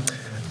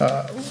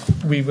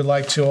we would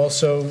like to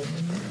also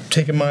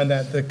take in mind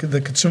that the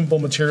consumable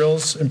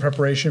materials in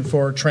preparation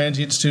for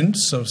transient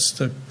students, so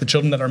the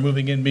children that are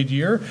moving in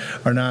mid-year,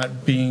 are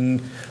not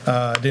being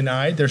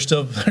denied. They're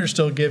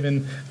still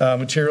given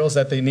materials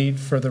that they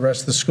need for the rest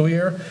of the school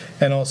year.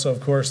 And also,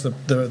 of course,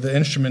 the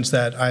instruments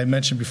that I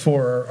mentioned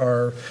before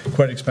are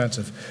quite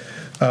expensive.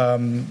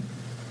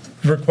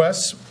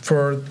 Requests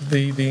for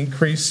the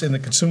increase in the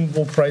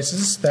consumable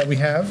prices that we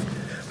have.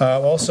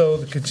 Also,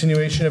 the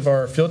continuation of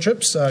our field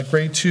trips.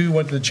 Grade 2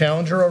 went to the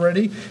Challenger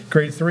already.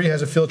 Grade 3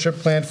 has a field trip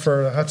planned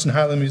for the Hudson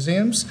Highland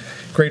Museums.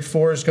 Grade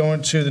 4 is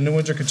going to the New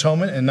Windsor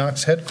Cantonment and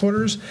Knox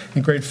headquarters.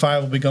 And Grade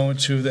 5 will be going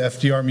to the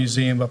FDR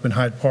Museum up in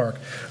Hyde Park.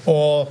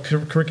 All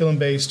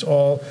curriculum-based,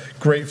 all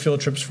great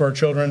field trips for our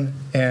children.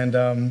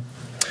 And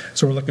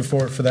so we're looking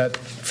forward for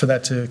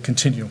that to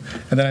continue.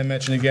 And then I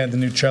mentioned again the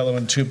new cello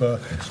and tuba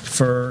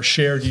for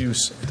shared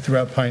use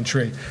throughout Pine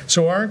Tree.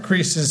 So our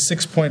increase is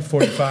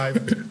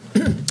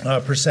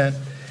 6.45%,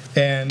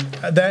 and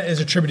that is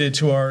attributed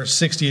to our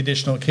 60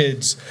 additional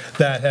kids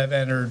that have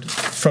entered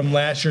from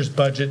last year's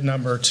budget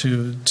number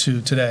to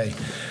today.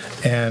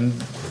 And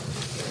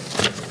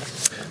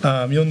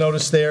you'll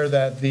notice there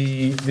that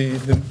the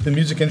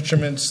music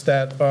instruments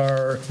that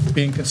are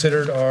being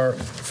considered are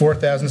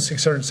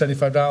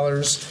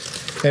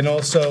 $4,675, and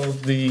also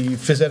the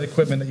phys ed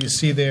equipment that you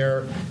see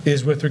there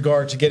is with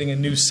regard to getting a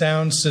new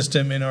sound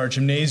system in our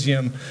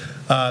gymnasium.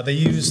 They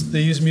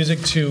use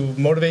music to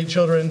motivate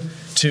children,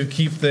 to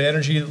keep the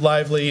energy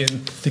lively,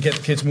 and to get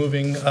the kids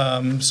moving.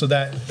 So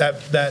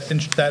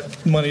that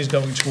money is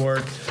going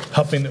toward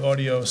helping the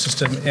audio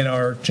system in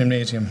our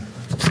gymnasium.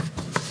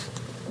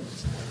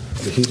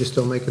 The heater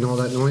still making all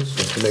that noise?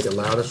 So to make it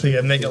louder? So yeah,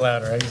 make it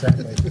louder,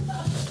 exactly.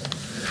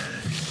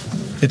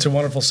 It's a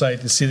wonderful sight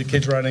to see the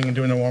kids running and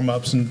doing their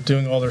warm-ups and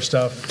doing all their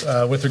stuff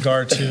with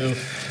regard to,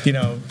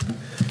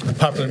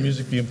 popular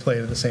music being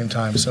played at the same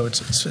time. So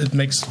it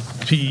makes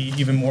PE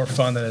even more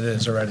fun than it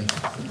is already.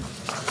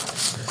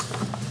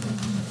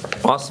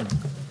 Awesome.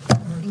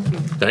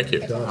 Thank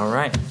you. All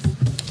right.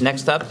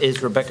 Next up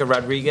is Rebecca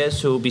Rodriguez,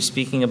 who will be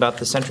speaking about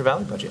the Central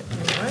Valley budget.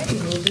 All right,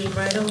 moving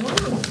right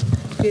along.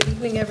 Good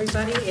evening,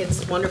 everybody.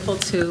 It's wonderful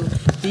to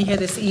be here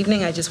this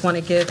evening. I just want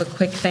to give a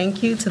quick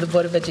thank you to the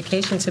Board of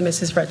Education, to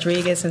Mrs.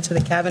 Rodriguez, and to the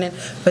Cabinet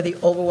for the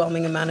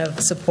overwhelming amount of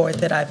support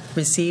that I've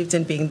received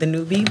in being the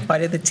newbie,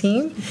 part of the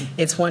team.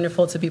 It's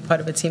wonderful to be part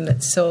of a team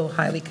that's so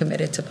highly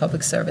committed to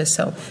public service,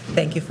 so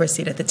thank you for a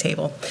seat at the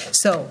table.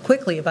 So,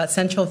 quickly, about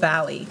Central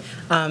Valley,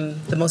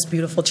 the most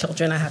beautiful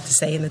children, I have to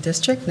say, in the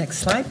district. Next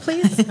slide,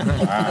 please.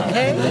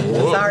 Okay?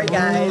 Sorry,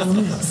 guys.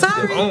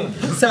 Sorry.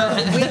 So,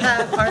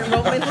 our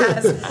enrollment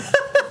has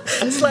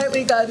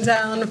slightly gone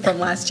down from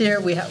last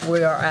year. We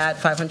are at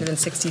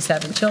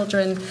 567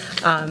 children.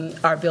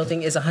 Our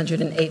building is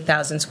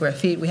 108,000 square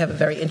feet. We have a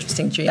very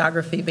interesting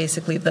geography.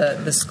 Basically,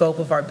 the scope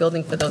of our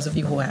building, for those of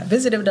you who have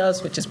visited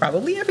us, which is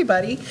probably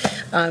everybody,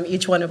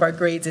 each one of our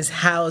grades is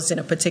housed in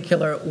a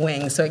particular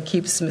wing. So it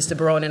keeps Mr.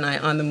 Barone and I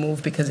on the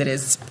move because it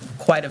is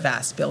quite a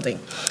vast building.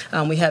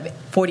 We have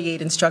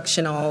 48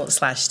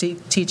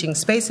 instructional/teaching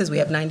spaces. We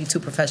have 92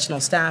 professional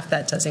staff.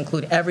 That does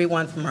include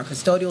everyone from our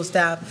custodial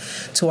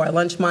staff to our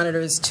lunch monitors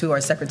to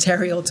our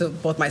secretarial, to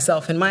both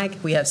myself and Mike.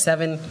 We have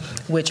 7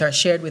 which are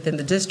shared within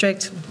the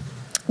district.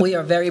 We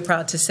are very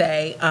proud to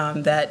say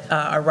that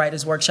our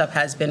Writers' Workshop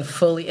has been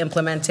fully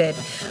implemented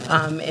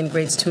in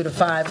grades 2 to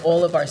 5.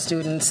 All of our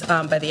students,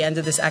 by the end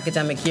of this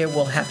academic year,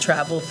 will have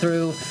traveled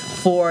through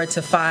 4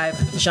 to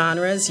 5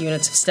 genres,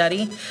 units of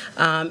study,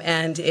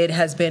 and it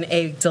has been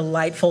a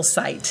delightful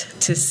sight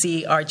to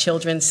see our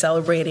children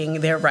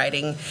celebrating their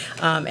writing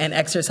and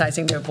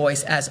exercising their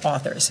voice as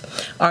authors.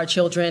 Our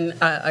children,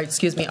 our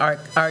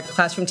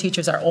classroom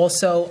teachers are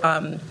also,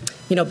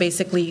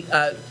 basically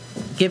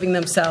giving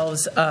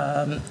themselves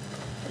a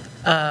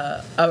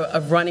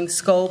running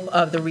scope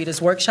of the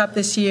Reader's Workshop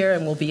this year,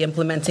 and we'll be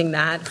implementing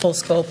that full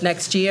scope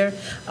next year.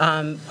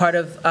 Part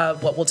of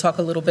what we'll talk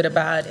a little bit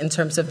about in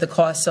terms of the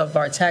costs of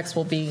our text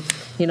will be,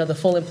 the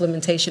full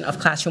implementation of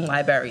classroom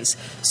libraries.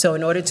 So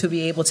in order to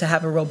be able to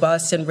have a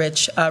robust and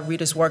rich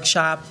Reader's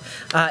Workshop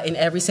in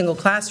every single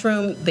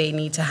classroom, they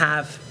need to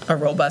have a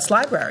robust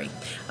library.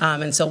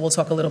 And so we'll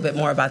talk a little bit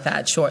more about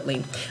that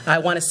shortly. I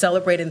want to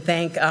celebrate and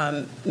thank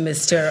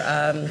Mr.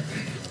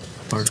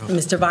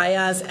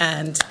 Vallas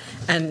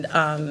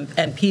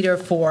and Peter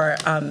for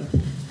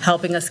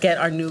helping us get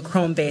our new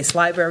Chrome-based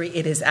library.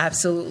 It is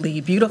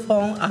absolutely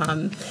beautiful.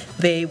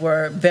 They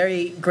were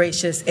very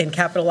gracious in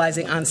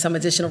capitalizing on some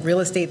additional real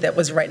estate that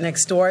was right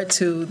next door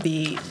to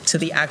the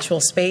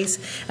actual space.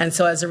 And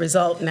so as a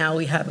result, now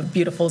we have a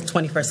beautiful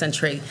 21st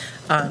century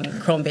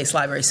Chrome-based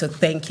library. So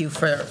thank you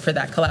for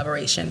that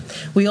collaboration.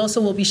 We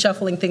also will be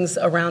shuffling things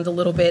around a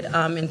little bit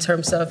in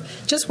terms of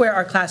just where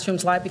our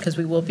classrooms lie, because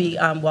we will be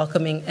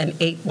welcoming an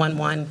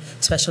 811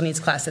 special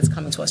needs class that's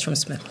coming to us from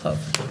Smith Clove.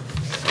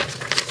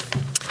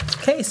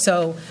 Okay,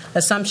 so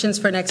assumptions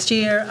for next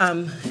year.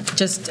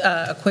 Just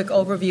a quick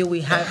overview. We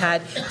have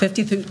had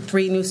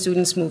 53 new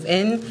students move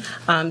in.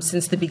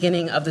 Since the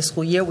beginning of the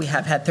school year, we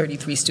have had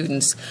 33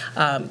 students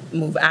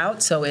move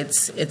out, so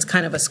it's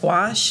kind of a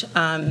squash.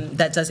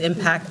 That does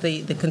impact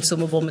the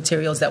consumable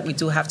materials that we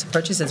do have to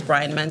purchase, as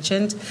Brian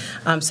mentioned.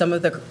 Some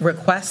of the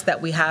requests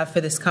that we have for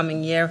this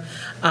coming year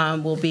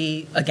will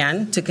be,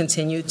 again, to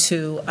continue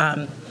to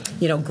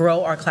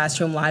grow our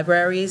classroom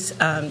libraries,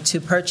 to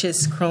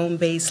purchase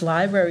Chrome-based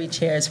library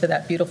chairs for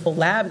that beautiful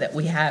lab that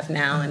we have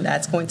now, and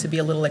that's going to be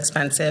a little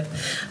expensive.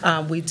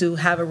 We do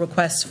have a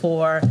request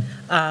for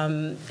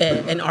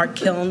an art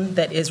kiln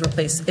that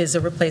is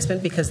a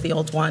replacement because the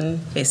old one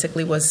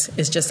basically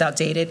is just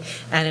outdated,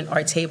 and an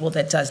art table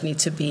that does need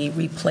to be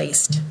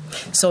replaced.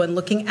 So in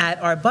looking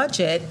at our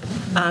budget,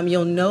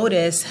 you'll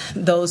notice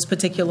those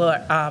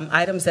particular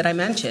items that I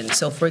mentioned.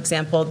 So for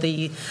example,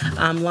 the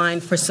line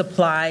for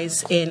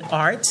supplies in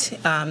art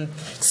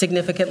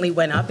significantly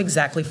went up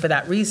exactly for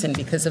that reason,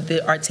 because of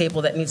the art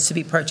table that needs to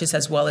be purchased,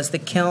 as well as the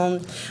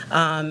kiln,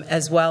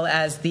 as well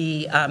as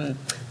the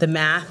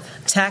math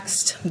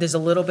text. There's a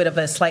little bit of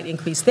a slight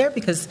increase there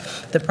because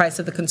the price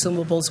of the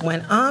consumables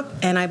went up,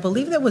 and I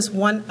believe there was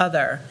one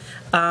other,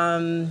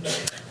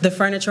 the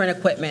furniture and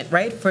equipment,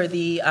 right, for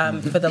the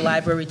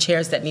library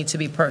chairs that need to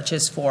be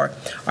purchased for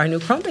our new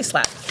Chrome-based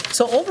lab.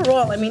 So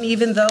overall, I mean,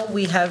 even though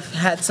we have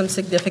had some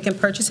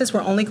significant purchases,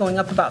 we're only going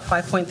up about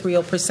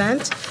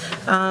 5.30%,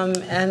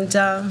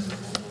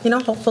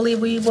 and hopefully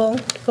we will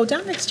go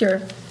down next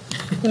year.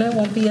 It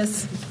won't be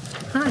as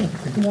high.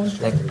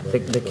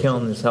 The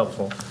kiln is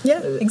helpful.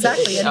 Yeah,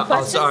 exactly. Any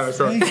questions?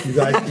 Sorry. You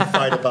guys can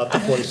fight about the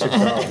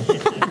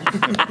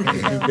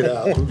 $46. You get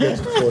out. Who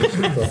gets the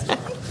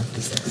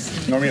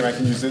 $46? Noreen, I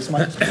can use this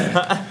mic?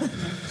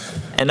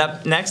 And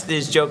up next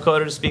is Joe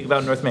Coder to speak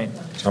about North Main.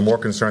 I'm more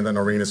concerned that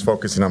Noreen is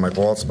focusing on my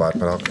bald spot,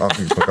 but I'll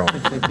keep going.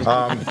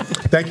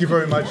 Thank you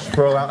very much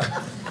for allowing...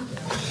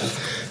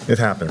 It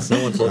happens.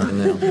 No one's looking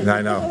now.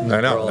 I know.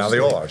 Now they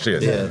all are. She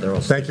is. Yeah, they're all.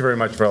 Thank you very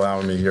much for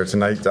allowing me here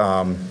tonight.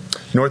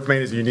 North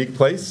Main is a unique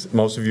place.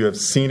 Most of you have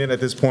seen it at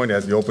this point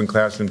as the open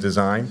classroom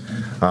design.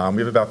 We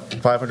have about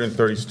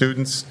 530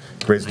 students,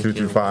 grades 2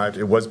 through 5.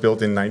 It was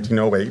built in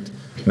 1908.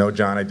 No,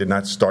 John, I did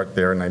not start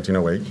there in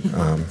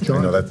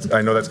 1908.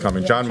 I know that's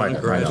coming. John might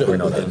have. We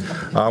know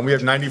that. We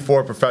have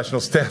 94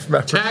 professional staff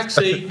members.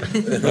 Taxi!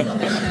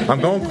 I'm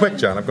going quick,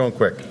 John. I'm going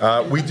quick.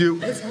 You're going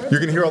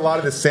to hear a lot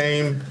of the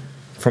same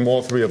from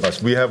all three of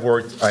us. We have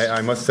worked, I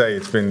must say,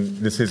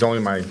 this is only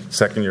my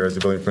second year as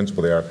the building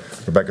principal there.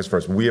 Rebecca's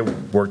first. We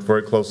have worked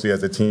very closely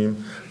as a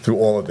team through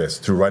all of this,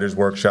 through Writer's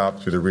Workshop,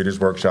 through the Reader's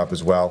Workshop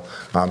as well.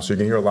 So you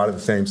can hear a lot of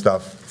the same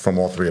stuff from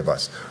all three of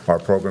us. Our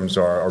programs,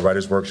 our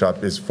Writer's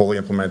Workshop is fully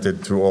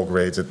implemented through all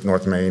grades at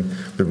North Main.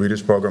 The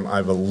Reader's Program,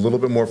 I'm a little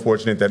bit more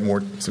fortunate that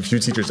a few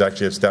teachers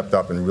actually have stepped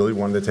up and really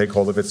wanted to take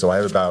hold of it. So I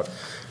have about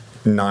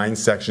 9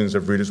 sections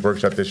of Reader's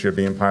Workshop this year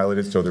being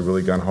piloted, so they're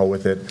really gung-ho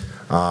with it.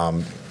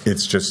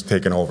 It's just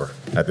taken over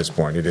at this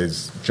point. It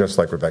is, just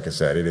like Rebecca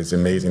said, it is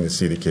amazing to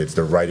see the kids.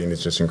 The writing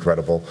is just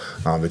incredible.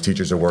 The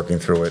teachers are working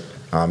through it.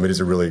 It is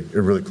a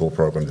really cool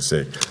program to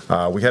see.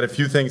 We had a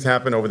few things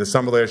happen over the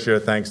summer last year,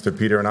 thanks to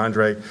Peter and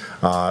Andre.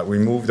 We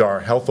moved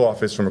our health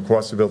office from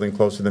across the building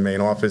close to the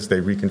main office.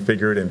 They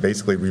reconfigured and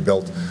basically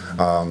rebuilt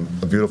a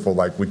beautiful,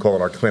 like we call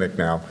it our clinic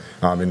now,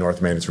 in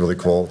North Main. It's really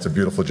cool. It's a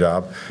beautiful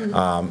job.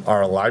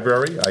 Our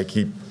library, I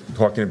keep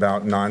talking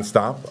about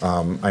nonstop.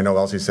 I know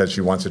Elsie said she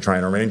wants to try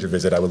and arrange a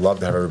visit. I would love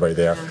to have everybody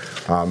there.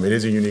 It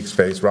is a unique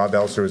space. Rob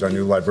Elser is our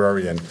new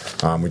librarian.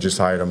 We just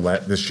hired him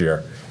this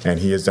year, and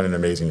he has done an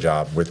amazing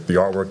job with the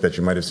artwork that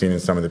you might have seen in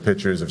some of the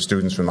pictures of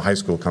students from the high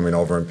school coming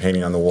over and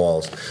painting on the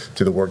walls,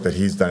 to the work that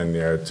he's done in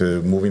there,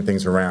 to moving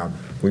things around.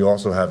 We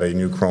also have a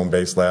new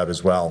Chrome-based lab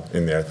as well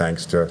in there,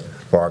 thanks to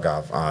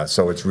Bargov.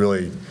 So it's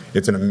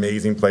an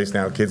amazing place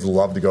now. Kids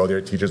love to go there.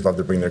 Teachers love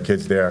to bring their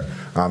kids there.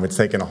 It's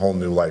taken a whole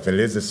new life. And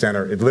it is the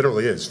center. It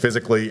literally is,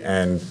 physically,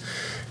 and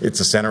it's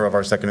the center of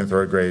our 2nd and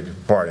 3rd grade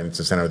part, and it's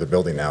the center of the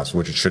building now,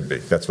 which it should be.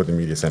 That's what the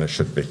media center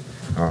should be.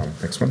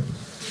 Next one.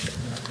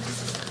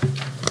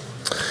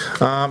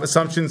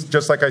 Assumptions,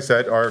 just like I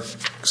said, are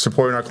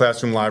supporting our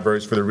classroom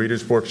libraries for the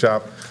Reader's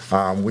Workshop.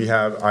 I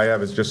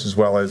have, just as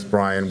well as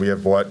Brian, we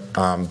have bought,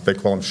 they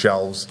call them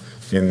shelves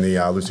in the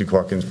Lucy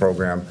Calkins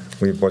program.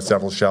 We've bought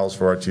several shelves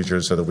for our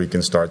teachers so that we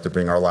can start to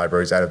bring our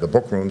libraries out of the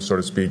book room, so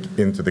to speak,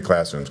 into the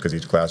classrooms, because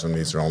each classroom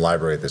needs their own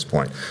library at this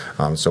point.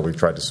 So we've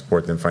tried to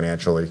support them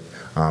financially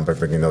by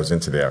bringing those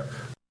into there.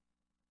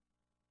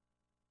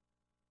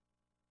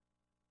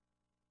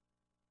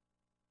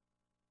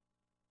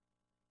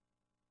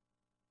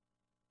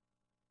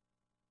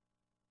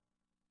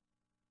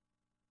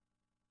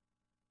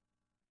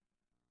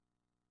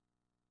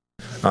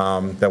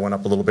 That went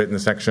up a little bit in the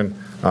section,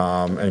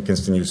 and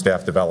continue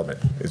staff development.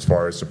 As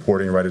far as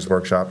supporting Writer's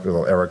Workshop,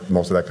 well, Eric,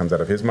 most of that comes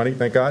out of his money,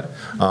 thank God,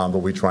 but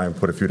we try and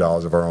put a few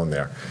dollars of our own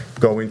there.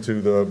 Going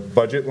to the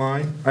budget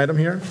line item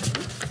here.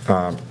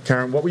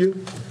 Karen, what were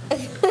you?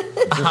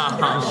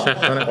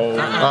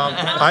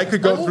 I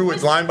could go through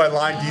its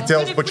line-by-line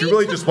details, but you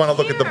really just want to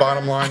look at the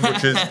bottom line,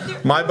 which is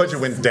my budget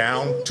went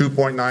down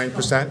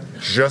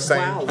 2.9%. Just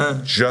saying.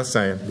 Wow. Just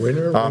saying.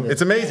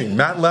 It's amazing.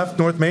 Matt left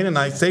North Main, and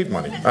I saved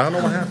money. I don't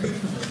know what happened.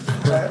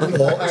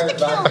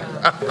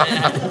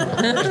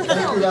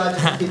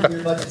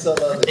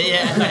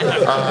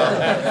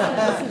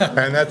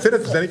 And that's it.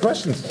 If there's any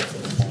questions.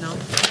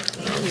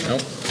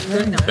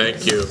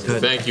 Thank you.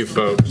 Thank you,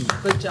 folks.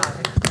 Good job.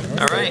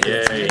 All right.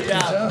 Yay. Good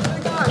job.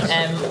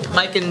 And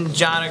Mike and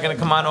John are going to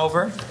come on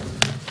over.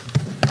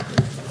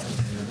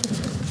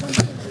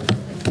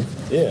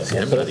 Yeah,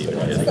 I'm not even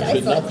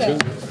should not do.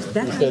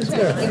 Try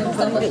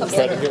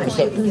to give himself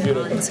a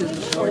computer.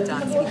 Sorry,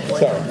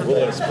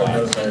 we'll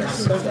explain.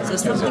 So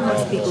something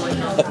must be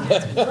going on.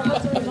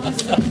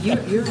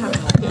 You're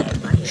having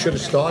Should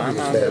have started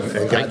with them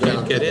and got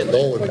down to get the in.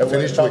 goal and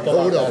finished with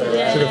Kodo.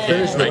 Should have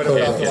finished with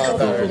Kodo.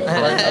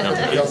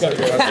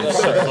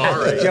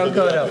 Joe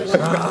Cotto.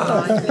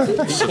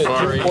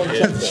 Safari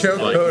is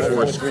like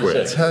force quit.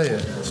 I tell you,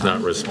 It's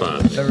not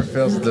response. never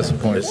fails to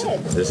disappoint.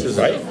 This is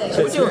right.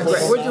 We're doing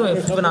great. We're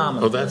doing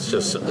phenomenal. Oh, that's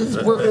just.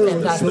 We're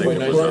fantastic. They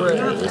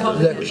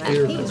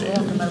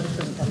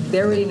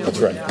already know. That's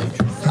right.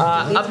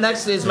 Up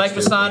next is Mike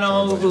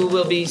Pisano, who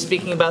will be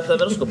speaking about the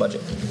middle school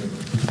budget.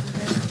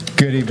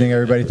 Good evening,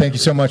 everybody. Thank you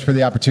so much for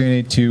the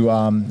opportunity to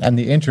and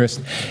the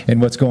interest in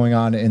what's going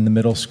on in the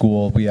middle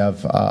school. We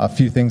have a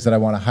few things that I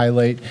want to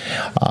highlight.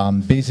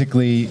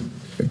 Basically,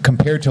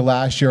 compared to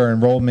last year, our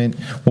enrollment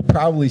will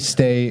probably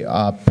stay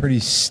pretty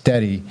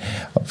steady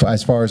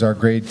as far as our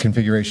grade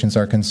configurations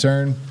are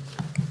concerned,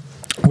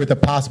 with a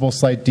possible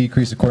slight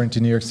decrease according to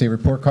New York State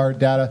report card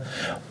data.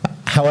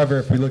 However,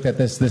 if we look at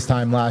this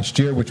time last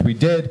year, which we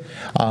did,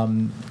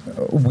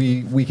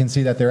 we can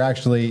see that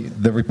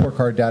the report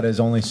card data is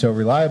only so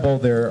reliable.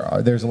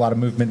 There's a lot of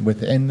movement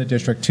within the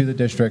district to the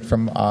district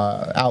from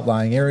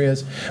outlying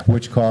areas,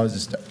 which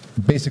caused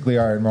basically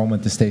our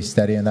enrollment to stay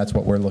steady, and that's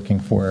what we're looking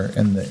for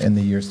in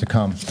the years to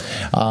come.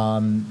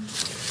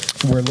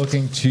 We're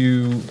looking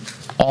to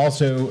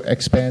also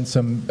expand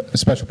some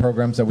special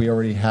programs that we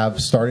already have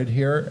started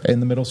here in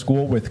the middle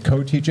school with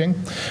co-teaching.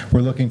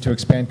 We're looking to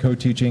expand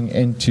co-teaching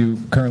into,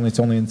 currently it's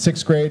only in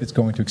 6th grade, it's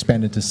going to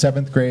expand into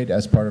 7th grade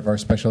as part of our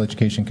special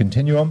education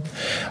continuum.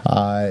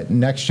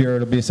 Next year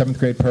it'll be a 7th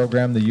grade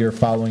program. The year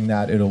following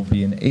that it'll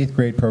be an 8th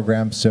grade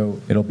program,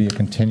 so it'll be a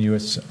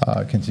continuous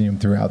continuum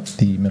throughout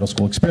the middle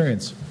school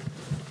experience.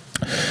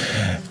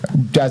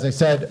 As I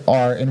said,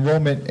 our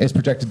enrollment is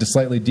projected to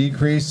slightly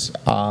decrease.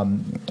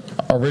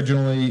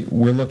 Originally,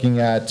 we're looking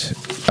at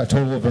a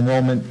total of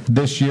enrollment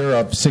this year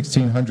of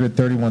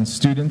 1,631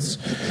 students.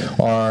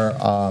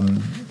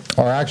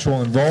 Our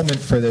actual enrollment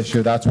for this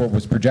year, that's what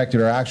was projected.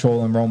 Our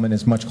actual enrollment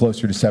is much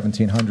closer to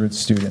 1,700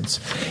 students.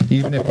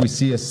 Even if we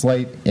see a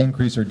slight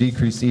increase or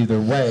decrease either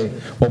way,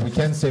 what we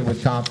can say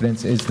with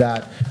confidence is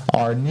that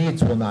our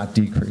needs will not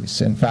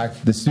decrease. In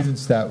fact, the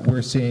students that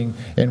we're seeing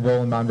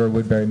enroll in Monroe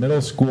Woodbury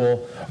Middle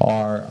School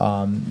are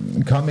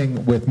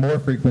coming with more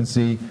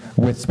frequency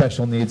with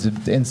special needs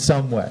in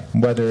some way,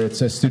 whether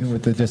it's a student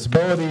with a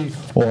disability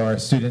or a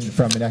student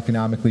from an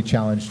economically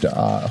challenged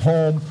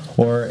home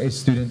or a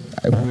student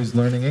who is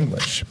learning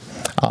English.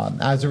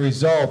 As a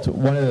result,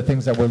 one of the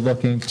things that we're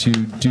looking to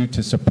do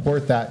to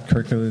support that,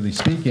 curricularly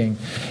speaking,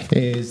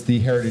 is the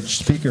Heritage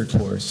Speaker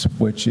course,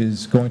 which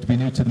is going to be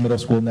new to the middle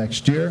school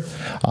next year.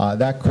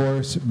 That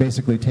course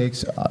basically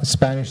takes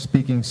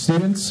Spanish-speaking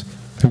students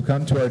who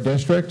come to our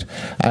district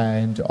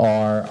and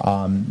are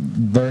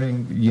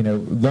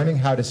learning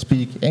how to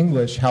speak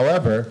English.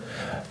 However,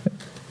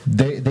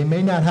 they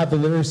may not have the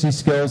literacy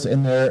skills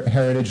in their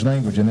heritage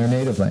language, in their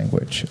native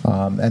language.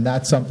 And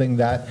that's something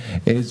that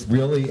is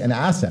really an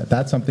asset.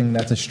 That's something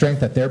that's a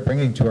strength that they're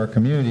bringing to our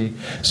community.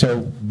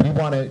 So we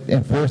want to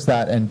enforce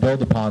that and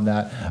build upon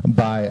that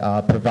by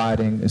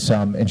providing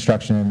some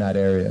instruction in that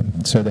area.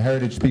 So the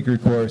Heritage Speaker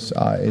course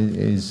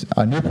is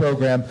a new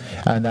program,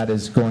 and that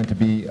is going to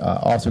be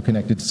also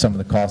connected to some of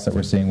the costs that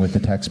we're seeing with the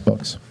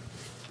textbooks.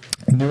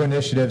 New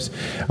initiatives,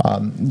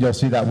 you'll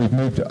see that we've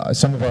moved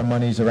some of our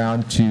monies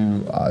around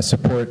to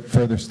support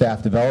further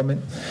staff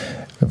development.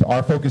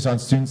 Our focus on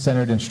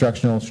student-centered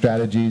instructional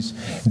strategies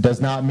does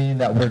not mean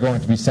that we're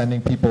going to be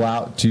sending people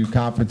out to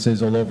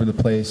conferences all over the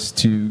place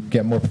to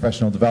get more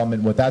professional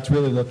development. What that's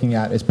really looking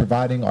at is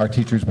providing our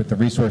teachers with the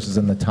resources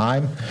and the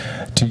time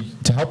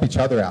to help each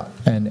other out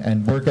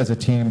and work as a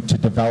team to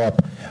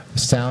develop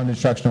sound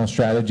instructional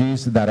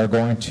strategies that are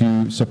going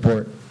to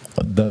support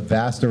the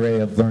vast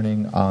array of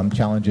learning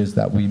challenges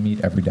that we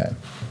meet every day.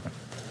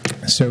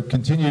 So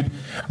continued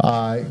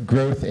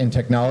growth in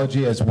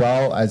technology, as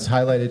well as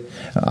highlighted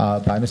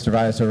by Mr.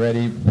 Valles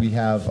already. We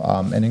have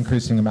an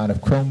increasing amount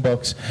of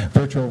Chromebooks,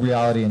 virtual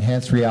reality,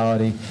 enhanced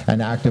reality,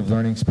 and active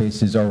learning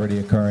spaces already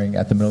occurring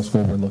at the middle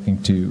school. We're looking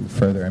to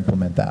further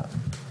implement that.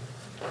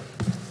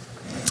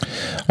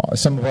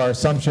 Some of our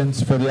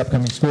assumptions for the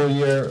upcoming school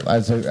year,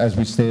 as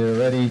we stated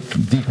already,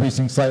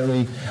 decreasing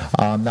slightly,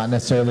 not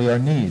necessarily our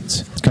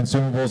needs.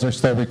 Consumables are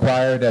still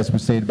required, as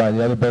was stated by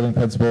the other building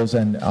principals,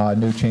 and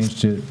no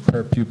change to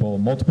per pupil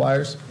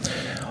multipliers.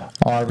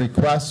 Our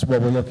requests,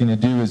 what we're looking to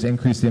do is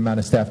increase the amount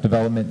of staff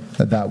development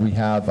that we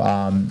have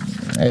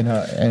in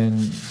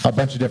a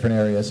bunch of different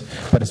areas,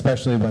 but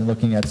especially when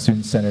looking at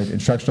student-centered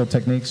instructional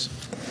techniques.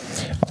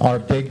 Our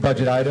big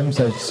budget items,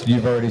 as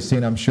you've already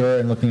seen, I'm sure,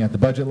 and looking at the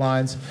budget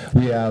lines,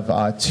 we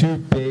have two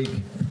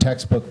big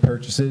textbook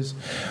purchases.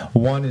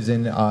 One is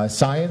in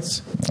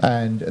science,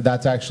 and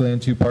that's actually in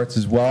two parts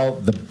as well.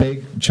 The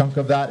big chunk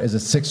of that is a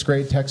 6th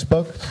grade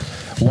textbook.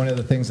 One of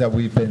the things that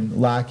we've been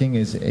lacking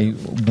is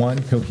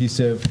one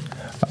cohesive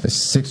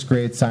 6th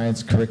grade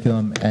science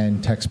curriculum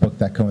and textbook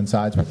that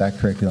coincides with that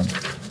curriculum.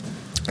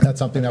 That's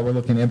something that we're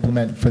looking to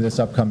implement for this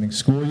upcoming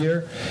school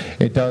year.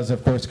 It does,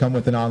 of course, come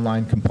with an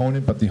online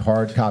component, but the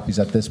hard copies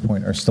at this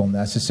point are still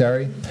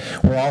necessary.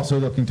 We're also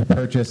looking to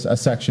purchase a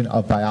section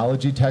of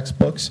biology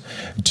textbooks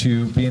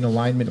to be in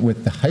alignment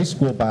with the high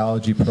school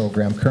biology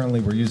program. Currently,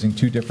 we're using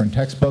 2 different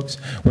textbooks.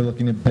 We're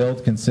looking to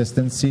build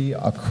consistency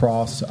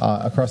across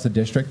the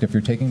district. If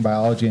you're taking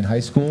biology in high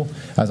school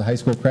as a high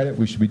school credit,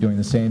 we should be doing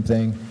the same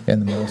thing in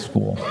the middle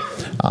school.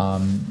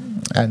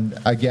 And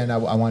again, I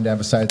wanted to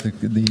emphasize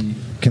the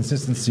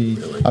consistency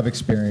of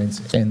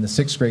experience in the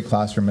 6th grade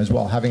classroom as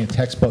well. Having a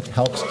textbook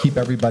helps keep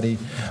everybody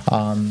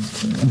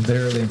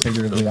literally and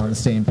figuratively on the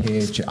same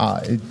page,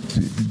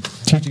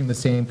 teaching the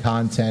same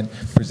content,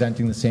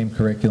 presenting the same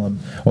curriculum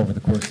over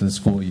the course of the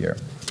school year.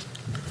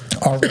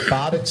 Our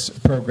robotics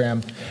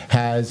program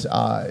has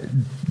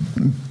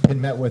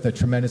been met with a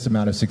tremendous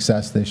amount of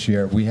success this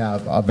year. We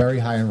have a very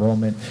high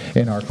enrollment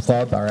in our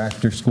club, our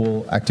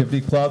after-school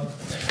activity club.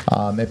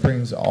 It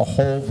brings a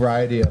whole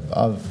variety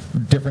of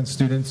different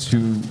students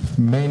who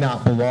may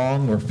not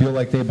belong or feel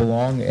like they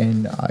belong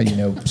in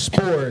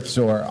sports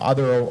or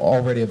other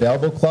already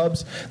available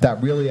clubs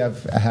that really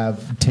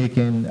have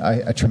taken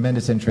a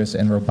tremendous interest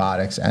in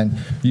robotics. And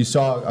you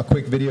saw a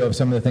quick video of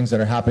some of the things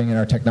that are happening in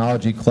our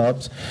technology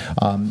clubs,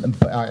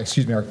 our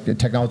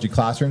technology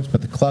classrooms,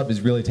 but the club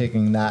is really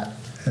taking that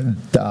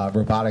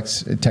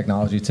robotics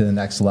technology to the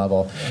next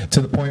level,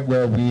 to the point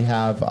where we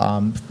have,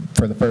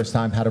 for the first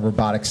time, had a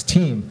robotics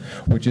team,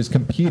 which is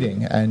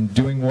competing and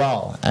doing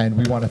well. And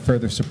we want to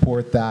further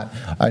support that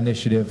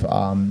initiative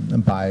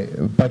by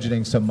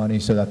budgeting some money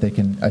so that they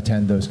can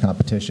attend those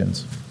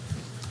competitions.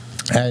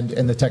 And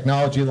in the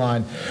technology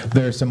line,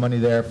 there's some money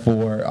there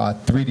for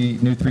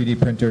new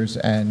 3D printers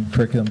and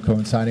curriculum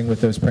coinciding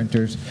with those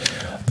printers.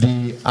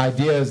 The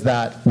idea is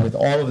that with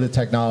all of the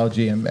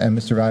technology, and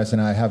Mr. Vias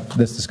and I have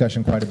this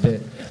discussion quite a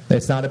bit,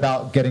 it's not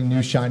about getting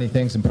new shiny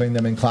things and putting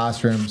them in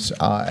classrooms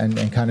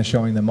and kind of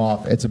showing them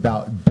off. It's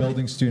about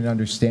building student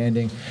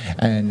understanding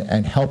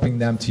and helping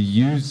them to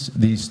use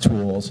these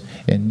tools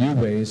in new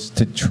ways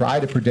to try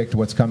to predict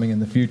what's coming in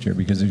the future,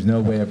 because there's no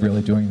way of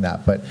really doing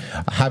that. But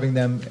having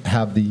them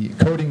have the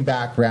coding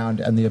background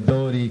and the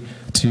ability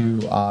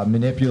to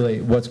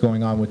manipulate what's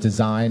going on with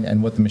design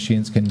and what the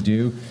machines can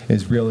do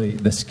is really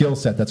the skill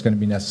set that's going to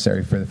be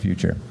necessary for the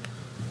future.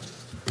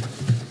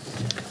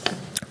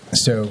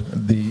 So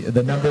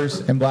the numbers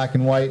in black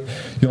and white,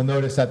 you'll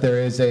notice that there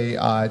is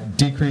a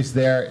decrease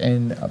there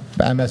in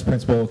MS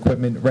principal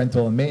equipment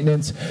rental and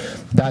maintenance.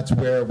 That's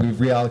where we've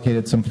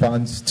reallocated some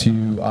funds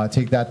to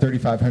take that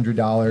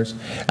 $3,500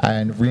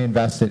 and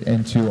reinvest it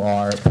into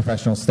our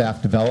professional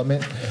staff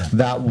development.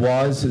 That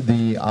was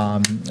the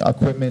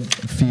equipment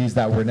fees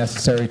that were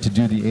necessary to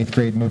do the 8th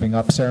grade moving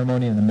up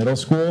ceremony in the middle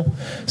school.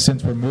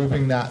 Since we're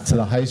moving that to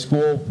the high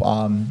school,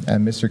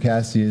 and Mr.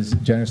 Cassidy is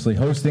generously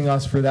hosting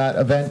us for that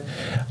event,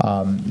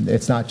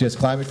 it's not just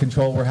climate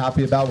control we're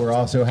happy about, we're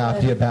also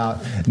happy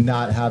about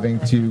not having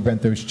to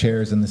rent those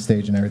chairs and the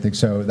stage and everything.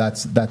 So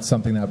that's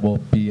something that will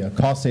be a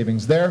cost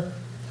savings there.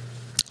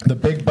 The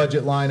big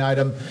budget line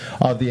item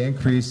of the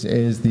increase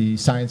is the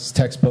science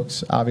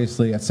textbooks,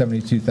 obviously at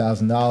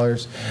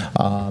 $72,000.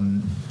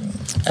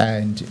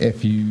 And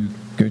if you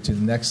go to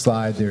the next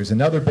slide, there's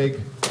another big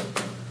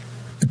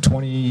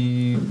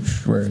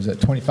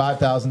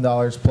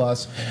 $25,000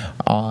 plus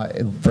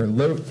for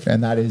LOTE,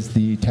 and that is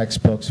the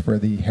textbooks for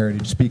the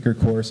Heritage Speaker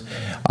course,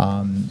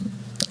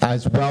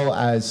 as well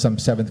as some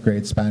 7th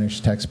grade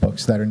Spanish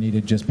textbooks that are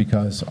needed just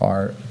because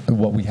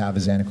what we have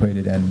is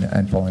antiquated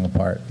and falling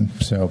apart.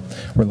 So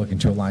we're looking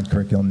to align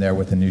curriculum there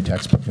with a new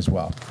textbook as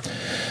well.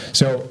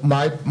 So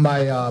my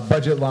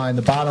budget line,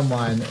 the bottom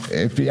line,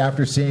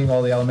 after seeing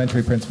all the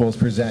elementary principals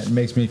present, it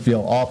makes me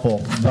feel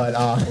awful. But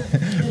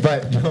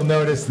but you'll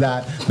notice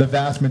that the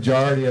vast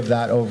majority of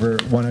that, over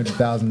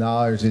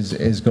 $100,000,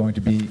 is going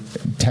to be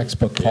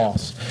textbook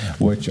costs,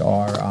 which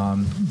are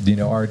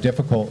are a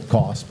difficult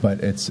cost, but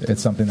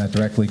it's something that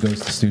directly goes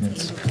to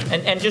students.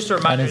 And just a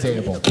reminder, and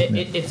it's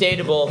aidable. It's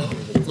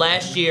aidable.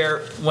 Last year,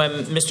 when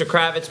Mr.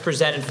 Kravitz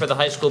presented for the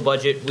high school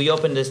budget, we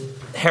opened this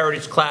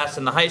heritage class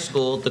in the high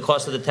school. The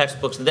cost of the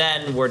textbooks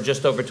then were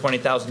just over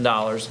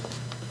 $20,000.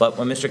 But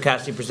when Mr.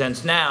 Cassidy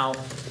presents now,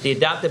 the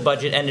adopted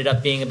budget ended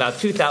up being about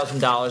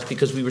 $2,000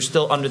 because we were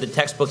still under the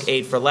textbook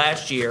aid for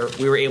last year.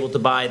 We were able to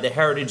buy the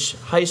heritage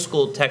high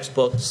school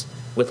textbooks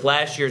with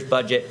last year's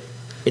budget.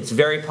 It's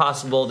very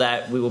possible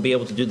that we will be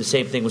able to do the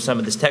same thing with some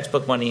of this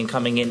textbook money and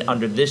coming in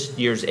under this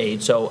year's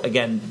aid. So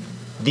again,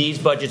 these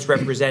budgets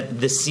represent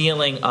the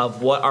ceiling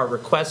of what our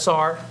requests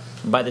are.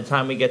 By the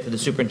time we get to the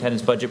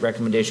superintendent's budget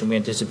recommendation, we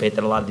anticipate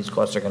that a lot of these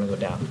costs are going to go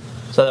down.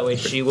 So that way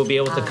she will be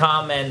able to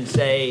come and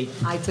say,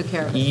 I took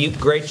care of it.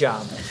 Great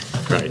job.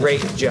 Right.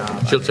 Great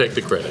job. She'll take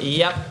the credit.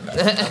 Yep.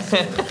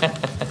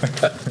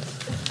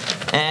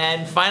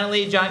 And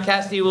finally, John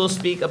Cassidy will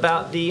speak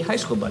about the high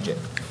school budget.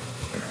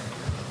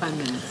 5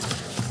 minutes.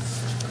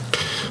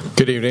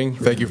 Good evening.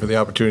 Thank you for the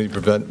opportunity to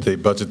present the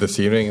budget this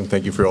evening, and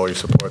thank you for all your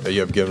support that you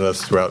have given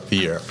us throughout the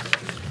year.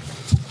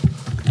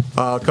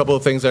 A couple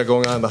of things that are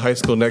going on in the high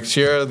school next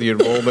year. The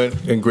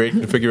enrollment and grade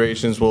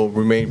configurations will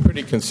remain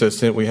pretty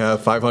consistent. We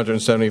have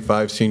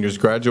 575 seniors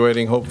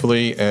graduating,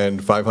 hopefully,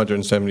 and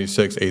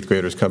 576 eighth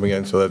graders coming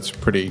in, so that's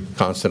pretty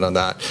constant on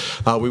that.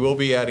 We will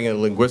be adding a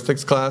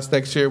linguistics class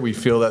next year. We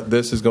feel that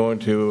this is going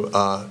to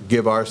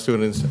give our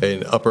students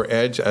an upper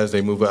edge as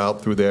they move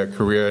out through their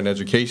career and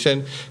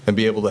education and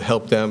be able to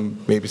help them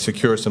maybe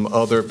secure some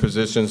other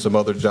positions, some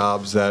other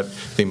jobs that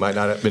they might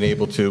not have been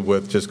able to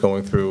with just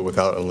going through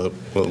without a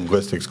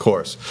linguistics course.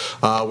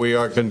 We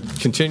are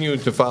continuing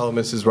to follow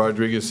Mrs.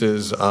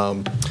 Rodriguez's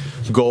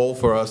goal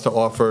for us to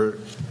offer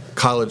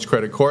college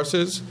credit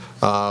courses.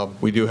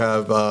 We do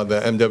have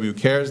the MW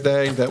Cares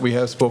Day that we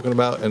have spoken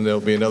about, and there will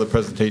be another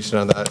presentation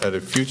on that at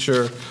a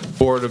future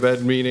Board of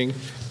Ed meeting,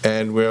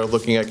 and we're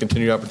looking at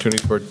continued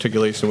opportunities for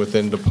articulation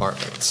within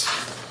departments.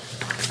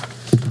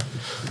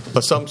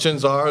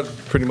 Assumptions are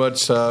pretty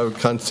much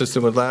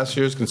consistent with last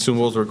year's.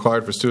 Consumables are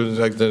required for students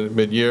exiting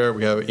mid-year.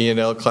 We have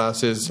E&L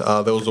classes.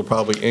 Those will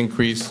probably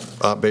increase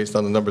based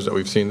on the numbers that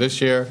we've seen this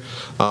year.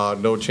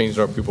 No change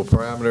in our pupil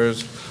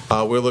parameters.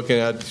 We're looking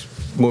at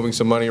moving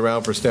some money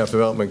around for staff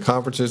development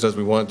conferences as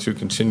we want to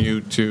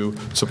continue to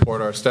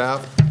support our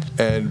staff.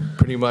 And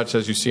pretty much,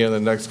 as you see on the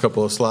next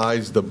couple of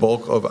slides, the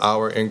bulk of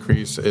our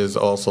increase is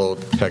also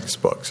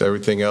textbooks.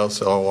 Everything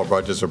else, all our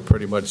budgets are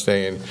pretty much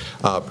staying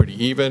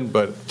pretty even,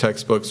 but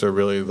textbooks are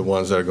really the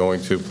ones that are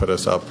going to put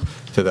us up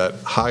to that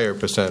higher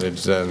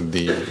percentage than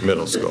the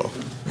middle school.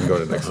 Go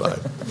to the next slide.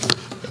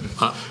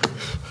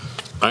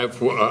 I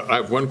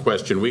have one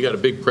question. We got a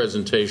big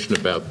presentation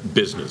about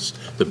business,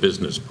 the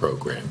business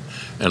program,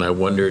 and I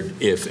wondered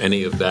if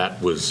any of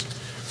that was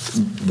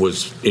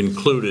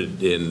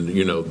included in,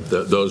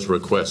 those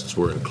requests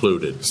were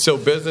included. So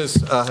business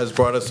has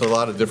brought us a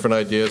lot of different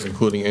ideas,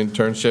 including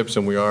internships,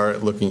 and we are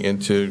looking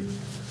into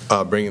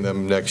bringing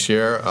them next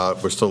year.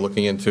 We're still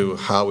looking into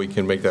how we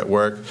can make that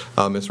work.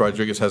 Ms.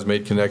 Rodriguez has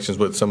made connections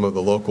with some of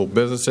the local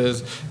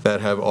businesses that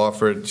have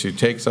offered to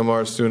take some of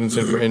our students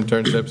in for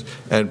internships,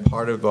 and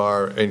part of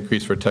our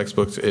increase for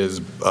textbooks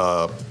is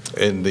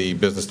in the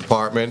business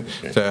department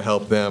to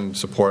help them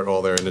support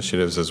all their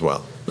initiatives as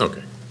well.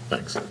 Okay,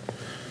 thanks.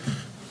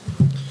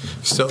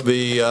 So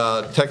the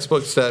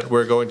textbooks that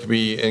we're going to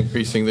be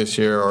increasing this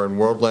year are in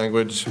world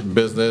language,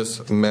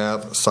 business,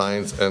 math,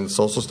 science, and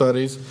social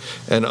studies.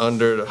 And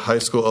under high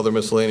school other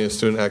miscellaneous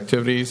student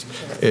activities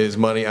is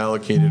money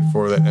allocated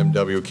for the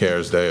MW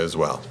Cares Day as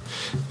well.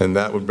 And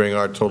that would bring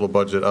our total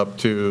budget up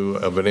to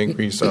an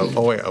increase of,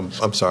 oh wait,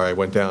 I'm sorry, I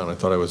went down. I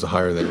thought I was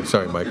higher than,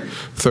 sorry, Mike,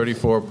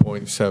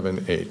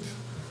 34.78.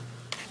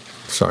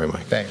 Sorry,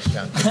 Mike. Thanks,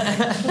 John.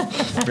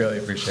 Really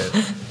appreciate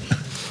it.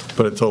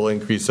 But a total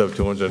increase of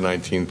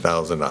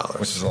 $219,000.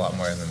 Which is a lot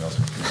more than those.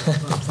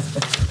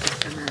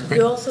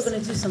 You're also going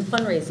to do some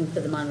fundraising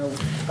for the Monroe.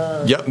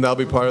 Yep, and that'll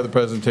be part of the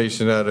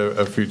presentation at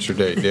a future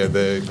date. Yeah,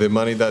 the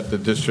money that the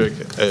district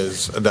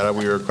that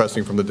we are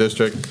requesting from the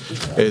district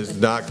is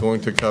not going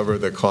to cover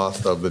the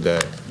cost of the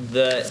day.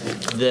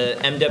 The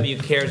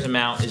MW Cares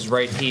amount is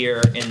right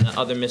here in the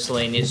other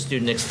miscellaneous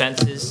student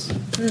expenses.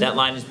 That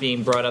line is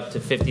being brought up to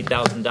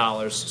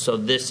 $50,000. So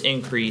this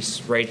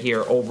increase right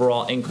here,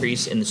 overall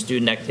increase in the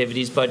student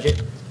activities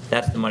budget,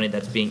 that's the money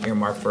that's being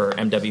earmarked for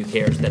MW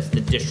Cares. That's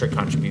the district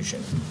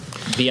contribution,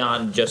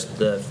 beyond just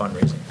the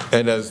fundraising.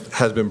 And as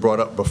has been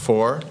brought up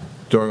before,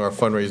 during our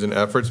fundraising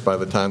efforts, by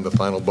the time the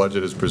final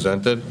budget is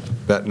presented,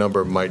 that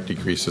number might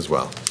decrease as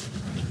well.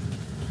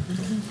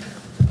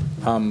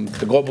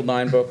 The Global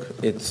 9 book,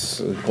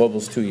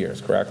 Global's 2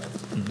 years, correct?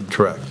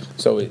 Correct.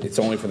 So it's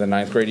only for the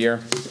 9th grade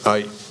year?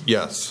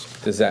 Yes.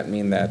 Does that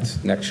mean that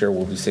next year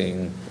we'll be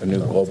seeing a new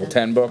Global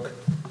 10 book?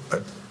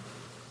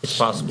 It's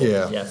possible.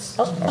 Yeah. Yes.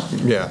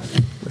 Yeah.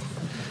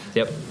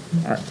 Yep.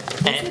 All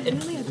right.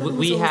 And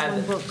we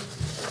have.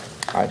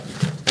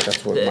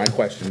 That's what my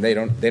question. They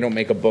don't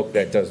make a book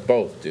that does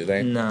both, do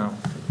they? No.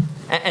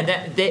 And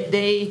that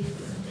they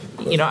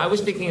I was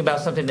thinking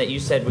about something that you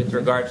said with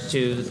regards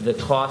to the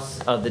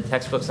cost of the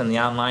textbooks and the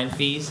online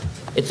fees.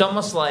 It's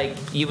almost like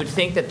you would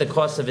think that the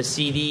cost of a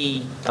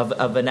CD,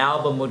 of an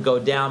album, would go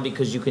down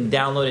because you can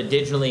download it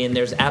digitally, and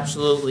there's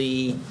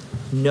absolutely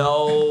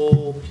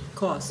no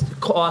cost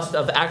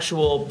of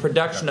actual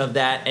production of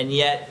that, and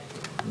yet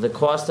the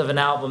cost of an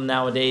album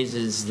nowadays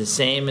is the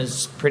same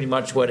as pretty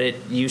much what it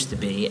used to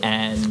be,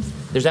 and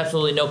there's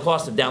absolutely no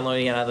cost of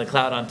downloading it out of the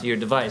cloud onto your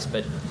device,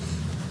 but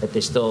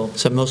they still.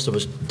 So most of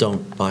us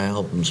don't buy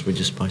albums; we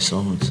just buy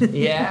songs.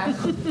 Yeah.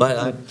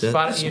 But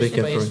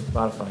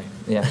Spotify.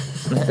 Yeah.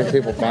 I don't think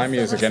people buy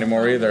music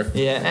anymore either.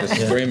 Yeah.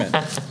 Just stream it.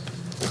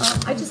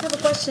 I just have a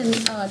question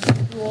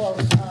to you all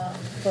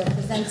for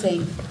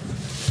presenting.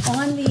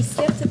 On the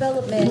staff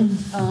development,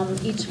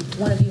 each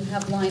one of you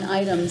have line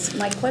items.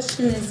 My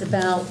question is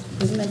about,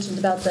 you mentioned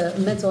about the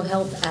mental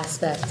health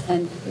aspect,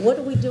 and what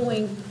are we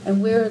doing,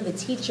 and where are the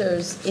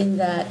teachers in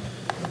that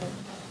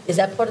Is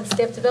that part of the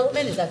staff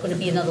development? Is that going to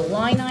be another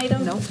line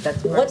item? No,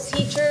 that's What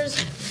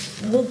teachers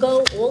will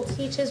go? All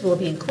teachers? Will it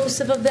be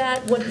inclusive of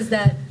that? What is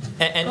that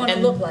going to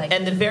look like?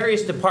 And the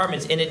various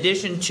departments, in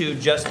addition to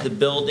just the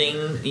building,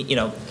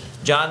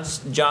 John's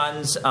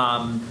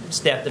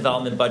staff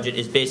development budget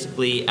is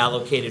basically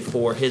allocated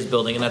for his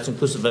building, and that's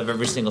inclusive of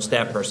every single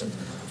staff person.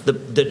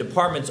 The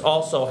departments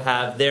also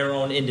have their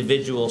own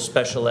individual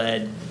special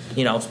ed.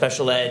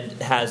 Special ed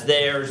has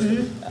theirs,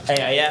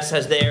 AIS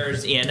has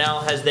theirs,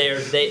 ENL has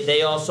theirs.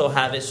 They also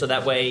have it so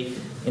that way,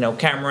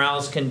 Karen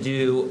Morales can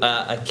do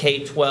a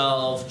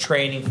K-12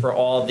 training for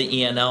all of the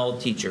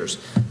ENL teachers.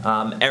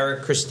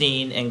 Eric,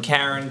 Christine, and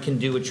Karen can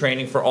do a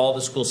training for all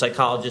the school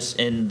psychologists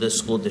in the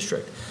school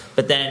district.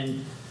 But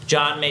then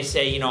John may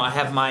say, I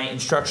have my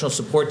instructional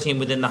support team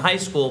within the high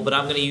school, but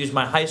I'm going to use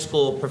my high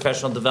school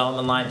professional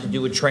development line to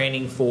do a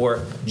training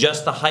for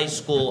just the high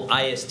school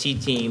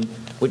IST team,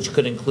 which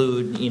could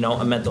include,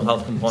 a mental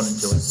health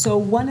component to it. So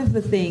one of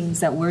the things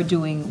that we're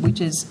doing,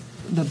 which is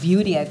the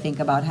beauty, I think,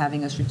 about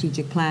having a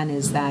strategic plan,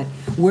 is that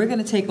we're going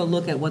to take a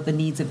look at what the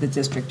needs of the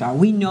district are.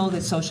 We know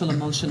that social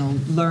emotional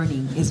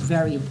learning is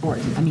very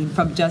important. I mean,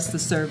 from just the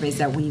surveys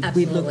that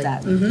we've looked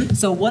at.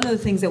 So one of the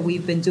things that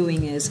we've been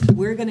doing is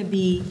we're going to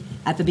be,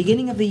 at the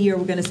beginning of the year,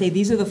 we're going to say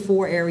these are the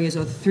 4 areas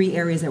or the 3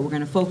 areas that we're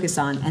going to focus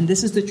on, and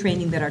this is the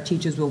training that our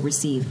teachers will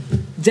receive.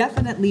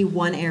 Definitely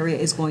one area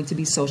is going to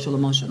be social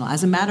emotional.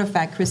 As a matter of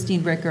fact,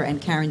 Christine Ricker and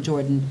Karen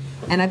Jordan,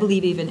 and I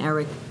believe even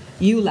Eric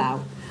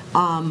Ulau,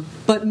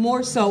 but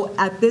more so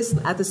at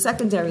the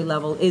secondary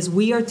level is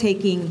they're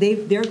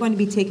going to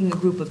be taking a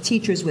group of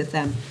teachers with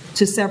them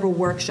to several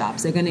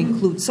workshops. They're going to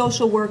include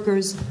social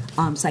workers,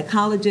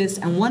 psychologists,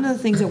 and one of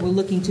the things that we're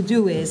looking to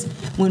do is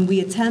when we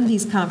attend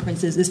these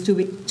conferences is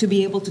to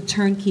be able to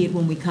turnkey it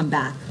when we come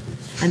back.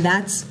 And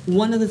that's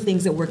one of the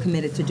things that we're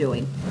committed to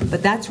doing.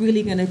 But that's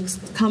really going to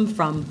come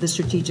from the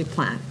strategic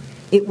plan.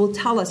 It will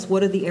tell us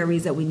what are the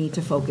areas that we need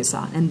to focus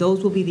on. And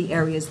those will be the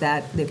areas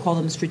that they call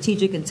them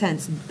strategic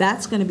intents.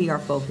 That's going to be our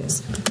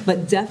focus.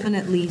 But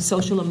definitely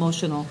social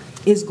emotional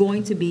is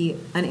going to be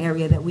an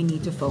area that we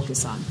need to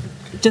focus on,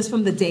 just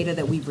from the data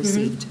that we've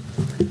received.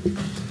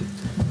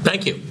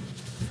 Thank you.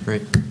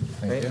 Great.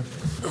 Thank you.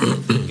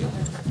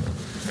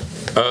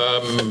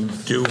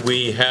 Do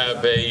we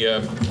have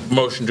a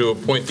motion to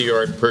appoint the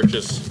art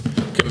purchase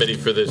committee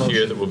for this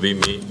year? That will be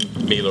me,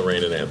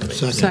 Lorraine, and Anthony.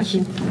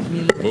 Second.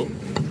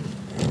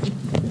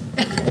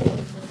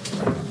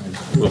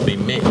 Will be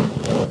me.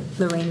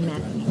 Lorraine and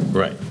Anthony.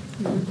 Right.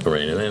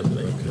 Lorraine and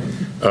Anthony.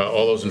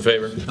 All those in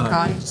favor?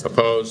 Aye.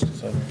 Opposed?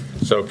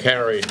 So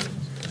carried.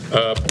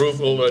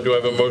 Approval, do I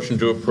have a motion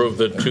to approve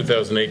the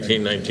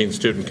 2018-19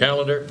 student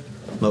calendar?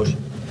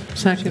 Motion.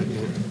 Second.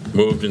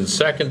 Moved and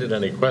seconded.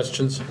 Any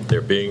questions? There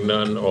being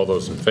none, all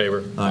those in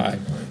favor? Aye.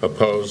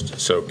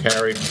 Opposed? So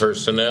carried.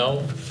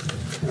 Personnel?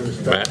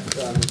 Matt?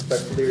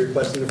 Respectfully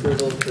requesting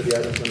approval for the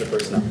items under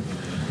personnel.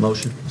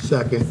 Motion.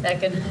 Second.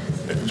 Second.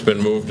 It's been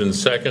moved and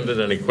seconded.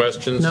 Any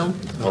questions? No.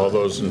 All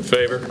those in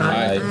favor?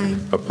 Aye.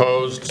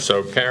 Opposed?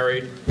 So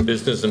carried.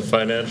 Business and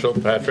financial?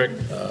 Patrick?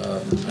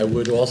 I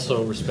would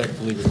also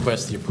respectfully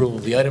request the approval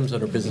of the items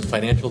under business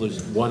financial.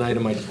 There's one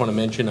item I just want to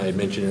mention. I had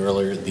mentioned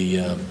earlier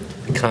the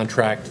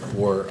contract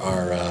for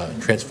our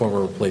transformer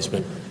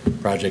replacement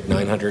project,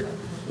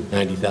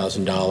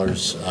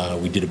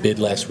 $990,000. We did a bid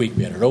last week.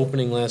 We had an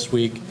opening last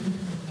week,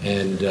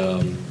 and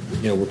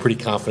we're pretty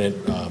confident.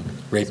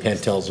 Ray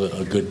Pantel's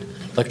a good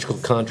electrical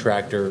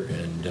contractor,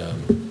 and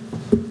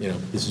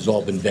this has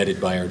all been vetted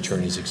by our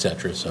attorneys, et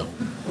cetera. So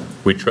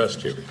we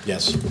trust you.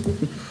 Yes.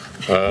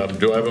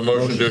 Do I have a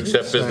motion to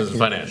accept business and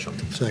financial?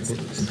 Second.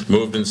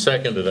 Moved and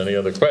seconded. Any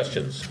other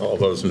questions? All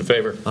those in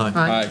favor? Aye.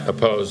 Aye.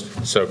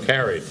 Opposed? So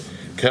carried.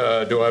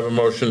 Do I have a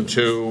motion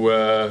to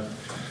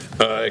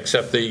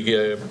accept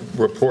the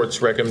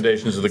reports,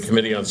 recommendations of the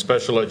Committee on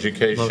Special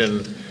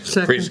Education,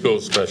 Preschool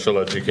Special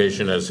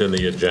Education as in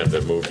the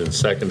agenda? Moved and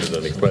seconded.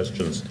 Any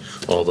questions?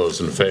 All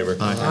those in favor?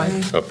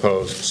 Aye.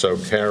 Opposed? So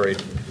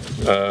carried.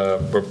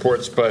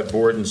 Reports by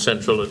Board and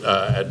Central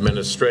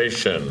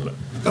Administration.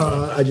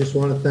 I just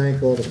want to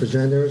thank all the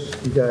presenters.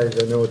 You guys,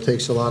 I know it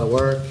takes a lot of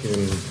work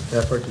and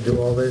effort to do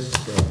all this.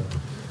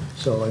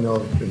 So I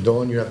know,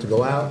 Dawn, you have to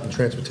go out, and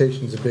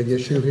transportation is a big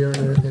issue here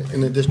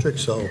in the district,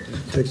 so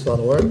it takes a lot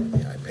of work.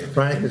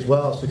 Frank, as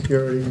well,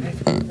 security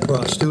for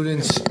our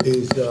students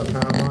is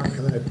paramount,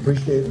 and I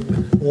appreciate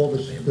all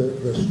the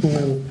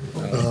school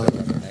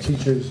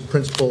teachers,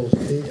 principals,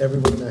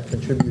 everyone that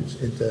contributes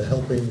into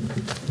helping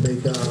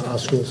make our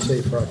schools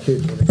safe for our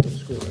kids when they go to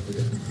school every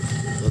day.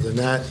 Other than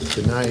that,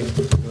 good night. I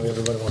know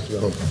everybody wants to go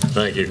home.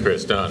 Thank you,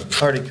 Chris. Don?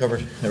 Already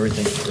covered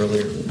everything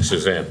earlier.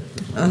 Suzanne?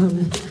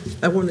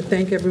 I want to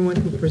thank everyone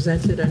who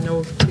presented. I know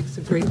it takes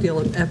a great deal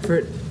of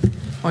effort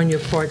on your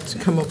part to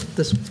come up with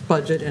this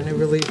budget, and I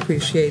really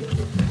appreciate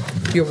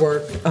your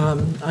work.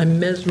 I'm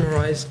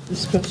mesmerized,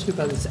 especially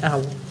by this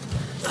owl.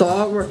 The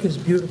artwork is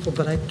beautiful,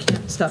 but I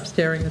can't stop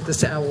staring at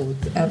this owl.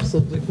 It's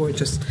absolutely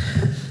gorgeous.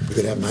 We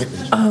could have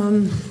nightmares.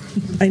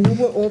 I know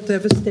we're all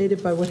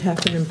devastated by what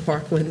happened in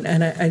Parkland,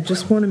 and I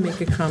just want to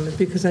make a comment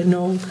because I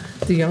know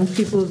the young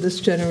people of this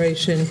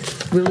generation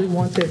really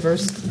want their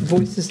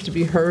voices to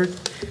be heard,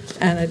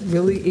 and I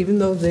really, even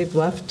though they've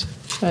left,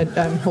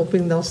 I'm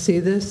hoping they'll see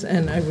this,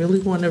 and I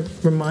really want to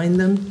remind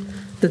them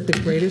that the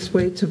greatest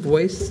way to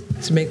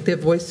make their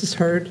voices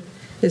heard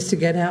is to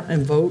get out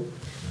and vote.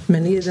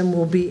 Many of them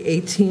will be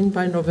 18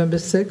 by November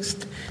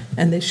 6th,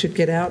 and they should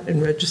get out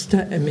and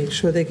register and make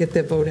sure they get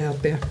their vote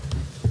out there.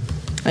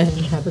 And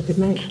have a good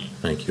night.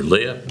 Thank you.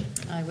 Leah?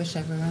 I wish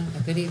everyone a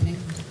good evening.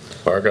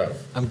 Margot?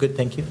 I'm good,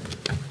 thank you.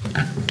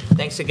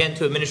 Thanks again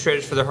to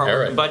administrators for their hard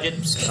work and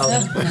budgets. Oh.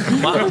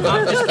 Well,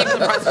 I'm just keeping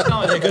the process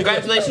going.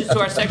 Congratulations to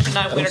our Section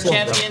 9 winter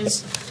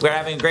champions. We're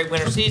having a great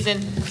winter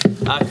season.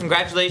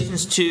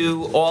 Congratulations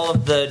to all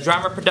of the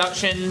drama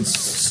productions,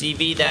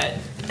 CV that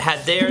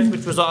had theirs,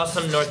 which was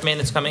awesome, North Main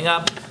that's coming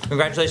up.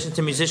 Congratulations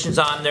to musicians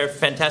on their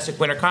fantastic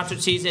winter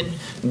concert season.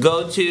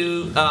 Go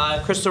to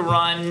Crystal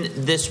Run,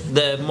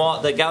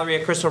 the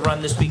Galleria Crystal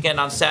Run this weekend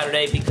on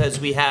Saturday because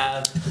we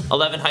have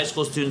 11 high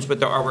school students with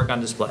their artwork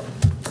on display.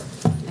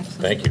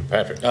 Thank you.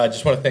 Patrick? I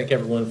just want to thank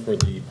everyone for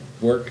the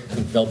work in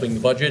developing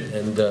the budget,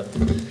 and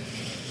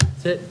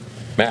that's it.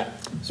 Matt?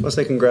 Just want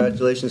to say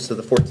congratulations to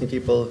the 14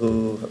 people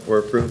who were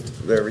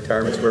approved, their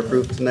retirements were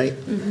approved tonight.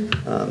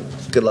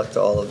 Good luck to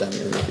all of them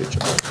in the future.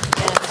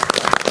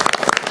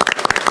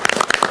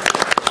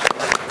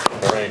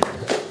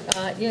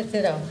 Yeah,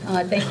 ditto.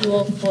 Thank you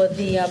all for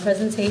the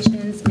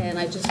presentations, and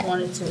I just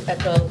wanted to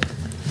echo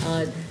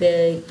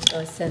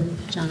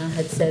Jana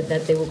had said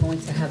that they were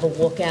going to have a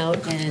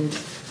walkout, and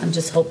I'm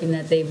just hoping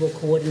that they will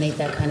coordinate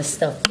that kind of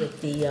stuff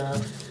with the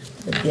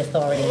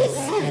authorities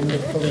and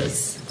with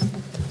police.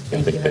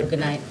 Thank you. Have a good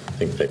night. I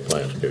think they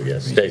plan to do,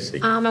 yes. Stacy?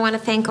 I want to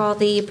thank all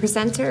the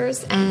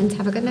presenters and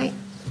have a good night.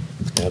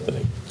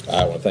 Anthony?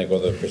 I want to thank all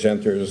the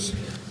presenters.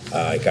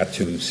 I got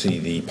to see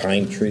the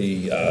Pine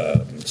Tree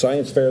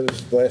Science Fair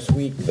last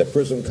week, the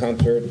Prism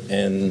concert,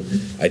 and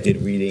I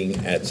did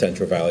reading at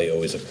Central Valley.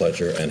 Always a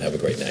pleasure, and have a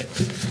great night.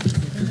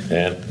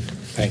 And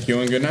thank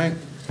you and good night.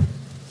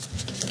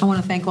 I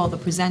want to thank all the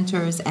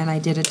presenters, and I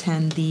did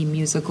attend the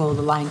musical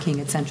The Lion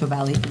King at Central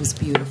Valley. It was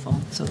beautiful,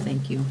 so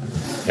thank you.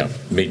 Yeah,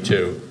 me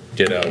too.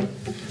 Ditto.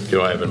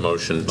 Do I have a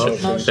motion?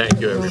 Motion. Thank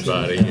you,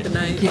 everybody. Good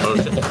night.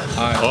 Motion.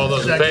 All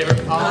those in favor?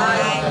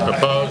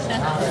 Opposed?